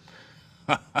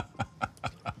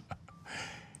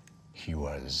 He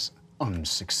was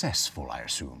unsuccessful, I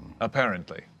assume.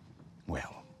 Apparently.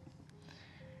 Well,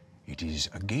 it is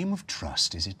a game of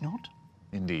trust, is it not?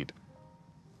 Indeed.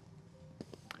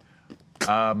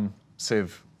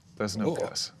 Civ, there's no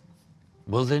curse.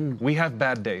 Well then... We have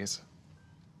bad days.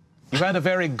 You had a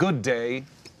very good day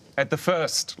at the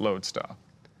first Lodestar,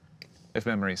 if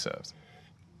memory serves.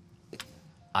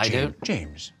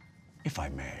 James, if I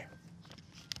may,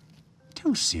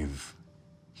 tell Civ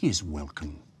he is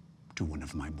welcome to one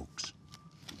of my books.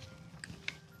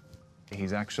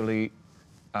 He's actually,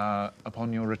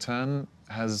 upon your return,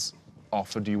 has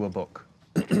offered you a book.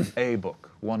 A book,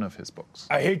 one of his books.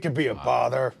 I hate to be a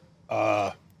bother,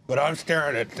 but I'm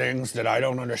staring at things that I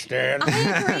don't understand.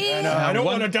 I agree. And I don't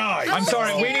want to die. I'm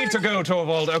sorry, we need to go,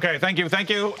 Torvald. Okay, thank you. Wait,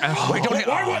 don't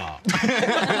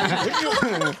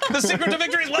The secret to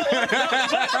victory is What?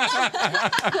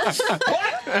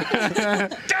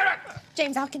 Damn it!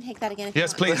 James, I can take that again if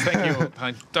Yes, you please, thank you.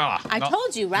 I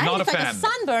told you, right? Not It's a like fan. a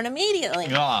sunburn immediately.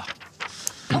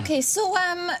 Okay, so,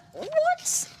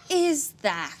 what is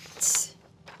that?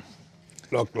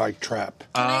 look like trap.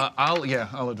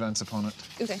 I'll advance upon it.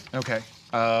 Okay. Okay.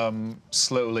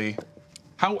 Slowly.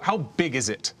 How big is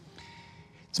it?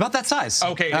 It's about that size.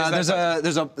 Okay. There's a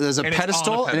and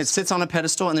pedestal, and it sits on a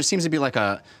pedestal, and there seems to be like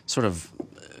a sort of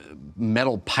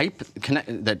metal pipe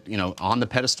on the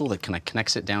pedestal that kind of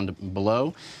connects it down to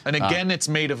below. And again, it's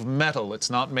made of metal. It's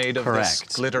not made of this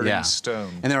glittering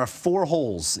stone. And there are 4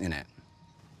 holes in it.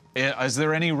 Is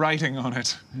there any writing on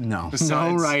it? No. Besides,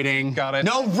 no writing. Got it.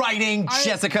 No writing,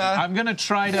 Jessica. I'm gonna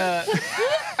try to.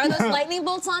 Are those lightning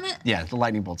bolts on it? Yeah, the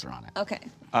lightning bolts are on it. Okay.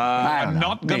 I'm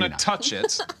not gonna touch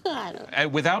it.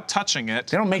 Without touching it.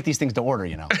 They don't make these things to order,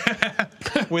 you know.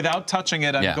 Without touching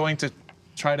it, I'm going to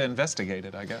try to investigate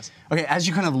it, I guess. Okay, as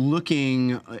you're kind of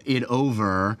looking it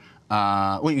over,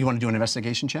 wait, you want to do an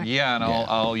investigation check? Yeah, and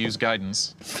I'll use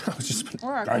guidance.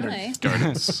 Or Arcana.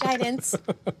 Guidance. Guidance.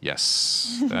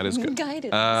 Yes, that is good.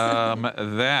 Guidance.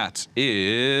 That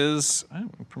is I'm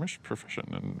proficient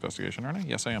in investigation, aren't I?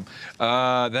 Yes, I am.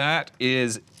 That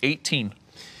is 18.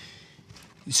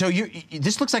 So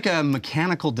this looks like a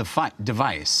mechanical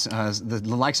device, the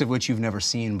likes of which you've never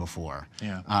seen before.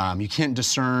 Yeah. You can't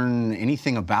discern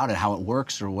anything about it, how it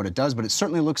works or what it does, but it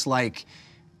certainly looks like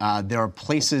there are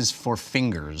places for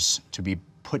fingers to be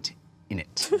put in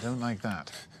it. I don't like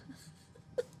that.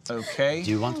 Okay.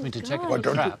 Do you want me to check for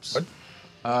traps?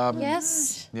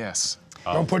 Yes. Yes.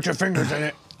 Don't put your fingers in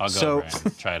it. I'll go over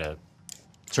and try to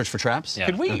search for traps. Yeah.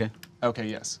 Could we? Okay. Okay.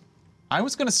 Yes. I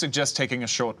was going to suggest taking a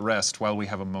short rest while we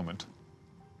have a moment.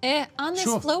 On this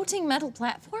floating metal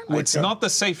platform? It's not the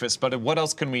safest, but what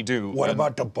else can we do? What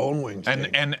about the bone wings?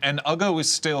 And Uggo is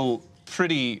still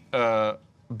pretty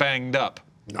banged up.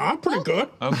 Nah, pretty good.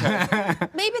 Okay.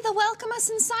 Maybe they'll welcome us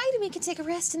inside and we can take a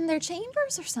rest in their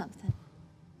chambers or something.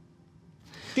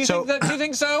 Do you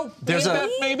think so? There's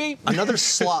maybe another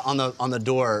slot on the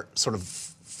door sort of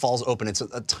falls open. It's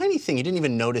a tiny thing. You didn't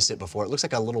even notice it before. It looks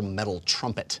like a little metal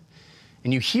trumpet.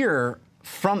 And you hear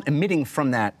emitting from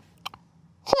that,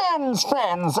 Friends,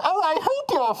 oh, I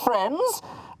hope you're friends.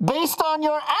 Based on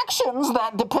your actions,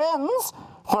 that depends.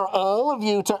 For all of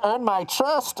you to earn my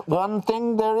trust, one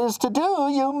thing there is to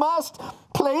do. You must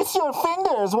place your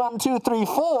fingers, 1, 2, 3,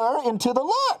 4, into the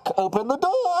lock. Open the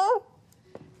door.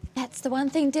 That's the one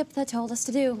thing Diptha told us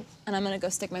to do. And I'm gonna go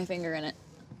stick my finger in it.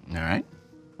 all right.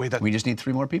 Wait, We just need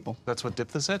 3 more people. that's what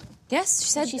Diptha said? Yes, she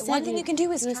said one thing you can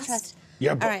do is use trust.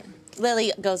 Yeah, but All right.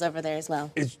 Lily goes over there as well.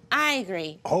 I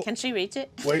agree. Oh. Can she reach it?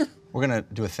 wait. We're gonna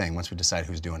do a thing once we decide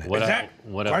who's doing it.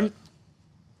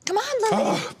 Come on,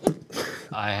 Lily.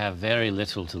 I have very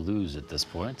little to lose at this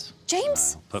point.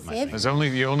 James. I'll put my Sib? finger.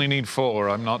 You only need 4.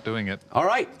 I'm not doing it. All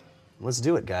right, let's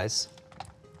do it, guys.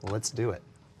 Let's do it.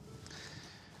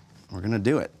 We're gonna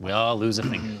do it. We all lose a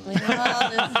finger.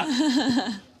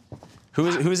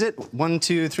 Who is it? 1,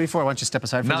 2, 3, 4. Why don't you step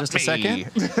aside for Not just me. a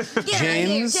second?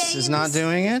 James is not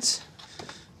doing it.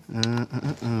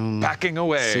 Backing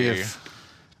away. See if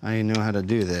I know how to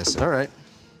do this. All right.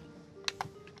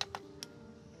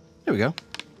 There we go.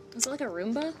 Is it like a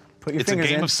Roomba? Put your It's a fingers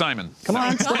game in. of Simon. Come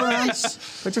on, step around.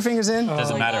 Put your fingers in.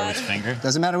 Doesn't matter which finger.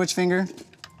 Doesn't matter which finger.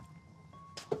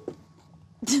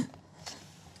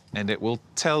 And it will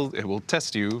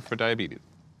test you for diabetes.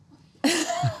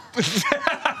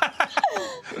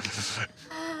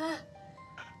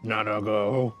 Not a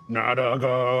go. Not a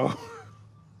go.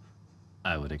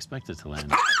 I would expect it to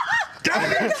land.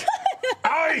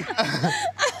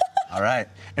 All right.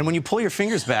 And when you pull your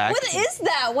fingers back. What is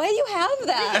that? Why do you have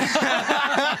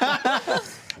that?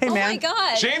 Hey, oh man. my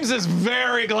God. James is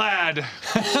very glad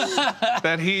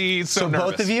that he's so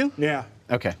nervous. Both of you? Yeah.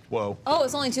 Okay. Whoa. Oh,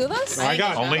 it's only 2 of us? I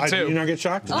got Only 2. You not get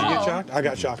shocked? Did you get shocked? I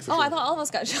got shocked for Oh, sure. I thought all of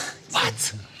us got shocked.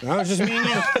 What? No, it's just me and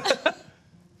you.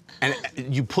 And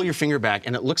you pull your finger back,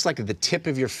 and it looks like the tip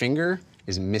of your finger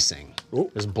is missing. Ooh.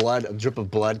 There's blood, a drip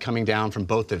of blood coming down from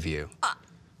both of you.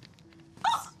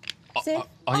 Sid?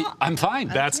 I'm fine.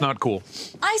 That's not cool.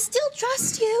 I still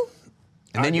trust you.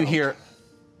 And then you hear.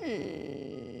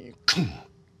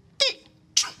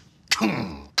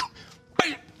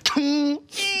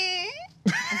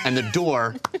 And the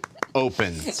door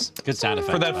opens. Good sound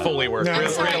effect. For that Foley work. No,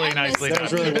 really, sorry, really I nicely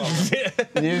missed done. That was really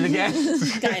well. Need it again?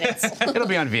 Guidance. It'll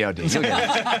be on VOD. You'll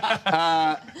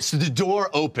get it. So the door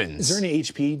opens. Is there any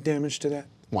HP damage to that?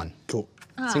 1. Cool.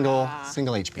 Single A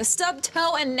HP. stubbed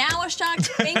toe and now a shocked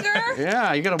finger?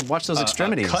 Yeah, you gotta watch those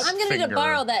extremities. cut I'm gonna need to finger.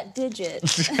 borrow that digit.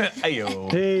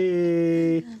 Ayo.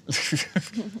 Hey.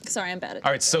 Sorry, I'm bad at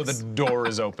All right, so the door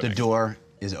is The opening. door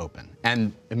is open.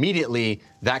 And immediately,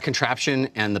 that contraption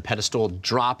and the pedestal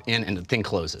drop in and the thing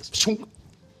closes.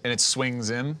 And it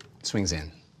swings in. Swings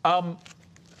in.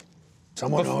 So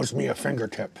Someone owes me a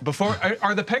fingertip. Before,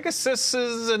 are the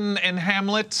Pegasuses and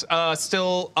Hamlet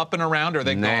still up and around, or are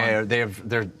they gone?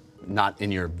 They're not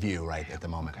in your view right at the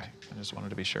moment. Okay, I just wanted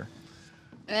to be sure.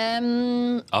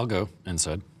 I'll go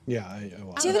inside. Yeah, I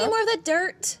will. Do you have any more of that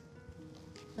dirt?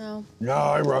 No. No,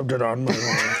 I rubbed it on my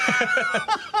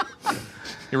lawn.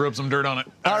 You rub some dirt on it.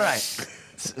 All right.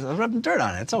 Rubbing dirt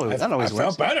on it. That always I works.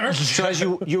 felt better. So as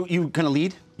you kind of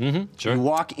lead, Sure. you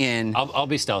walk in. I'll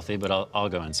be stealthy, but I'll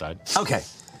go inside. Okay.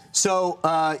 So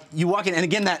you walk in, and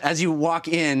again, that as you walk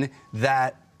in,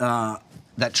 that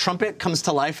trumpet comes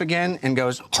to life again and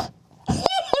goes.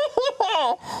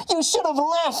 You should have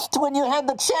left when you had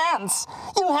the chance.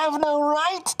 You have no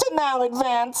right to now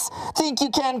advance. Think you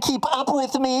can keep up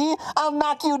with me? I'll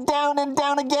knock you down and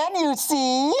down again, you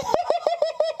see.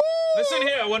 Listen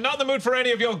here, we're not in the mood for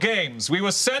any of your games. We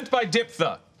were sent by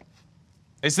Diptha.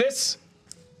 Is this?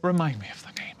 Remind me of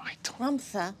the name.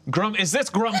 Grumtha. Is this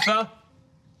Grumtha?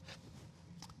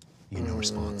 No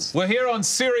response. We're here on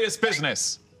serious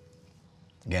business.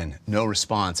 Again, no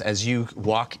response. As you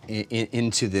walk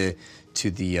into the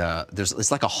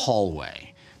it's like a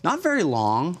hallway. Not very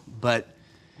long, but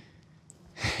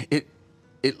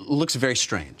it looks very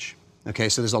strange. Okay,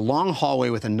 so there's a long hallway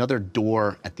with another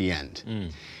door at the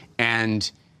end.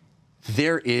 And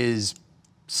there is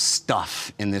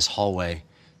stuff in this hallway,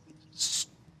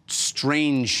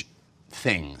 strange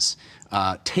things.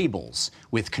 Tables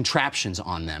with contraptions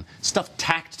on them, stuff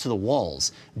tacked to the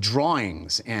walls,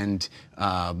 drawings, and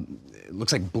it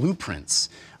looks like blueprints.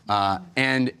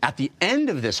 And at the end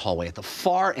of this hallway, at the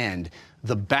far end,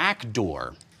 the back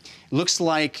door looks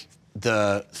like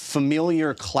the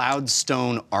familiar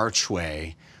cloudstone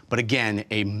archway, but again,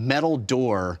 a metal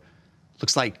door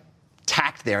looks like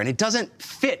tacked there, and it doesn't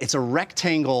fit. It's a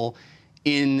rectangle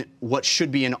in what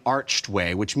should be an arched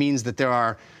way, which means that there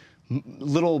are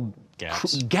little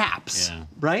gaps,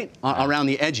 right, around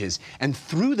the edges. And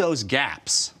through those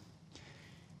gaps,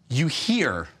 you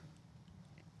hear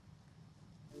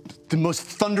the most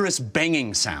thunderous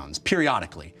banging sounds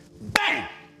periodically. Bang!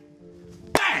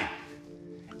 Bang!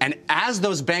 And as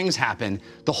those bangs happen,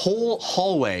 the whole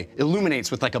hallway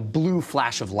illuminates with like a blue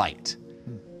flash of light.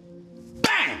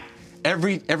 Bang!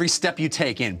 Every step you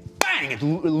take in, bang! It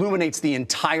illuminates the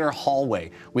entire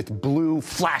hallway with blue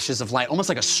flashes of light, almost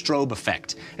like a strobe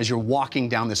effect as you're walking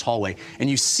down this hallway. And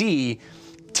you see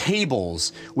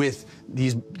tables with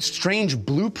these strange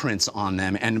blueprints on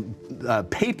them and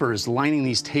papers lining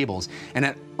these tables.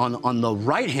 And on the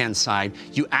right-hand side,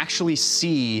 you actually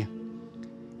see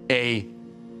a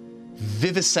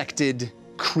vivisected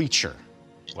creature.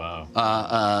 Wow.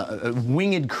 A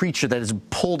winged creature that is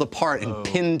pulled apart and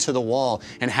pinned to the wall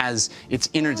and has its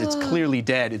innards, it's clearly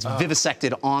dead. It's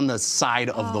vivisected on the side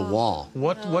of the wall.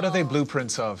 What are they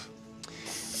blueprints of?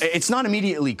 It's not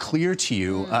immediately clear to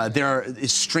you. There are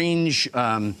strange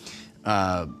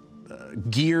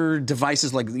gear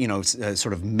devices, like,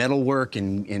 sort of metalwork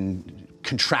and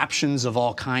contraptions of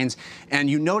all kinds. And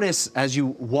you notice as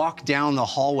you walk down the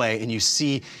hallway and you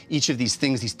see each of these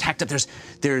things, these tacked up,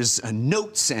 there's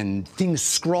notes and things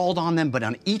scrawled on them, but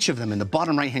on each of them in the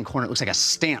bottom right-hand corner, it looks like a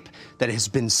stamp that has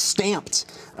been stamped.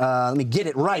 Let me get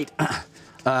it right.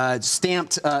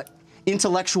 Stamped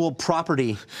intellectual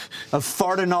property of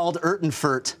Fardinald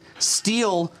Urtenfurt,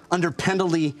 steal under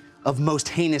penalty of most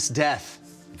heinous death.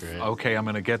 Great. Okay, I'm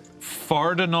gonna get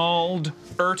Fardinald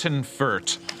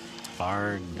Urtenfurt.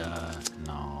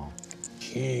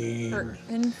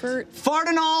 Urtenfurt.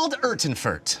 Fardinald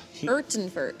Urtenfurt.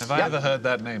 Urtenfurt. Have I ever heard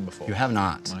that name before? You have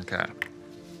not. Okay.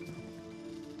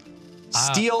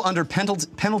 Steal under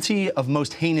penalty of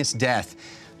most heinous death.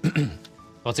 Well,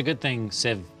 it's a good thing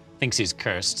Civ thinks he's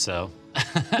cursed, so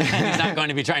he's not going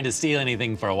to be trying to steal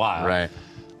anything for a while. Right.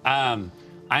 I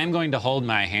am going to hold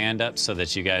my hand up so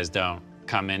that you guys don't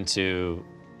come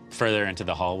further into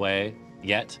the hallway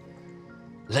yet.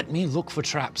 Let me look for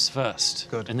traps first.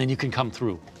 Good. And then you can come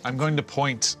through. I'm going to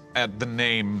point at the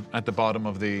name at the bottom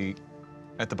of the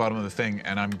thing,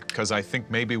 and because I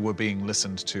think maybe we're being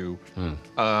listened to.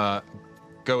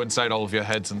 Go inside all of your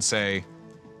heads and say,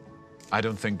 I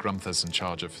don't think Grumtha's in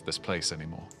charge of this place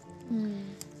anymore.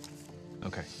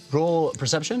 Okay. Roll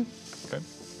perception. Okay.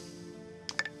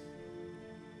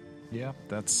 Yeah,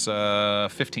 that's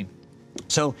 15.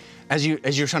 So as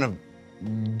you're trying to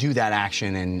do that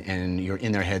action and you're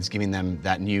in their heads giving them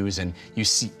that news and you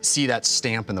see that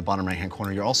stamp in the bottom right-hand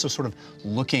corner, you're also sort of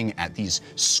looking at these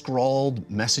scrawled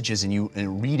messages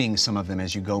and reading some of them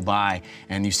as you go by,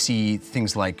 and you see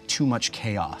things like too much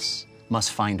chaos,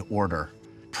 must find order,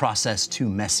 process too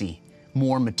messy,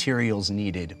 more materials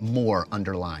needed, more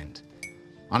underlined.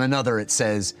 On another it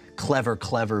says, clever,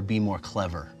 clever, be more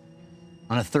clever.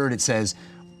 On a third, it says,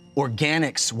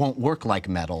 organics won't work like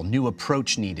metal. New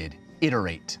approach needed.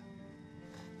 Iterate.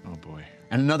 Oh boy.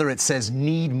 And another, it says,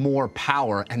 need more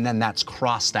power, and then that's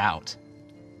crossed out.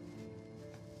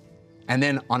 And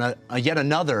then on a yet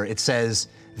another, it says,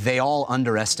 they all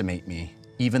underestimate me,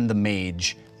 even the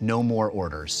mage. No more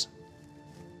orders.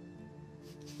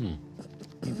 Even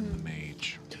the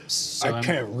mage. I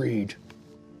can't read.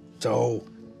 So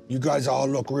you guys all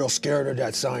look real scared of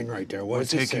that sign right there. What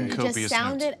is it saying? Just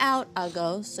sound it out,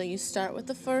 Uggo. So you start with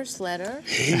the first letter.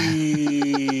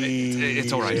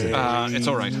 It's all right. It's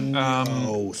all right.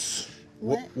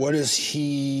 What is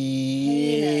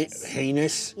he?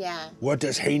 Heinous? Yeah. What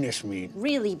does heinous mean?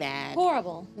 Really bad.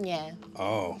 Horrible. Yeah.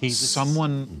 Oh.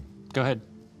 Someone. Go ahead.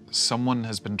 Someone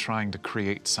has been trying to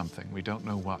create something. We don't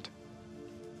know what.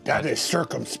 That is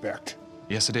circumspect.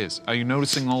 Yes, it is. Are you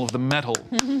noticing all of the metal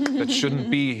that shouldn't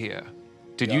be here?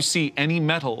 Did you see any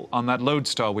metal on that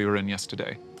lodestar we were in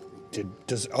yesterday?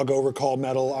 Does Uggo recall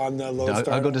metal on the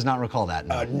lodestar? Uggo does not recall that,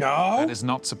 no. No? That is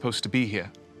not supposed to be here.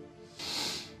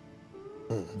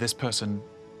 This person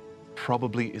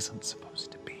probably isn't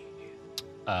supposed to be here.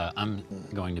 I'm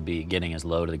going to be getting as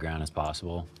low to the ground as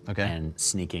possible. Okay. And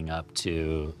sneaking up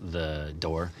to the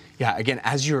door. Yeah, again,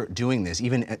 as you're doing this,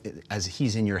 even as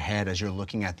he's in your head, as you're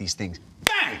looking at these things,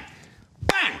 bang,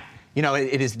 bang! You know,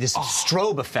 it is this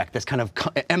strobe effect that's kind of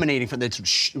emanating from this,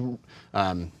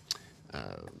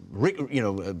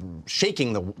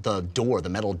 shaking the door, the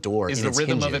metal door. Is in the its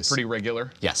rhythm hinges. of it pretty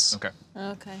regular? Yes. Okay.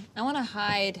 Okay. I want to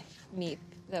hide Meep.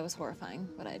 That was horrifying,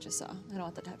 what I just saw. I don't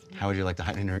want that to happen. How would you like to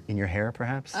hide in your hair,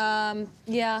 perhaps?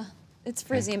 Yeah. It's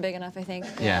frizzy and big enough, I think.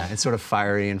 Yeah, it's sort of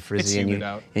fiery and frizzy, It's and humid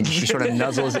out. and she sort of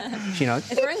nuzzles it. You know,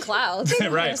 If we're in clouds,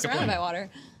 Right, we're good surrounded point. by water.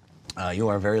 you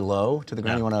are very low to the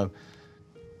ground. Yeah. You want to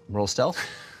roll stealth?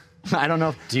 I don't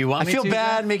know. Do you want I me feel to,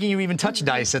 bad Zach? making you even touch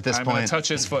dice at this I'm gonna point. touch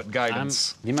his foot.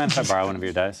 Guidance. Do you mind if I borrow one of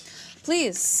your dice?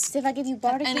 Please. See if I give you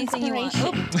bardic Anything you want.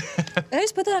 inspiration. Oh. Did I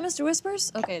just put that on Mr.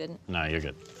 Whispers? Okay, I didn't. No, you're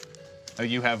good.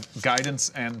 You have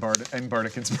guidance and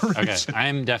bardic inspiration. Okay,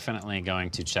 I'm definitely going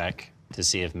to check to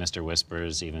see if Mr.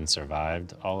 Whispers even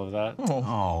survived all of that.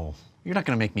 Oh, you're not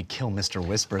going to make me kill Mr.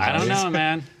 Whispers. I are don't you? know,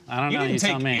 man. I don't You know. didn't You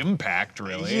tell take me. impact,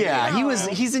 really. Yeah,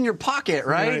 he's in your pocket,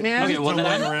 right, man? Okay, well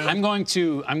then I'm going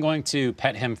to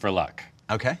pet him for luck.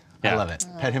 Okay, Yeah. I love it.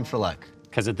 Pet him for luck.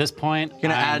 Because at this point,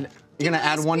 You're gonna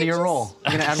add one to your roll.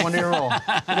 You're gonna add one to your roll. Look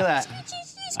at that.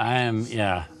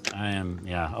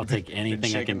 I'll take anything I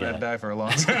can Shaking that get. die for a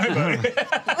long time, buddy.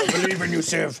 I believe in you,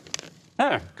 Civ.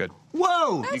 There. Good.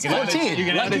 Whoa! You can add a, 14. you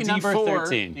can add a Lucky number D4.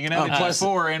 13. You can add a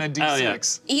D4 and a D6. Oh,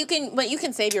 yeah. But you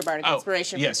can save your bardic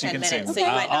inspiration yes, for you 10 can save minutes, it. so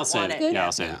you might I'll not save want it. it. Yeah,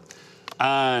 I'll save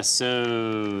it.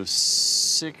 So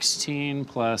 16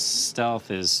 plus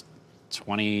stealth is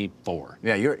 24.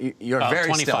 Yeah, you're very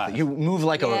 25. stealthy. You move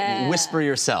like a whisper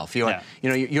yourself. You're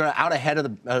you're out ahead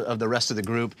of the rest of the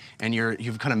group, and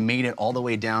you've kind of made it all the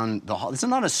way down the hall. It's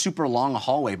not a super long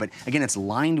hallway, but again, it's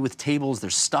lined with tables.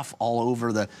 There's stuff all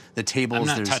over the tables.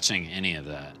 I'm not touching any of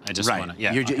that. I just want to.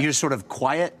 Yeah. You're sort of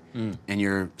quiet, and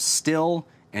you're still,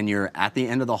 and you're at the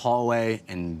end of the hallway,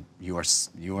 and you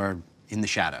are in the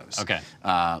shadows. Okay.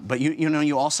 But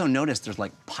you also notice there's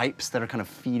like pipes that are kind of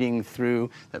feeding through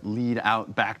that lead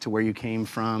out back to where you came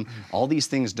from. All these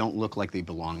things don't look like they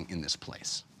belong in this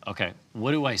place. Okay.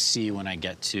 What do I see when I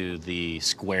get to the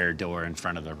square door in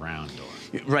front of the round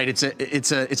door? Right. It's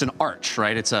an arch.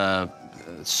 Right. It's a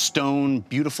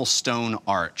beautiful stone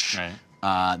arch. Right.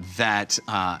 That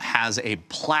has a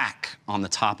plaque on the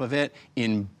top of it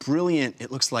in brilliant.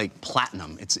 It looks like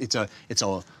platinum. It's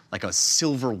like a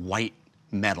silver white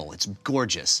metal. It's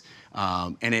gorgeous,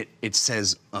 and it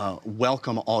says,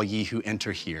 "Welcome all ye who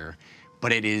enter here,"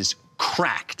 but it is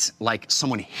cracked, like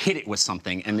someone hit it with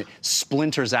something, and it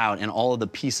splinters out, and all of the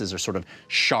pieces are sort of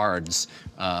shards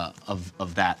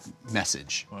of that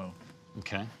message. Whoa.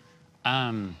 Okay.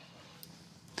 I'm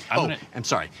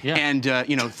sorry. Yeah. And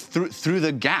through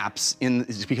the gaps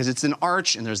because it's an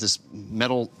arch and there's this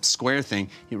metal square thing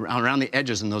around the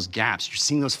edges and those gaps, you're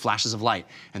seeing those flashes of light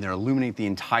and they're illuminating the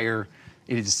entire.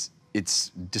 It's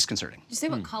disconcerting. Did you say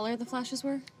what color the flashes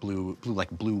were? Blue, like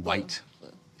blue white. Blue.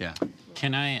 Yeah.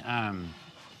 Can I?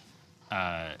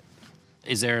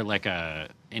 Is there like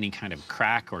any kind of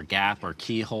crack or gap or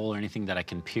keyhole or anything that I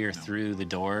can peer through the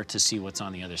door to see what's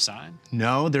on the other side?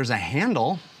 No, there's a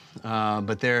handle.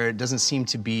 But there doesn't seem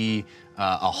to be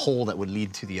a hole that would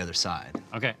lead to the other side.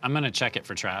 Okay, I'm gonna check it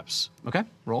for traps. Okay,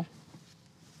 roll.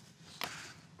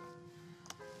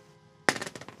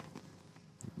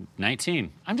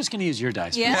 19. I'm just gonna use your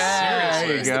dice. Yeah,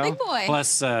 there you go. the big boy.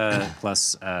 Plus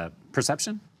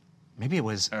perception. Maybe it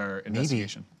was Or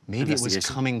investigation. Maybe it was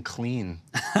coming clean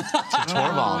to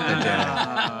Torvald that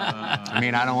did it. I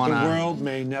mean, I don't want to. The world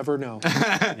may never know.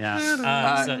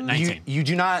 Yeah. So 19.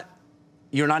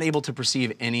 You're not able to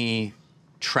perceive any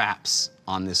traps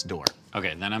on this door.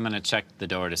 Okay, then I'm gonna check the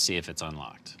door to see if it's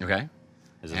unlocked. Okay.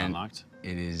 Is it unlocked?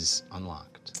 It is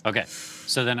unlocked. Okay,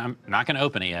 so then I'm not gonna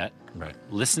open it yet. Right.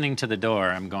 Listening to the door,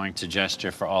 I'm going to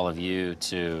gesture for all of you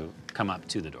to come up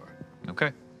to the door.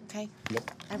 Okay. Okay.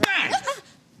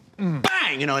 Bang!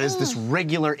 Bang! You know, there's this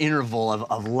regular interval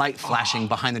of light flashing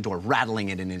behind the door, rattling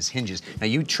it in its hinges. Now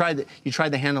you tried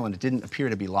the handle and it didn't appear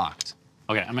to be locked.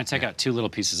 Okay, I'm gonna take out 2 little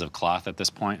pieces of cloth at this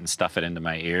point and stuff it into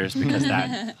my ears because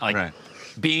that, like,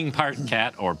 being part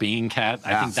cat or being cat,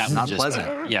 I think that would not just,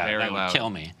 pleasant. Yeah, that would kill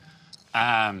me.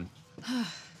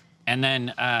 And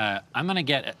then I'm gonna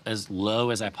get as low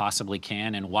as I possibly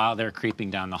can, and while they're creeping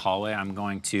down the hallway, I'm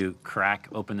going to crack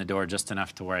open the door just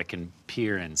enough to where I can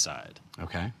peer inside.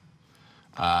 Okay.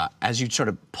 As you sort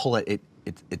of pull it,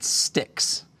 it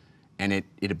sticks, and it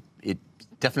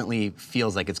definitely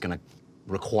feels like it's gonna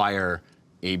require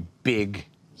a big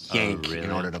yank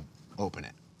in order to open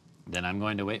it. Then I'm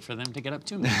going to wait for them to get up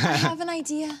to me. I have an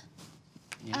idea.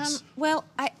 Yes. Well,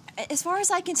 as far as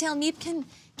I can tell, Meep can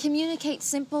communicate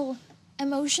simple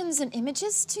emotions and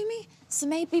images to me. So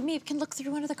maybe Meep can look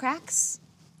through one of the cracks.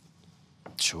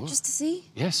 Sure. Just to see.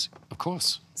 Yes, of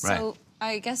course. So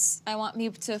I guess I want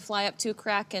Meep to fly up to a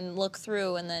crack and look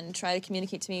through, and then try to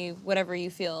communicate to me whatever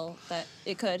you feel that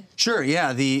it could. Sure.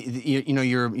 Yeah. You know,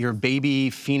 your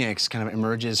baby phoenix kind of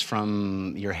emerges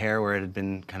from your hair where it had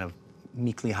been kind of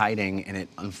meekly hiding, and it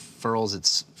unfurls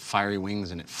its fiery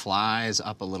wings and it flies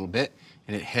up a little bit,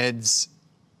 and it heads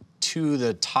to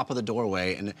the top of the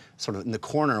doorway, and sort of in the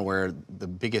corner where the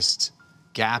biggest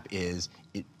gap is,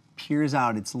 it peers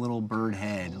out its little bird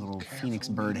head, little phoenix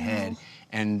bird head,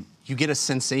 and you get a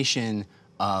sensation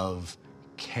of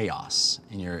chaos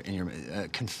in your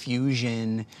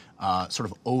confusion,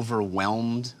 sort of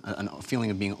overwhelmed, a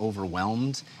feeling of being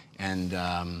overwhelmed and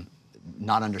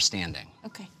not understanding.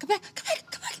 Okay, come back, come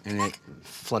back, come back. And it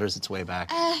flutters its way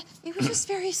back. It was just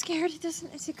very scared. It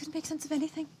couldn't make sense of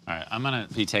anything. All right, I'm gonna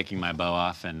be taking my bow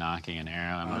off and knocking an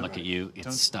arrow. I'm gonna look at you.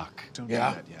 It's stuck. Don't do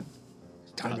that yet.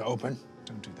 Time to open.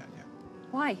 Don't do that yet.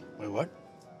 Why? Wait, what?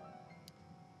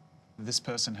 This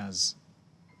person has.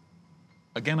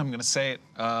 Again, I'm gonna say it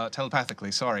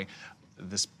telepathically. Sorry.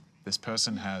 This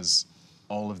person has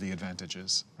all of the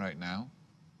advantages right now.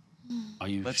 Are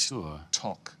you sure?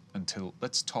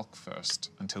 Let's talk first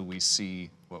until we see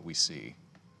what we see.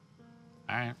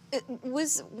 All right.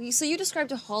 So you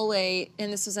described a hallway,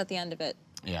 and this was at the end of it.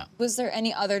 Yeah. Was there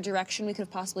any other direction we could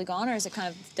have possibly gone, or is it kind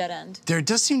of dead end? There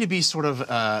does seem to be sort of,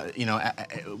 you know,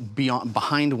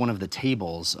 behind one of the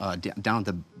tables, down at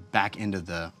the back end of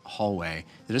the hallway,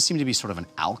 there does seem to be sort of an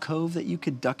alcove that you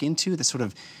could duck into that sort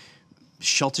of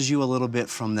shelters you a little bit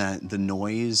from the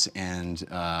noise and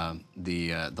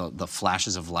the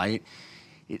flashes of light.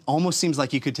 It almost seems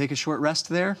like you could take a short rest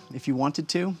there if you wanted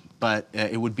to, but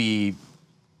it would be,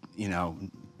 you know,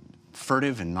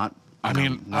 furtive and not. I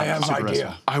mean, I have an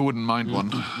idea. I wouldn't mind one.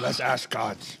 Let's ask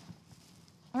gods.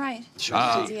 All right.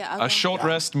 A short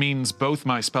rest means both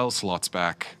my spell slots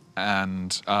back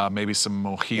and maybe some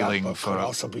more healing but for. Could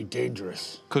also be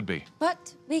dangerous. Could be.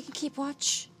 But we can keep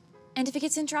watch. And if it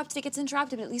gets interrupted, it gets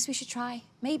interrupted, but at least we should try.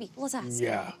 Maybe. Let's ask.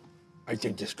 Yeah, I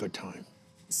think this is a good time.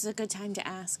 This is a good time to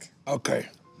ask. Okay.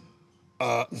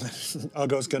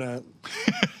 Uggo's gonna,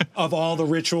 of all the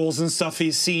rituals and stuff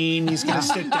he's seen, he's gonna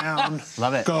sit down.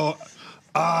 Love it. Go,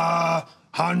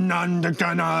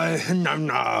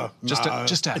 Just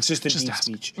ask. It's just in deep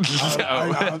speech.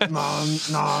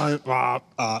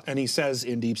 And he says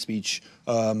in deep speech,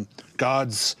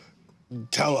 gods,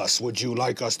 tell us, would you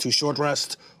like us to short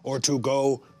rest or to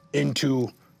go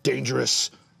into dangerous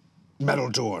metal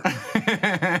door?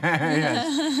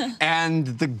 Yes. And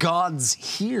the gods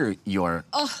hear your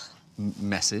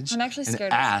message. I'm actually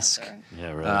scared and ask. of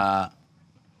Yeah,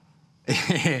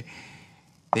 really.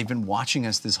 They've been watching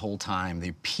us this whole time.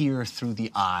 They peer through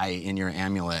the eye in your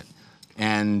amulet.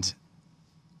 And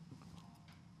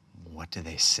what do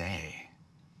they say?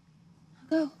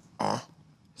 Go.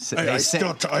 So I they say,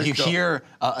 still- you hear,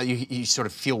 you sort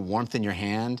of feel warmth in your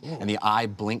hand, and the eye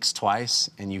blinks twice,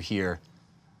 and you hear,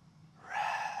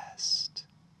 rest.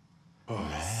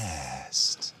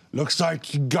 Rest. Looks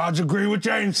like gods agree with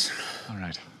James. All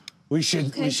right. We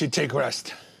should take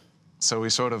rest. So we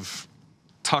sort of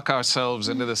tuck ourselves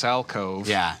into this alcove.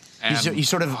 Yeah. And You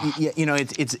sort of, you know,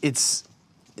 it's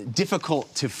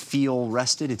difficult to feel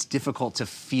rested. It's difficult to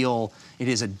feel, it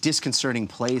is a disconcerting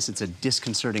place. It's a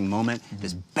disconcerting moment.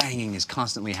 This banging is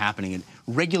constantly happening at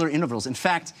regular intervals. In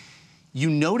fact, you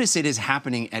notice it is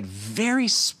happening at very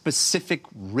specific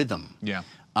rhythm. Yeah.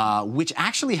 Which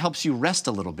actually helps you rest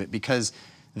a little bit because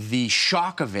the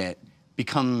shock of it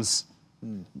becomes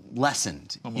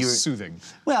lessened. Almost soothing.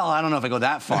 Well, I don't know if I go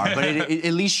that far, but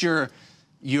at least you're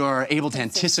able to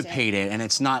anticipate it, and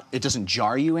it doesn't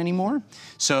jar you anymore.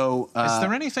 So, is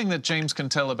there anything that James can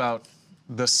tell about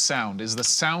the sound? Is the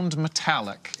sound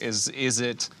metallic? Is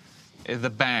it the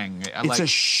bang? It's a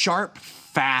sharp,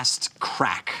 fast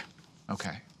crack.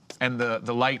 Okay. And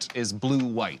the light is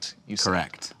blue-white, you said?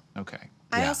 Correct. Okay.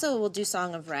 I also will do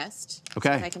Song of Rest.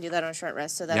 Okay. If I can do that on a short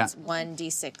rest, so that's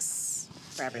 1d6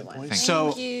 for everyone.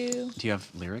 So, Thank you. do you have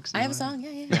lyrics? I have a song,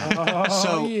 yeah.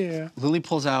 So, Lily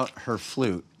pulls out her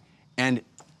flute, and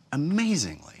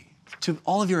amazingly, to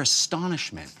all of your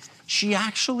astonishment, she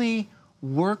actually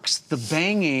works the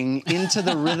banging into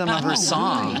the rhythm of her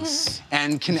song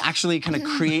and can actually kind of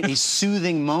create a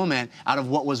soothing moment out of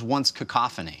what was once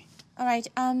cacophony. All right,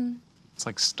 It's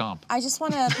like Stomp. I just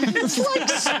want to. It's like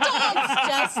Stomp,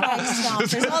 just like Stomp.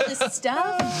 There's all this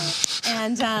stuff,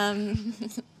 and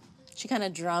she kind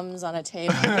of drums on a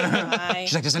table.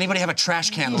 She's like, does anybody have a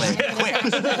trash can lid? Quick.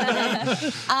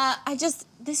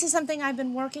 This is something I've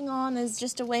been working on, is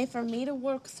just a way for me to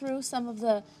work through some of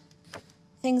the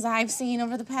things I've seen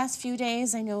over the past few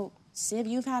days. I know, Civ,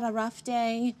 you've had a rough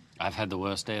day. I've had the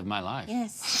worst day of my life.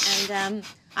 Yes, and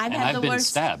I've and had I've the been worst.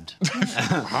 Stabbed.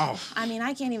 Wow. I mean,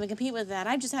 I can't even compete with that.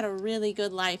 I've just had a really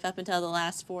good life up until the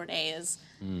last 4 days.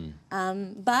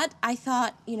 But I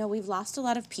thought, we've lost a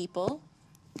lot of people,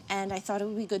 and I thought it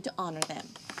would be good to honor them.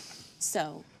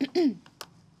 So,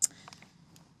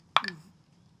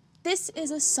 this is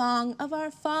a song of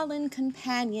our fallen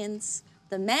companions,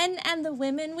 the men and the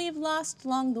women we've lost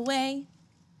along the way.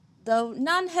 Though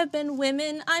none have been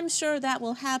women, I'm sure that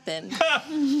will happen.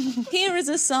 Here is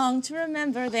a song to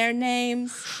remember their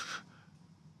names.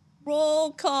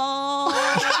 Roll call.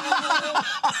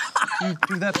 You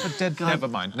do that for dead. Never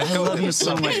mind. I love you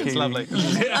so much, It's Katie. lovely.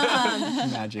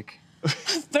 Magic.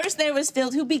 First there was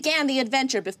Phil, who began the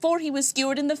adventure before he was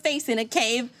skewered in the face in a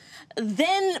cave.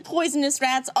 Then poisonous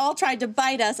rats all tried to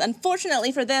bite us.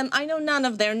 Unfortunately for them, I know none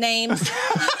of their names.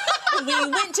 We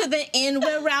went to the inn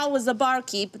where Rao was the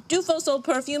barkeep. Dufo sold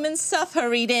perfume and Suff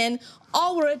hurried in.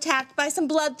 All were attacked by some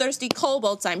bloodthirsty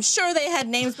kobolds. I'm sure they had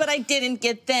names, but I didn't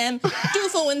get them.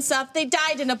 Dufo and Suff, they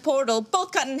died in a portal,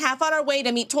 both cut in half on our way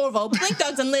to meet Torvo. Blink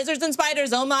dogs and lizards and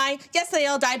spiders, oh my. Yes, they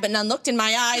all died, but none looked in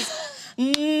my eyes.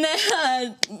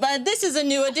 But this is a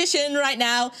new addition right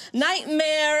now.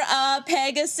 Nightmare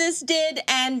Pegasus did,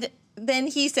 and then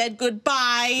he said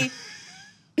goodbye.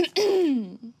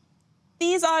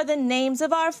 These are the names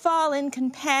of our fallen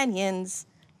companions.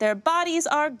 Their bodies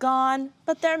are gone,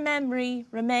 but their memory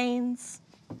remains.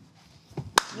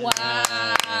 Wow.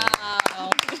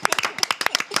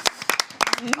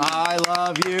 I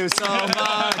love you so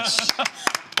much.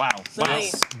 Wow.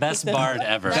 Best bard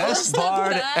ever. Best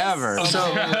bard ever. So,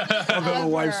 I'll go to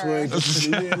wife's way.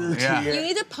 yeah. You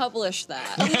need to publish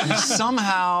that.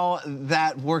 Somehow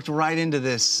that worked right into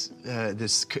this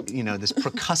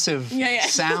percussive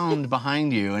sound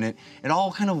behind you, and it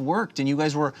all kind of worked, and you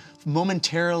guys were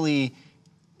momentarily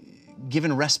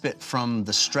given respite from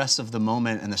the stress of the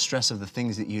moment and the stress of the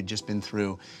things that you had just been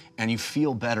through, and you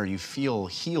feel better, you feel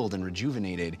healed and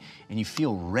rejuvenated, and you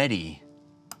feel ready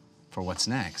for what's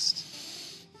next.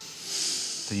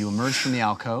 So you emerge from the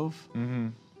alcove,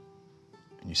 and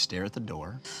you stare at the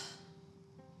door.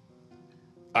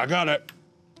 I got it.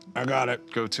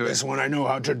 Go to it. This one I know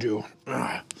how to do.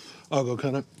 I'll go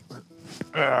kind of.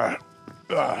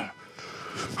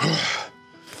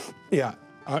 Yeah,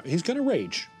 he's gonna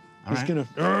rage. He's gonna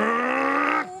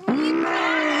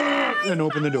and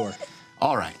open the door.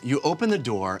 All right, you open the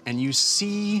door and you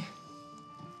see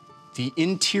the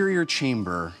interior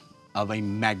chamber of a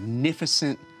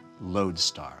magnificent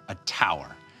lodestar, a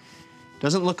tower.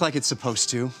 Doesn't look like it's supposed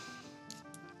to.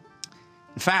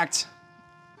 In fact,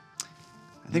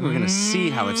 I think we're gonna see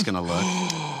how it's gonna look.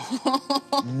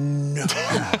 No.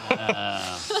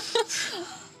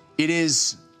 It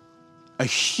is a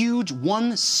huge,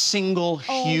 one single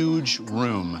huge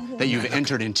room that you've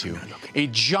entered into. A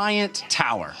giant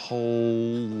tower.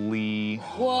 Holy.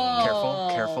 Whoa.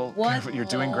 Careful. You're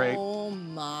doing great. Oh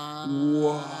my.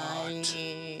 What?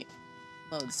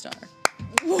 Lodestar.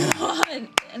 What?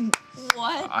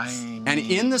 What? And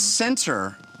in the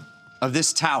center of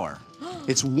this tower,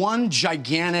 it's one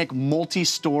gigantic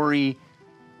multi-story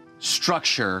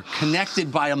structure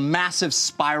connected by a massive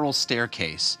spiral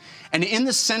staircase. And in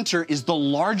the center is the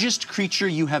largest creature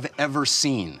you have ever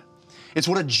seen. It's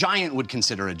what a giant would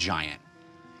consider a giant.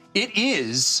 It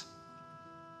is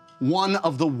one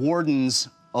of the warden's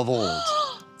of old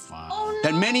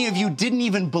that many of you didn't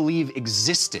even believe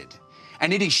existed.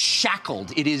 And it is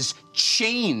shackled, it is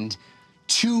chained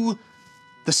to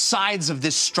the sides of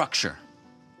this structure.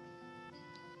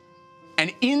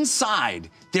 And inside,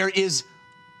 there is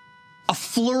a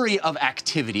flurry of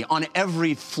activity on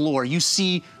every floor. You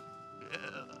see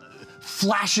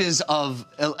flashes of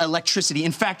electricity.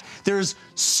 In fact, there's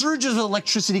surges of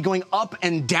electricity going up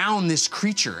and down this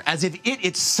creature as if it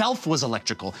itself was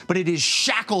electrical, but it is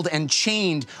shackled and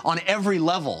chained on every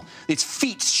level. Its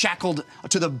feet shackled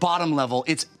to the bottom level,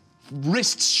 its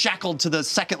wrists shackled to the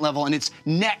second level, and its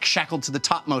neck shackled to the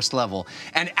topmost level.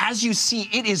 And as you see,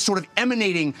 it is sort of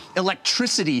emanating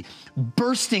electricity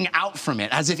bursting out from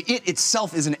it, as if it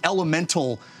itself is an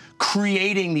elemental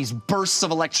creating these bursts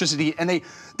of electricity, and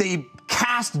they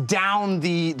cast down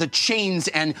the chains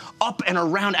and up and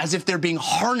around as if they're being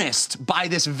harnessed by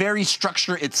this very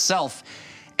structure itself.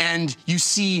 And you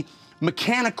see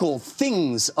mechanical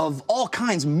things of all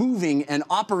kinds moving and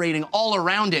operating all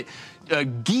around it,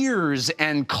 gears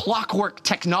and clockwork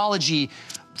technology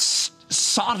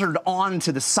soldered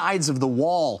onto the sides of the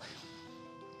wall.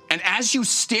 And as you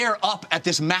stare up at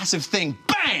this massive thing,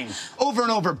 bang, over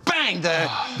and over, bang,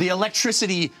 the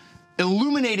electricity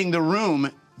illuminating the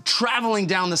room, traveling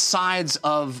down the sides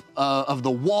of the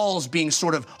walls, being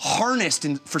sort of harnessed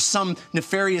for some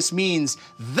nefarious means.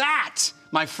 That,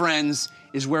 my friends,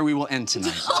 is where we will end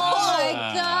tonight. Oh my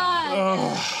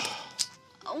God.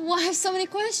 Well, I have so many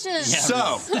questions.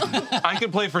 So, I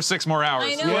could play for 6 more hours.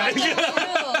 I know. I can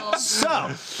too. So,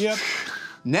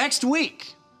 next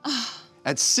week,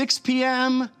 at 6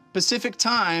 p.m. Pacific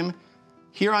time,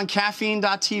 here on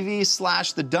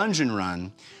caffeine.tv/The Dungeon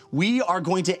Run, we are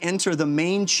going to enter the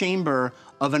main chamber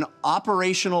of an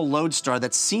operational lodestar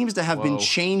that seems to have been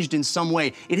changed in some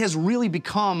way. It has really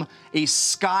become a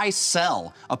sky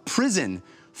cell, a prison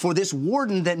for this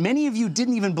warden that many of you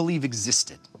didn't even believe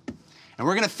existed. And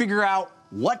we're gonna figure out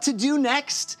what to do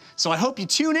next. So I hope you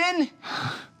tune in.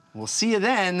 We'll see you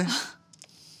then.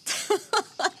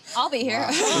 I'll be here.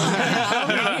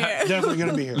 Definitely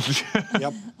gonna be here.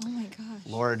 Yep. Oh my gosh.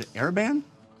 Lord Ereban,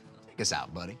 take us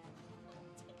out, buddy.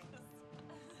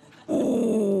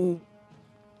 Ooh.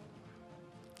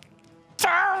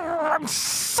 I'm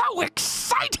so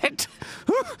excited.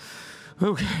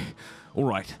 Okay, all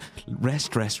right.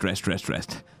 Rest.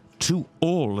 To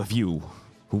all of you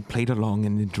who played along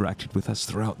and interacted with us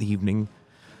throughout the evening,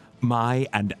 my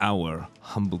and our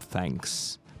humble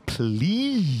thanks.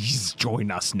 Please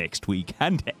join us next week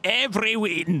and every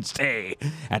Wednesday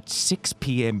at 6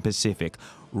 p.m. Pacific,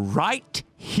 right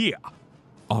here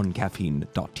on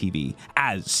caffeine.tv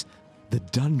as the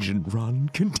Dungeon Run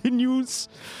continues.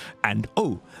 And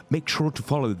make sure to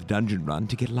follow the Dungeon Run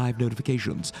to get live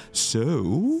notifications.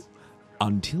 So,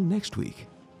 until next week,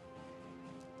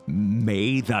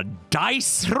 may the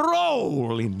dice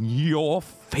roll in your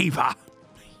favor.